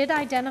 She did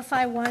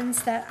identify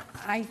ones that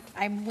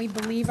we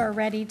believe are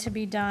ready to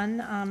be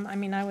done. I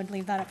mean, I would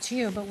leave that up to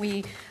you, but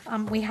we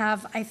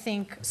have, I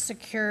think,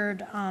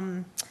 secured,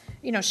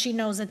 she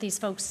knows that these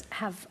folks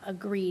have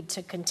agreed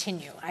to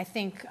continue. I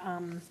think,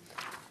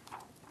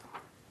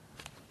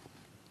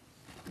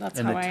 that's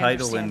And how the I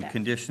title understand and it.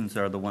 conditions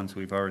are the ones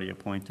we've already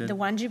appointed? The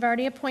ones you've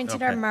already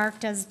appointed are Okay.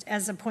 marked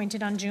as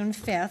appointed on June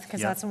 5th,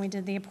 because Yep. that's when we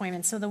did the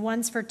appointment. So the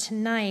ones for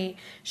tonight,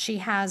 she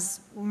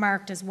has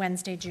marked as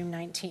Wednesday, June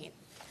 19th.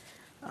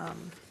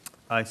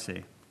 I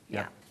see.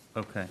 Yeah.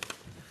 Okay.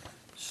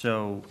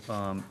 So,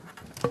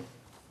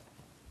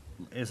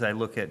 as I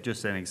look at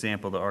just an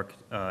example, the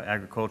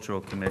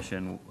Agricultural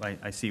Commission,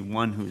 I see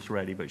one who's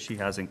ready, but she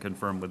hasn't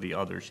confirmed with the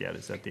others yet.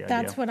 Is that the idea?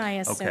 That's what I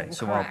assume, Okay,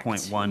 so I'll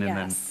appoint correct. one and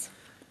then, Yes.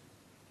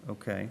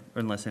 okay,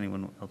 unless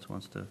anyone else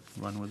wants to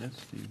run with this?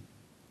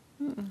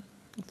 Do you?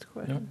 That's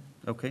good.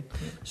 Okay,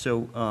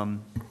 so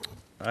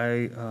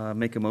I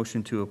make a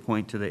motion to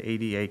appoint to the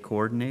ADA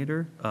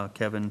Coordinator,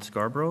 Kevin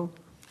Scarborough.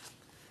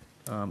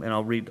 And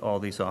I'll read all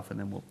these off and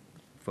then we'll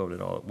vote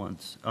it all at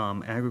once.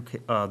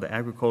 The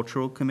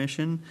Agricultural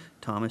Commission,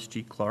 Thomas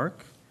G.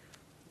 Clark.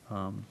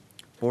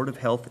 Board of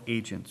Health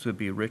Agents would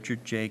be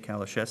Richard J.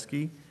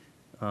 Kalashewski,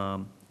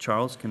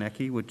 Charles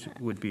Konecki, which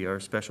would be our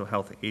Special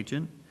Health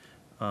Agent,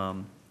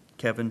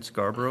 Kevin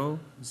Scarborough,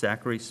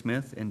 Zachary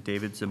Smith, and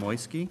David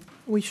Zamoyski.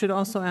 We should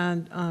also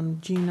add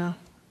Gina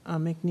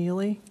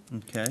McNeely.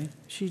 Okay,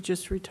 She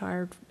just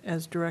retired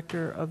as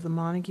director of the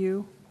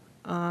Montague,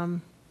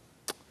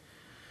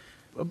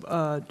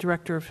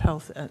 director of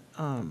health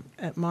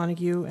at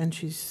Montague, and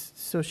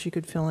so she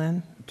could fill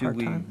in do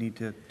we part-time. need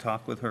to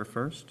talk with her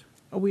first?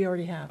 Oh, we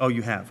already have. Oh,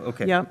 you have,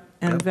 okay. Yep,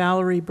 and Yep.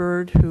 Valerie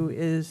Bird, who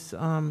is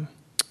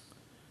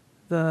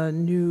the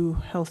new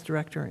health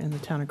director in the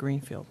town of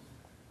Greenfield.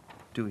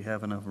 Do we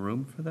have enough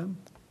room for them?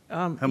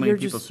 How How many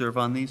people serve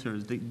on these, or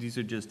these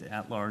are just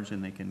at-large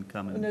and they can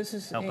come and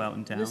help out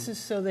in town? This is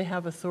so they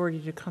have authority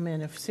to come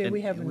in. If, say, And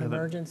we have an we have a-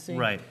 emergency.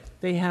 right.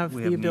 They have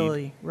We the have need.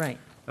 ability, right.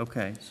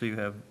 Okay, so you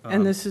have.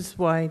 And this is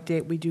why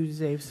we do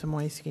Dave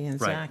Samoyski and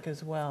Right. Zach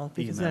as well,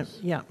 because EMS.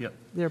 yeah, Yep.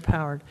 they're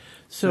powered.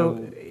 So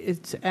So-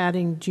 it's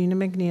adding Gina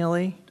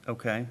McNeely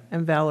Okay,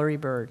 and Valerie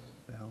Bird.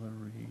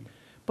 Valerie,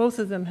 Both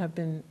of them have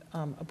been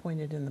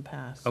appointed in the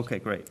past. okay,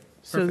 great.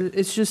 So Perfect.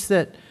 it's just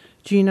that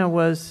Gina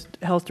was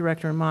health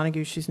director in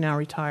Montague. She's now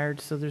retired,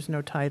 so there's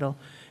no title.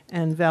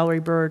 And Valerie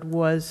Bird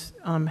was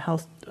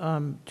health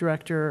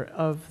director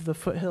of the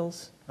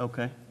Foothills,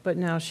 Okay, but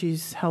now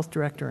she's health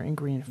director in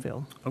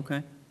Greenfield.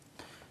 okay.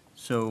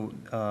 So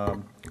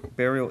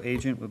burial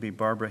agent would be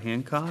Barbara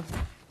Hancock.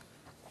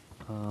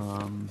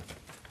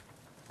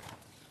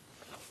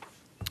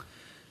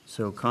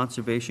 So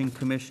Conservation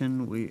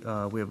Commission, we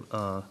have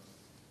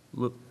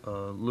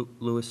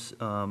Louis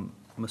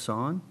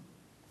Masson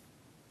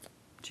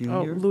Jr.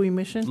 Oh, Louis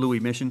Mission? Louis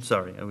Mission,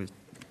 sorry, I was,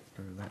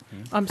 heard that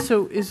name.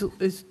 So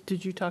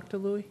did you talk to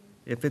Louis?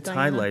 If it's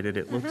Diana? highlighted,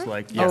 it looks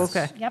like Oh, yes.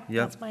 okay. Yep,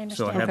 Yep. that's my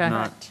So I understanding. have Okay.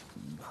 not,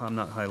 I'm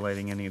not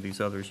highlighting any of these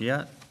others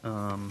yet.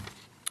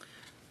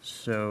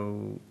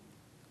 So,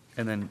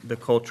 and then the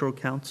Cultural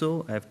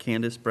Council, I have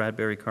Candace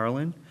Bradbury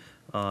Carlin,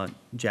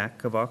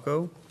 Jack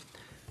Cavaco,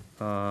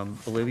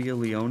 Olivia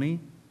Leone,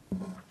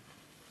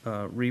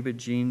 Reba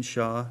Jean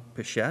Shaw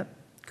Pichette,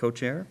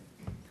 co-chair.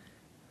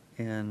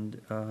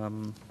 And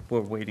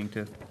we're waiting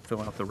to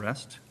fill out the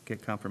rest,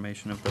 get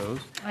confirmation of those.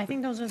 I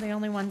think those are the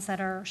only ones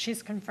that are,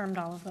 she's confirmed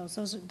all of those.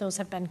 Those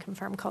have been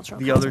confirmed, cultural.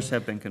 The council. others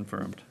have been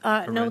confirmed No,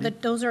 already?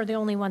 those are the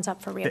only ones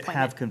up for That reappointment.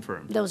 have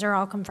confirmed. Those are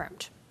all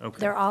confirmed. Okay.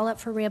 They're all up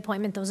for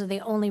reappointment. Those are the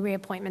only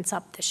reappointments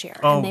up this year.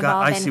 Oh, and they've God,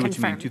 all I been see what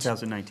you mean, confirmed.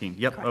 2019.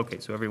 Yep, Correct. okay,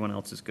 so everyone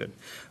else is good.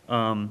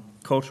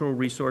 Cultural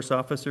Resource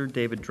Officer,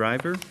 David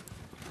Driver.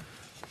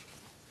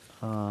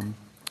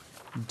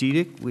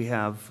 DEDIC, we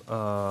have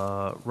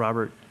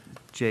Robert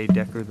J.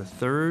 Decker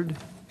III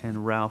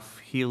and Ralph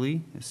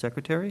Healy as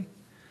secretary.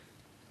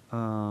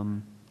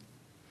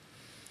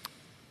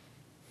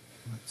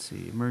 Let's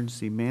see,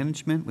 Emergency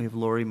Management, we have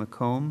Lori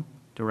McComb,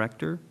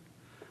 director.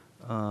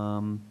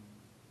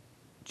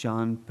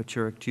 John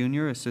Pachurik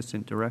Jr.,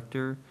 Assistant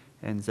Director,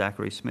 and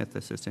Zachary Smith,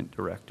 Assistant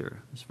Director.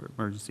 This is for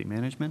Emergency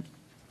Management.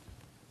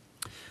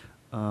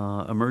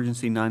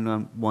 Emergency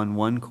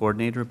 911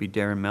 Coordinator would be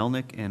Darren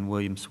Melnick and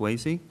William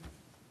Swayze.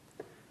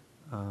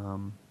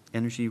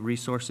 Energy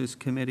Resources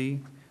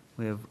Committee,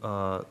 we have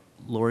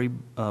Lori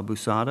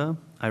Busada,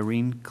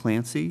 Irene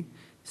Clancy,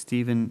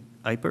 Stephen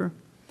Iper,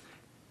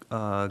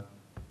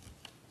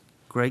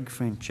 Greg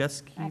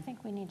Franceschi. I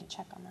think we need to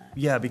check on that.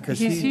 Yeah, because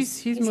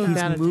He's moved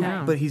out of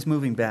town. But he's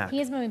moving back. He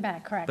is moving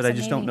back, correct. But I so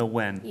just don't maybe- know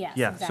when. Yes,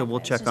 Yeah, so we'll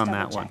exactly. check Let's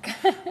on just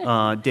that double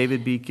one. check.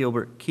 David B.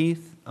 Gilbert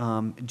Keith,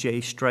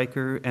 Jay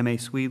Stryker, M.A.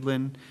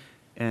 Swedlin,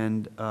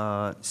 and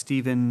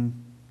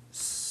Stephen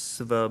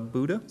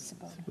Savabuda?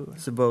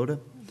 Saboda.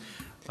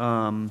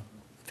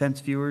 Fence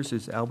viewers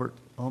is Albert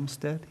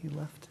Olmsted, he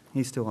left.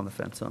 He's still on the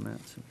fence on that,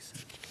 so he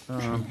said.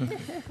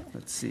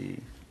 Let's see.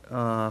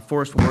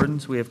 Forest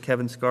Wardens, we have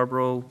Kevin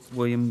Scarborough,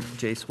 William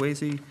J.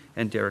 Swayze,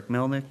 and Derek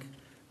Melnick.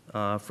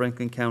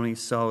 Franklin County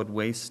Solid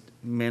Waste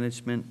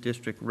Management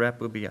District Rep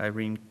would be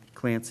Irene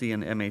Clancy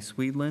and M.A.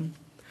 Sweedlin.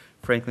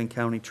 Franklin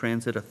County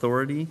Transit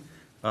Authority,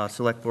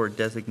 Select Board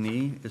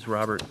designee is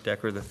Robert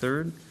Decker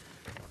III.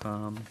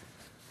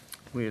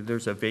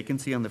 There's a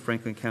vacancy on the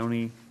Franklin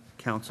County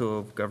Council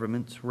of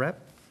Governments Rep.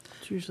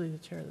 It's usually the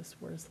chair of this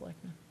Board of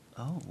Selectmen.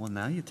 Oh, well,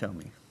 now you tell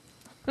me.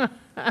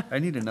 I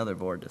need another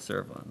board to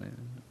serve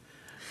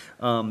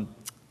on.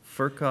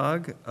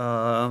 FERCog,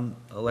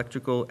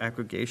 Electrical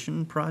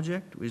Aggregation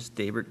Project, which is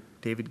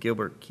David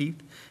Gilbert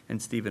Keith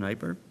and Stephen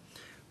Eiper.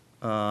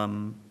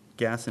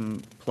 Gas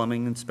and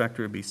Plumbing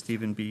Inspector would be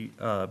Stephen B.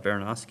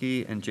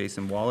 Baranowski, and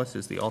Jason Wallace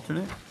is the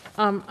alternate.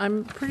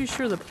 I'm pretty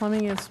sure the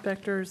plumbing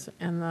inspectors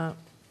and the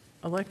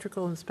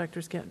electrical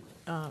inspectors get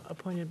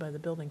appointed by the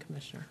building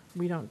commissioner.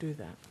 We don't do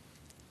that.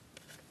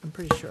 I'm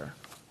pretty sure.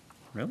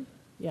 Really?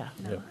 Yeah.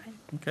 No,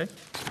 Okay.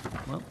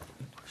 Well,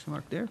 question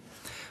mark there.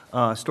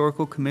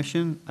 Historical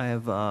Commission, I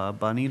have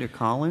Bonita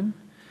Conlon,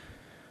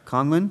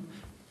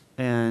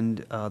 and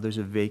there's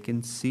a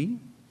vacancy.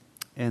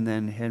 And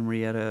then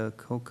Henrietta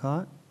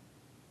Cocott.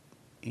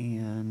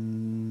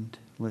 And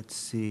let's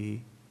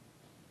see.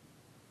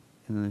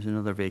 And then there's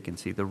another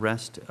vacancy. The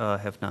rest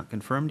have not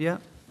confirmed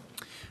yet.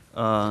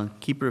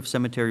 Keeper of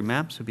Cemetery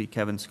Maps would be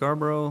Kevin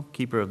Scarborough.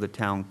 Keeper of the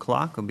Town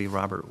Clock would be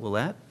Robert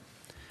Willett.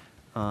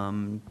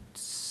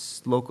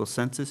 Local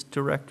Census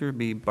Director would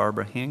be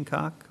Barbara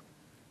Hancock.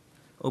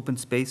 Open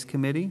Space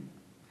Committee,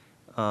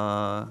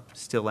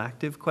 still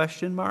active,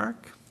 question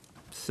mark.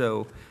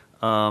 So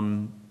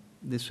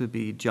this would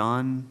be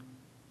John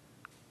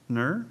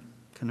Knurr?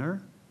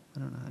 I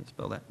don't know how you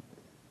spell that.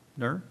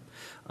 Knurr.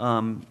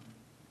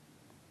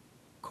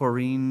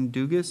 Corrine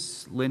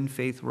Dugas, Lynn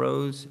Faith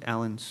Rose,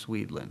 Alan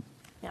Sweedlin.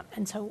 Yep,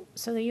 and so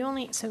you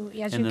only, so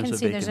as And you there's can a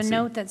see, there's a vacancy.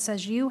 note that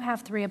says you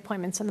have 3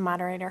 appointments and the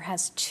moderator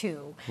has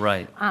 2.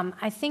 Right.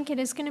 I think it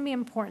is going to be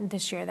important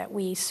this year that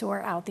we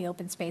sort out the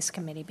Open Space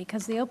Committee,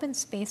 because the Open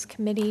Space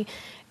Committee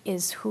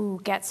is who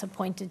gets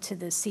appointed to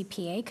the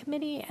CPA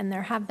committee, and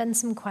there have been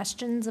some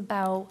questions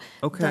about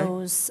Okay.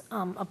 those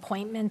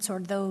appointments or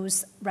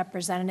those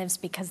representatives,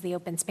 because the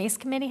Open Space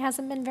Committee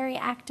hasn't been very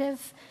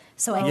active.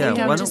 So I Well, Yeah, think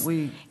it why would don't just,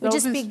 we, it The would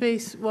just open be,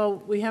 space, well,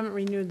 we haven't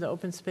renewed the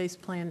open space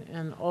plan,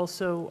 and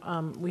also,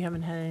 we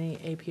haven't had any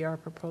APR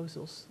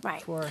proposals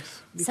Right. for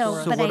us. so, before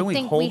us. So but why I don't we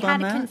think we hold on had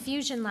a that?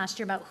 confusion last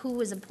year about who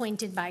was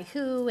appointed by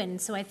who, and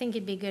so I think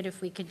it'd be good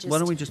if we could just. why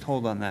don't we just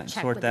hold on that and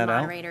check sort with the that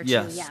out? moderator, too.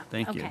 Yes, Yeah.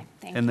 thank you. Okay,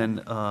 thank And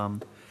you.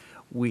 then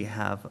we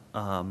have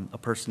a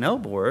Personnel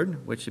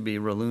Board, which would be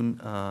Raloon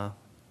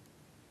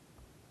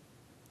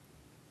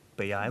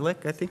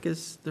Bialik, I think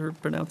is the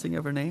pronouncing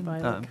of her name.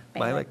 Bialik.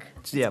 Bialik.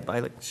 Yeah,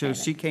 Bialik. So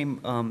she came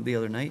the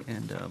other night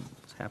and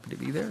was happy to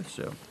be there,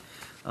 so.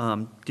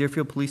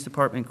 Deerfield Police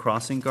Department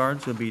Crossing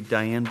Guards would be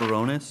Diane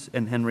Baronis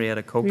and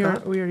Henrietta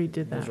Cocott. We already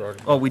did that.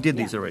 Oh, we did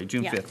these Yeah. already,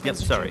 June Yeah, 5th. Yep,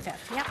 those are sorry. June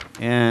 5th. Yep.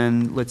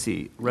 And let's see,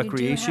 You do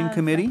Recreation have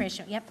Committee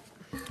recreation, Yep.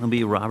 will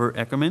be Robert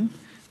Eckerman,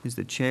 who's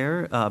the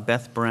chair,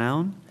 Beth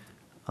Brown,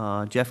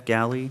 Jeff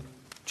Galley,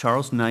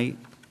 Charles Knight,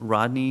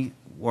 Rodney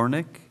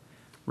Warnick,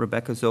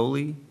 Rebecca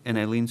Zoli, and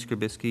Eileen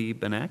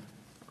Skribisky-Benek.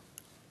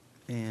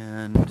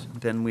 And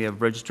then we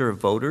have Register of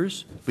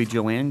Voters, will be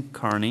Joanne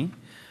Carney,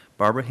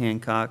 Barbara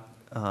Hancock,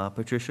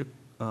 Patricia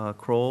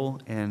Kroll,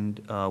 and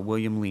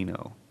William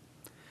Leno.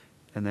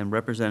 And then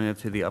representative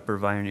to the Upper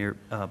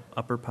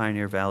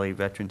Pioneer Valley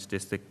Veterans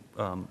District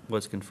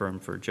was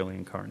confirmed for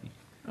Joanne Carney.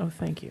 Oh,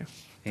 thank you.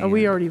 Oh,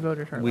 we And already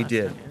voted her We last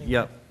did, time anyway.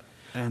 yep.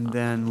 And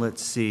then,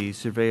 let's see,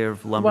 Surveyor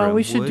of Lumber Well, and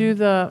we should do Wood.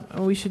 the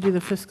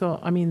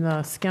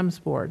the SCEMS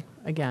board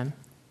again.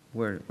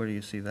 Where do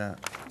you see that?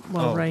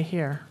 Well, Oh, right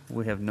here.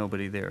 We have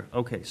nobody there.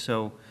 Okay,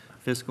 so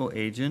fiscal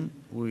agent,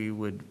 we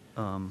would,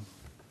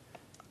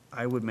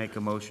 I would make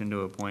a motion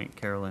to appoint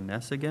Carolyn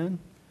Ness again.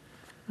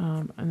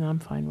 And I'm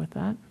fine with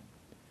that.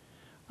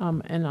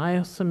 And I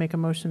also make a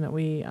motion that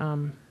we,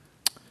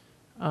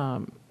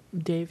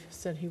 Dave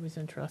said he was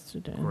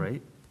interested in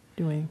Great,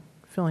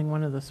 filling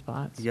one of the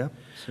spots. yep.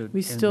 So-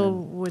 We and still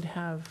then- would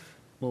have,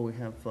 Well, we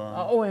have,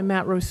 oh, and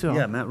Matt Russo.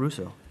 yeah, Matt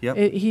Russo, yep.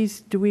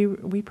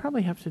 We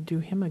probably have to do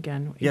him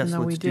again, even Yes,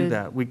 though we let's do did.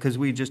 that, because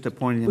we just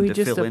appointed We him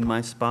to just fill in app-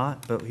 my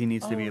spot, but he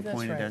needs to be Oh, that's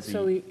appointed right. as So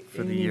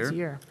for the he needs a year.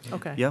 year.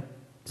 Okay. Yep.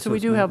 So we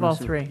it's do Matt have all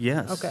Russo. 3?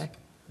 Yes. Okay.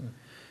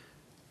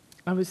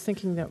 I was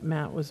thinking that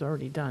Matt was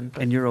already done,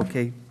 but. And you're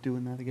okay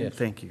doing that again? Yes.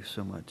 Thank you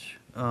so much.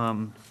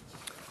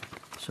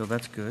 So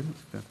that's good,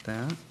 got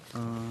that.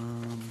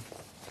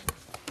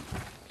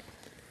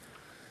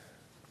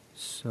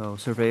 So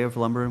Surveyor of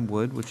Lumber and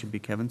Wood, which would be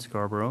Kevin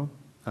Scarborough.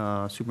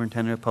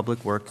 Superintendent of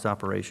Public Works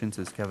Operations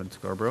is Kevin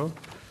Scarborough.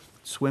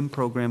 Swim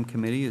Program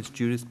Committee is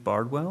Judith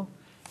Bardwell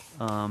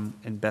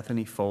and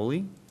Bethany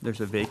Foley.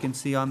 There's a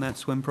vacancy on that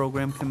swim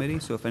program committee,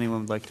 so if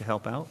anyone would like to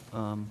help out,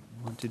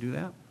 want to do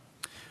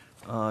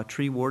that.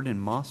 Tree Warden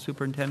and Moss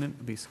Superintendent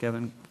would be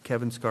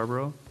Kevin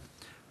Scarborough.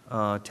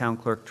 Town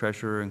Clerk,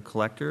 Treasurer, and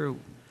Collector,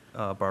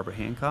 Barbara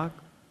Hancock.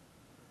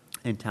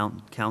 And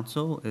town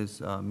council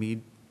is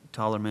Mead,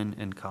 Tollerman,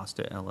 and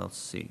Costa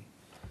LLC.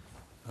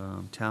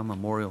 Town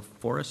Memorial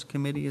Forest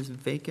Committee is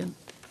vacant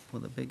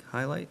with a big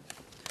highlight.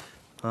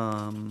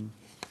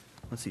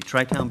 Let's see,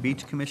 Tri-Town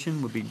Beach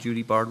Commission would be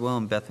Judy Bardwell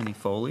and Bethany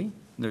Foley.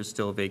 There's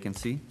still a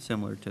vacancy,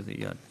 similar to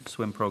the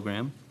swim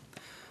program.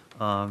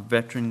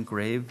 Veteran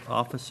Grave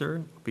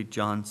Officer would be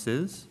John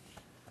Sizz.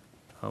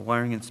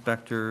 Wiring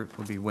Inspector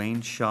would be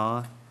Wayne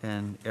Shaw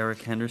and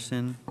Eric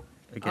Henderson.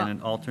 Again,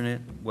 an alternate,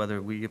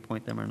 whether we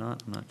appoint them or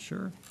not, I'm not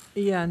sure.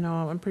 Yeah,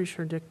 no, I'm pretty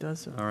sure Dick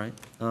does. All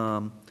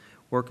right.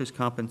 Workers'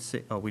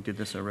 compensation, oh, we did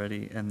this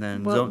already, and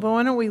then Well, but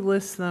why don't we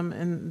list them,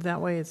 and that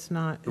way it's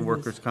not. the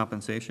workers'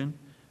 compensation.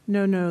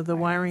 No, the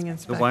wiring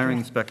inspector. The wiring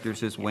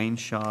inspectors is Wayne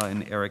Shaw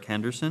and Eric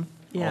Henderson.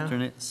 Yeah.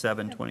 Alternate,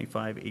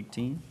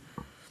 7/25/18.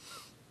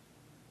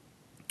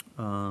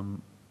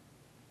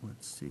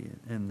 Let's see,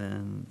 and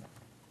then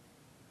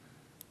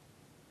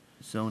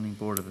zoning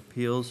board of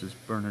appeals is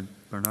Bernard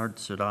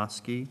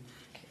Sadowski,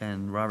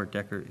 and Robert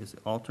Decker is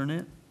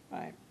alternate,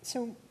 Right,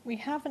 so we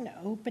have an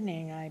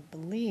opening, I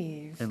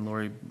believe. and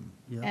Lori,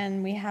 yeah.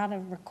 And we had a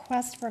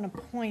request for an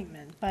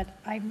appointment, but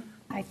I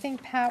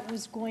think Pat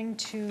was going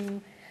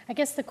to, I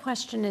guess the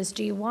question is,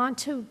 do you want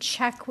to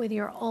check with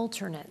your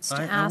alternates to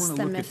I ask wanna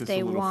them look at if this a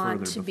they little want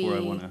further to before I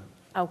be? wanna-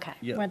 Okay,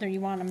 Yeah. whether you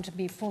want them to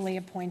be fully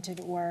appointed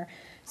or,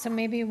 so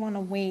maybe you want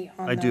to wait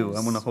on I do, I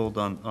those. want to hold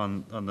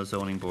on the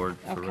zoning board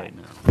for Okay. right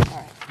now. All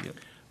right. Yep.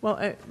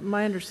 Well,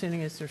 my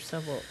understanding is there's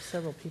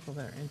several people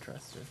that are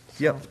interested.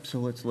 so- Yep, so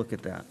let's look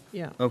at that.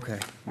 Yeah. Okay, All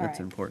that's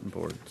an right. important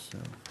board, so,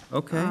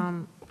 okay.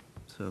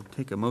 So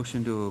take a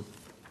motion to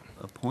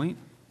appoint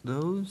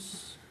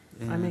those.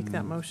 I make that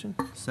and motion.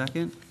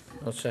 Second,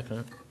 I'll second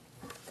it.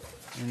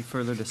 any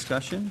further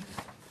discussion?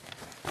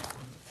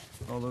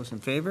 All those in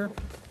favor?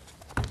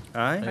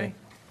 Aye? Aye.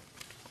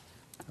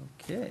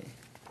 Okay.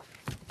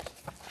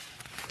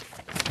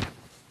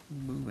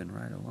 Moving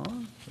right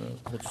along.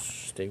 Let's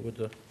stay with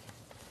the,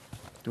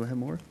 Do I have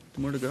more?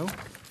 More to go?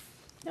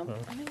 Nope,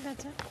 I think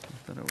that's it. I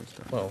thought I was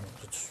done. well,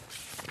 it's,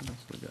 What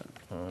else we got?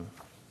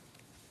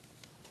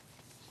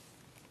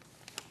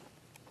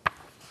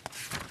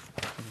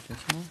 Did I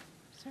catch them all?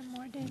 Is there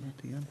more, David? At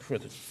the end? for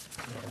the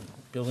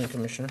building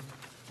commissioner.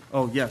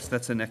 Oh, yes,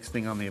 that's the next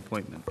thing on the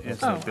appointment, is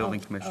the building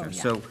commissioner.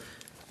 yeah. So,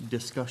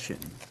 discussion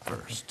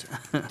first.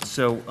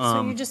 So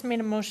you just made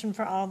a motion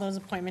for all those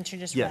appointments you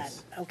just read?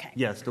 Yes. Okay.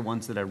 Yes, the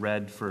ones that I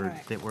read All for,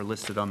 right. that were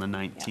listed on the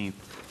 19th,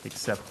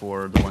 except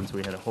for the ones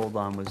we had a hold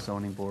on with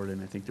zoning board,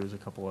 and I think there was a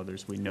couple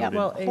others we Yeah, noted.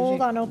 Well, hold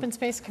AG on Open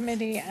Space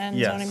Committee and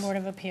Yes. Zoning Board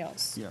of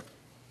Appeals. Yep.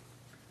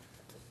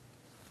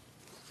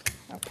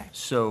 Okay.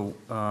 So,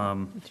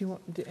 Do you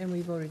want, and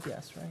we voted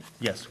yes, right?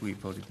 yes, we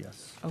voted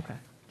yes. Okay.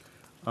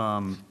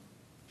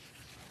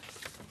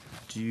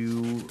 Do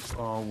you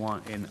all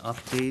want an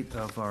update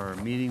of our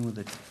meeting with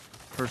the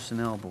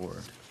personnel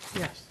board?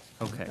 Yes.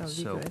 Okay, That would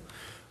be so,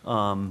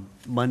 good.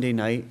 Monday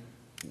night,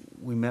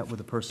 we met with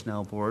the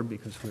personnel board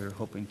because we were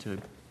hoping to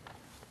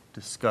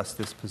discuss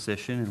this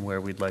position and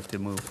where we'd like to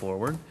move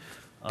forward.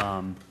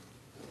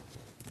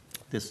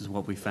 This is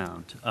what we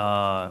found.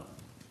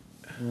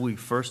 We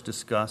first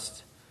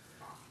discussed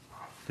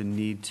the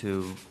need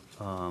to,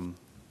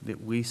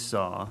 that we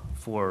saw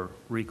for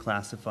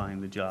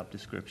reclassifying the job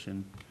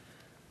description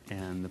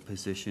and the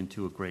position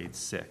to a grade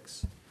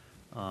 6.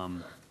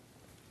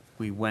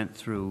 We went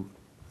through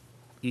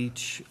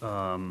each,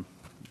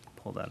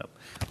 pull that up.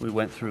 We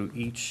went through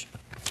each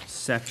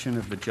section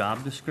of the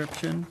job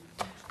description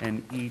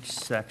and each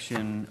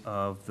section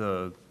of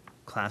the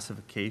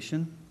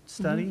classification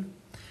study.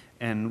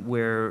 And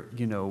where,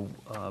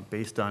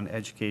 based on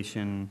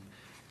education,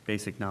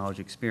 basic knowledge,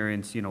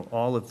 experience,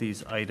 all of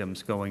these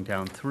items going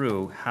down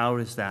through, how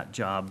does that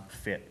job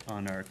fit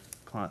on our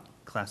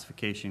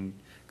classification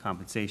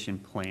compensation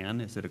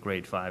plan? Is it a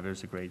grade 5 or is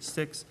it a grade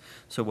 6?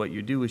 So what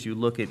you do is you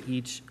look at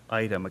each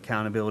item,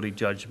 accountability,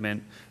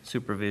 judgment,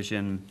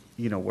 supervision,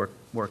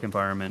 work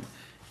environment,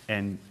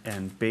 and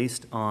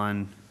based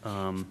on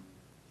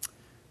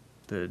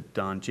the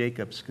Don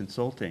Jacobs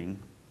Consulting,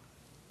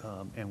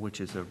 and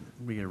which is a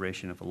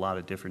reiteration of a lot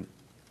of different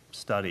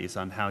studies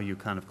on how you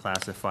kind of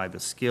classify the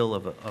skill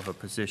of a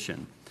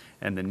position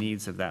and the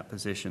needs of that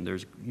position.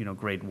 There's,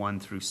 grade 1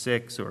 through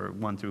 6 or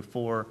 1 through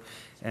 4,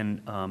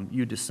 and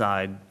you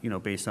decide,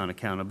 based on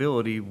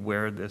accountability,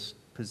 where this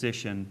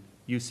position,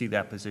 you see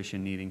that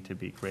position needing to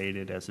be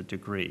graded as a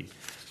degree.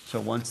 So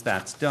once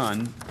that's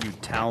done, you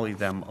tally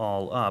them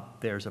all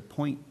up. There's a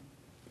point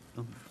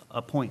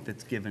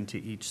that's given to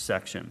each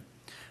section.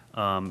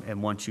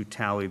 And once you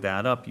tally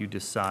that up, you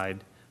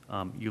decide,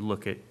 you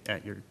look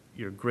at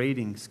your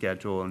grading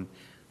schedule, and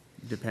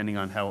depending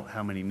on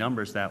how many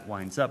numbers that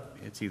winds up,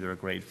 it's either a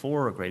grade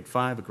 4, a grade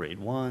 5, a grade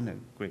 1, a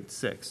grade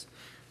 6.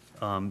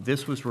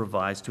 This was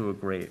revised to a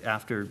grade,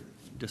 after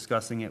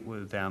discussing it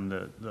with them,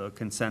 the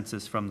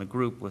consensus from the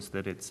group was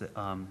that it's,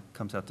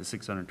 comes out to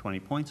 620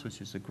 points,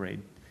 which is a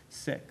grade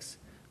 6.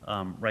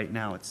 Right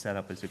now, it's set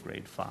up as a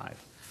grade 5.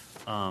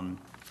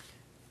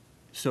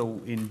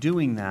 So in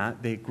doing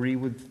that, they agree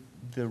with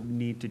the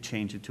need to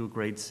change it to a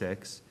grade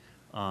 6.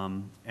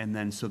 And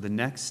then, so the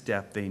next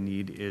step they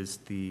need is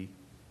the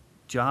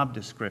job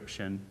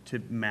description to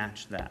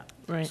match that.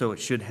 Right. So it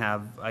should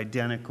have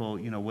identical,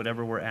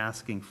 whatever we're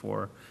asking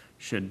for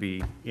should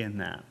be in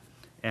that.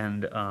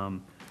 And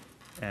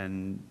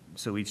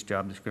so each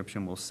job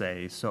description will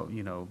say, so,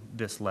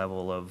 this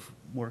level of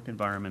work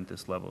environment,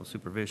 this level of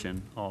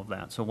supervision, all of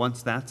that. So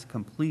once that's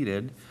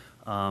completed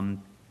and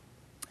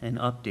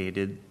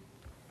updated,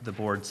 the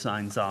board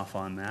signs off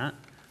on that,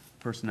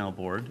 personnel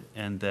board,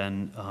 and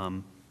then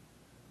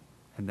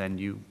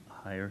you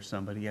hire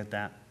somebody at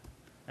that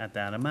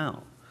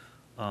amount.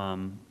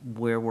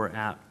 Where we're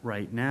at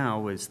right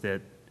now is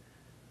that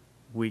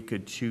we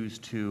could choose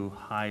to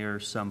hire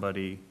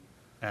somebody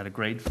at a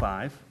grade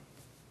 5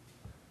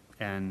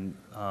 and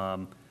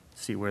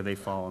see where they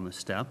fall on the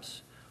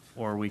steps,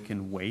 or we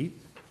can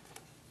wait,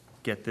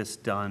 get this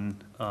done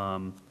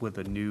with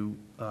a new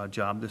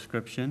job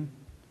description,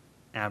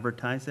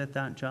 advertise at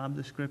that job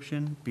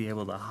description, be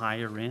able to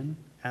hire in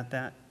at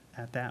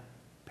that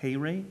pay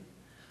rate,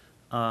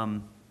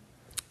 and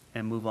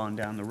move on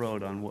down the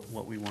road on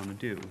what we want to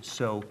do.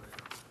 So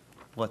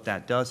what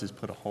that does is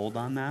put a hold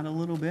on that a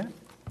little bit.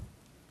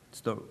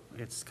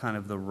 It's kind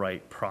of the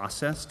right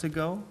process to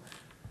go,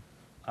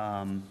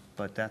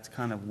 but that's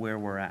kind of where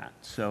we're at.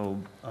 So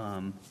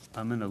I'm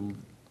going to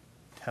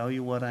tell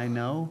you what I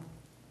know,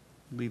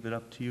 leave it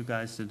up to you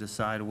guys to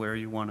decide where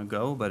you want to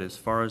go, but as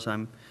far as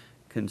I'm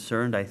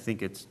concerned, I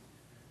think it's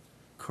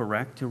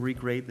correct to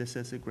regrade this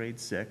as a grade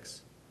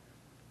 6,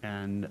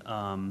 and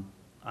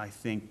I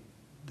think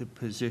the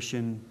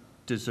position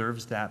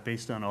deserves that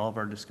based on all of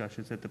our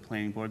discussions at the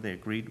planning board. They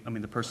agreed,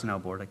 the personnel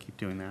board, I keep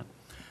doing that.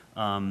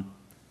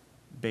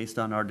 Based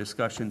on our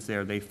discussions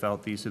there, they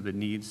felt these are the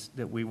needs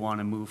that we want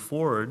to move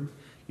forward.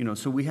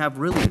 So we have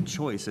really a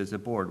choice as a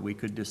board. We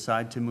could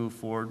decide to move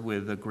forward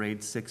with a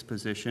grade 6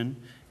 position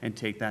and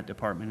take that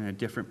department in a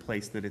different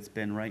place that it's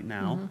been right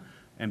now,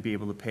 and be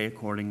able to pay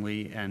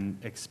accordingly and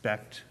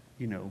expect,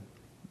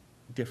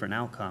 different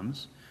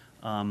outcomes.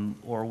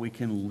 Or we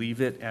can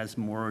leave it as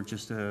more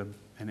just an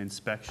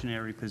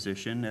inspectionary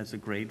position as a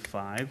grade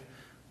 5,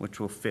 which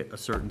will fit a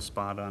certain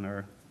spot on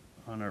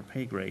our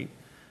pay grade.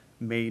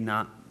 May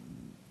not,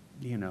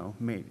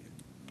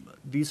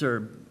 these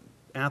are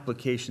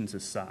applications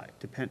aside.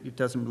 It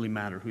doesn't really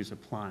matter who's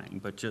applying,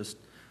 but just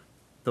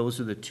those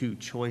are the two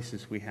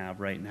choices we have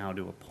right now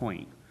to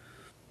appoint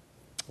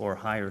or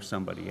hire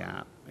somebody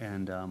at.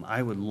 And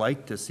I would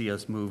like to see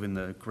us move in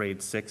the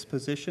grade 6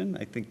 position.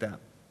 I think that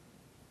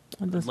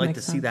I'd like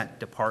to see that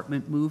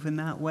department move in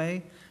that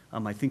way.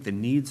 I think the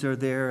needs are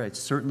there. It's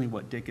certainly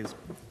what Dick is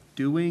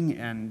doing,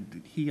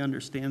 and he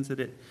understands that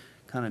it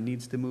kind of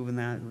needs to move in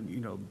that,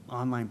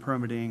 online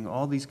permitting,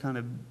 all these kind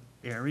of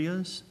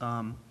areas.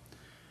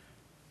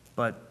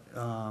 But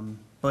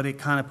it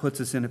kind of puts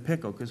us in a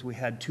pickle because we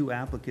had 2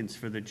 applicants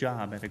for the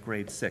job at a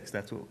grade 6.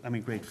 That's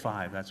what, grade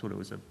 5. That's what it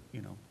was,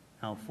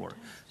 held for.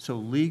 So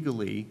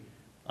legally,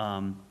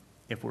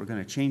 if we're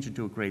going to change it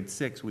to a grade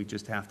 6, we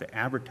just have to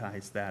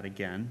advertise that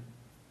again.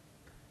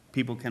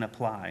 People can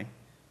apply,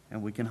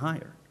 and we can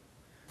hire.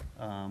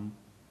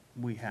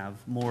 We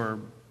have more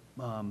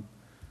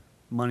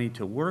money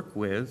to work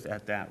with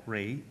at that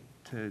rate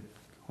to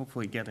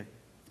hopefully get an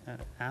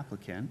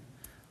applicant.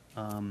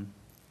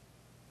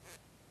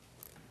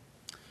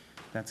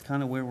 That's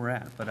kind of where we're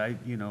at. But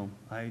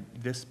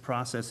this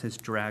process has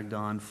dragged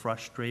on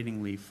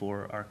frustratingly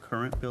for our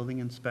current building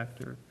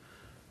inspector,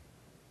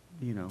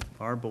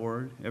 our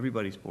board,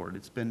 everybody's board.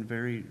 It's been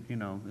very,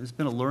 it's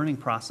been a learning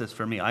process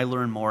for me. I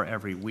learn more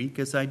every week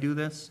as I do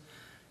this,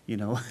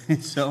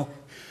 so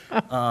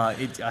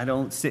I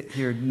don't sit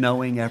here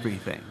knowing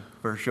everything,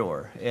 for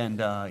sure.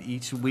 And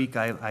each week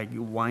I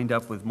wind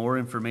up with more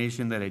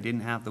information that I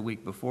didn't have the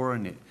week before,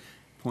 and it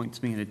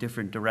points me in a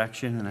different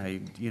direction,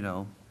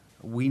 and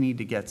we need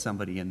to get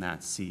somebody in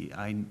that seat.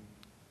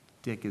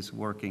 Dick is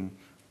working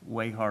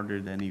way harder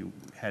than he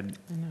had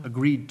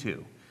agreed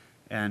to.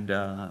 And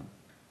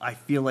I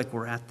feel like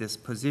we're at this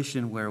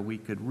position where we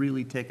could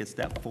really take a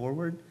step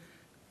forward,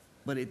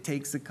 but it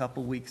takes a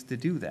couple weeks to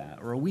do that,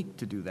 or a week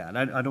to do that.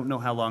 I don't know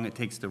how long it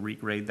takes to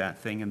regrade that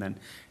thing and then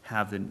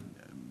have the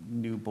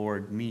new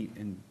board meet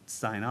and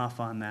sign off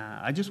on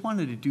that. I just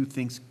wanted to do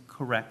things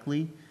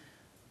correctly,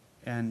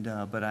 and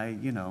but I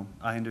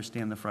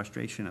understand the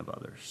frustration of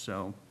others.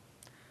 So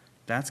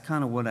that's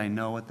kind of what I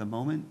know at the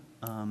moment,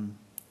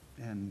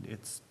 and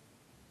it's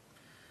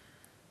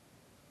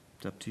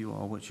up to you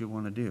all what you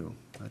want to do.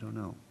 I don't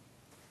know.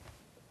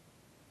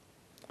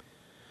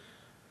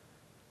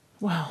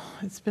 Well,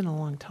 it's been a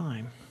long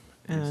time.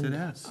 Yes, it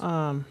has.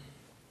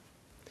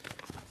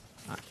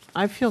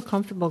 I feel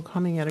comfortable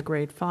coming at a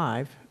grade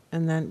 5,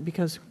 and then,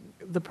 because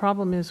the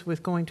problem is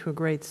with going to a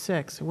grade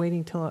 6,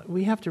 waiting till,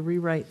 we have to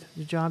rewrite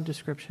the job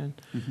description.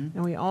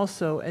 And we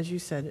also, as you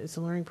said, it's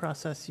a learning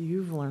process.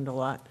 You've learned a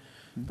lot,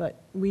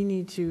 but we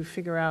need to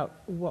figure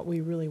out what we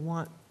really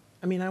want.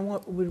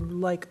 Would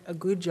like a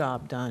good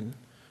job done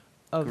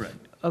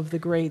of the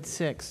grade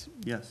 6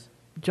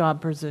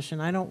 job position.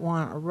 I don't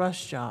want a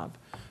rush job.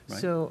 Right.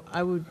 So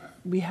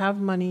we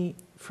have money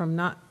from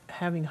not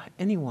having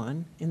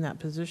anyone in that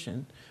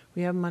position.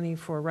 We have money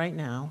for right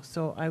now,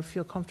 so I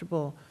feel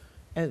comfortable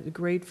at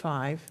grade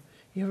 5.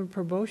 You have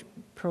a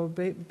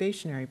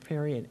probationary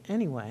period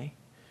anyway.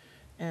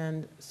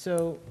 And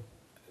so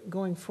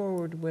going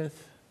forward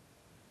with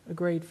a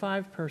grade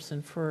 5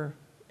 person for,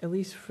 at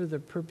least for the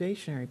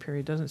probationary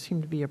period, doesn't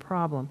seem to be a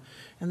problem.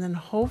 And then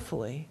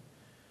hopefully,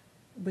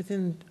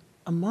 within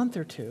a month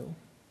or two,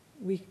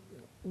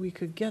 we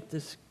could get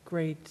this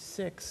grade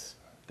 6.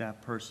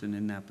 That person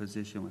in that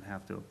position would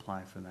have to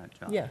apply for that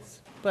job.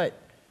 Yes, but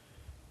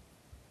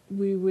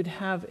we would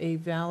have a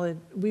valid,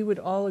 we would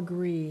all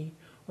agree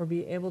or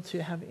be able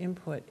to have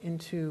input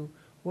into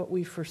what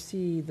we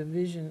foresee the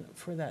vision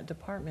for that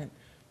department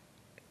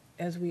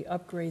as we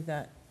upgrade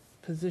that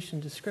position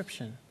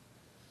description.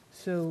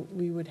 So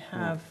we would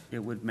have. It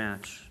would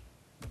match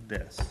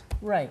this.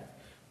 Right.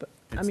 But,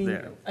 I It's mean,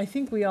 there. I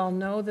think we all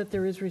know that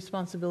there is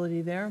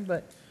responsibility there,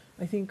 but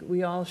I think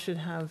we all should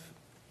have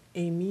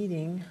a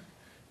meeting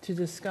to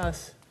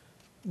discuss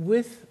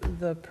with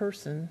the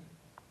person,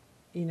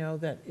 you know,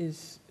 that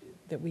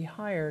we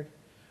hired,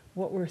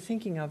 what we're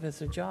thinking of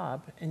as a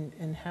job,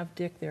 and have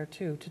Dick there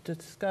too, to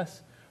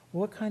discuss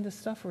what kind of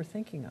stuff we're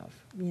thinking of,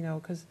 you know,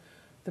 because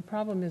the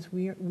problem is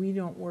we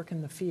don't work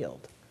in the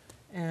field.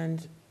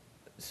 And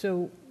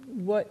so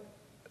what,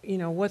 you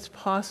know, what's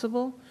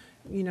possible,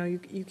 you know,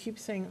 you keep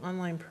saying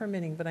online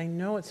permitting, but I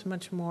know it's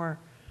much more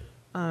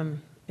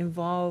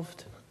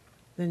involved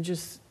than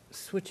just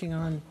switching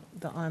on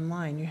the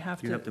online. You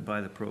have to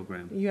buy the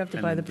program. You have to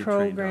and buy then the get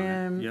trained on it.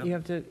 program, Yep.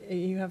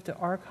 you have to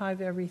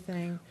archive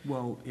everything.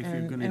 Well, if you're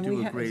and- gonna and do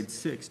we a ha- grade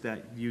 6,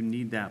 that, you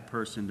need that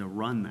person to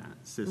run that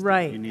system.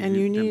 Right, and you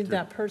them need to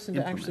that person to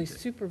implement actually it.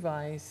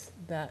 supervise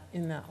that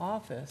in that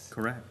office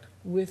Correct.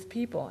 with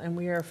people, and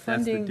we are That's the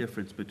funding.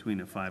 difference between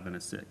a 5 and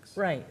a 6.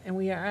 Right, and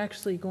we are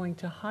actually going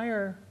to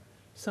hire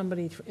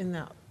somebody in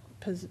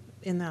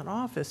that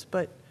office,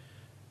 but,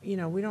 you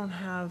know, we don't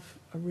have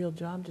a real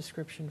job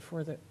description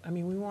for the, I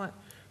mean,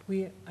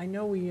 I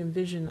know we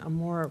envision a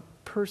more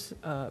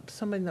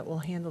somebody that will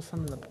handle some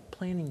of the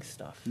planning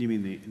stuff. You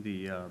mean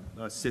the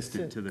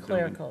assistant to the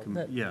Clerical, building?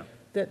 that- Yeah.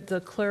 That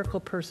the clerical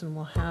person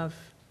will have,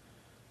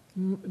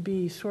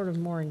 be sort of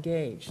more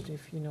engaged,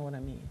 if you know what I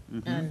mean.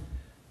 Mhm.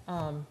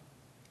 And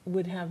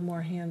would have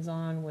more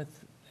hands-on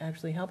with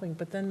actually helping,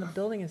 but then the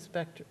building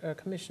inspector,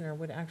 commissioner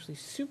would actually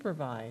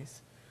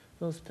supervise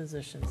those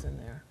positions in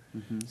there.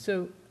 Mhm.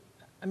 So,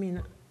 I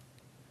mean,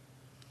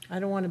 I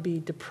don't want to be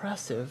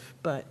depressive,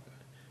 but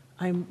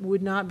I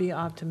would not be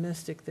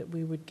optimistic that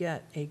we would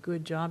get a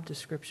good job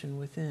description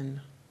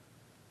within,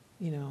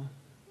 you know,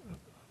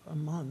 a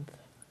month.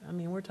 I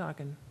mean, we're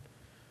talking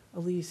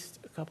at least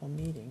a couple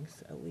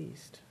meetings, at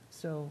least,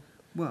 so.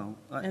 Well,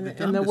 And- the and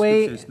job the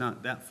way- description is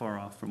not that far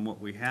off from what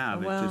we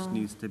have. It just Well-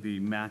 needs to be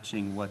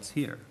matching what's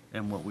here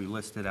and what we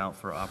listed out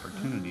for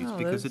opportunities. know,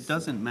 Because it that's-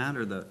 doesn't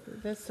matter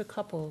That's a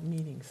couple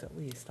meetings at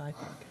least, I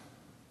think.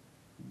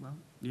 well,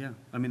 yeah,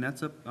 I mean,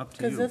 that's up to you.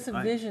 Because that's a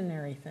I-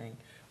 visionary thing.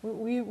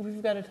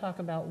 We've got to talk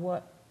about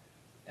what,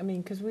 I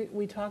mean, because we've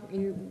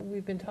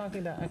been talking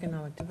about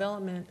economic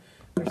development.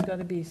 There's got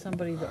to be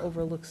somebody that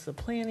overlooks the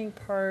planning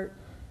part.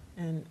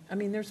 And, I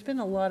mean, there's been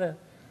a lot of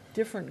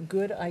different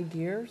good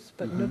ideas,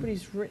 but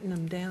nobody's written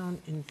them down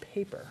in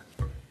paper.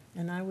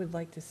 And I would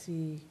like to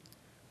see,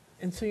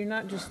 and so you're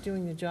not just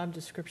doing the job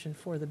description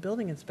for the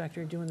building inspector,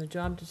 you're doing the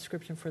job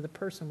description for the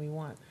person we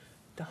want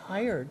to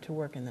hire to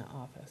work in that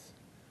office.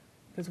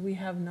 Because we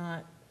have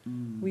not,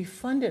 we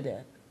funded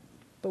it,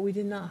 but we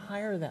did not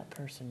hire that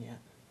person yet.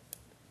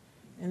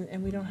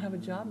 And we don't have a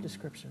job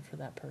description for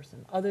that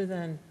person, other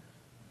than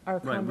our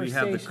Right, we conversation.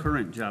 have the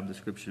current job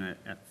description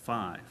at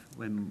 5,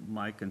 when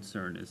my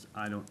concern is,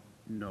 I don't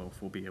know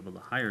if we'll be able to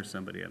hire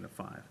somebody at a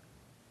 5.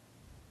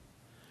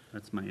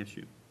 That's my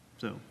issue.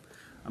 So,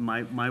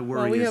 my Well,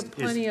 worry we is have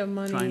plenty of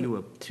trying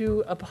money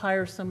to, to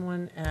hire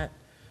someone at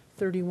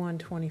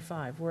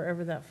 3125,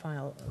 wherever that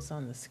file is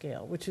on the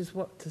scale, which is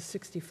what, to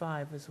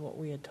 65 is what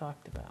we had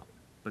talked about.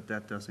 but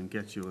that doesn't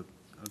get you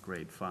a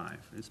grade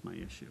 5, is my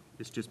issue.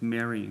 It's just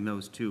marrying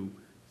those two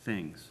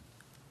things.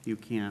 You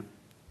can't,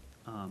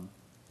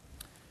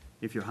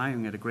 if you're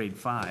hiring at a grade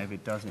 5,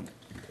 it doesn't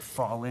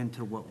fall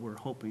into what we're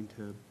hoping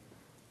to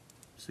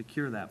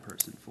secure that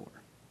person for.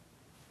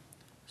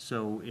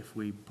 So if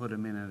we put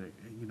them in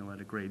at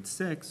a grade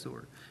 6,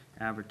 or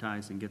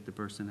advertise and get the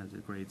person as a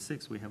grade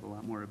 6, we have a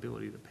lot more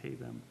ability to pay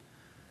them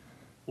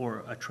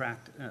or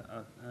attract,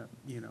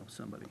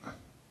 somebody.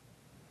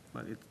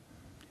 But it,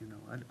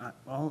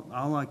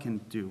 all I can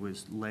do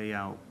is lay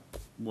out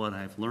what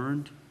I've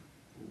learned,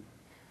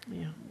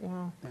 Yeah,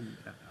 well, and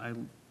I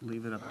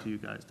leave it up to you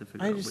guys to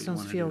figure I out what you just want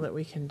don't to feel do. that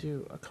we can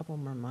do a couple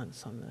more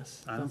months on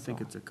this. I don't that's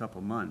think all. it's a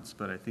couple months,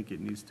 but I think it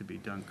needs to be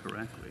done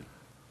correctly.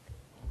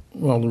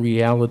 Well, the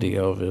reality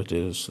of it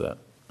is that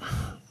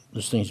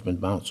this thing's been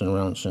bouncing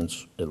around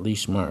since at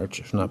least March,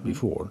 if not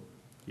before.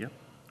 Yep.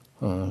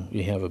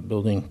 You have a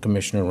building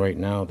commissioner right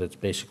now that's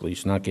basically,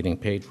 he's not getting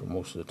paid for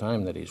most of the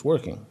time that he's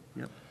working.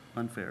 Yep,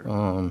 unfair.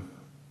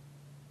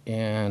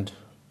 And,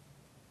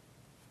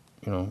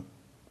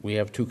 we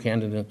have two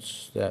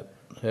candidates that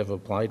have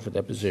applied for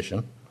that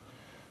position.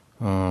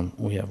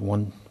 We have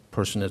one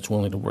person that's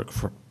willing to work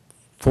for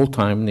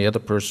full-time, the other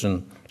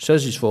person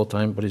says he's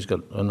full-time, but he's got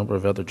a number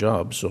of other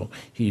jobs, so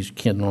he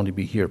can only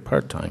be here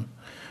part-time.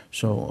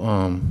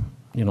 So,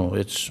 you know,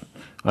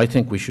 I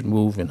think we should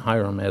move and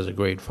hire him as a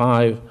grade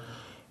 5,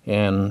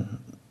 and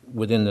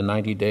within the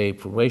 90-day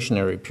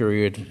probationary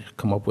period,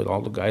 come up with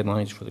all the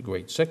guidelines for the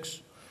grade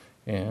 6,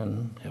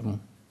 and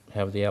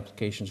have the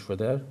applications for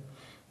that.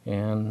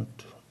 And,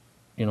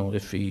 you know,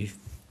 if he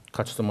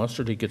cuts the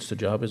mustard, he gets the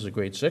job as a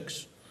grade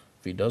 6.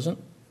 If he doesn't,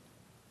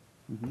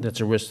 that's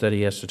a risk that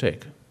he has to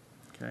take.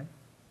 Okay.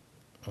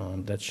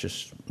 That's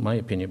just my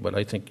opinion, but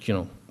I think, you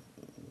know,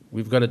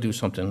 we've got to do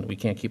something. We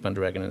can't keep on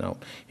dragging it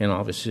out. And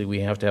obviously,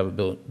 we have to have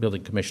a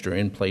building commissioner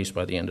in place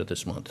by the end of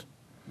this month.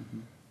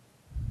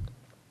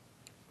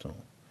 So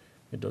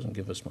it doesn't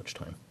give us much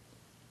time.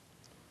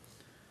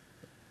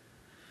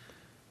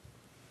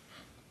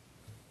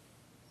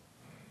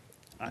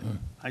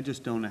 I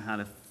just don't know how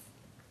to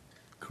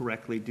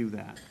correctly do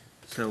that.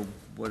 So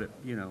what,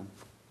 you know,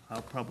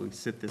 I'll probably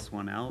sit this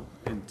one out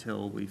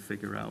until we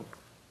figure out,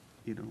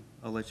 you know,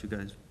 I'll let you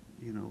guys,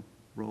 you know,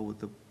 roll with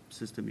the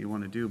system you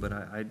want to do, but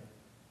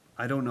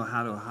I don't know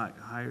how to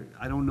hire,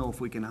 I don't know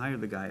if we can hire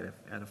the guy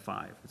at a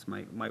 5. It's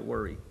my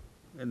worry,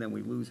 and then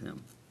we lose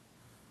him.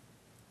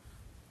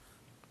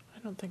 I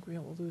don't think we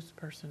will lose the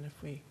person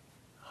if we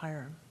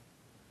hire him,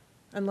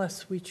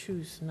 unless we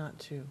choose not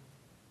to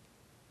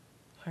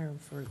hire him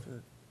for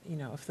the, you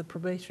know, if the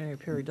probationary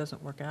period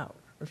doesn't work out,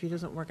 or if he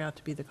doesn't work out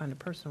to be the kind of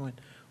person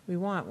we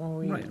want, when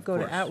we Right, of go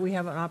course. to, we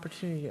have an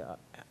opportunity to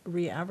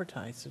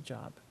re-advertise the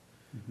job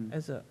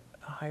as a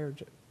higher,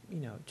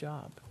 you know,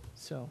 job.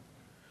 So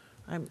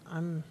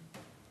I'm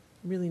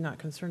really not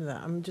concerned with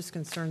that. I'm just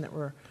concerned that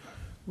we're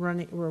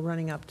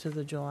running up to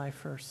the July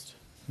 1st.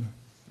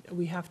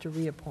 We have to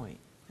reappoint,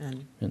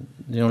 and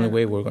the only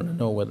way we're going to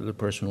know whether the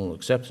person will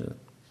accept it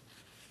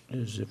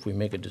is if we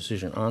make a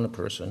decision on a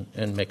person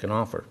and make an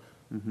offer.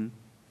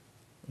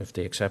 If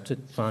they accept it,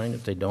 fine.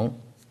 If they don't,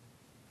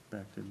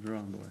 Back to the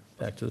drawing board.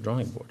 back to the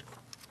drawing board.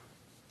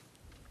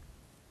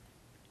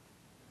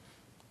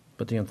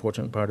 But the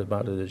unfortunate part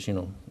about it is, you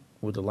know,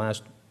 with the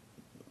last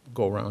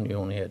go-around, you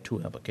only had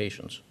 2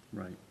 applications.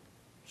 Right.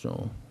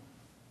 So,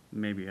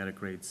 Maybe at a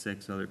grade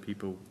 6, other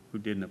people who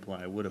didn't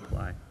apply would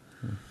apply.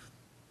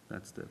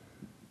 That's the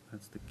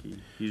key.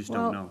 You just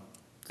Well, don't know.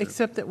 So-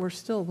 except that we're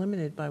still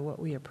limited by what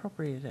we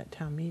appropriated at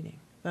town meeting.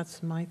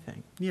 That's my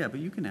thing. Yeah, but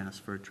you can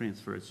ask for a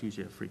transfer. It's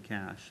usually a free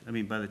cash. I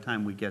mean, by the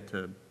time we get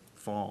to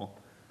fall,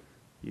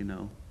 you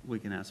know, we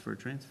can ask for a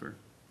transfer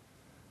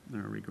or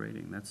a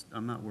regrading.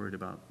 I'm not worried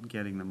about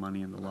getting the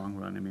money in the long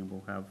run. I mean,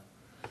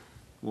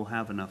 we'll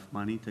have enough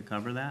money to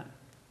cover that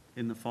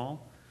in the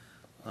fall,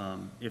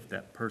 if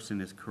that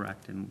person is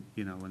correct and,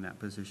 you know, and that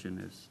position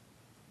is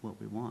what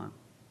we want.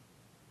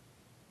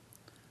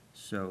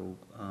 So,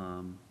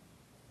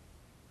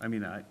 I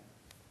mean,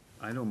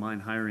 I don't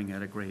mind hiring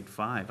at a grade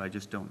 5, I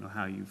just don't know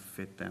how you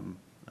fit them.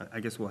 I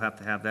guess we'll have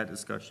to have that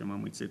discussion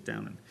when we sit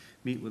down and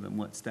meet with him,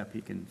 what step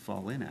he can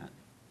fall in at.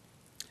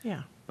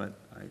 Yeah. But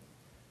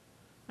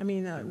I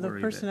mean, I the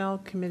worry that- personnel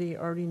committee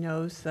already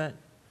knows that,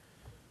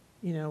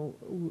 you know,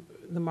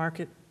 the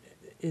market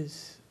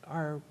is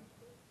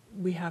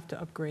we have to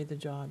upgrade the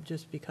job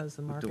just because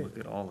the we have to market,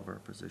 look at all of our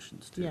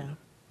positions too. yeah,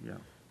 Yeah,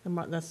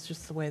 that's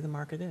just the way the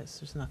market is.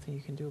 There's nothing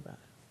you can do about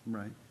it.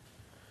 right.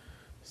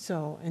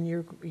 So, and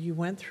you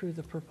went through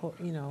the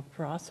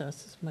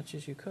process as much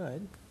as you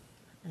could,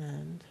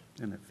 and,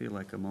 And I feel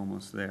like I'm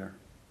almost there.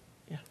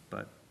 yeah.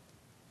 But,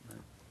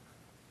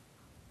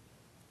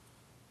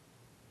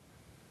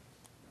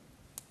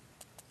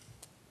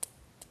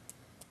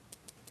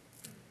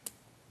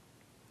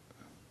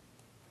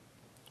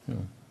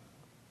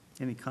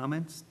 any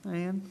comments,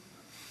 Diane?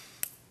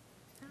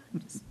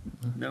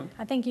 No?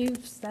 I think you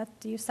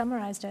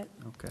summarized it,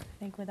 Okay. I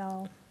think with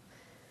all,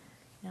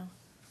 you know.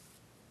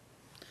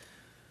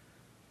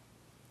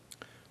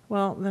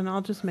 Well, then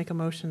I'll just make a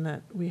motion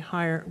that we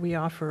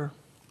offer,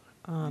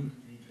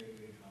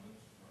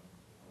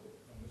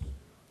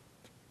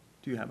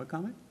 Do you have a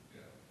comment?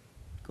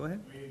 Go ahead.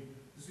 I mean,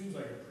 it seems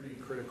like a pretty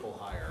critical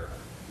hire.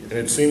 And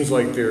it seems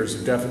like there's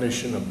a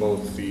definition of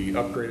both the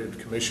upgraded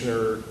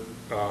commissioner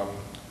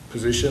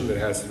position that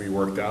has to be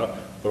worked out,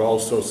 but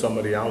also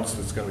somebody else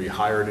that's going to be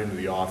hired into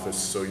the office.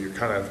 So you're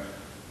kind of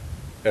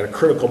at a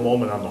critical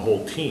moment on the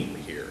whole team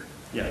here.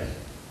 Yes.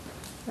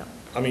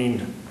 I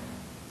mean,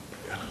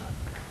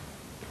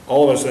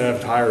 all of us that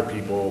have to hire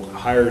people,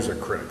 hires are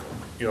critical.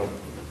 You know,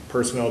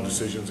 personnel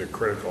decisions are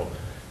critical.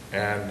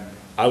 And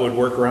I would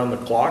work around the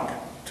clock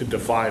to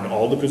define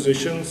all the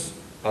positions,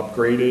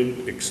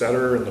 upgraded, et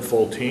cetera, and the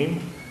full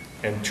team,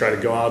 and try to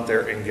go out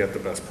there and get the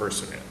best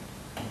person in.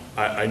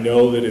 I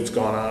know that it's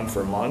gone on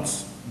for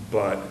months,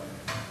 but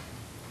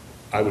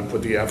I would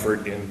put the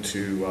effort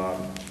into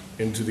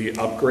the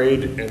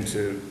upgrade and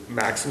to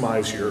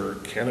maximize your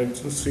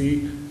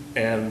candidacy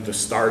and the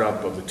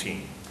startup of the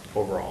team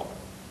overall.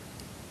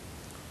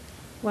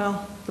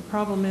 well, the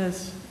problem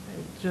is,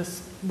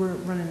 we're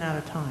running out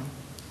of time.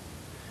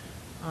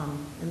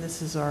 and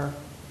this is our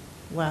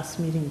last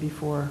meeting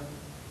before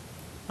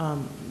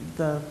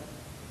the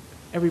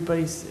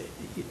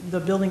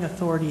building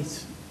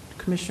authority's,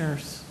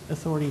 commissioner's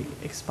authority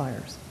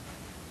expires.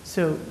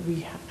 So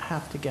we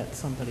have to get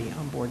somebody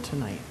on board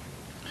tonight,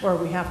 or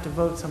we have to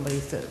vote somebody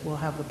that will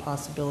have the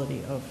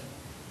possibility of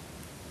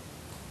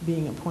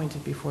being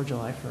appointed before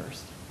July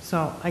 1st.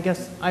 So I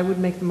guess I would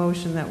make the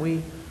motion that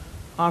we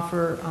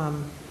offer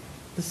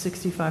the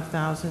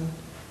 $65,000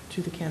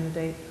 to the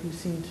candidate who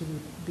seemed to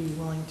be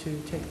willing to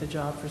take the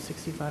job for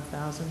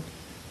 $65,000,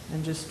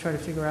 and just try to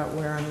figure out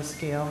where on the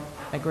scale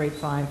at grade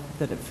 5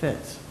 that it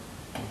fits.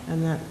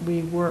 And that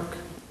we work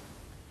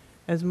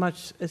as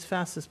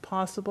fast as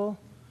possible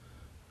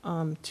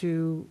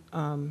to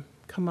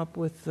come up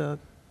with the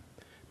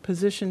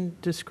position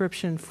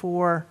description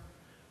for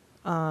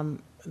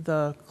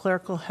the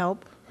clerical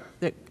help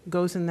that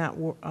goes in that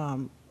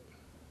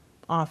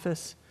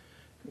office.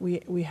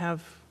 We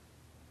have,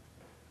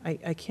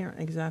 I can't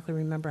exactly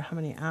remember how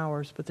many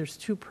hours, but there's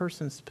 2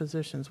 persons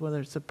positions,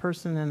 whether it's a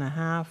person and a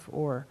half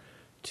or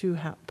 2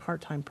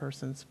 part-time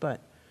persons.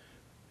 But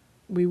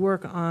we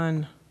work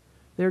on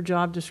their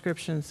job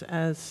descriptions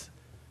as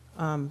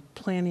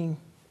planning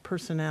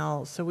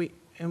personnel. So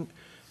and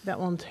that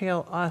will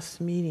entail us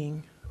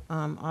meeting.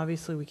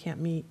 Obviously, we can't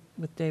meet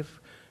with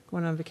Dave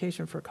going on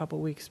vacation for a couple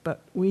of weeks,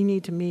 but we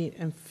need to meet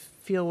and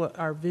feel what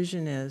our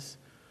vision is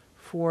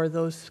for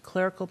those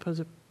clerical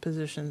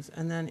positions,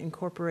 and then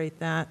incorporate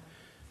that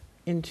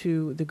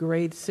into the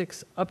grade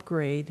 6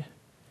 upgrade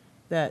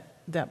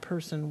that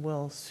person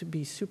will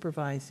be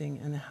supervising,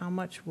 and how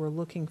much we're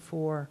looking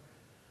for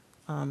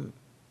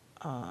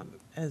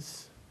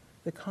as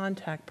the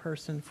contact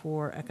person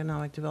for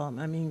economic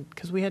development. I mean,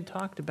 because we had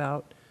talked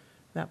about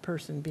that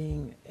person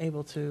being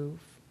able to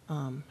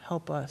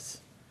help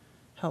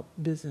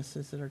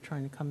businesses that are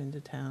trying to come into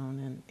town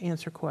and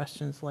answer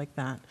questions like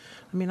that.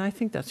 I mean, I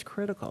think that's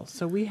critical.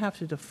 So we have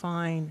to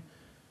define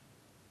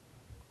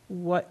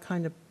what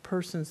kind of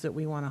persons that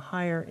we want to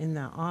hire in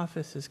that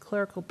office as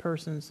clerical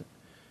persons.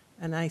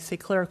 And I say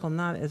clerical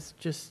not as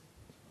just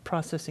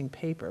processing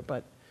paper,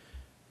 but,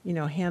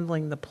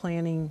 handling the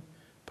planning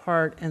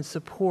part and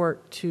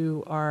support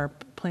to our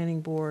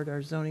planning board,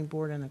 our zoning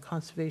board, and the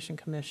conservation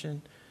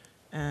commission.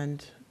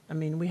 And, I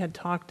mean, we had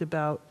talked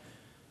about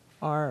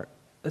our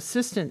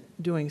assistant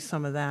doing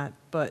some of that,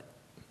 but,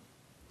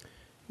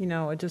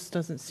 it just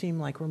doesn't seem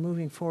like we're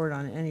moving forward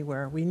on it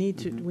anywhere. We need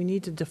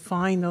to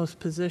define those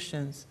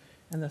positions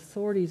and the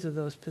authorities of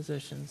those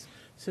positions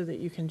so that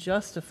you can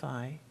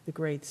justify the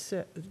grade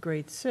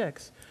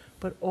 6,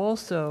 but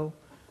also,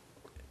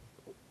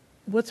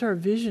 what's our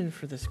vision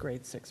for this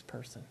grade 6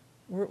 person?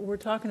 We're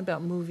talking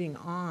about moving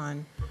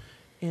on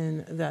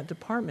in that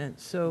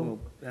department, so. Well,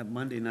 at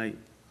Monday night,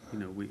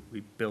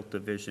 we built a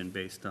vision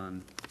based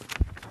on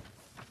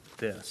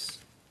this,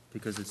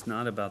 because it's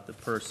not about the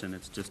person,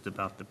 it's just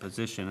about the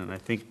position, and I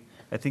think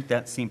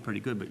that seemed pretty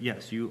good, but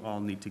yes, you all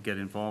need to get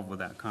involved with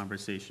that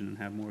conversation and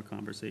have more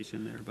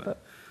conversation there,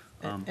 but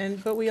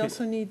we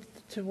also need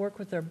to work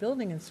with our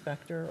building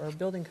inspector or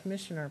building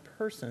commissioner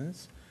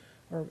persons,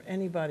 or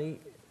anybody,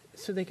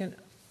 so they can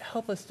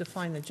help us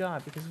define the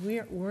job, because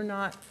we're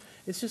not,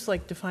 it's just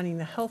like defining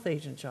the health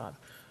agent job.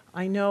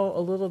 I know a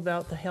little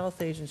about the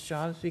health agent's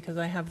jobs because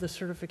I have the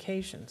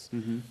certifications.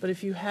 But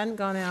if you hadn't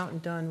gone out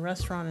and done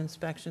restaurant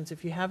inspections,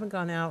 if you haven't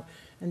gone out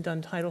and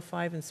done Title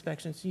V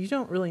inspections, you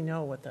don't really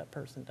know what that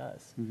person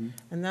does.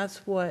 And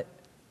that's what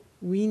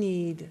we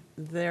need,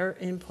 their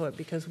input,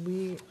 because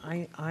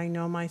I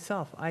know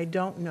myself, I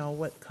don't know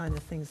what kind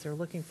of things they're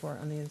looking for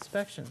on the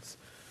inspections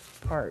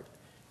part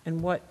and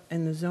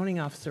the zoning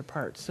officer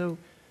part. So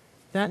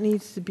that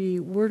needs to be,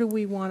 where do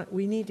we want,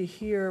 we need to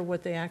hear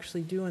what they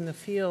actually do in the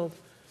field,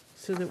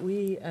 so that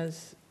we,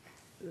 as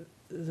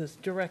the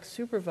direct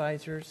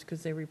supervisors,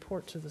 because they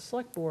report to the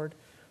select board,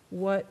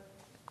 what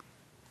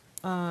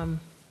is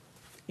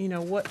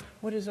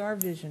our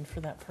vision for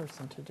that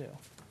person to do?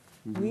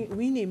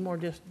 We need more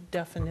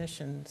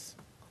definitions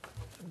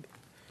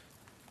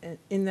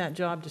in that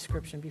job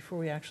description before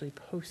we actually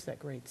post that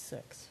grade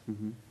 6.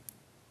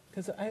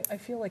 Because I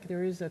feel like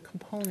there is a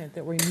component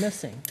that we're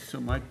missing.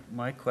 So my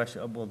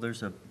question, well,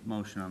 there's a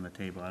motion on the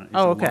table. It's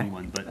Oh, a okay. long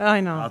one, but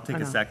I know, I'll take I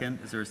a know. second.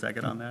 Is there a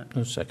second on that?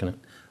 I'll second it.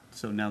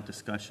 So now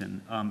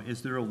discussion.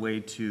 Is there a way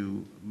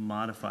to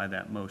modify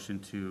that motion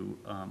to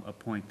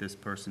appoint this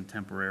person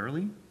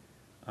temporarily?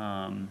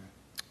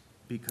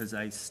 Because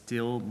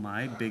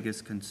my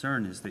biggest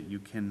concern is that you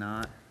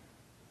cannot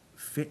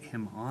fit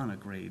him on a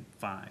grade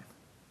 5.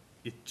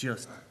 It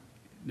just,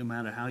 no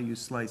matter how you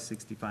slice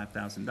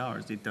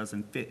 $65,000, it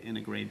doesn't fit in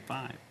a grade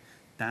 5.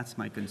 That's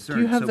my concern.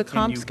 Do you have So the can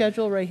comp you-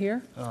 schedule right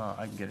here?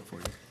 I can get it for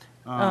you.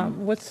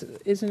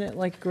 Isn't it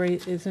like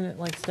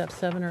step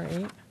 7 or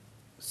 8?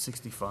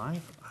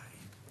 65?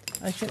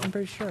 I'm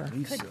pretty sure.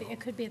 It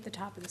could be at the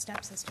top of the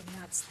step system.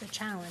 That's the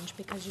challenge,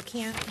 because you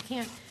can't,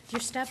 your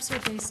steps are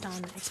based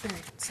on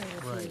experience. So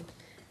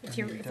if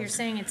you're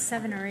saying it's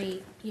 7 or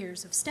 8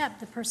 years of step,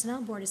 the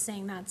personnel board is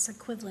saying that's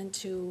equivalent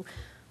to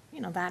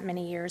that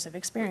many years of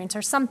experience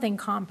or something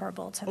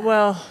comparable to that.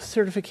 Well,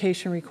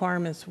 certification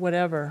requirements,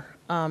 whatever.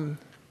 I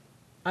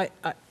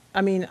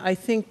mean, I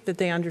think that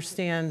they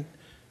understand,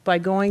 by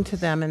going to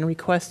them and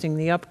requesting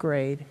the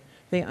upgrade,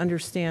 they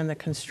understand the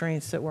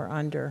constraints that we're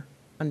under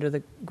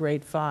the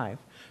grade 5.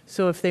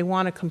 So if they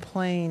want to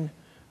complain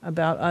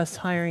about us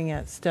hiring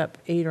at step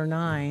 8 or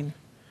 9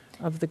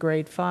 of the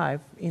grade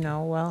 5,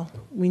 well,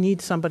 we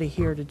need somebody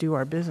here to do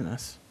our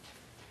business.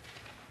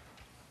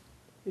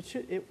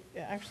 It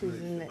actually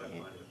is in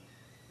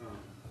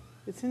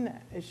the,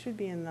 it should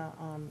be in the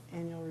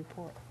annual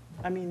report.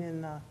 I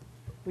mean,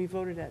 we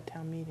voted at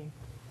town meeting.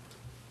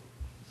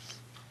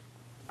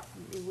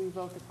 We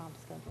vote the comp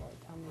schedule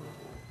at town meeting.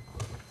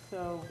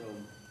 So,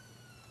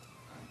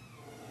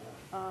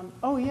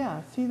 oh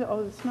yeah, see,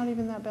 it's not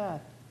even that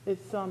bad.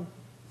 It's,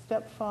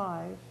 step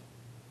 5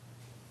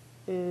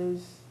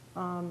 is,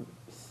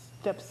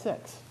 step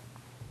 6.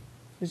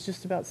 It's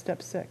just about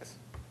step 6.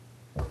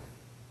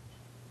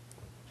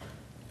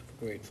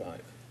 Grade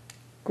 5.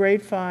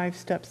 Grade 5,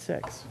 step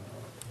 6.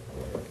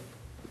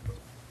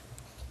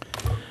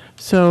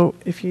 So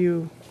if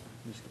you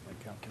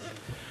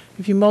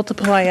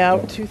multiply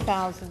out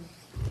 2,000,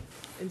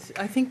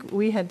 I think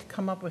we had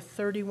come up with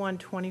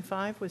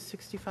 3125 was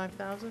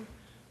 65,000,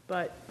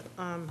 but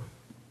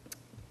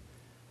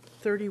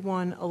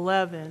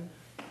 3111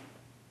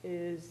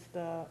 is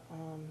the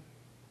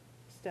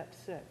step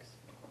 6.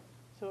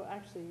 So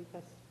actually,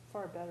 that's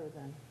far better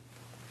than.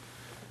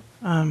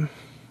 How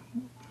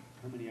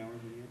many hours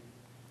a year?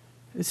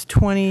 It's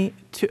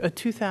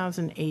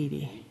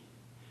 2,080.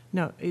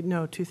 No,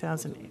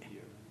 2,080.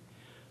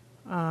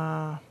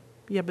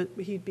 Yeah, but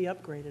he'd be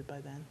upgraded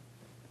by then.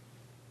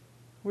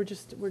 We're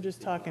just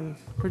talking.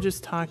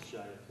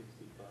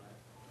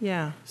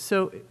 Yeah.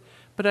 So,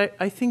 but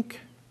I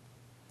think.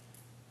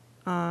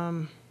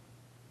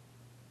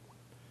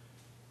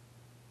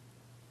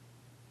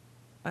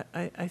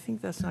 I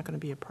think that's not going to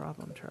be a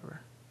problem,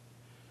 Trevor.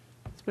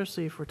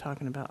 Especially if we're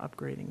talking about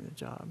upgrading the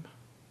job.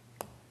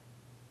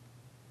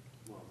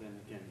 Well, then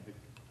again,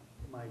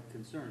 my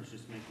concern is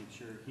just making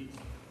sure he's.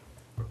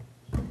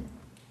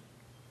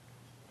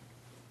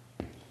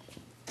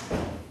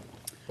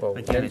 Well,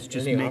 Again, it's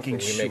just any making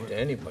offer we make to sure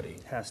anybody,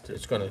 has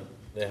to-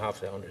 they have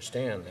to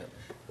understand that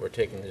we're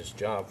taking this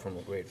job from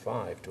a grade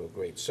 5 to a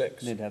grade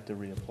 6. They'd have to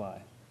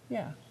reapply.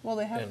 Yeah, well,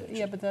 they have, And-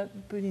 yeah, but that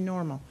would be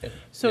normal. Yeah.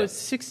 So Yeah. it's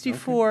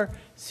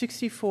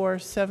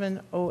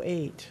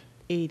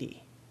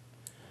 64,708.80.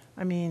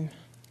 I mean,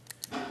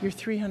 you're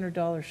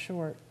 $300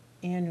 short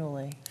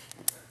annually.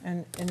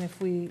 And if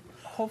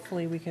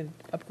hopefully we could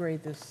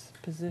upgrade this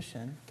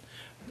position.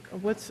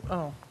 What's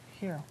the,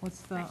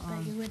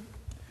 But you would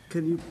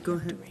Can you go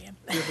ahead? Do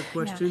you have a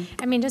question? Yeah.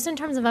 I mean, just in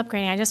terms of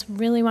upgrading, I just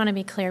really want to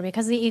be clear,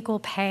 because the Equal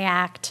Pay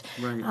Act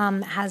Right.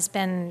 has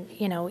been,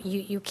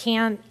 you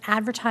can't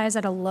advertise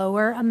at a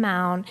lower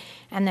amount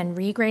and then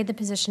regrade the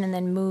position and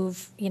then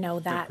move,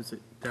 that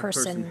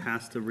person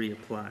has to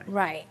reapply.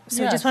 Right.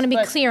 So I Yes, just want to be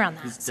but clear on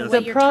that. So doesn't-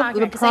 what you're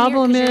talking about, 'cause then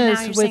problem now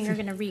is you're saying with- you're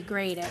going to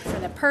regrade it for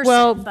the person,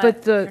 well,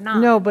 but you're not.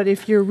 no, but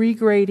if you're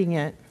regrading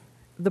it,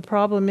 the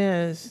problem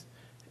is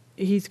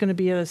he's going to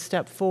be at a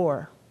step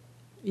 4,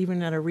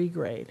 even at a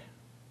regrade.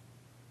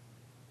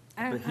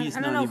 But he's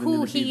I not don't know even who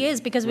gonna he be-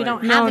 is, because we right.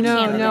 don't have a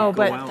candidate. No,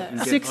 Go out but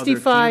and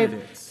get other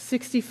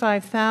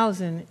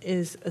 65,000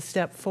 is a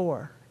step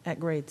 4 at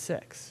grade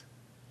 6.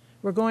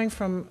 We're going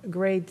from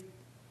grade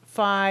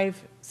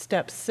 5,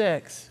 step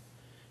 6,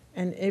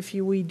 and if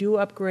we do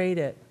upgrade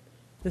it,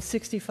 the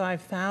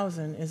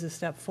 65,000 is a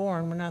step 4,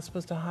 and we're not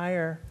supposed to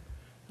hire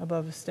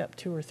above a step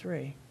 2 or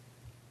 3.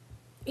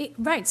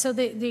 Right, so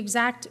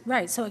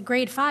so at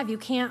grade 5, you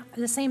can't,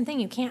 the same thing,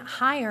 you can't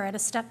hire at a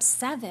step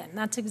 7.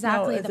 That's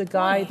exactly the No, point. the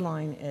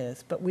guideline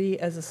is, but we,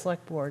 as a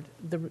select board,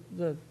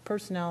 the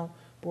personnel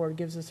board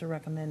gives us a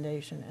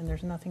recommendation, and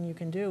there's nothing you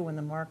can do when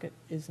the market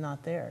is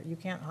not there. You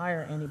can't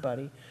hire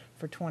anybody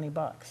for $20.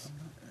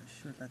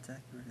 Sure that's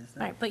accurate, is that?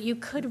 Right, but you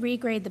could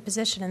regrade the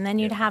position, and then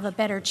you'd have a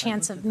better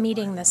chance of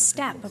meeting the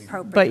step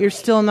appropriately. But you're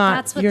still not,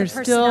 That's what you're the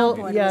personnel still,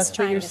 board was yes, but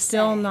trying you're to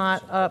still say.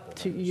 not up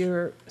to,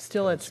 you're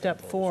still at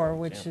step 4,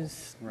 which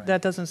is,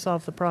 that doesn't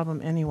solve the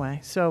problem anyway.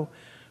 So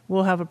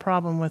we'll have a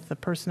problem with the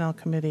personnel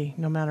committee,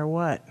 no matter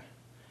what,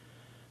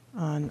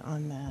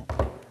 on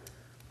that.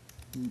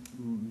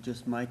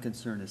 Just my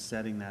concern is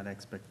setting that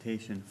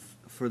expectation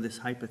for this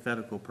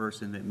hypothetical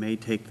person that may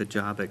take the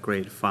job at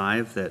grade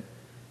 5, that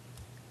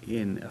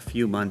in a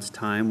few months'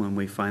 time, when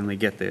we finally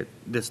get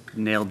this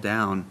nailed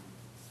down,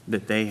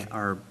 that they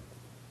are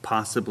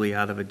possibly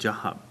out of a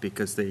job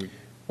because they.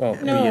 Well,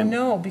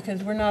 No,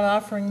 because we're not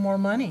offering more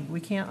money. We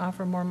can't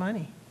offer more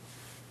money.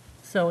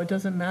 So it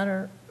doesn't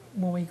matter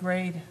when we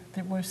grade,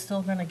 that we're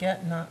still going to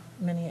get not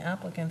many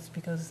applicants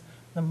because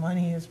the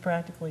money is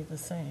practically the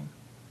same.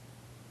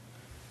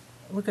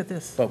 Look at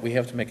this. But we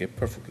have to make it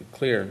perfectly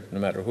clear, no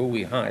matter who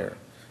we hire,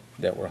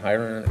 that we're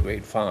hiring at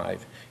grade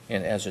 5,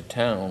 and as a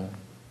town,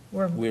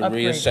 we're upgrading.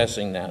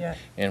 reassessing that, Yeah.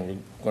 and we're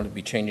going to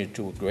be changing it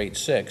to a grade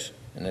 6,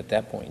 and at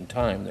that point in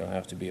time, there'll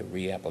have to be a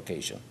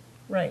reapplication.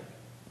 Right.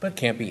 But-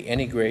 Can't be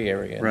any gray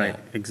area in Right,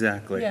 that.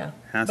 exactly. Yeah.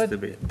 Has but- to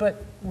be.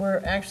 But we're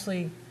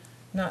actually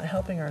not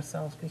helping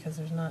ourselves because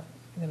there's not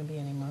going to be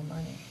any more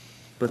money.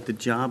 But the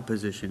job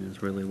position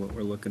is really what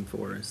we're looking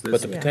for, is But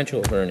this, the Yeah. potential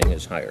of earning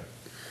is higher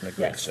in a grade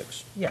Yes.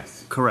 6.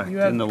 Yes. Correct, You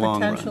have in the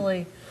long run.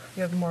 potentially,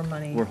 you have more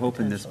money. we're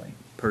hoping this potentially.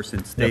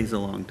 person stays a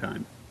long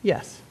time.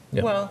 Yes.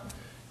 Yeah. Well,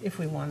 if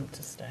we want it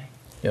to stay.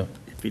 Yeah.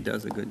 If he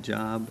does a good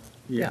job,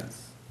 Yeah.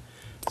 yes.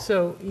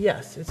 So,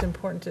 yes, it's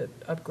important to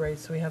upgrade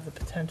so we have the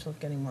potential of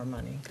getting more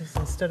money. Because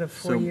instead of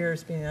 4 So,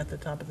 years being at the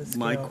top of the scale.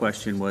 My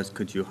question was,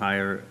 could you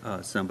hire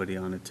somebody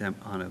on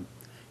an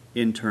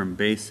interim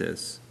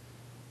basis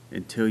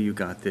until you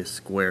got this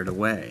squared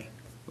away,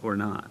 or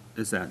not?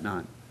 Is that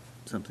not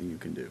something you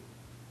can do?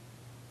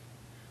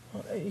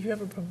 Well, you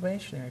have a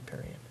probationary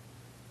period.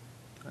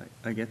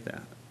 I get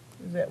that.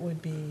 That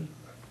would be,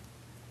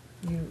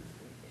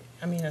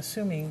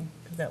 assuming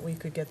that we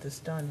could get this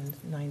done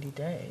in 90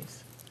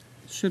 days.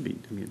 It should be,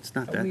 I mean, it's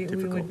not that We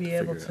difficult would to be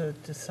able figure to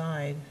out.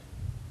 decide,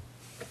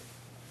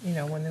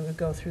 when they would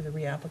go through the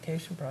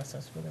reapplication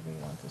process, whether we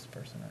want this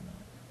person or not.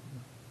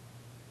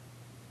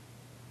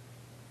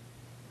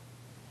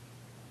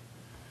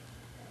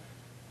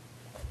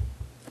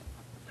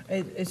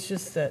 It's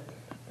just that,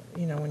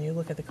 when you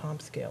look at the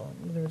comp scale,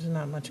 there's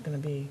not much going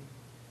to be,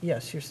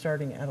 yes, you're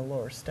starting at a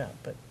lower step,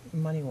 but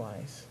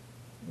money-wise,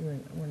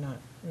 we're not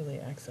really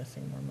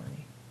accessing more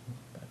money.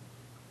 But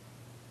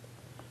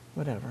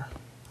whatever.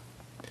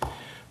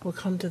 We'll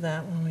come to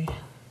that when we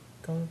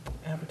go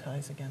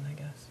advertise again, I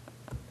guess.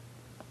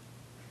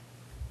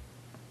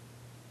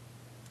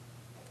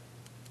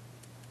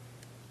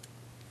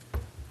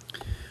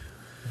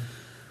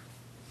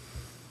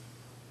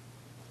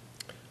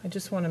 I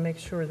just want to make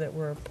sure that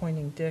we're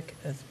appointing Dick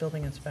as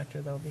building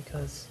inspector, though,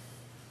 because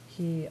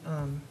he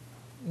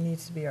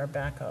needs to be our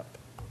backup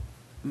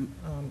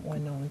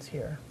when no one's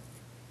here.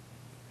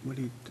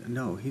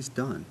 No, he's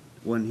done.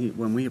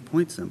 When we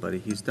appoint somebody,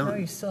 he's No, you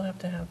done. still have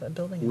to have a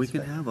building We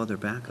inspector. can have other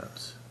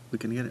backups. We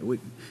can get it.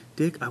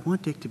 Dick, I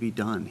want Dick to be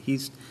done.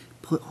 He's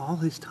put all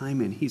his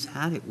time in. He's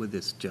had it with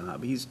this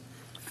job. He's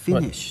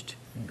finished.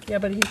 Yeah,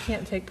 but he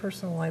can't take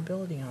personal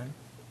liability on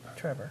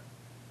Trevor.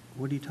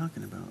 What are you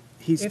talking about?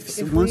 He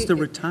If wants we- to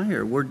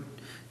retire.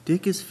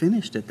 Dick is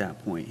finished at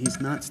that point. He's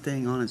not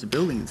staying on as a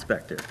building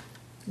inspector.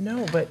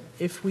 No, but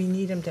if we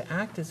need him to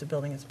act as a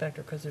building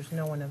inspector because there's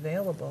no one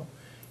available,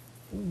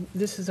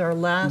 this is our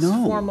last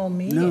No, formal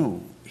meeting.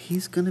 No,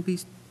 he's going to be,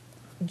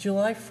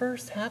 July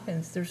 1st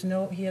happens,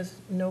 he has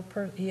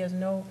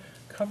no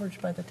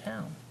coverage by the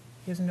town.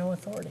 He has no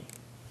authority.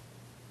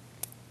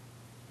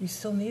 You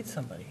still need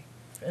somebody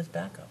as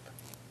backup.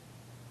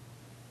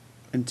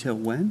 until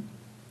when?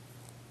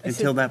 I said-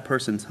 Until that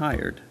person's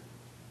hired.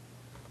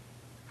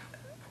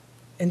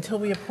 Until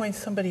we appoint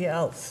somebody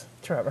else,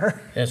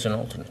 Trevor, As an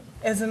alternate.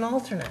 as an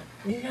alternate.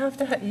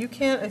 You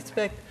can't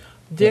expect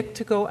Dick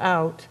to go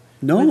out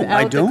No, I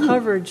without the don't.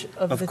 coverage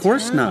of the town. Of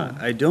course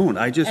not. I don't.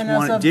 I just And as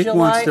want, of Dick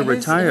wants to July,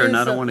 retire, and I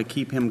his, don't want to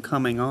keep him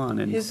coming on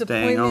and His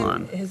staying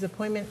on. His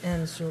appointment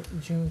ends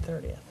June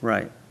 30th.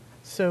 Right.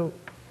 So,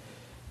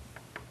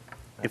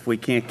 If we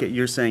can't get,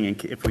 you're saying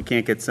if we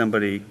can't get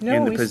somebody no,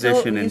 in the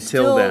position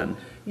until then,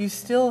 you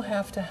still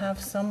have to have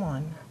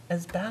someone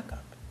as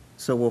backup.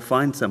 so we'll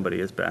find somebody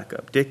as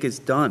backup. Dick is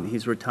done.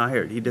 He's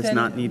retired. He does Then-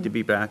 not need to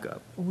be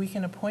backup. We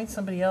can appoint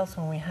somebody else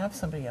when we have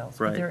somebody else,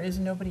 but Right. there is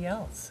nobody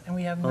else, and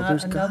we have Well, not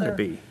there's another. gotta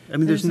be. I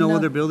mean, there's no no-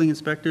 other building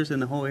inspectors in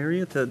the whole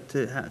area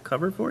to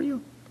cover for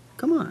you?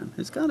 Come on,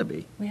 there's gotta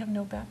be. We have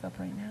no backup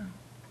right now.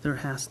 There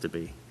has to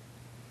be.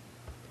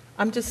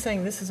 I'm just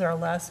saying, this is our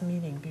last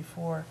meeting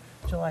before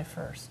July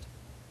 1st.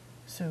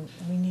 So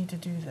we need to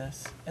do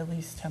this, at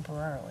least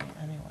temporarily,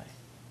 anyway.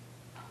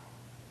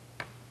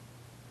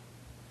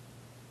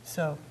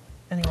 So,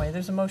 anyway,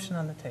 there's a motion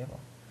on the table,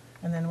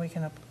 and then we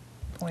can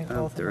appoint I'm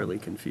both of them. thoroughly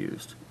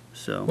confused,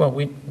 so. Well,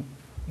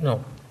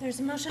 no, There's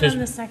a motion There's- on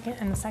the second,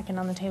 and the second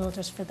on the table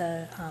just for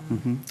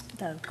Mm-hmm.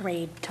 the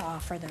grade to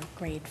offer the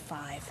grade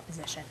 5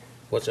 position.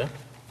 what's that?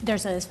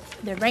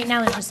 Right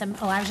now, there's just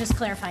I was just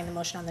clarifying the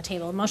motion on the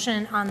table. The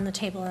motion on the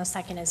table in a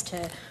second is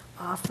to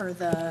offer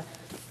the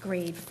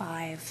grade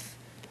 5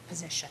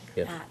 position.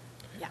 Yes.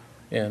 Yeah,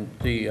 And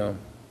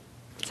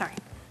sorry.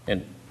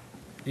 and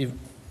if,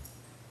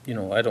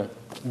 I don't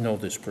know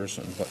this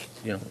person, but,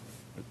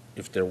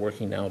 if they're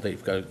working now,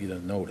 they've got to get a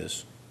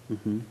notice.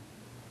 Mm-hmm.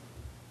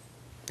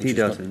 which He is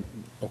not- doesn't.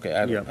 Okay,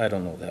 Yep. I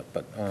don't know that,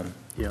 but,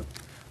 Yep.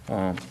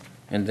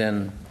 and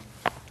then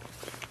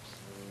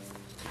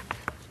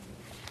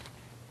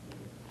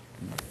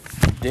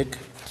Dick,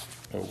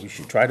 or we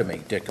should try to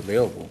make Dick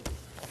available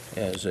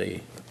as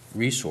a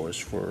resource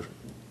for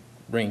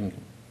bringing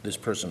this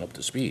person up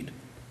to speed.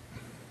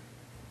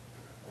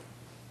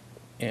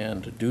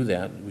 And to do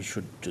that, we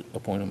should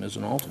appoint him as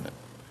an alternate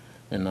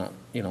and not,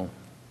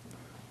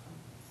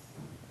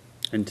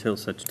 Until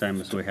such time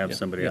as we have Yeah,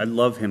 somebody. yeah. I'd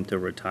love him to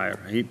retire.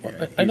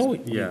 I know,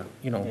 Yeah.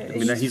 I mean,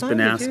 He's he's fine been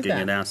to do asking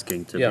that. and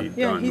asking to Yeah. be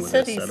Yeah, done he with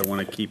said this. I he's- don't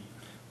want to keep,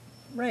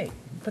 Right,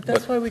 but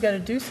that's why we got to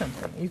do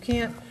something. You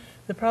can't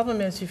The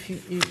problem is if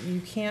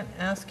you can't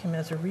ask him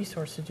as a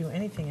resource to do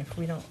anything if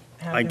we don't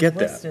have I him get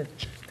that. listed,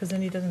 because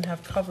then he doesn't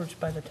have coverage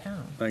by the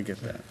town. I get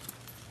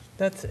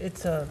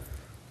that.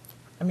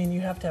 I mean,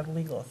 you have to have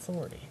legal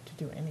authority to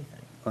do anything.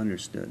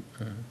 Understood.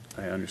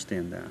 I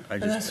understand that. I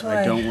that's just,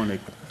 why- I don't want to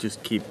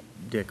just keep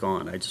Dick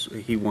on.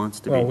 He wants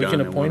to be done. Well, we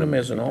can I want appoint him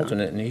as to an be done.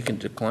 alternate, and he can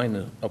decline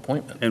the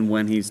appointment. And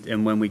when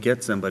we get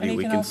And somebody, he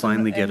we can can also-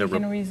 finally get a, And he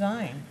can re-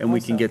 resign. and we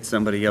can also. get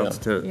somebody else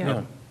to,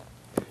 Yeah.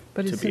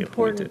 But to it's be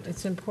important, appointed.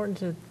 it's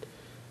important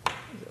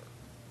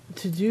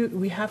to do,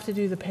 we have to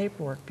do the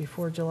paperwork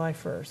before July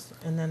 1st,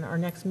 and then our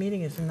next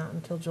meeting is not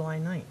until July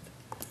 9th.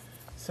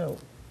 So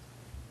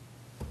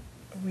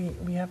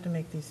we have to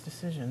make these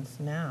decisions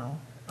now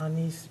on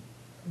these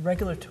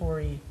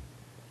regulatory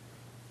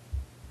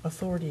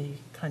authority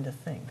kind of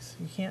things.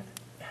 You can't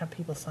have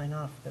people sign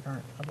off that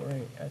aren't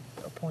already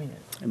appointed.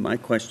 And my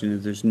question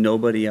is, there's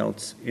nobody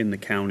else in the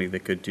county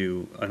that could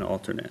do an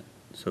alternate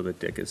so that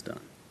Dick is done.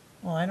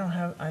 Well, I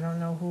don't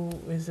know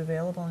who is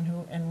available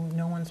and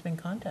no one's been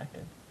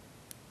contacted,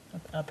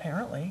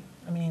 apparently.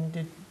 I mean,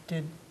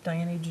 did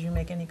Diana, did you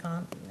make any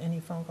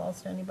phone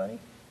calls to anybody?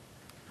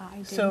 I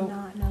did So-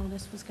 not know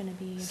this was going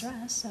to be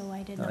addressed, so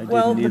I did I not. didn't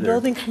Well, the either.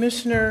 building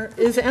commissioner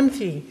is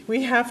empty.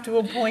 We have to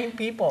appoint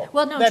people.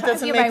 Well, no, That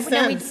doesn't you're make right.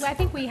 No, sense. I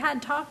think we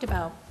had talked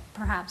about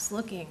perhaps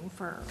looking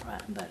for,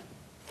 but.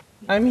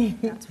 I mean,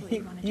 That's what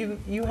you want to do.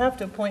 you have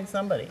to appoint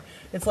somebody.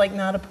 It's like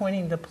not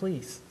appointing the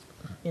police,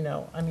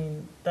 I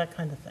mean, that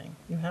kind of thing.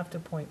 You have to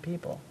appoint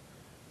people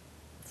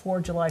for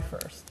July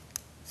 1st.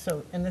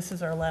 So, and this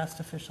is our last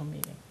official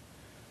meeting.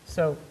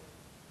 So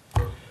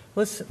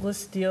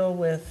let's deal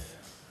with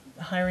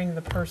hiring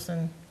the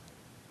person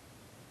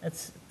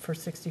for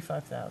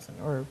 $65,000,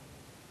 or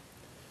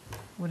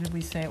what did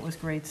we say it was,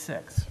 grade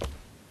 6?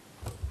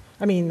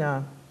 I mean,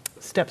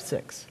 step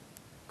 6,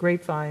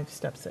 grade 5,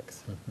 step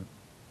 6.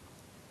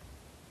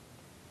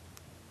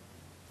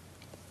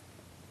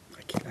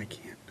 I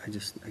can't.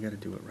 I got to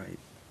do it right.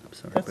 I'm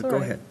sorry. That's But all go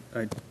right.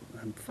 ahead.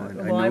 I'm fine.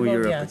 I Well, I know what vote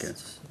you're up yes.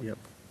 against. Yep.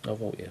 I'll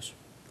vote yes.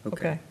 Okay.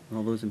 Okay.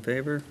 All those in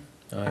favor?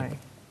 Aye.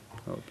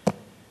 Oh,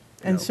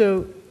 And no.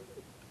 so,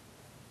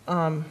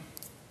 And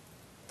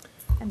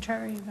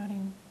Trevor, are you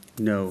voting?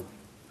 No,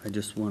 I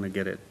just want to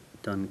get it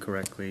done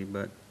correctly,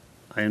 but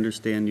I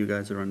understand you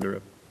guys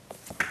are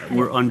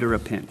we're under a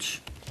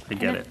pinch. I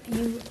get it.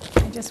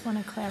 I just want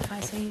to clarify,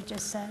 so you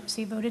just said,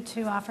 so you voted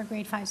to offer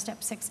grade 5,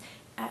 step 6.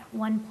 At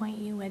one point,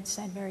 you had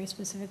said very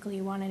specifically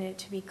you wanted it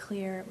to be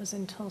clear it was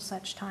until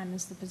such time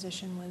as the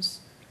position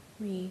was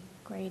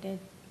regraded.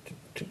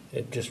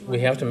 We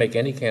have to make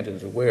any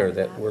candidate aware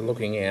that we're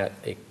looking at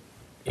a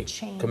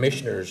Change.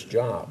 commissioner's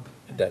job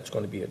that's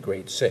going to be a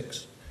grade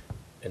 6,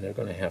 and they're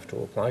going to have to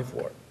apply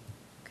for it.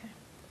 Okay.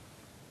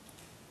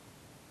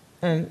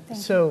 and Thank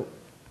so,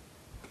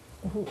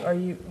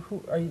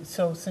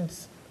 so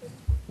since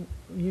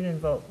you didn't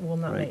vote, we'll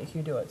not Right. make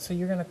you do it. So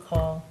you're going to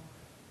call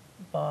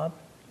Bob?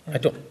 I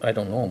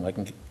don't know him. I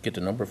can get the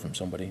number from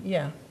somebody.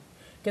 Yeah.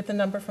 Get the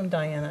number from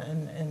Diana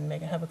and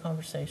have a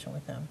conversation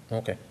with them.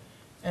 Okay.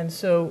 And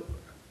so,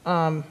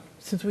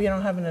 since we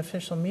don't have an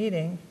official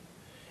meeting,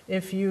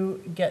 if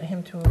you get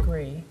him to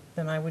agree,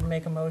 then I would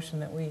make a motion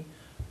that we,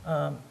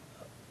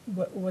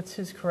 what's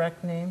his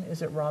correct name?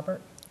 Is it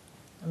Robert?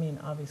 I mean,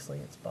 obviously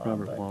it's Bob,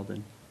 Robert but-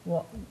 Walden.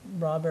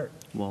 Robert,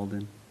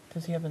 Walden.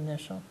 does he have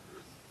initial?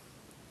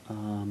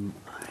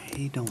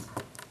 I don't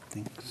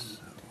think so.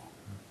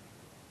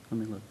 Let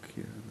me look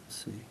here. Let's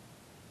see.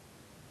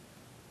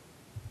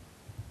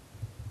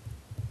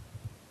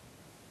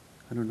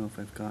 I don't know if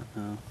I've got,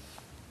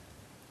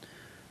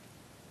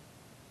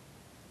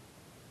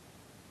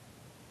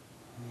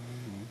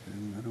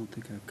 I don't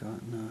think I've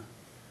gotten,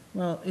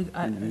 Well, it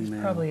An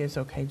email. probably is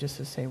okay just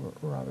to say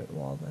Robert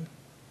Walden.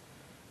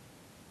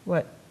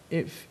 What,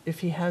 if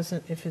he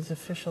hasn't, if his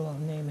official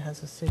name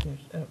has a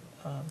signature,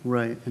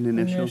 right, an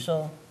initial.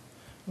 initial,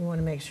 we want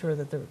to make sure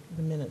that the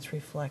minutes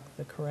reflect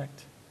the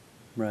correct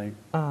Right,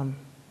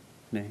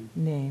 name.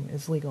 name,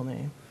 his legal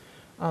name,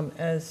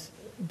 as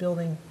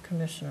building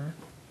commissioner,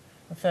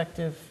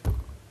 effective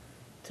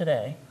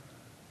today.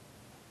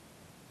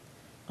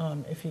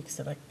 If he,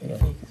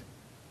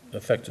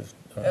 Effective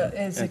his At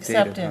date of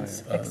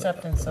acceptance, hire.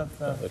 acceptance of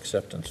the,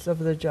 acceptance. of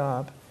the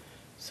job,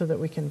 so that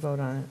we can vote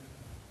on it.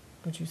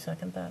 Would you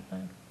second that,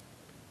 then?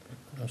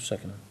 I'll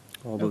second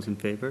it. All those in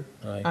favor?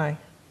 Aye.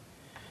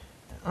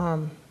 Aye.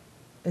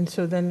 And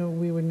so then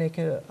we would make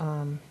a,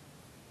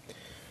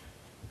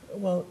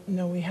 well,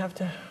 no, we have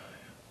to,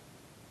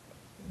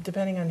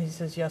 depending on he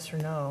says yes or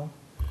no,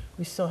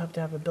 we still have to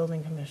have a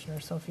building commissioner.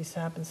 So if he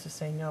happens to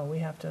say no, we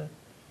have to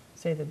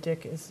say that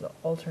Dick is the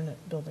alternate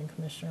building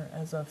commissioner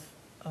as of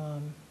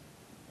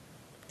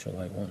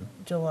July 1.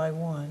 July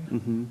 1,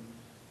 Mm-hmm.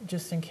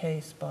 just in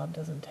case Bob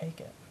doesn't take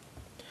it.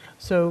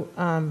 So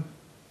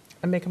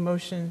I make a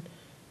motion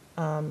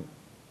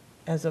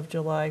as of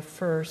July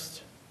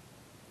 1st,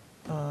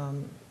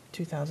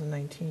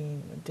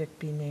 2019, Dick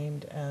be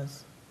named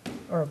as,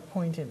 or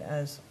appointed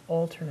as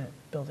alternate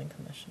building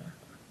commissioner.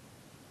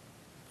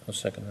 I'll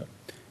second that.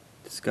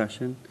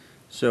 Discussion.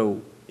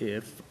 So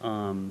if,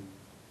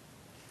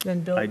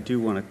 Then Bill, I do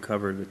want to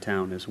cover the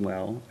town as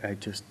well. I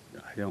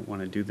don't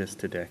want to do this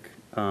to Dick.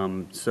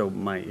 So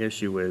my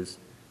issue is,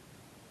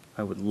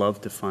 I would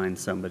love to find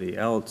somebody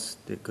else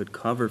that could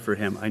cover for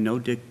him. I know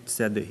Dick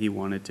said that he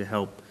wanted to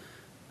help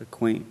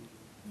acquaint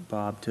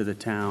Bob to the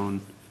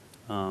town.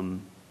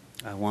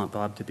 I want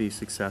Bob to be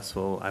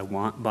successful. I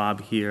want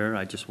Bob here.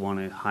 I just want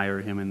to hire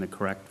him in the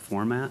correct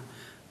format.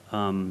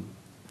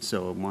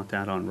 So I want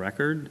that on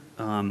record.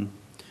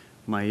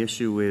 My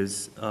issue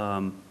is,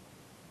 I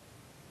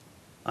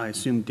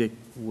assume Dick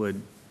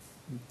would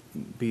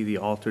be the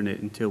alternate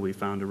until we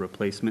found a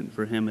replacement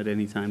for him at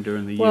any time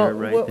during the year,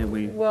 right? And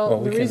we, well,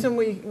 we the can- reason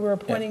we're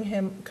appointing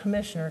him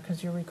commissioner,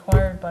 because you're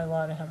required by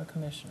law to have a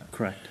commissioner.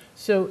 correct.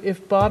 So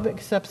if Bob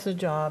accepts the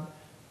job,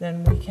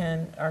 then we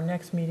can, our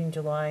next meeting,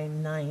 July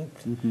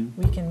 9th,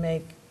 we can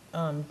make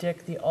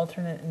Dick the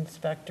alternate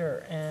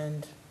inspector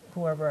and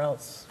whoever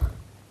else,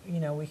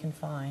 we can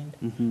find.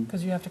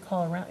 Because you have to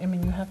call around,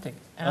 you have to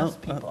ask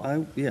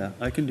people. Yeah,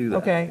 I can do that.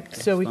 Okay,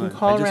 so we can That's fine.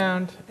 call I just-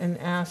 around and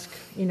ask,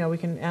 we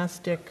can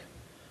ask Dick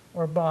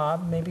or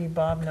Bob, maybe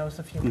Bob knows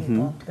a few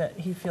people that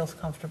he feels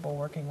comfortable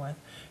working with.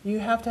 You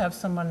have to have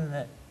someone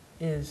that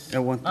is, I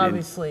want the-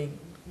 obviously,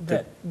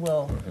 that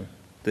will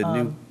The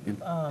new,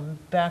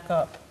 back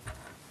up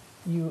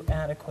you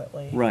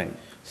adequately. right.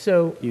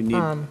 So, You need,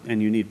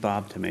 and you need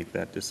Bob to make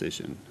that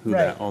decision, who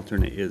Right. that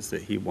alternate is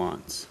that he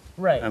wants.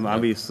 right,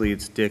 Obviously,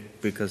 it's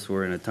Dick because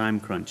we're in a time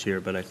crunch here,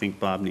 but I think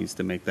Bob needs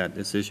to make that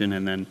decision,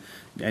 and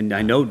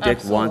I know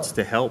Dick wants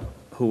Absolutely. to help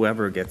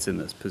whoever gets in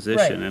this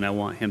position, Right. and I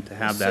want him to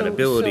have that So-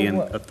 ability so and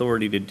what-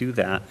 authority to do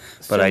that,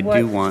 So but I do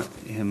what- want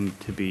him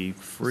to be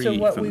free so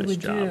what from we this would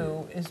job.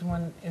 do is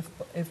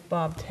if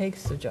Bob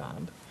takes the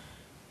job,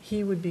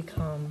 he would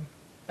become,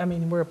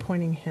 we're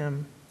appointing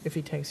him, if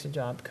he takes the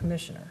job,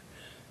 commissioner.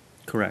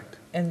 Correct.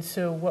 And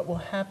so what will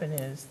happen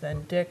is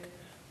then Dick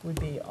would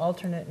be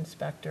alternate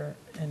inspector,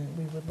 and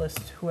we would list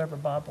whoever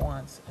Bob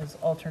wants as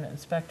alternate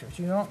inspectors.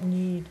 You don't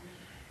need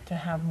to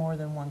have more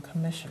than one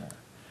commissioner.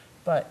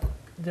 But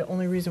the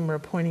only reason we're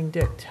appointing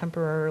Dick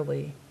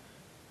temporarily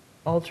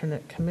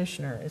alternate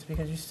commissioner is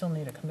because you still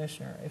need a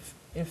commissioner.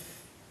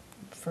 If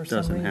for some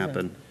reason. Doesn't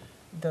happen.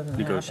 It doesn't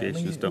happen.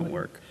 Negotiations don't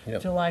work.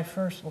 Yep. July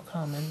 1st will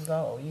come and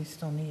go. You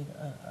still need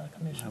a I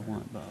commissioner.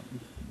 want Bob.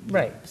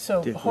 Right,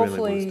 so Dick really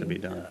hopefully. wants to be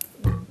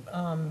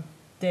done.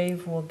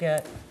 Dave will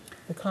get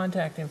the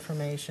contact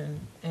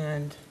information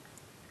and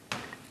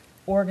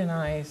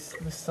organize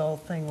this whole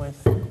thing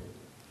with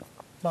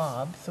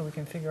Bob, so we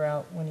can figure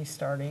out when he's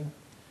starting.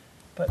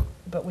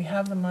 But we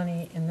have the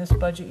money in this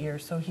budget year,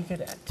 so he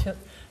could,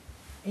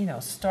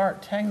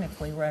 start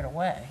technically right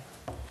away.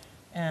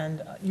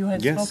 And you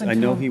had spoken to Yes, him. I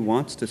know he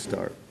wants to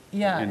start.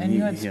 Yeah, and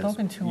you had he has-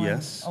 spoken to him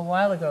Yes. a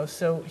while ago,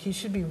 so he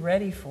should be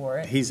ready for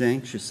it. He's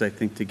anxious, I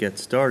think, to get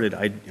started.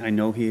 I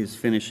know he is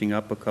finishing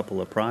up a couple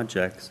of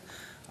projects.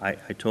 I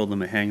told him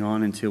to hang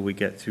on until we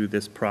get through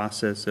this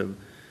process of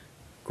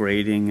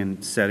grading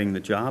and setting the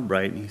job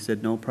right, and he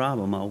said, no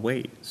problem, I'll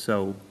wait.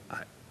 So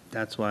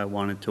that's why I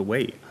wanted to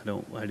wait.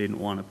 I didn't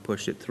want to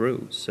push it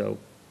through, so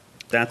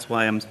that's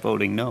why I'm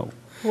voting no.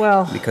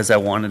 Well, Because I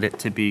wanted it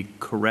to be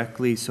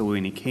correctly, so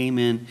when he came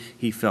in,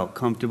 he felt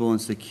comfortable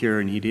and secure,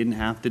 and he didn't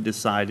have to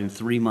decide in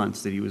 3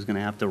 months that he was going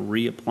to have to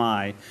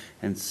reapply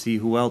and see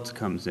who else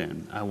comes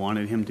in. I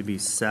wanted him to be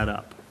set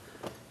up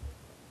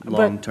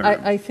long-term.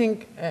 But I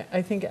think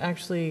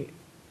actually,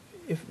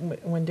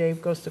 when Dave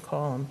goes to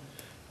call him,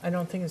 I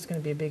don't think it's going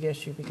to be a big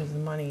issue because the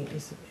money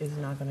is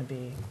not going to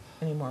be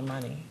any more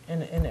money.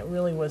 And it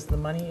really was the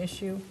money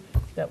issue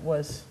that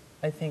was,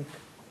 I think,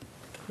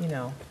 the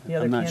other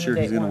candidate. I'm not sure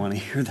he's going to wanted. want to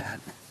hear that.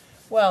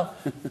 Well,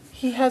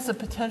 he has the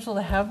potential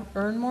to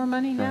earn more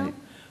money now, Right.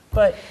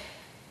 but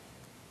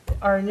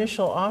our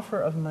initial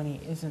offer of money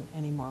isn't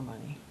any more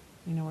money.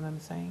 You know what I'm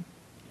saying?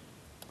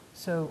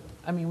 So,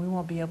 we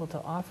won't be able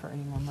to offer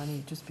any more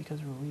money just because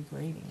we're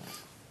regrading it.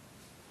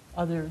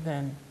 Other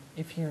than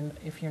if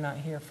you're not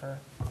here for,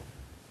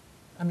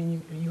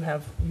 you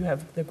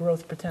have the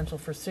growth potential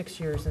for 6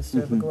 years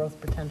instead of the growth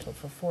potential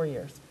for 4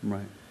 years.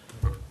 Right.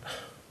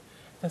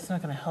 That's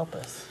not going to help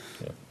us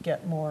Yeah.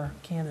 get more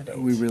candidates.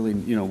 We really,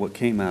 what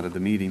came out of the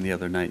meeting the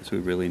other night, so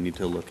we really need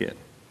to look at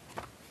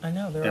I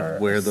know, there are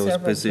where those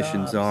several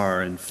positions jobs.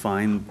 are and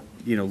find,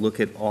 look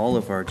at all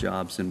of our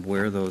jobs and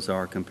where those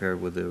are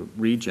compared with the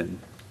region.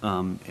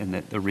 And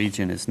that the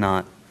region is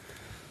not,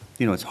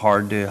 it's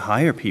hard to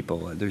hire people.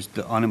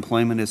 The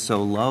unemployment is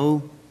so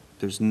low,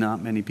 there's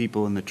not many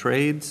people in the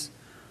trades.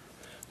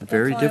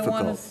 Very That's why I want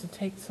difficult. us to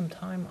take some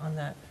time on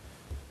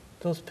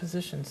those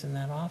positions in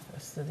that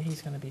office that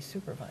he's going to be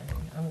supervising.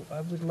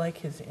 I would like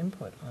his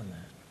input on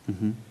that.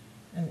 Mhm.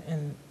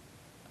 And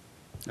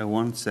I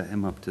want to set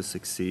him up to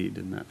succeed,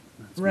 and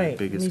that's my right,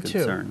 me biggest too.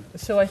 concern.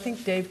 So I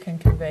think Dave can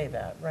convey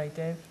that, right,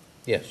 Dave?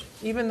 Yes.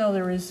 Even though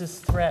there is this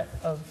threat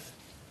of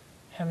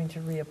having to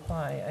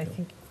reapply, I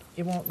think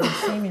it won't be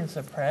seen as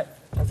a threat.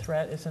 A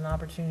threat is an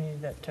opportunity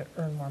to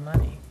earn more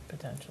money,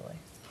 potentially.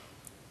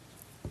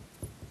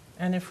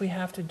 And if we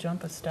have to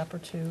jump a step or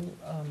two,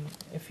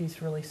 if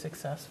he's really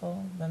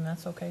successful, then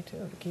that's okay too,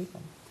 to keep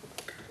him.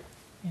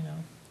 you know,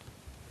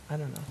 I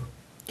don't know.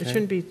 It Okay.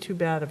 shouldn't be too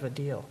bad of a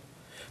deal.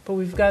 But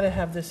we've got to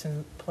have this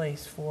in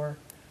place for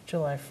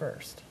July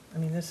 1st. I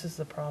mean, this is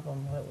the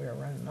problem that we're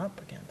running up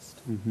against.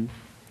 Mm-hmm.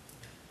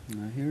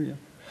 I hear you.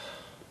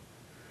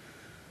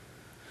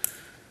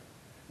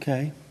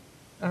 Okay.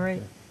 All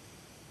right.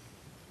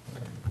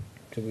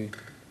 Do we,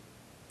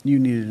 You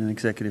needed an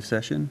executive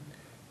session?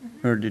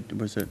 Or or do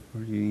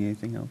you need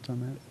anything else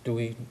on that?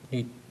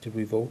 did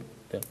we vote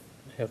that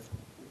have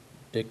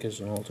Dick as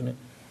an alternate,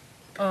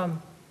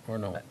 or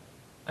no?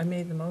 I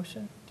made the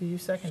motion. Do you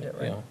second it,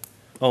 right? Yeah.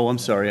 Oh, I'm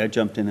sorry, I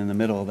jumped in the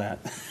middle of that.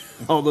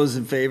 All those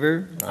in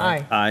favor?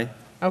 Aye. Aye.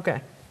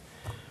 Okay.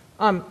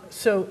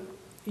 So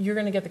you're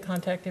going to get the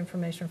contact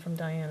information from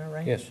Diana,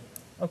 right? Yes.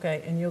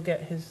 Okay, and you'll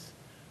get his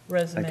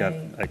resume?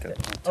 I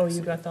got. Oh,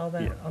 you got all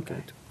that? Yeah, Okay.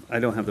 good. I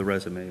don't have the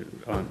resume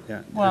on, yeah,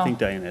 I Well- think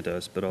Diana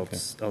does, but Okay.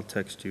 I'll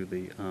text you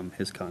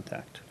his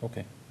contact.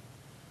 Okay.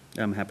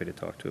 I'm happy to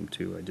talk to him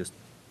too, I just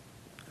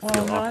Well,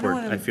 feel no, I don't awkward.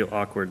 wanna- I feel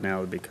awkward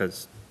now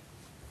because,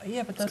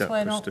 Yeah, but It's that's got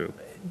why I pushed don't, through.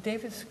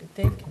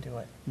 Dave can do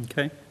it.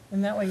 okay?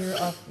 And that way you're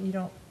off, you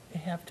don't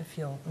have to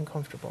feel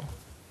uncomfortable.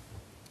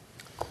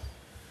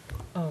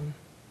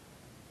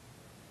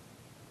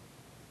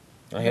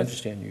 I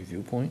understand your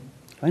viewpoint,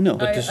 I know,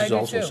 but this I is do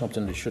also too.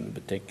 something that shouldn't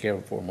have been taken care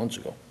of 4 months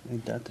ago,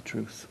 ain't that the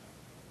truth?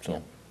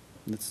 so.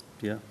 It's,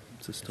 yeah,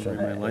 it's a so story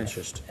of my it's life.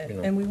 just, you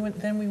know. And we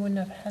wouldn't, then we wouldn't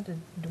have had to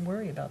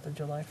worry about the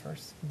July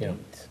 1st Yeah.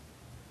 date.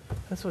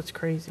 That's what's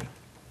crazy.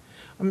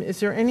 Is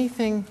there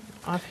anything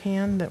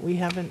offhand that we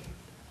haven't,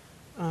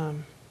 I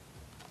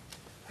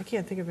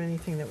can't think of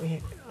anything that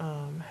we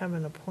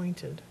haven't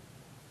appointed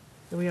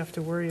that we have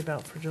to worry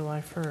about for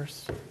July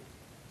 1st.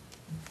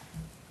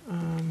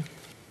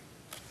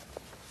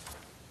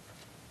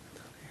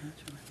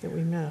 That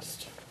we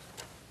missed.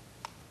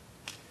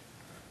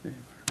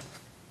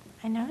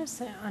 I noticed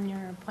that on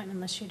your appointment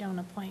list, you don't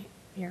appoint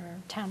your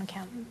town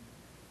accountant.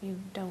 You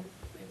don't,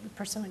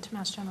 pursuant to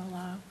Mass General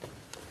Law.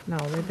 No,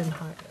 they've been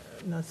hired,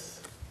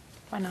 that's,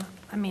 Why not?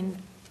 I mean,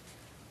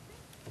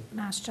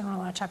 Mass General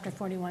Law, Chapter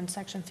 41,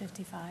 Section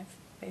 55,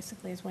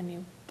 basically is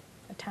when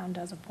the town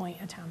does appoint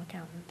a town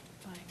accountant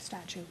by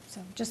statute.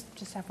 So just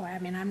FYI, I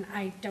mean,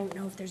 I don't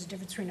know if there's a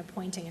difference between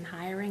appointing and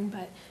hiring,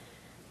 but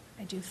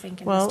I do think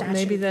in the well, statute.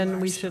 maybe you then are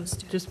we should, supposed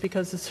to. just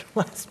because it's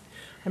last,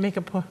 I make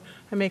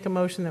a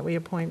motion that we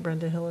appoint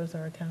Brenda Hill as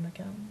our town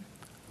accountant.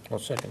 I'll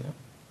second that.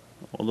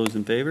 All those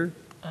in favor?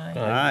 Aye.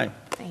 Aye.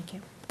 Thank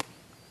you.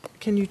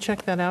 Can you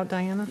check that out,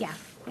 Diana? Yeah,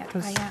 yeah.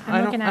 'Cause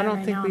I'm looking at it don't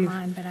right think now we've-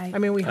 online, but I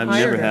mean, we I've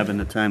hired never her. have in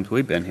the times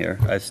we've been here.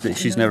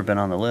 She's never been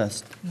on the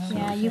list.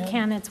 Yeah, you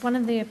can. It's one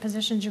of the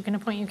positions you can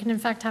appoint. You can in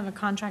fact have a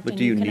contract But and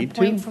do you you can need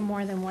appoint to? for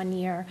more than 1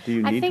 year. Do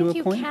you need to I think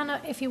you appoint? can,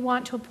 if you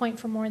want to appoint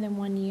for more than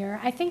 1 year.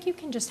 I think you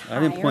can just hire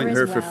I didn't appoint as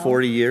her for well,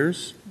 40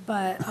 years.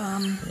 But,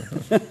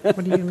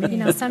 What do you mean? you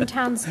know, some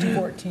towns do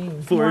 14.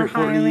 more 40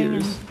 hiring.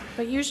 years.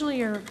 But usually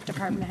your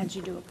department heads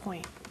you do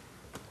appoint.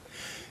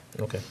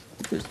 Okay.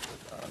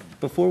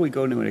 Before we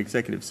go into an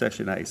executive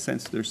session, I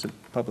sense there's some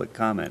public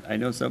comment. I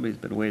know somebody's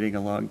been waiting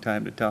a long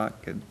time to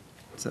talk, and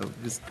so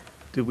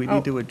do we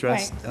need to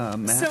address Right.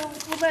 Matt?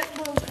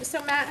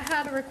 So Matt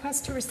had a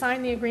request to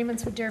resign the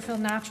agreements with Deerfield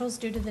Naturals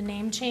due to the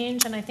name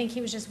change, and I think he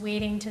was just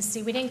waiting to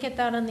see. We didn't get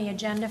that on the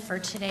agenda for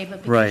today, but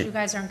because Right. you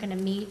guys aren't going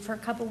to meet for a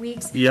couple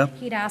weeks, Yep.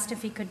 he'd asked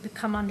if he could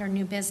come under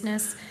new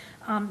business.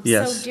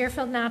 Yes. So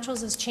Deerfield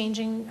Naturals is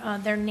changing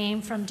their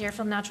name from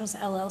Deerfield Naturals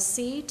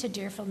LLC to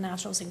Deerfield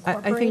Naturals I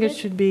Incorporated. think it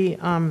should be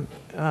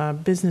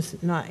business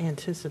not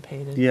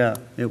anticipated. Yeah,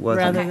 it was.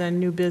 Rather Okay. than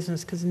new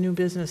business, because new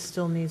business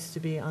still needs to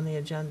be on the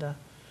agenda.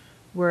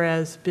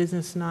 Whereas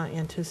business not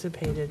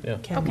anticipated Yeah.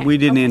 can Okay, be. We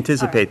didn't okay,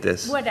 anticipate all right.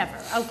 this. Whatever,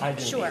 okay,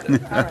 sure,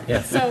 all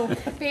right. So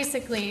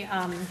basically,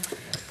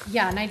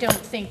 yeah, and I don't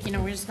think,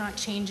 we're not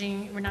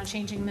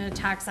changing the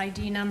tax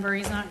ID number,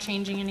 he's not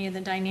changing any of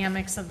the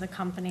dynamics of the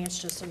company, it's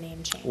just a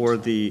name change. Or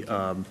the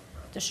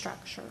The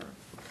structure.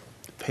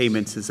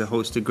 payments as a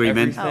host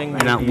agreement. Everything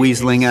You're not will be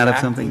weaseling out of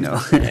exactly something, no. the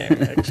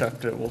same,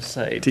 Except it will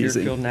say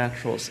Teasing. Deerfield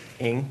Naturals,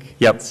 Inc.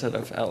 Yep. instead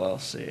of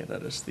LLC.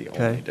 That is the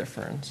Okay. only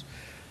difference.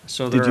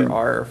 So Did there you-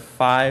 are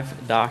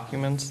 5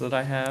 documents that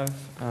I have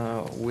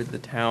with the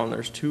town.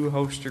 There's 2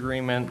 host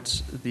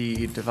agreements,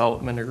 the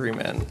development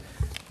agreement.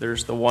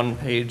 There's the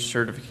 1-page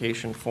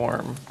certification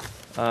form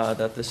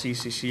that the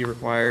CCC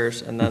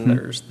requires, and then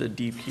there's the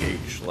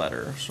DPH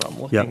letter. So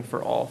I'm looking Yep.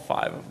 for all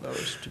 5 of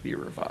those to be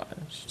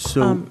revised.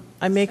 So,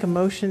 I make a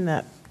motion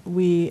that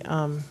we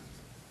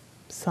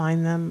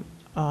sign them,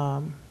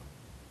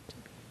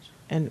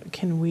 and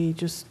can we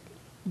just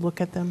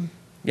look at them?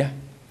 Yeah.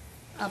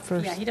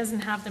 First. Yeah, he doesn't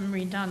have them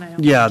redone, I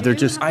don't. Yeah, Do they're you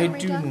just- have I them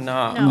do redone?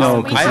 not. No, No,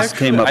 so we 'cause have- this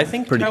came up I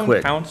think pretty town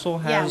quick. council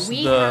Yeah, has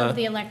we the. have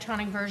the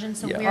electronic version,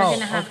 so Yeah. we're Oh,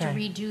 gonna have to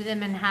okay. redo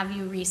them and have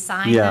you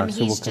re-sign yeah, them. so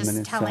we'll He's come in just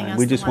and telling sign. us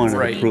We the just ones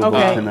wanted that we approval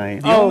Okay.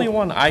 tonight. The Oh. only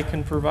one I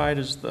can provide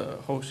is the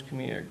host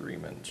community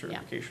agreement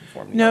certification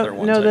form. The No, other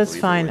ones, no, I that's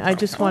believe, are fine. with I town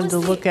just council. wanted to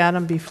look at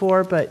them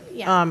before, but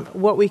Yeah.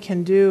 what we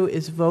can do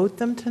is vote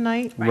them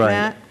tonight, Right,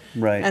 Matt.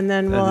 right. And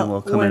then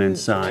we'll come in when and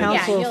sign. Yeah,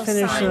 council you'll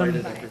finish sign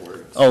them. them.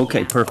 Oh,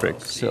 okay,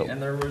 perfect, so,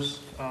 And there was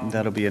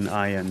That'll be an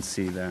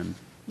INC then.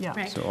 Yeah.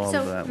 Right. So all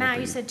of that will Matt,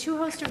 you be- said 2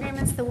 host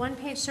agreements, the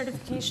one-page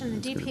certification,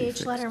 the gonna be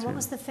DPH letter, and fixed, what too.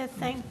 was the 5th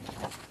thing?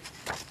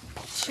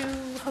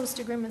 2 host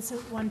agreements,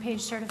 one-page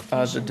The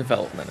certification.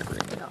 development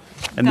agreement.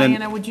 And then-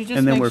 Diana, would you just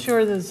and then make we're-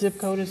 sure the zip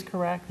code is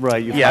correct?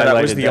 Right, you Yeah,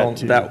 that was highlighted the that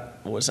only, too.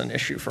 that was an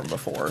issue from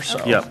before,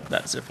 so Yep.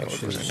 that zip code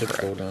Actually, was the zip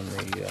incorrect. code on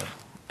the,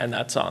 And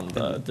that's on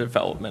the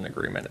development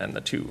agreement and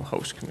the 2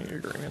 host community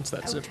agreements.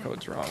 That zip Okay.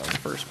 code's wrong on the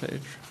first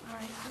page. All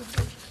right.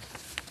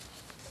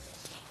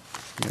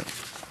 Yep.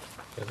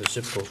 yeah, the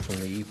zip code from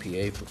the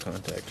EPA for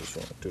contact is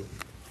wrong, too.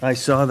 I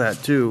saw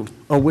that too.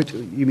 Oh, which,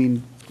 you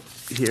mean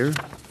here?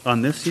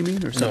 On this, you mean,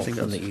 or No, something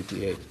from else? the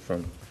EPA,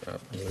 from,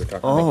 when we were talking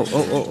Oh, about.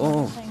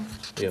 oh.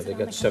 Yeah, they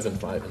got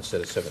 7.5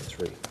 instead of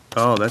 7.3.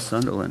 Oh, that's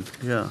Sunderland,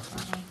 yeah.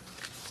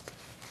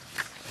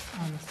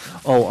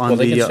 Oh, on Well,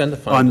 they can the, send the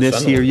file on to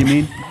this here, you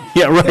Sunderland. mean?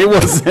 Yeah, right,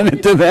 we'll send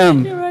it to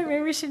them. You're right,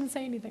 maybe we shouldn't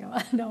say anything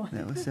about it, no.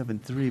 That was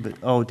 7.3, but,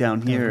 oh,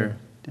 down here,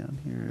 down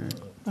here.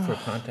 For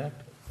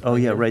contact? Oh,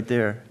 yeah, right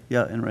there.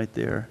 Yeah, and right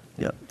there.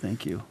 Yep,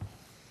 thank you.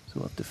 So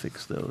we'll have to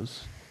fix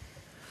those.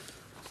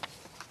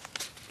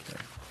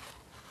 Okay.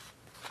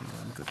 Yeah,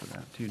 I'm good with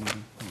that. Do you need?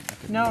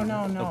 No,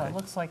 no, no, Okay. it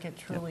looks like it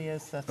truly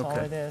is, that's all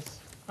Okay. it is.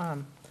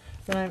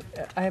 Then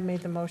I have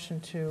made the motion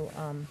to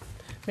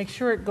make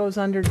sure it goes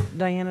under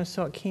Diana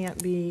so it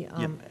can't be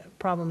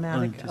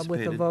problematic with a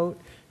Unanticipated. vote.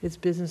 It's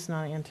business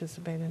not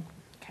anticipated.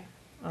 Okay.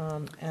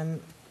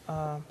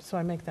 So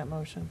I make that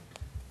motion.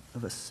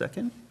 Of a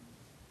second?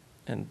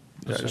 And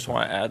I just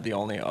want to add, the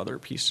only other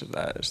piece of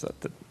that is that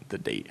the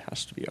date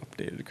has to be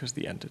updated because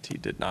the entity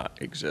did not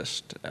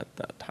exist at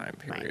that time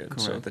Right. period.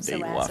 So the Correct. So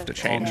date will as have to of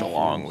change today.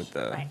 along with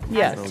the. Right.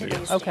 Yes. As of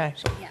today's date. Okay.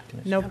 Yeah.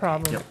 No Okay.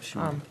 problem. Yep,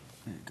 sure. There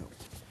you go.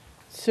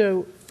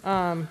 So,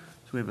 So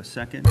we have a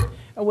second?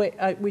 oh, wait,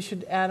 we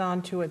should add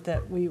on to it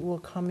that we will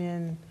come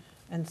in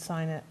and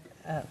sign it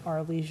at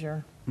our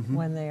leisure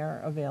when they are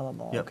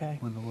available, Yep, okay?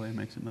 when the lawyer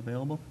makes them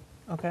available.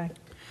 Okay?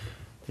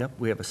 Yep,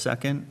 we have a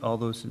second. All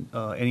those,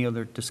 any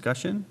other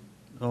discussion?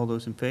 All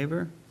those in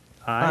favor?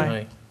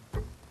 Aye.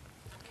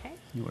 Okay.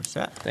 You are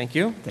set. Thank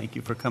you. Thank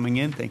you for coming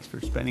in. Thanks for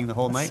spending the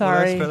whole night with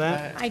Sorry. us for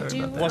that. I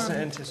do, Wasn't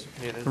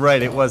anticipated.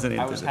 Right, it so wasn't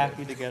I was anticipated.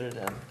 happy to get it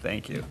in.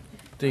 Thank you.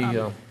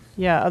 The,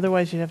 Yeah,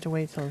 otherwise you'd have to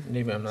wait till,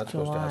 maybe I'm not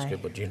supposed to ask July.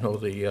 it, but do you know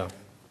the,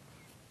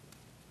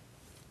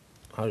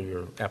 how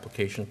your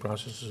application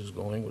process is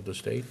going with the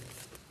state?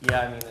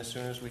 Yeah, I mean, as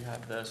soon as we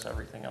have this,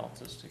 everything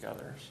else is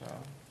together, so,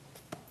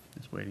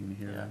 Just waiting to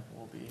hear yeah, that.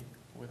 we'll be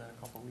within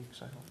a couple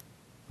weeks, I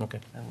hope. Okay.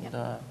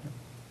 And,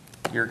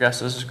 your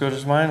guess is as good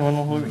as mine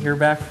when we'll hear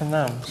back from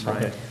them, so.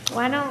 Right.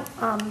 why don't,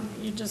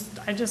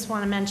 I just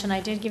want to mention,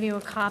 I did give you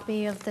a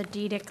copy of the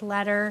DDIC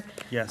letter.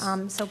 Yes.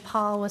 So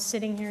Paul was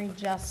sitting here, he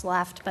just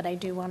left, but I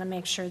do want to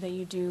make sure that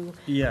you do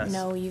Yes.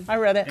 know you've I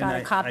read it. got a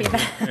And copy of I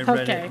that. read it,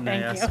 Okay, and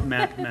I thank asked you.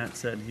 Matt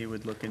said he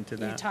would look into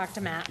You that. talked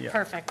to Matt, Yeah.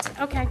 perfect,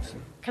 okay.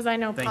 Because I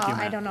know Thank Paul, you, I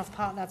Matt. don't know if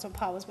Paul, that's what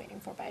Paul was waiting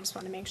for, but I just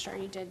want to make sure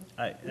you did.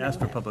 I know asked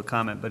for that. public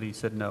comment, but he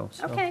said no,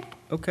 so. Okay,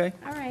 Okay.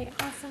 all right,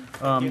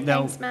 awesome. Now,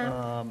 Thanks,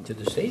 Matt. Did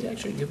the state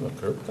actually give them a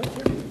curb cut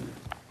here?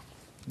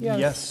 yeah, the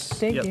Yes.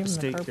 state Yep, gave them the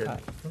state curb did.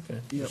 cut. Okay,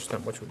 there's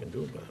not much we can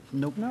do about it.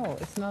 Nope. No,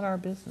 it's not our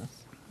business.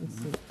 It's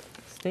the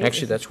state.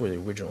 Actually, is- that's where the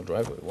original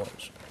driveway was.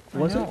 I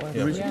Was know, it?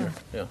 Yeah. Yeah,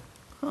 Yeah.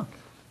 Huh.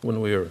 When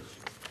we were,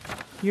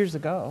 years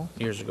ago.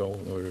 years ago,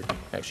 when we were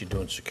actually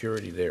doing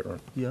security there,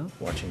 Yeah.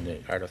 watching the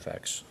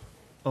artifacts.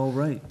 Oh,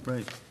 right.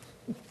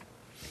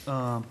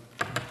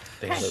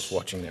 They had us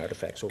watching the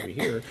artifacts over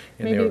here,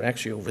 and they Maybe- were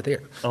actually over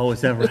there. Oh,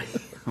 is that right?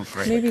 Oh,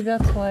 great. Maybe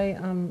that's why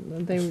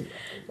they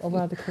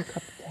allowed the curb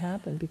cut to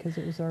happen, because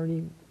it was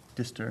already,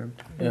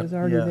 Disturbed. it was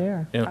already Yeah.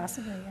 there. Yeah.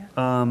 Possibly,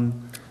 yeah.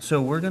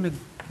 So we're gonna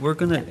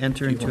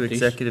enter Do you into want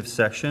these? executive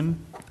session.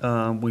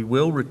 We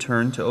will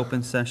return to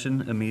open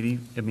session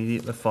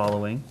immediately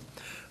following.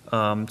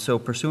 So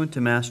pursuant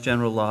to Mass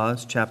General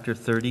Laws, Chapter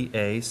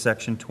 30A,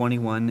 Section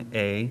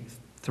 21A,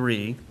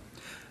 3,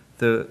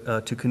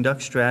 to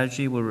conduct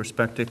strategy with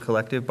respect to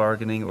collective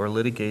bargaining or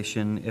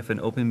litigation if an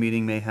open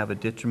meeting may have a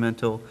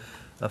detrimental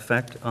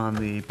effect on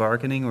the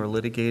bargaining or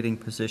litigating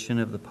position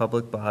of the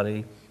public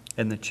body,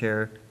 and the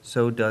chair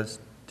so does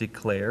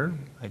declare,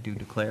 I do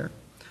declare.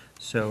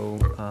 So,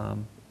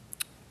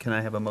 can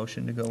I have a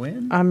motion to go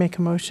in? I make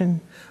a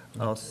motion.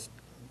 I'll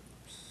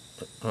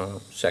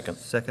Second.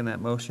 second that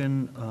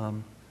motion.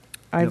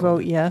 I No.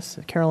 vote yes.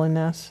 Carolyn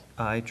Ness.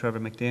 I, Trevor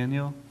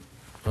McDaniel,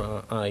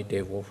 Aye,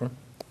 Dave Wolfer.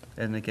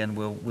 and again,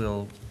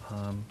 we'll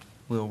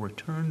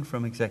return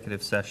from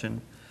executive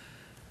session.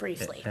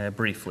 Briefly.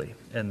 Briefly,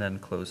 and then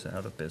close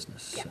out of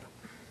business. Yeah. So.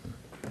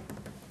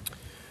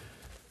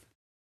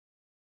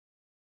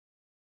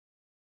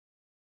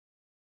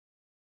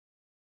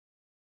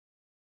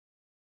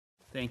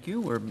 Thank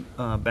you. We're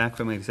back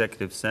from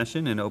executive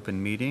session and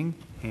open meeting,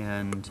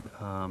 and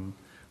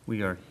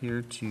we are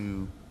here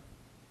to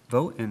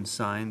vote and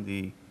sign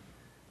the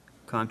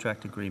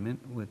contract agreement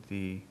with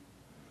the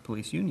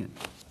police union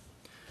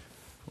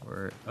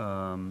for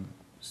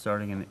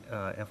starting in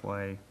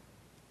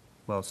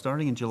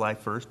starting in July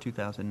 1st,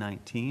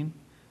 2019,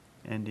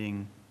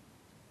 ending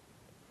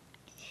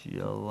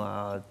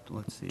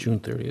let's see. June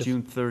 30th.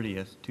 June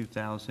 30th,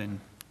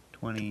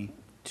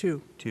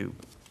 2022. Two.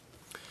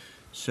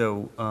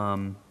 So,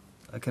 can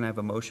I have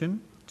a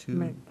motion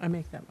to I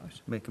make that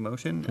motion. make a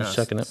motion? I'll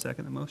second it.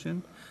 Second the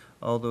motion.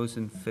 All those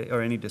in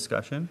or any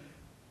discussion?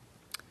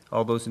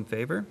 All those in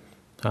favor?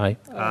 Aye.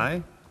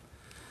 Aye.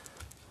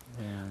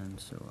 And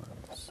so,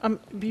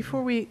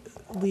 Before we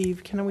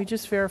leave, can we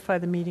just verify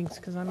the meetings?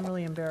 Because I'm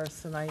really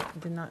embarrassed and I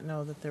did not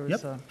know that there was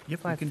Yep, a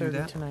yep, we can do 5:30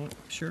 that. tonight.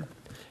 sure.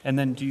 And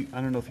then I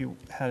don't know if you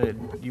do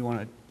you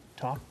want to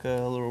talk a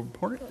little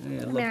report?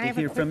 I'd love I to have a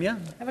hear from quick- you.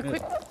 I have a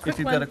quick If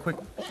you've got one. a quick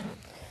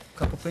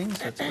couple things,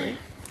 that's great.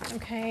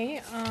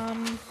 Okay,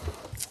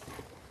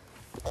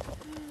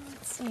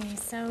 let's see,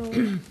 so,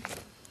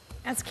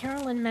 as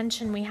Carolyn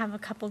mentioned, we have a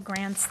couple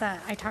grants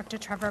that I talked to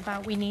Trevor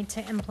about. We need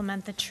to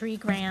implement the tree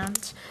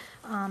grant,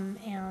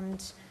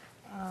 and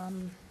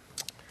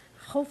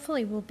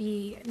hopefully we'll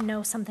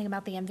know something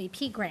about the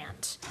MVP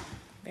grant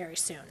very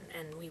soon,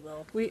 and we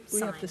will We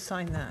have to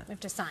sign that. We have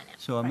to sign it.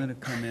 So I'm right. going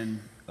to come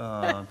in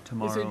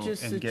tomorrow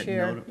just the and get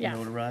chair? Yeah.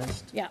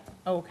 notarized. Yeah,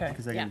 Oh, okay,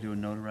 Because I got Yeah. to do a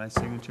notarized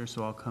signature,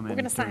 so I'll come we're in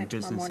gonna sign during it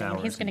tomorrow business morning, and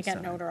he's hours gonna and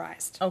get sign.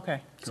 notarized.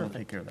 okay. So I'll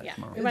take care of that Yeah.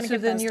 tomorrow. We wanna So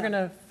get then those you're done.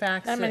 going to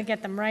fax I'm gonna it?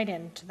 get them right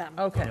into them.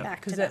 Okay,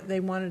 Back to because them. they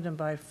wanted them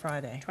by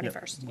Friday.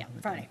 21st, yeah,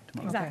 Friday,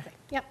 tomorrow. exactly.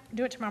 Yep,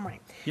 do it tomorrow morning.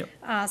 Yep.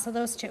 So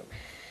those two.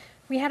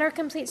 We had our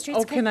Complete Streets.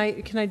 Oh, can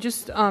I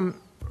just,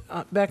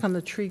 back on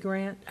the tree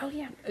grant? Oh,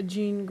 yeah.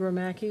 Jean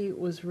Gromacki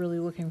was really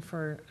looking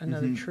for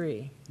another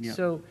tree. Yeah.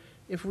 So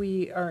if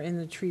we are in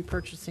the tree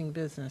purchasing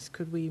business,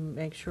 could we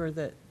make sure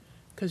that,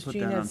 because Put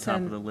Jean that had on top of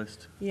sent. the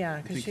list. Yeah,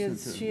 I because think she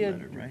she had,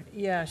 sent a letter, right?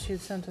 yeah, she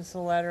had sent us a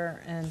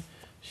letter, and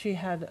she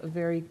had a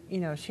very,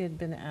 she had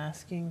been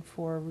asking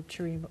for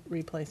tree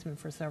replacement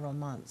for several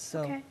months, so.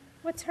 Okay,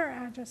 what's her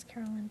address,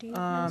 Carolyn, do you Is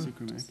know? it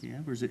Gramacki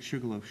Ave, or is it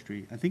Sugarloaf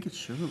Street? I think it's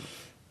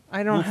Sugarloaf.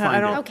 I don't We'll have, I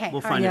find don't. it. Okay, We'll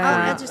all find it. right.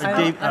 Yeah, I'll just- I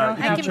Dave, don't- I don't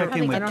you have can check her-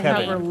 in with I don't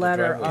Kevin. have her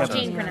letter. Driveway's off-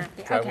 Jean yeah. Granacki,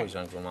 okay. Driveway's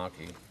on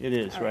Gramacki. It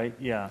is, right?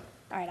 Yeah.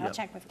 All right, I'll Yep.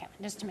 check with Kevin,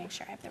 just to make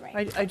sure I have the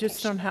right. I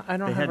just don't have, I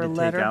don't They have had her to take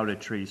letter. out a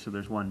tree, so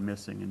there's one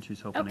missing, and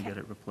she's hoping to Okay. get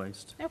it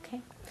replaced. Okay.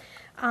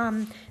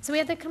 So we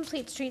had the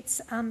Complete Streets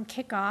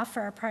kickoff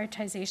for our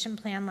prioritization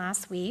plan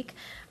last week.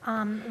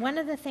 One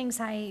of the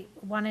things I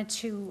wanted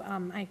to,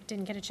 I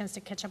didn't get a chance to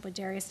catch up with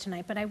Darius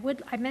tonight, but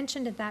I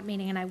mentioned at that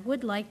meeting, and I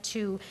would like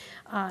to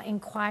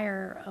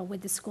inquire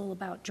with the school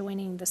about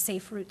joining the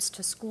Safe Routes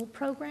to School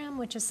program,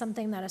 which is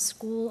something that a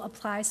school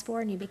applies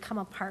for, and you become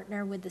a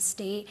partner with the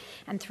state.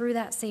 And through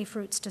that Safe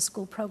Routes to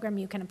School program,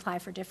 you can apply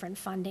for different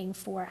funding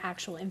for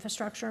actual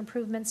infrastructure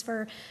improvements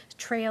for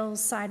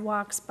trails,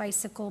 sidewalks,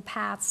 bicycle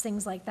paths,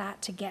 things like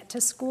that, to get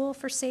to school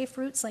for safe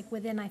routes, like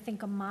within, I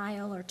think, a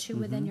mile or two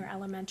within your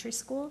elementary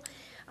school.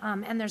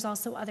 And there's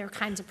also other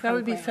kinds of That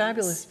would programs. be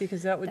fabulous,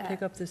 because that would that-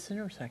 pick up this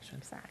intersection.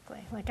 Exactly.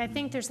 Like, I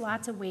think there's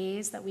lots of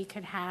ways that we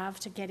could have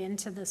to get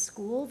into the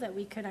school that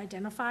we could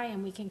identify,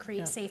 and we can create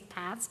Yeah. safe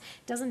paths.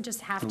 It doesn't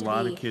just have to A be.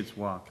 lot of kids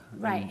walk.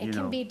 Right, and, it you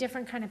can know, be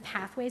different kind of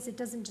pathways. It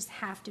doesn't just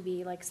have to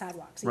be like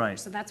sidewalks either. Right.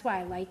 So that's why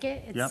I like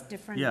it. It's Yep.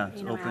 different, Yeah,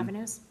 it's open.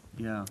 avenues.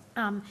 Yeah.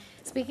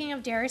 Speaking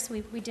of Darius,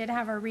 we did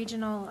have our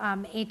regional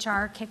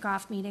HR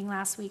kickoff meeting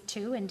last week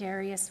too, and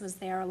Darius was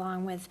there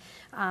along with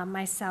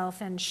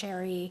myself and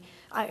Sherry.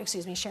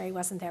 Sherry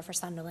wasn't there for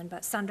Sunderland,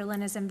 but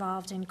Sunderland is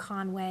involved in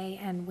Conway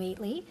and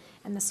Whately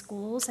and the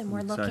schools, and we're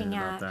I'm excited looking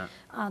about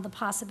at the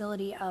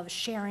possibility of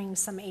sharing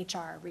some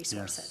HR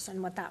resources Yes.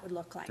 and what that would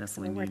look like. So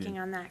Definitely we're working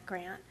needed. on that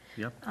grant.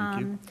 Yep, thank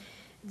you.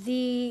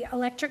 The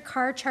electric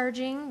car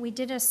charging, we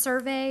did a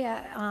survey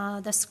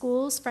at the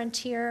schools,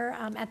 Frontier,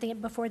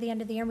 before the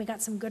end of the year, and we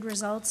got some good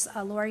results.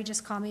 Lori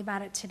just called me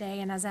about it today,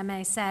 and as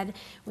Emma said,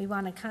 we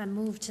want to kind of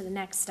move to the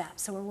next step.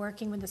 So we're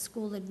working with the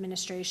school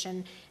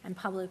administration and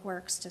Public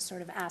Works to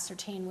sort of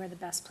ascertain where the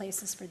best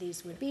places for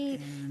these would be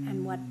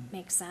and what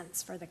makes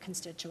sense for the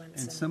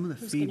constituents And some of the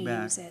who's going to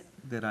feedback use it.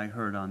 that I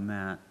heard on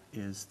that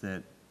is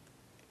that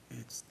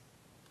it's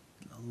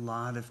a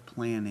lot of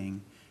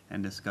planning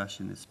and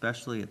discussion,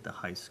 especially at the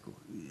high school.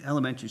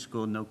 Elementary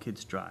school, no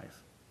kids drive.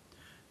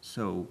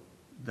 So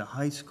the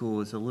high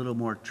school is a little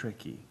more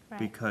tricky Right.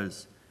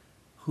 because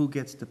who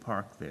gets to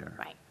park there?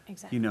 Right,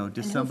 exactly. You know,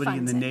 does And who somebody in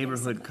funds the it,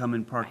 neighborhood basically. come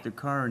and park Right. their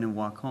car and then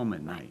walk home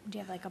at night? Right. Do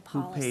you have like a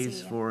Who policy?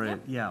 pays for it?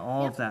 Yep. Yeah,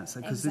 all of Yep. that.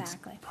 Because it's,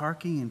 Exactly.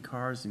 parking in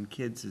cars and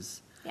kids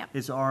is, Yep.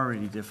 is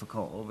already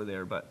difficult over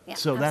there, but, Yeah,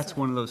 so that's absolutely.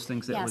 one of those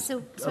things that Yeah, was so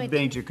I of think-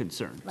 major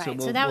concern. Right,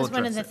 we'll- so that was we'll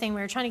one of address the it. things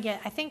we were trying to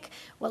get, I think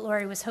what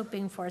Lori was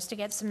hoping for is to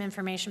get some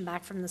information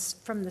back from the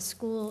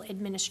school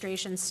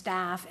administration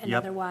staff and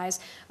Yep. otherwise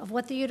of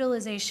what the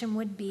utilization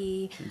would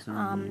be,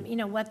 Exactly. you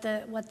know, what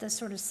the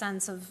sort of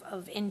sense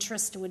of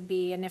interest would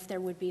be, and if there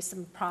would be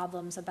some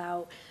problems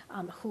about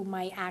who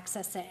might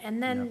access it.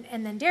 And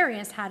then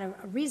Darius had a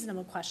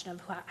reasonable question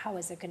of how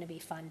is it going to be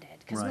funded?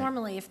 Because Right.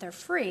 normally if they're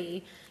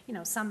free, you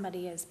know,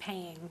 somebody is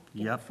paying,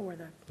 you know, Yep. for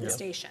the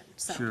station,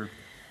 so. Sure.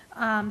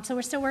 So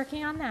we're still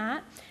working on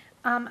that.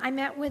 I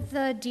met with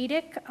the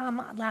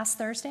DDIC last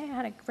Thursday. I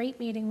had a great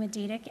meeting with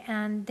DDIC,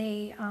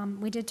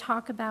 and we did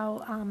talk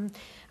about,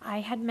 I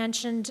had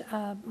mentioned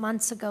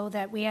months ago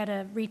that we had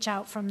to reach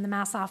out from the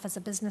Mass Office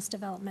of Business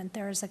Development.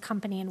 There is a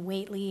company in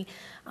Whately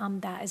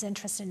that is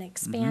interested in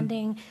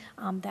expanding,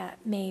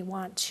 that may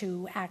want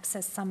to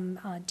access some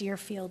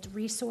Deerfield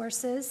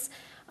resources.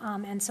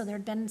 And so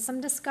there'd been some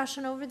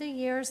discussion over the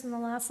years in the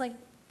last,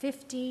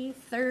 50,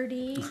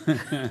 30,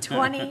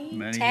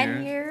 20,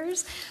 10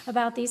 years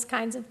about these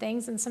kinds of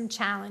things and some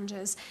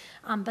challenges.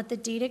 But the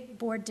DDIC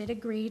board did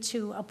agree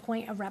to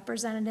appoint a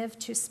representative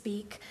to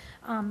speak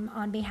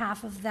on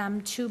behalf of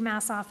them to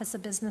Mass Office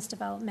of Business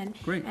Development.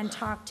 Great. And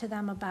talk to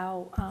them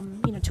about,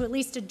 to at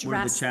least address Where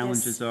the this.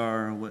 challenges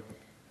are, what,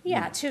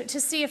 Yeah, to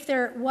see if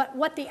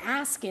what the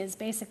ask is,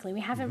 basically. We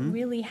haven't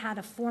really had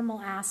a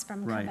formal ask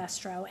from Right.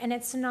 Covestro. And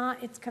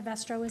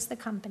Covestro is the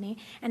company,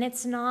 and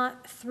it's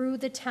not through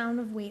the town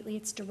of Whately,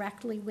 it's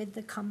directly with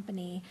the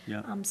company.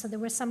 Yeah. So there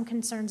were some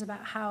concerns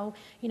about how,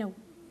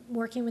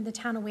 working with the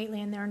town of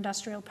Whately and their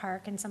industrial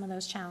park and some of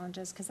those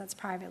challenges, because that's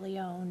privately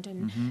owned.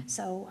 And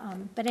so,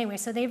 but anyway,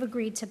 so they've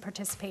agreed to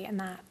participate in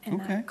that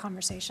Okay.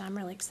 conversation. I'm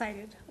really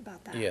excited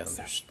about that. Yeah,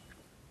 so.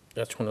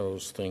 that's one of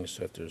those things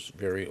that there's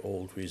very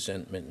old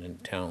resentment in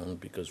town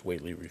because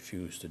Whately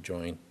refused to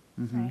join.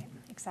 Right,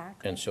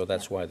 exactly. And so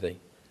that's why they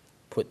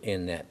put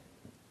in that,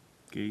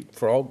 gate?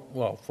 for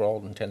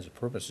all intents and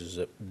purposes,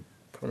 a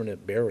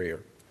permanent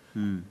barrier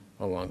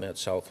along that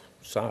south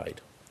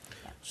side.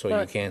 So you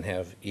But- can't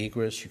have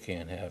egress, you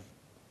can't have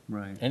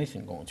Right.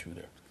 anything going through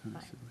there.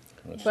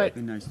 It's But like-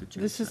 Be nice to change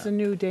this is that. a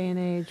new day and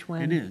age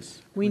when. It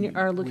is. We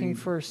are looking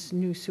for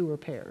new sewer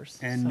pairs.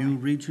 And so. new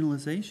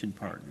regionalization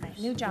partners. Right,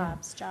 new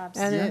jobs.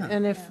 And,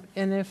 Yeah.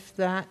 and if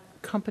that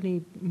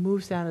company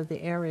moves out of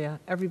the area,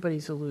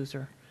 everybody's a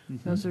loser.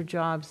 Those are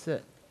jobs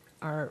that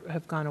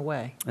have gone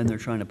away. And they're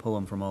trying to pull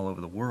them from all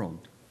over the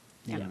world.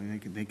 Yeah.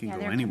 They can Yeah,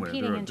 go they're anywhere.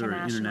 competing They're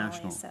internationally,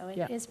 international. so it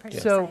Yeah. is pretty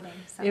So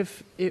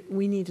exciting.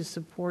 we need to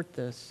support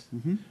this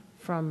Mm-hmm.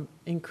 from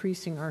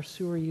increasing our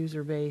sewer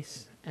user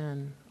base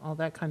and all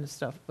that kind of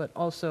stuff, but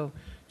also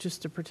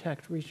just to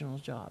protect regional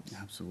jobs,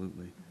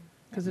 Absolutely.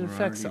 because it We're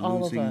affects already all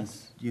of losing,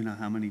 us. You know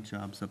how many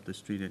jobs up the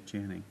street at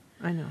Channing?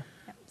 I know.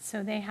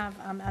 So they have,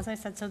 as I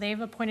said, so they've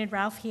appointed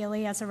Ralph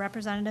Healy as a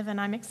representative, and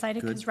I'm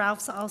excited because Good.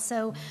 Ralph's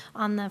also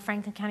on the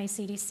Franklin County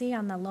CDC,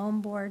 on the loan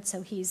board,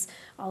 so he's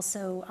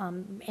also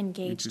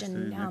engaged Interested in,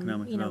 in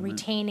economic development.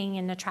 retaining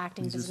and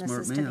attracting He's a smart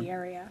businesses to man. the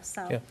area,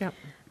 so. Yeah. Yep.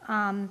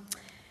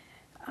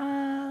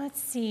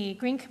 Let's see,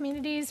 green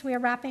communities, we are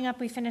wrapping up,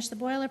 we finished the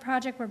boiler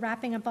project, we're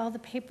wrapping up all the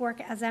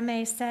paperwork. As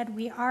MA said,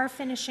 we are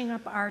finishing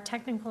up our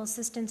technical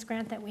assistance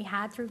grant that we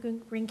had through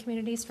green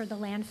communities for the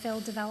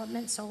landfill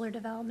development, solar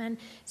development.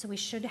 So we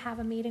should have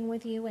a meeting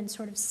with you and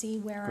sort of see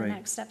where our Great.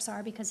 next steps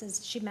are, because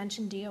as she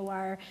mentioned,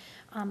 DOR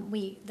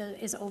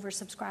is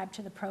oversubscribed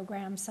to the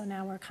program. So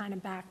now we're kind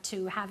of back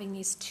to having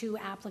these two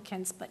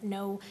applicants, but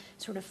no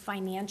sort of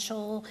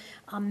financial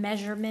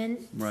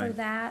measurement for Right.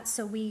 that.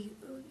 So we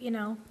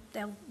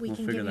We'll can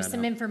figure give you that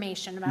some out.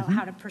 information about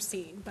how to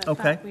proceed, but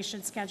Okay. we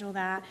should schedule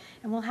that.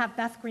 And we'll have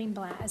Beth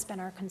Greenblatt has been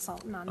our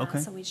consultant on Okay.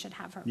 that, so we should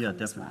have her Yeah,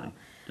 come as well.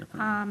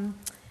 definitely.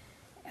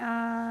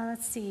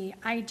 Let's see,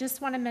 I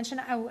just want to mention,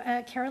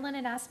 Carolyn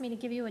had asked me to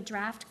give you a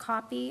draft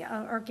copy,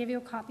 or give you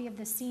a copy of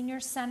the Senior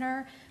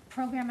Center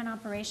Program and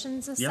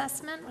Operations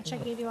Assessment, which I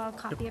gave you all a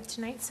copy of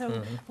tonight,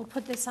 so we'll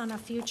put this on a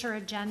future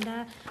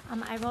agenda.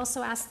 I've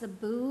also asked the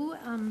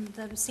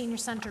the Senior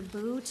Center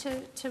BOO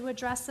to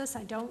address this.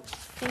 I don't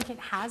think it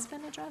has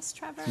been addressed,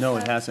 Trevor. No,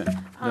 it but, hasn't.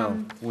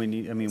 No, we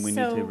need to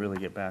so- really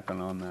get back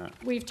on that.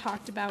 We've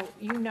talked about,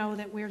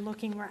 that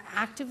we're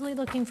actively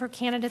looking for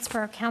candidates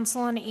for our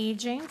Council on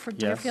Aging, for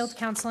Deerfield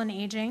Council on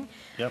Aging.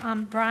 Yep.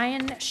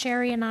 Brian,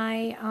 Sherry, and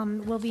I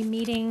will be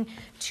meeting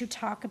to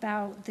talk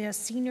about the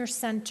senior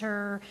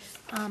center,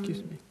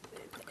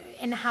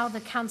 and how the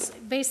council,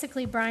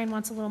 basically Brian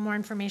wants a little more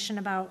information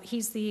about,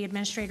 he's the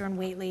administrator in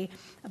Whately,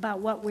 about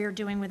what we're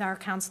doing with our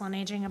Council on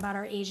Aging, about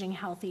our Aging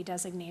Healthy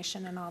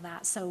designation and all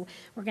that. So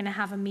we're going to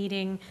have a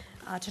meeting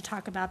to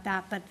talk about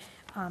that, but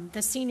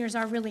the seniors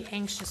are really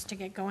anxious to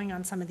get going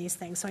on some of these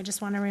things. So I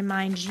just want to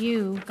remind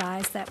you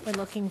guys that we're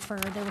looking for,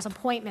 there was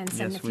appointments,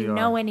 and Yes, if we you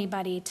know are.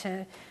 anybody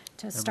to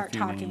start few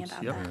talking names,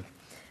 about yep.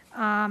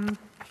 that.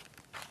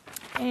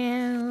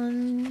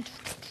 And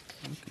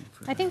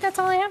I think that's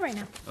all I have right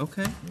now.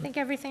 Okay, I think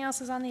everything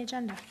else is on the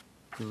agenda.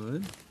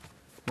 good.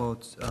 Well,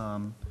 it's,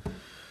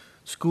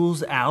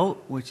 school's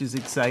out, which is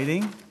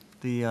exciting.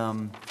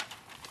 The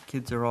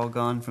kids are all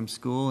gone from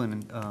school,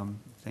 and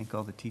thank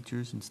all the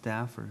teachers and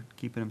staff for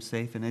keeping them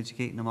safe and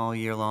educating them all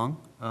year long.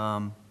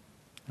 And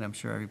I'm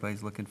sure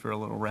everybody's looking for a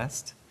little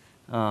rest.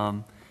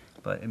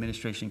 But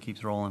administration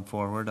keeps rolling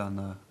forward on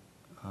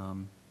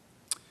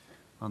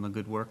the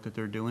good work that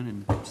they're doing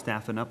and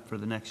staffing up for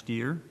the next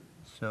year.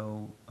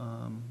 So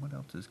what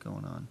else is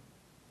going on?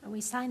 We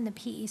signed the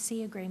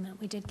PEC agreement.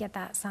 We did get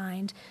that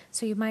signed.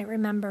 So you might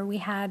remember we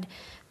had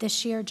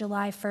this year,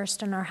 July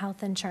 1st, in our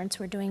health insurance,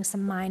 we're doing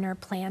some minor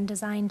plan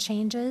design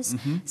changes.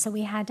 So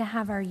we had to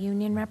have our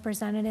union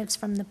representatives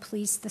from the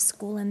police, the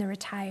school, and the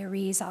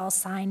retirees all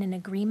sign an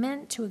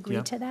agreement to agree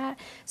Yep. to that.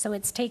 So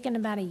it's taken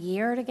about a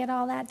year to get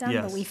all that done,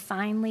 but Yes. we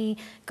finally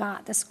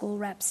got the school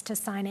reps to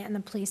sign it, and the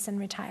police and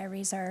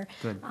retirees are,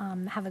 Good.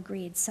 have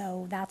agreed.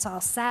 So that's all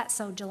set.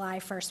 So July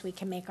 1st, we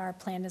can make our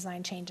plan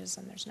design changes,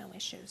 and there's no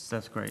issues.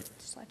 That's great.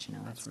 Just let you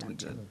know That's that's really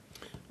done.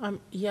 good.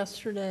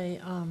 Yesterday,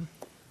 I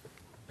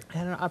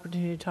had an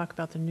opportunity to talk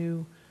about the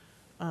new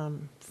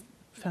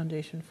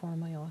foundation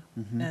formula.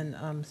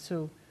 And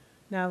so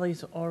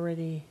Natalie's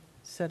already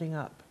setting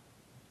up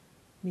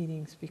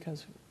meetings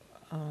because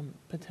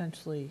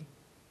potentially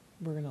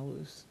we're going to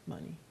lose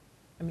money.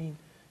 I mean,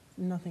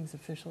 nothing's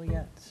official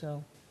yet,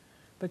 so,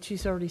 but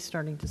she's already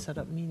starting to set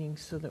up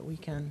meetings so that we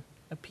can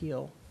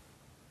appeal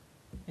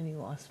any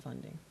lost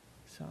funding,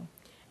 so.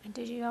 And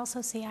did you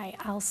also see,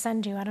 I'll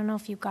send you, I don't know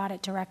if you got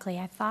it directly,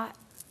 I thought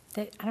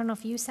that, I don't know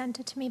if you sent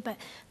it to me, but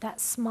that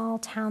Small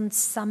Town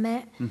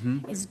Summit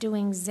is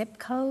doing zip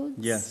codes.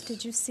 Yes.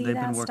 Did you see They've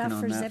been that working stuff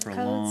on for that zip for a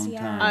codes? long Yeah,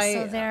 time.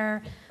 so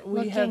they're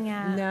We have, looking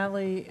at,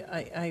 Natalie,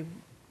 I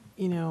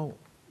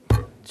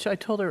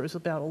told her it was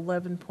about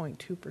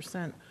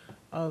 11.2%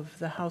 of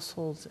the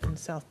households in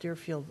South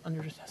Deerfield,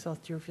 under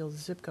South Deerfield's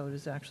zip code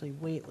is actually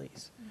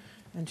Whately's.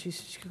 And she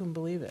couldn't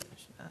believe it.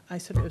 I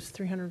said it was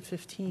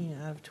 315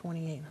 out of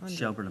 2,800.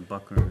 Shelburne and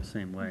Buckner are the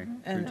same way.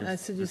 And They're I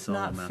said, it's all a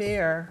not mess.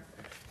 fair.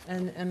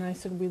 And I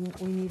said, we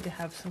need to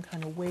have some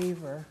kind of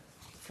waiver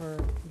for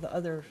the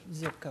other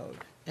zip code.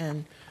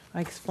 And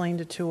I explained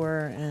it to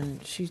her,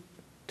 and she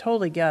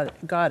totally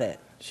got it.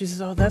 She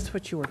says, oh, that's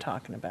what you were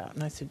talking about.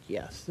 And I said,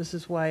 yes, this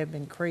is why I've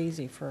been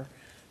crazy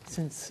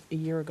since a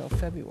year ago,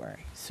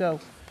 February. So,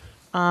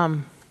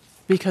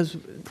 because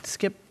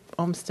Skip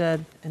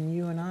Olmsted and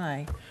you and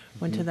I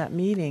went to that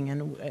meeting,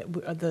 and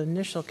the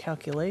initial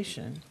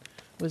calculation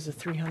was a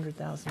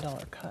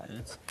 $300,000 cut.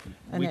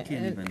 We can't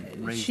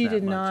even raise she that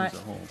did much not, as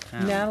a whole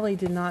town. Natalie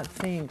did not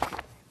think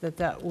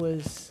that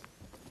was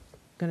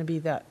going to be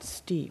that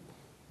steep,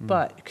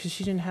 but, because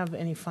she didn't have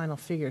any final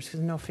figures, because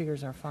no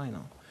figures are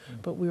final.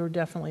 But we were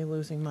definitely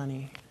losing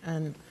money,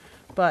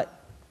 but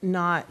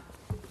not,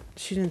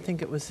 she didn't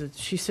think it was,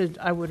 she said,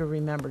 I would have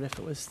remembered if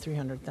it was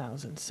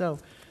 300,000. So,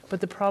 but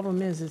the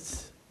problem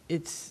is,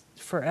 it's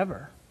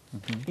forever.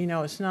 You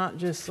know, it's not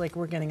just like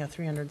we're getting a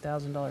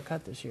 $300,000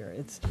 cut this year.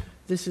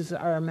 This is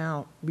our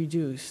amount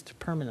reduced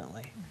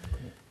permanently.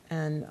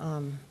 And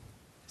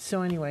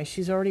so anyway,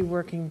 she's already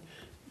working,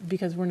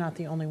 because we're not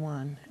the only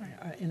one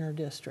in her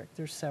district.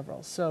 There's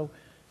several. So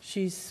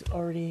she's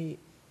already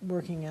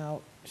working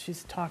out.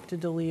 She's talked to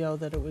DeLeo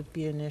that it would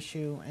be an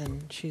issue,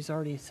 and she's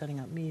already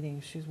setting up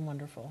meetings. She's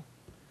wonderful.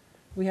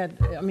 We had,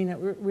 I mean, it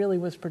really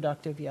was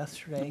productive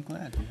yesterday. I'm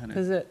glad you had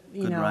Because a it,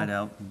 you good know. ride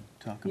out and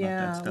talk about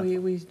that stuff. Yeah,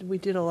 we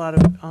did a lot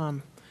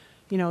of,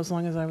 you know, as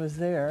long as I was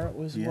there, it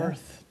was Yeah.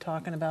 worth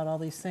talking about all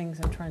these things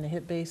and trying to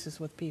hit bases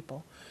with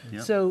people.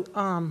 Yep.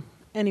 So,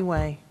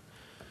 anyway,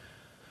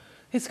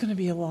 it's going to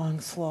be a long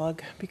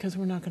slug, because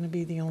we're not going to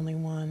be the only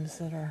ones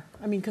that are,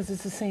 I mean, because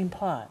it's the same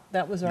pot.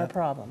 That was our Yep.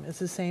 problem. It's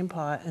the same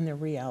pot, and they're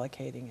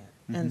reallocating it.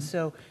 And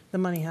so the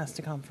money has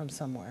to come from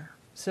somewhere.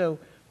 So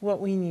what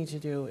we need to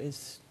do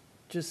is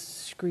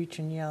just screech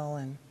and yell,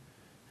 and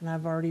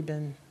I've already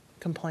been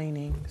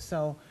complaining,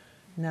 so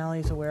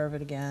Natalie's aware of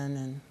it again,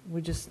 and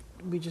we just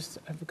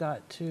have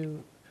got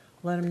to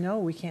let them know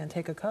we can't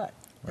take a cut.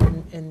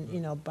 And you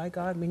know, by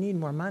God, we need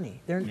more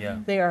money. Yeah.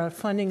 They are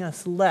funding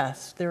us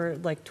less. They're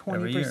like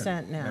Every year.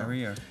 20% now. Every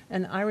year.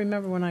 And I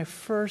remember when I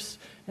first,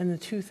 in the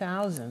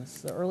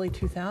 2000s, the early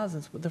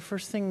 2000s, the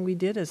first thing we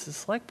did as the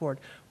select board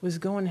was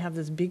go and have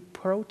this big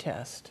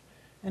protest,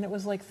 and it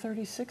was like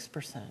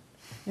 36%.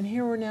 And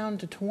here we're down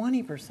to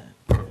 20%.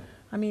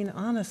 I mean,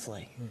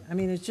 honestly, I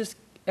mean, it's just,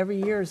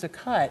 every year is a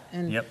cut,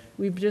 and Yep.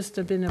 we've just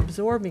have been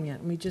absorbing it,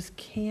 and we just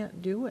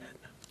can't do it.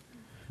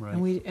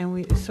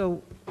 Right.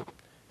 So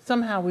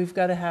somehow we've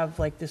got to have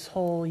like this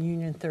whole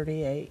Union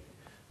 38,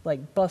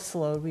 like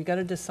busload. We got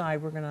to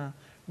decide we're going to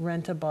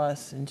rent a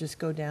bus and just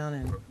go down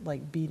and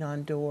like beat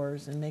on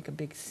doors and make a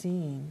big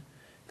scene,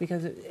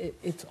 because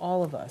it's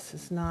all of us.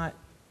 It's not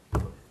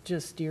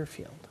just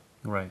Deerfield.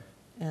 Right.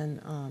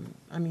 And,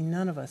 I mean,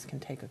 none of us can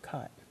take a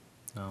cut.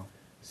 No.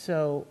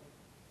 So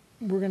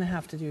we're going to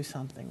have to do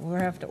something. We're going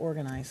to have to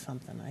organize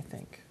something, I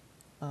think,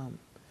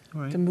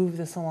 Right. to move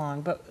this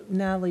along. But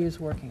Natalie is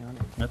working on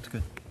it. That's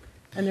good.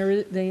 And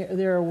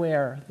they're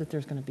aware that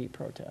there's going to be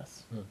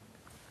protests.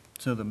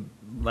 So the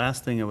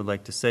last thing I would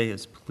like to say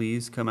is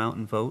please come out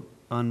and vote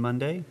on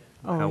Monday,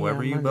 Oh, yeah,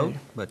 however you Monday. vote,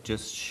 but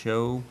just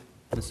show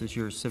this is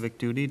your civic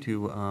duty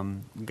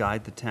to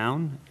guide the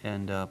town,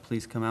 and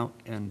please come out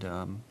and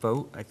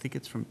vote. I think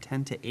it's from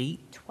 10 to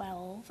 8.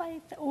 12,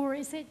 or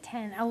is it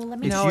 10? Oh, let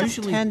me. It's No, it's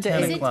usually 10 to 10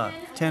 8. Is it o'clock,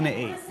 10? 10 to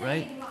Okay, 8, I was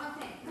right? saying,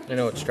 okay. I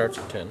know it starts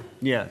at 10.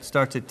 Yeah, it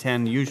starts at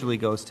 10, usually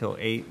goes till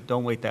 8.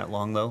 Don't wait that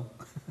long, though.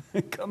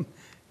 Come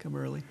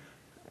early.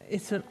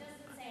 It's a, It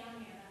doesn't say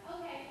on here, but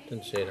okay, if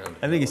Didn't say it on.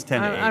 I think it's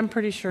 10 to 8. I'm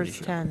pretty sure it's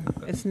 10.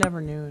 It's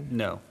never noon.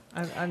 No.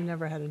 I've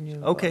never had a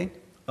noon. Okay,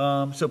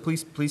 so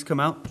please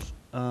come out,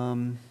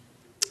 and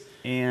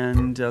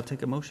I'll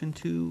take a motion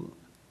to,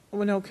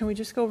 Well, no, can we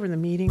just go over the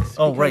meetings?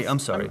 oh, right, Because I'm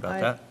sorry about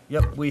that.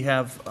 Yep, we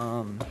have,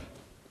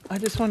 I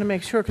just want to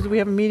make sure, because we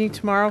have a meeting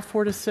tomorrow,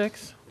 4 to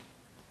 6.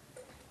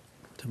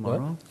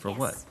 tomorrow, for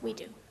what? Yes, we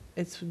do.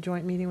 It's a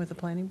joint meeting with the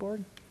planning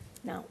board?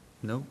 No,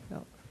 No?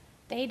 No.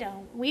 they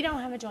don't. We don't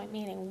have a joint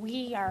meeting.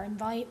 We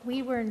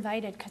were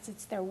invited because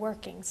it's their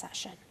working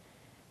session.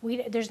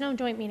 There's no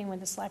joint meeting with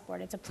the select board.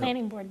 It's a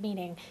planning board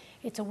meeting.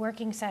 It's a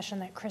working session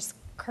that Chris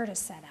Curtis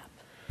set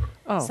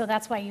up. So Oh,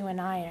 that's why you and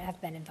I have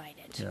been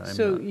invited. Yeah, I'm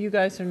so not. you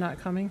guys are not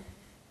coming?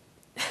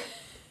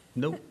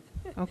 Nope,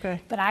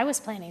 Okay, But I was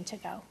planning to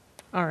go.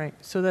 all right,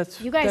 so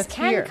that's You guys that's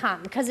can here.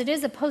 come, because it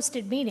is a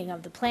posted meeting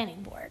of the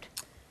planning board,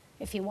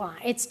 if you want.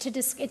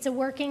 It's a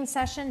working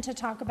session to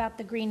talk about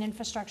the green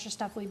infrastructure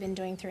stuff we've been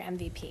doing through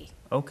MVP.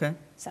 okay,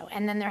 So,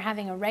 and then they're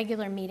having a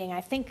regular meeting,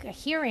 I think a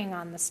hearing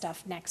on the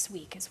stuff next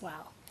week as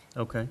well.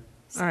 okay,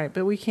 All right,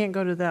 but we can't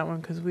go to that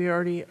one because we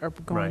already are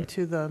going Right.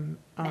 to the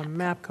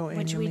MAPCO annual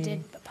Which we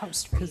meeting. did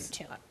post for you 'Cause,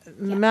 too.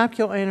 The Yeah.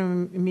 MAPCO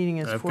annual meeting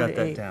is I've 4 to 8.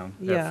 got that down,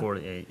 Yeah. 4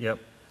 to 8, yep.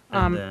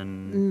 Um,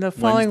 And then the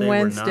following Wednesday,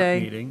 we're Wednesday-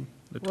 not meeting,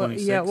 the Well,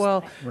 26th? yeah,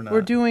 well, We're we're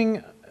not.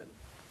 doing,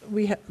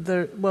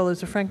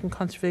 there's a Franklin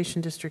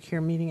Conservation District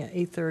here meeting at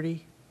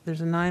 8:30.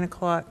 There's a 9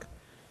 o'clock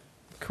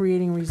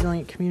Creating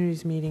Resilient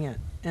Communities meeting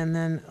and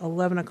then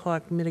 11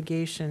 o'clock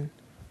mitigation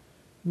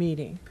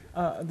meeting.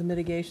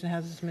 The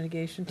hazardous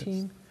mitigation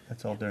team?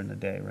 That's all during the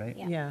day, right?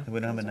 Yeah. Yeah. We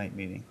don't have a night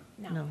meeting?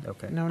 No,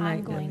 Okay. no I'm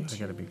night going meeting. to. I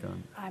gotta be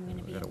gone. I'm going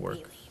to be I gotta in work.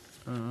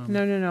 Wheatley.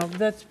 No,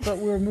 but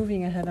we're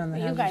moving ahead on the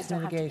Well, you guys hazardous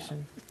don't have to go.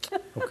 mitigation.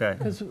 Okay,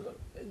 Because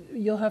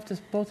you'll have to,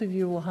 both of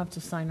you will have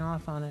to sign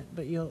off on it,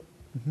 but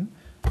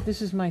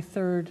this is my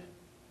third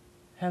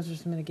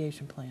hazardous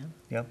mitigation plan.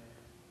 yep,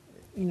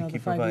 You know, the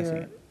keep revising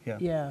 5-year. it, yeah.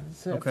 Yeah,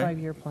 it's a Okay.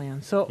 5-year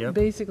plan. So Yep.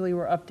 basically,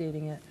 we're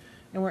updating it,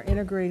 and we're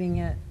integrating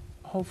it,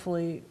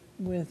 hopefully,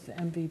 with the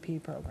MVP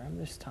program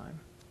this time.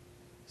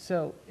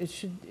 So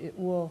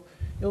it'll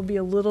be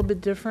a little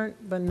bit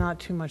different, but not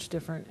too much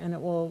different, and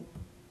it will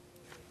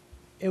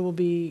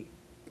be,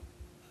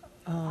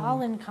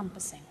 All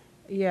encompassing.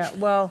 yeah,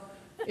 well,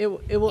 it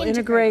will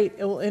Integrate.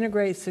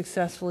 integrate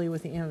successfully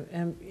with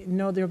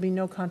there'll be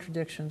no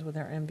contradictions with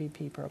our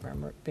MVP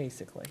program,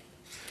 basically.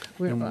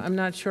 I'm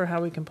not sure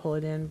how we can pull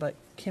it in, but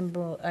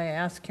I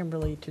asked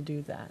Kimberly to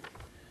do that.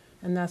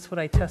 And that's what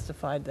I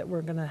testified, that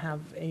we're going to have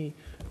a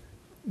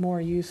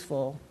more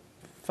useful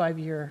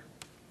 5-year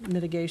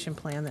mitigation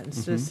plan that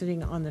instead of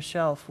sitting on the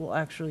shelf, we'll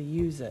actually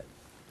use it.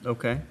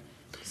 okay.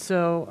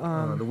 So,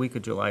 The week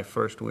of July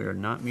 1st, we are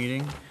not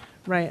meeting.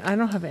 right, I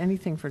don't have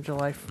anything for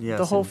July, Yes,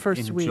 the whole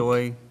first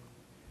week.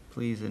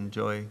 Please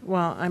enjoy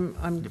Well, I'm,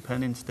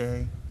 Independence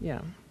Day,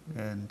 yeah.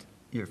 and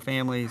your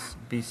families,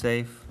 be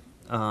safe.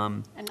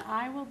 And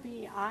I will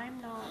be, I'm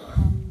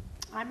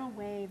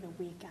away the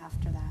week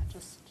after that,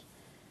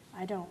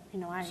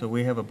 So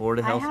we have a Board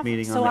of Health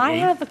meeting on the 8th? So I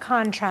have a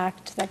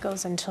contract that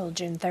goes until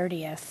June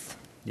 30th.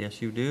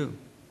 Yes, you do.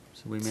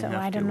 So we may have So to.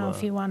 I don't know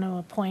if you want to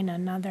appoint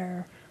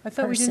another I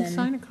thought we didn't person.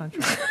 sign a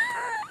contract.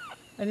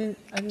 I didn't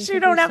think You we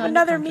don't have signed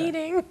a another contract.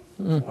 meeting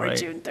before Right.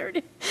 June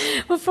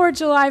 30th, before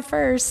July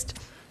 1st.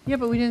 Yeah,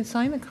 but we didn't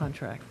sign the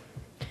contract.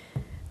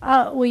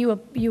 Well,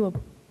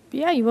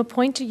 you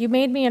appointed, you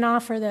made me an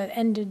offer that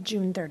ended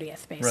June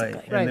 30th, basically.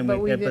 Right, Right, and but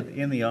then we but did-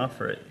 in the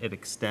offer, it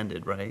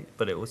extended, right?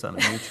 But it was on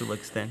a mutual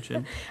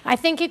extension. I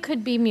think it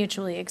could be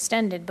mutually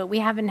extended, but we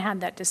haven't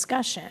had that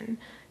discussion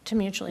to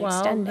mutually Well,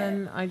 extend it.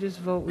 then I just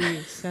vote we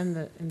extend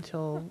it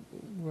until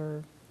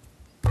we're,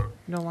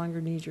 no longer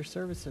need your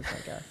services,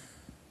 I guess.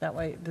 That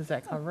way, does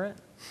that cover it?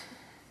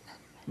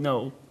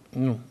 No,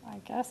 I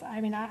guess,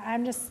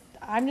 I'm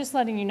just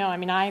letting you know,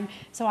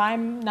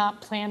 I'm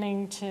not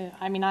planning to,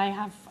 I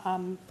have,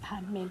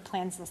 had made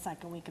plans the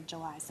second week of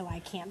July, so I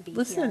can't be here.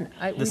 Listen,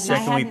 the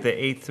second week, the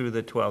 8th through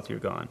the 12th, you're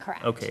gone.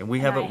 Correct. Okay, and we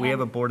have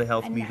a Board of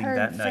Health meeting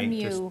that night. And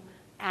heard just- from you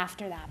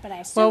after that, but I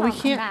assume we I'll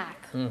come can't-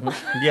 back.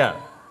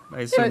 Yeah,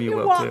 I assume you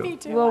will want me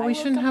too. to, Well, I we will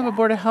shouldn't come have a back.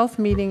 Board of Health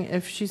meeting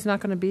if she's not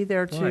going to be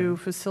there to Right.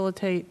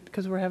 facilitate,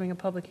 because we're having a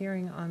public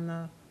hearing on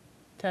the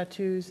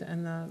tattoos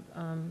and the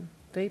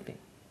vaping.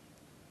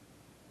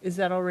 Is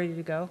that all ready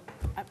to go?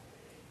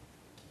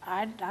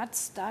 I'm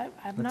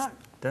not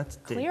That's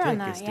clear on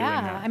Dick is that, doing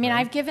yeah. that, I've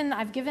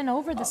right? given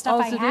over the stuff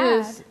I Alls it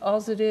had.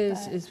 Alls it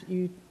is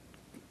you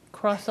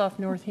cross off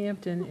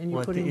Northampton and you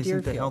What, put in isn't the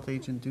Deerfield. health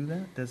agent do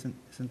that?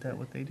 Isn't that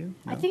what they do?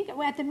 I No? think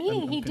at the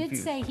meeting, I'm he did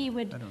confused. say he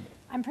would, I don't-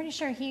 I'm pretty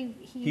sure he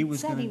was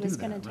said gonna he was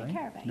do going that, to take right?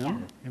 care of it, No? yeah.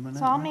 Am I So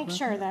not I'll right make about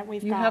sure that? that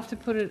we've You have got, to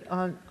put it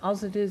on,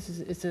 alls it is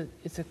it's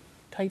a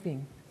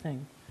typing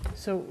thing.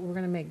 So we're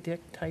going to make Dick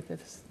type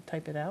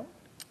it out?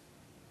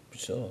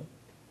 So,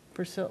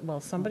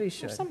 Well, somebody or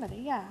should. somebody,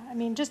 yeah.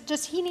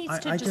 Just, he needs I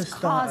to just just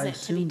thought- cause I it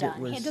to be assumed it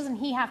done. was- Doesn't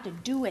he have to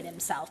do it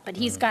himself, but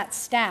he's got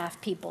staff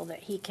people that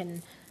he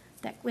can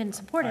that went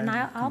support, and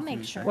I'll make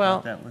confused. sure. I Well,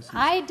 thought that was his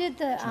I did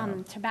the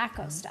job.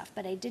 tobacco stuff,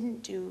 but I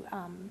didn't do,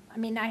 I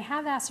mean, I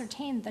have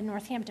ascertained the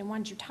Northampton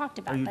ones you talked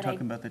Are about, you but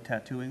talking about the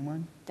tattooing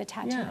one? the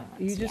tattooing Yeah, ones,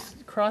 you yeah.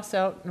 just cross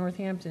out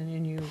Northampton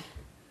and you,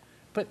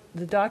 but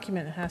the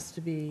document has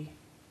to be,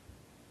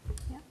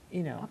 Yeah.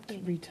 you know,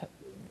 Updated.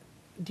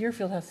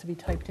 Deerfield has to be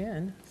typed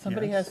in.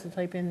 Somebody Yes. has to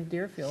type in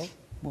Deerfield.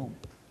 Well,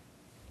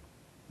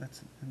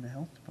 that's in the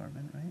health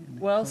department, right? In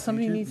the Well, health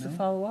somebody agent? needs to No?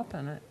 follow up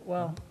on it.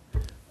 Well,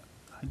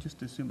 I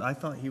just assumed, I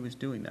thought he was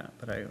doing that,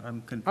 but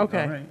I'm confused.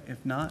 Okay. All right,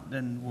 if not,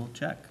 then we'll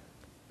check.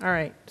 all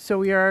right, so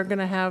we are going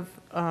to have,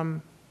 Well,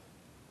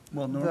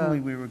 normally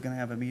we were gonna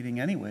have a meeting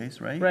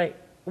anyways, right? right,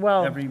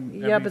 well, Every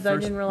yeah, but I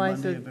first didn't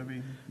realize Monday that, of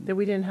every- that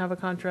we didn't have a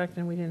contract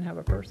and we didn't have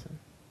a person.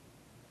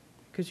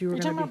 Because you were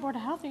You're going talking to about be, Board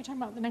of Health, or you're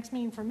talking about the next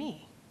meeting for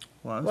me?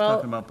 Well, I was Well-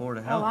 talking about Board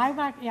of Oh,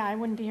 Health. yeah, I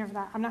wouldn't be here for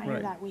that, I'm not here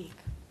Right. that week.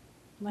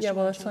 unless yeah, you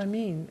well, wanna that's what I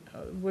change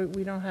mean.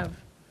 We don't have,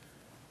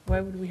 why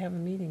would we have a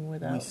meeting We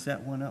without?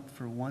 set one up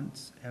for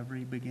once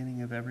every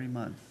beginning of every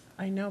month.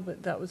 I know,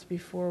 but that was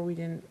before we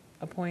didn't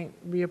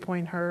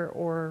reappoint her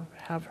or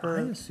have I her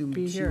assumed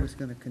be she here. was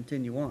gonna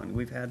continue on.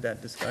 We've had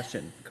that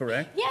discussion,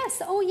 correct?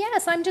 Yes, oh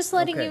yes, I'm just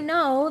letting Okay. you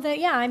know that,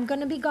 yeah, I'm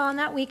gonna be gone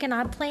that week and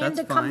I plan That's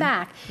to come fine.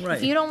 back. Right.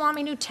 If you don't want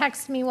me to,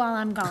 text me while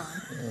I'm gone.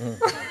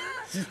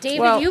 David,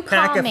 Well, you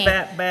Pack call a me.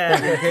 fat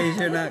bag in case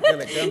you're not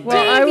gonna come. Well,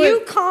 I Dave, would- you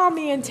call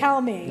me and tell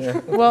me.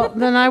 Well,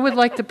 then I would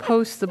like to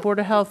post the Board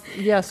of Health.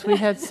 Yes, we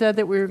had said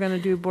that we were going to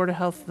do Board of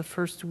Health the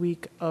first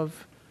week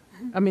of,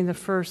 I mean, the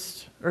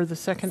first or the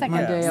second Second-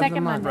 Monday of the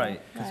second month. Monday.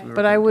 Right. 'cause we were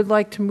But I gonna- would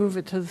like to move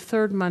it to the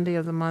third Monday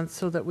of the month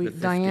so that The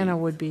Diana 15th.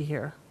 would be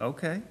here.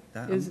 Okay,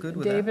 I'm Is good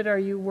with that. David, are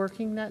you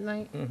working that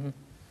night?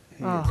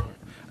 He Oh,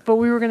 is. but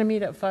we were going to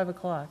meet at 5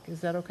 o'clock.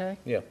 Is that okay?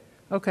 Yeah.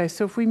 Okay,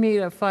 so if we meet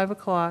at 5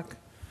 o'clock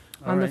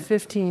All on the right.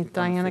 15th, On the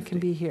Diana can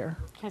 15th. be here.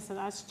 Okay, so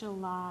that's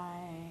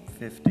July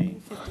 15th.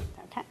 15th,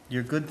 okay.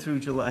 You're good through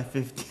July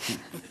 15th.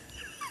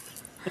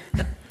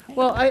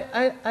 Well,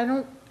 I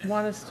don't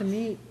want us to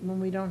meet when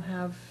we don't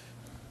have,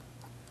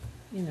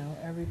 you know,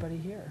 everybody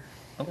here.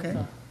 Okay, That's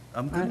all.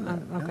 I'm good with that.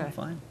 I'm- Yeah, okay.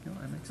 fine. No,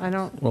 that makes I sense.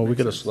 don't, Well, we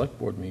got a Makes sense. select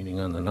board meeting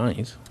on the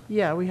 9th.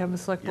 yeah, we have a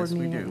select board Yes,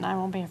 we meeting. do. And I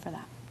won't be here for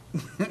that.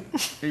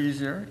 Are you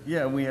sure?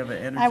 Yeah, we have an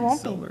I energy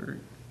won't be. solar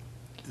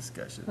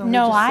discussion. Well, we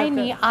No, just I set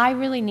that- need, I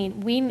really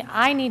need,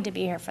 I need to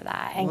be here for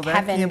that, and Well, that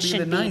Kevin can't be the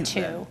should be 9th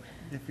then, too.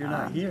 If you're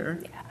not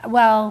here.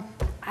 Well,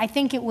 I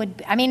think it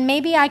would, I mean,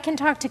 maybe I can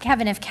talk to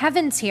Kevin. If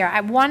Kevin's here,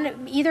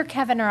 either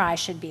Kevin or I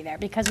should be there,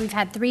 because we've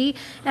had 3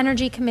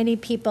 Energy Committee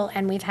people,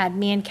 and we've had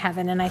me and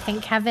Kevin, and I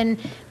think Kevin,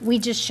 we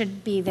just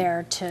should be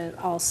there to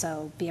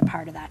also be a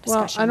part of that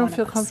Well, discussion. I don't one of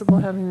feel us. comfortable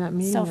having that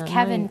meeting So that if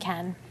Kevin night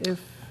can,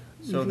 if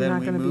So you're then not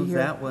we going to be move here.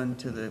 that one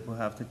to the, we'll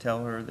have to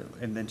tell her, that,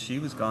 and then she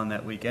was gone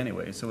that week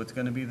anyway, so it's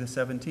gonna be the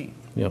 17th,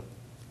 Yep.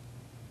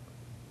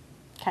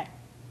 okay.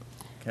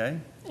 okay?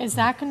 Is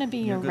that going to be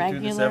You're your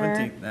good through the regular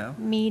 17th now?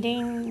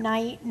 meeting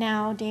night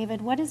now,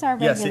 David? What is our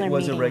regular Yes, meeting it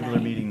was a regular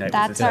night? meeting night,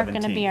 was the That's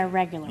going to be 17th. our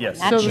regular one. Yes.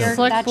 So That's the your,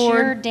 select that's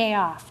your board- day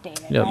off, David,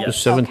 Yeah, right? the Okay.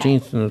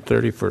 17th and the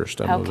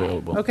 31st, I'm Okay.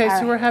 available. Okay, All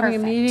so we're right, having a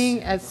perfect.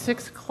 meeting at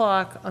 6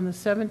 o'clock on the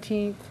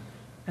 17th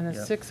and at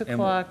Yep. 6 And we'll-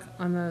 o'clock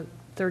on the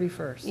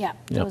 31st. Yeah,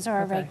 Yep. those are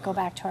our, Okay. go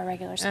back to our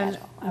regular And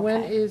schedule.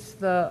 when Okay, is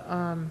the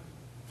all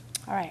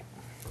right.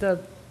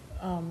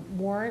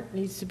 warrant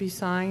needs to be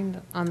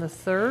signed on the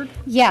 3rd?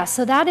 Yeah,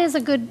 so that is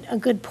a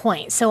good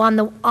point. So on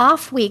the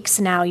off weeks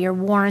now, your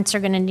warrants are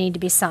going to need to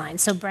be signed.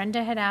 So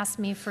Brenda had asked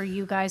me for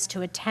you guys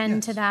to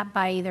attend to Yes. that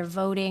by either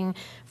voting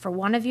for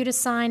one of you to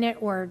sign it,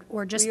 or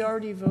just, We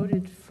already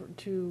voted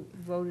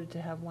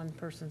to have one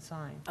person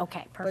sign.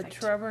 okay, But perfect.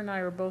 Trevor and I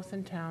are both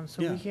in town,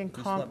 so Yeah, we can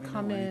just let me know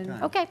come in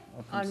anytime. Okay,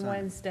 I'll come on sign.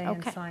 Wednesday and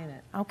Okay. sign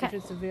it. Okay. If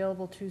it's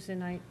available Tuesday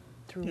night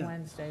through Yeah.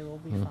 Wednesday, we'll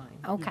be fine.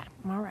 okay,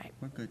 all right.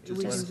 We're good, We just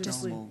let can us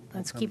just know, leave- we'll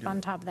Let's come keep do on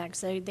it. top of that,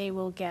 because they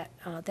will get,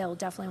 they'll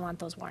definitely want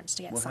those warrants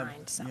to get We'll have-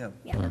 signed, so, Yeah,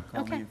 yeah,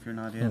 call me okay. if you're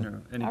not in,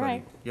 or anybody.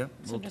 right. Yep,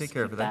 So we'll just take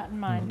care of keep that. that in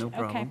mind. No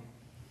Okay.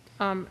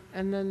 problem.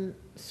 And then,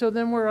 so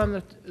then we're on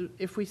the,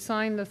 if we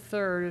sign the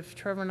 3rd, if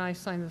Trevor and I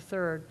sign the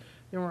 3rd,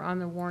 then we're on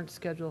the warrant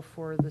schedule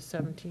for the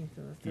 17th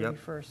and the Yep.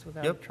 31st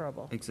without Yep.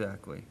 trouble.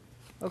 Exactly.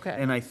 Okay.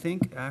 And I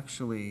think,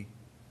 actually,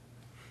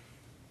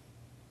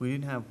 we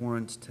didn't have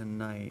warrants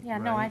tonight, Yeah,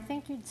 no, I right?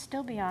 think you'd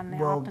still be on the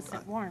Well,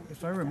 opposite warrant.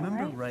 If I though,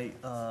 remember right?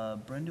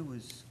 right, Brenda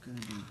was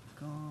gonna be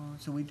gone,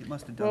 so we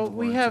must have done Well, the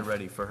we warrants have-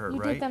 already for her, You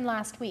did right? them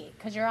last week,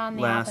 because you're on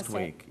the Last opposite.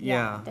 week,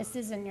 yeah. This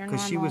isn't your normal.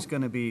 Because she was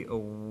gonna be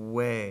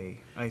away,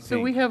 I think.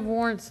 So we have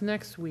warrants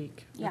next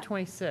week, the Yeah.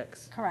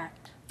 26th.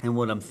 Correct. And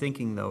what I'm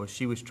thinking, though, is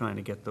she was trying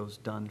to get those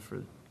done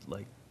for,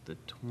 like, the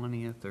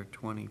 20th or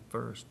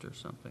 21st or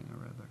something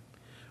or other.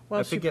 Well,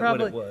 I she forget what it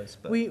probably- was,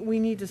 but. We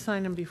need to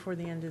sign them before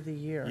the end of the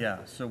year. Yeah,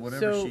 so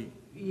whatever So, she,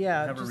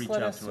 yeah, have her just reach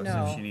let out us to us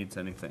know. if she needs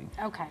anything.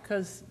 Okay,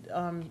 Because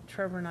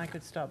Trevor and I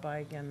could stop by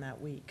again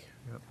that week,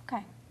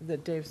 okay,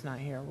 that Dave's not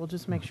here. We'll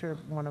just make sure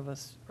one of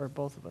us, or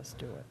both of us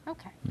do it.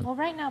 okay. Well,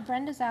 right now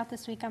Brenda's out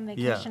this week on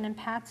vacation, and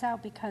Pat's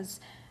out because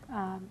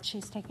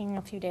she's taking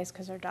a few days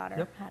because her daughter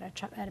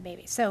Yep. had a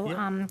baby. So,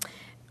 Yep.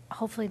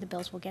 hopefully the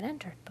bills will get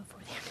entered before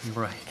the end.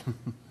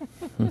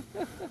 Right.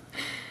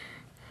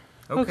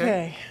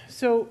 Okay,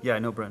 so Yeah, I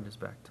know Brenda's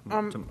back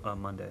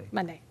Monday.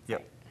 Monday.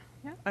 Yep.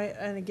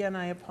 and again,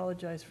 I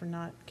apologize for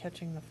not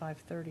catching the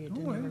 5:30. It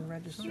didn't even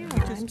register. Yeah,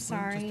 just I'm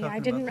sorry. talking I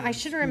didn't, about I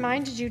should have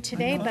reminded you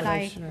today, know, but but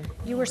I should've-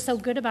 you were so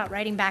good about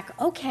writing back,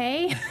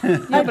 okay. Yeah,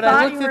 but I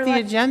thought looked you at were the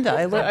like- agenda.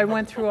 I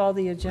went through all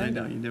the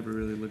agenda. you never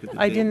really look at the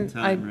I didn't,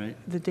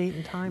 the date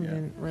and time Yeah.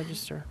 didn't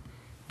register,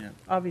 Yeah.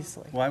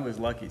 obviously. Well, I was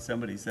lucky.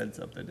 Somebody said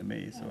something to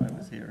me, so I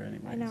was here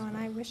anyway. I know, and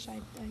I wish I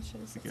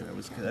should have said I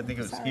was, something. I think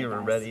it was Sorry, here guys.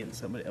 already, and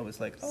somebody, I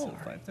was like, oh,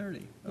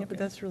 5:30. Yeah, but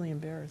that's really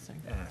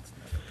embarrassing.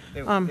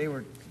 They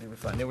were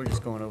fine. They were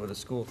just going over the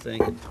school thing.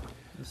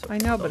 I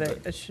know, but It's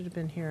all I should have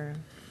been here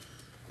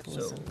to good. So,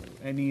 listen.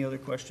 any other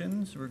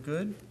questions? We're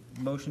good?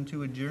 Motion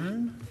to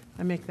adjourn?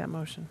 I make that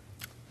motion.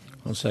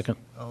 One second.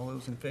 All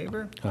those in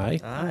favor? Aye.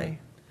 Aye.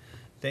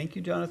 Thank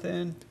you,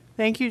 Jonathan.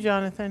 Thank you,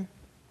 Jonathan.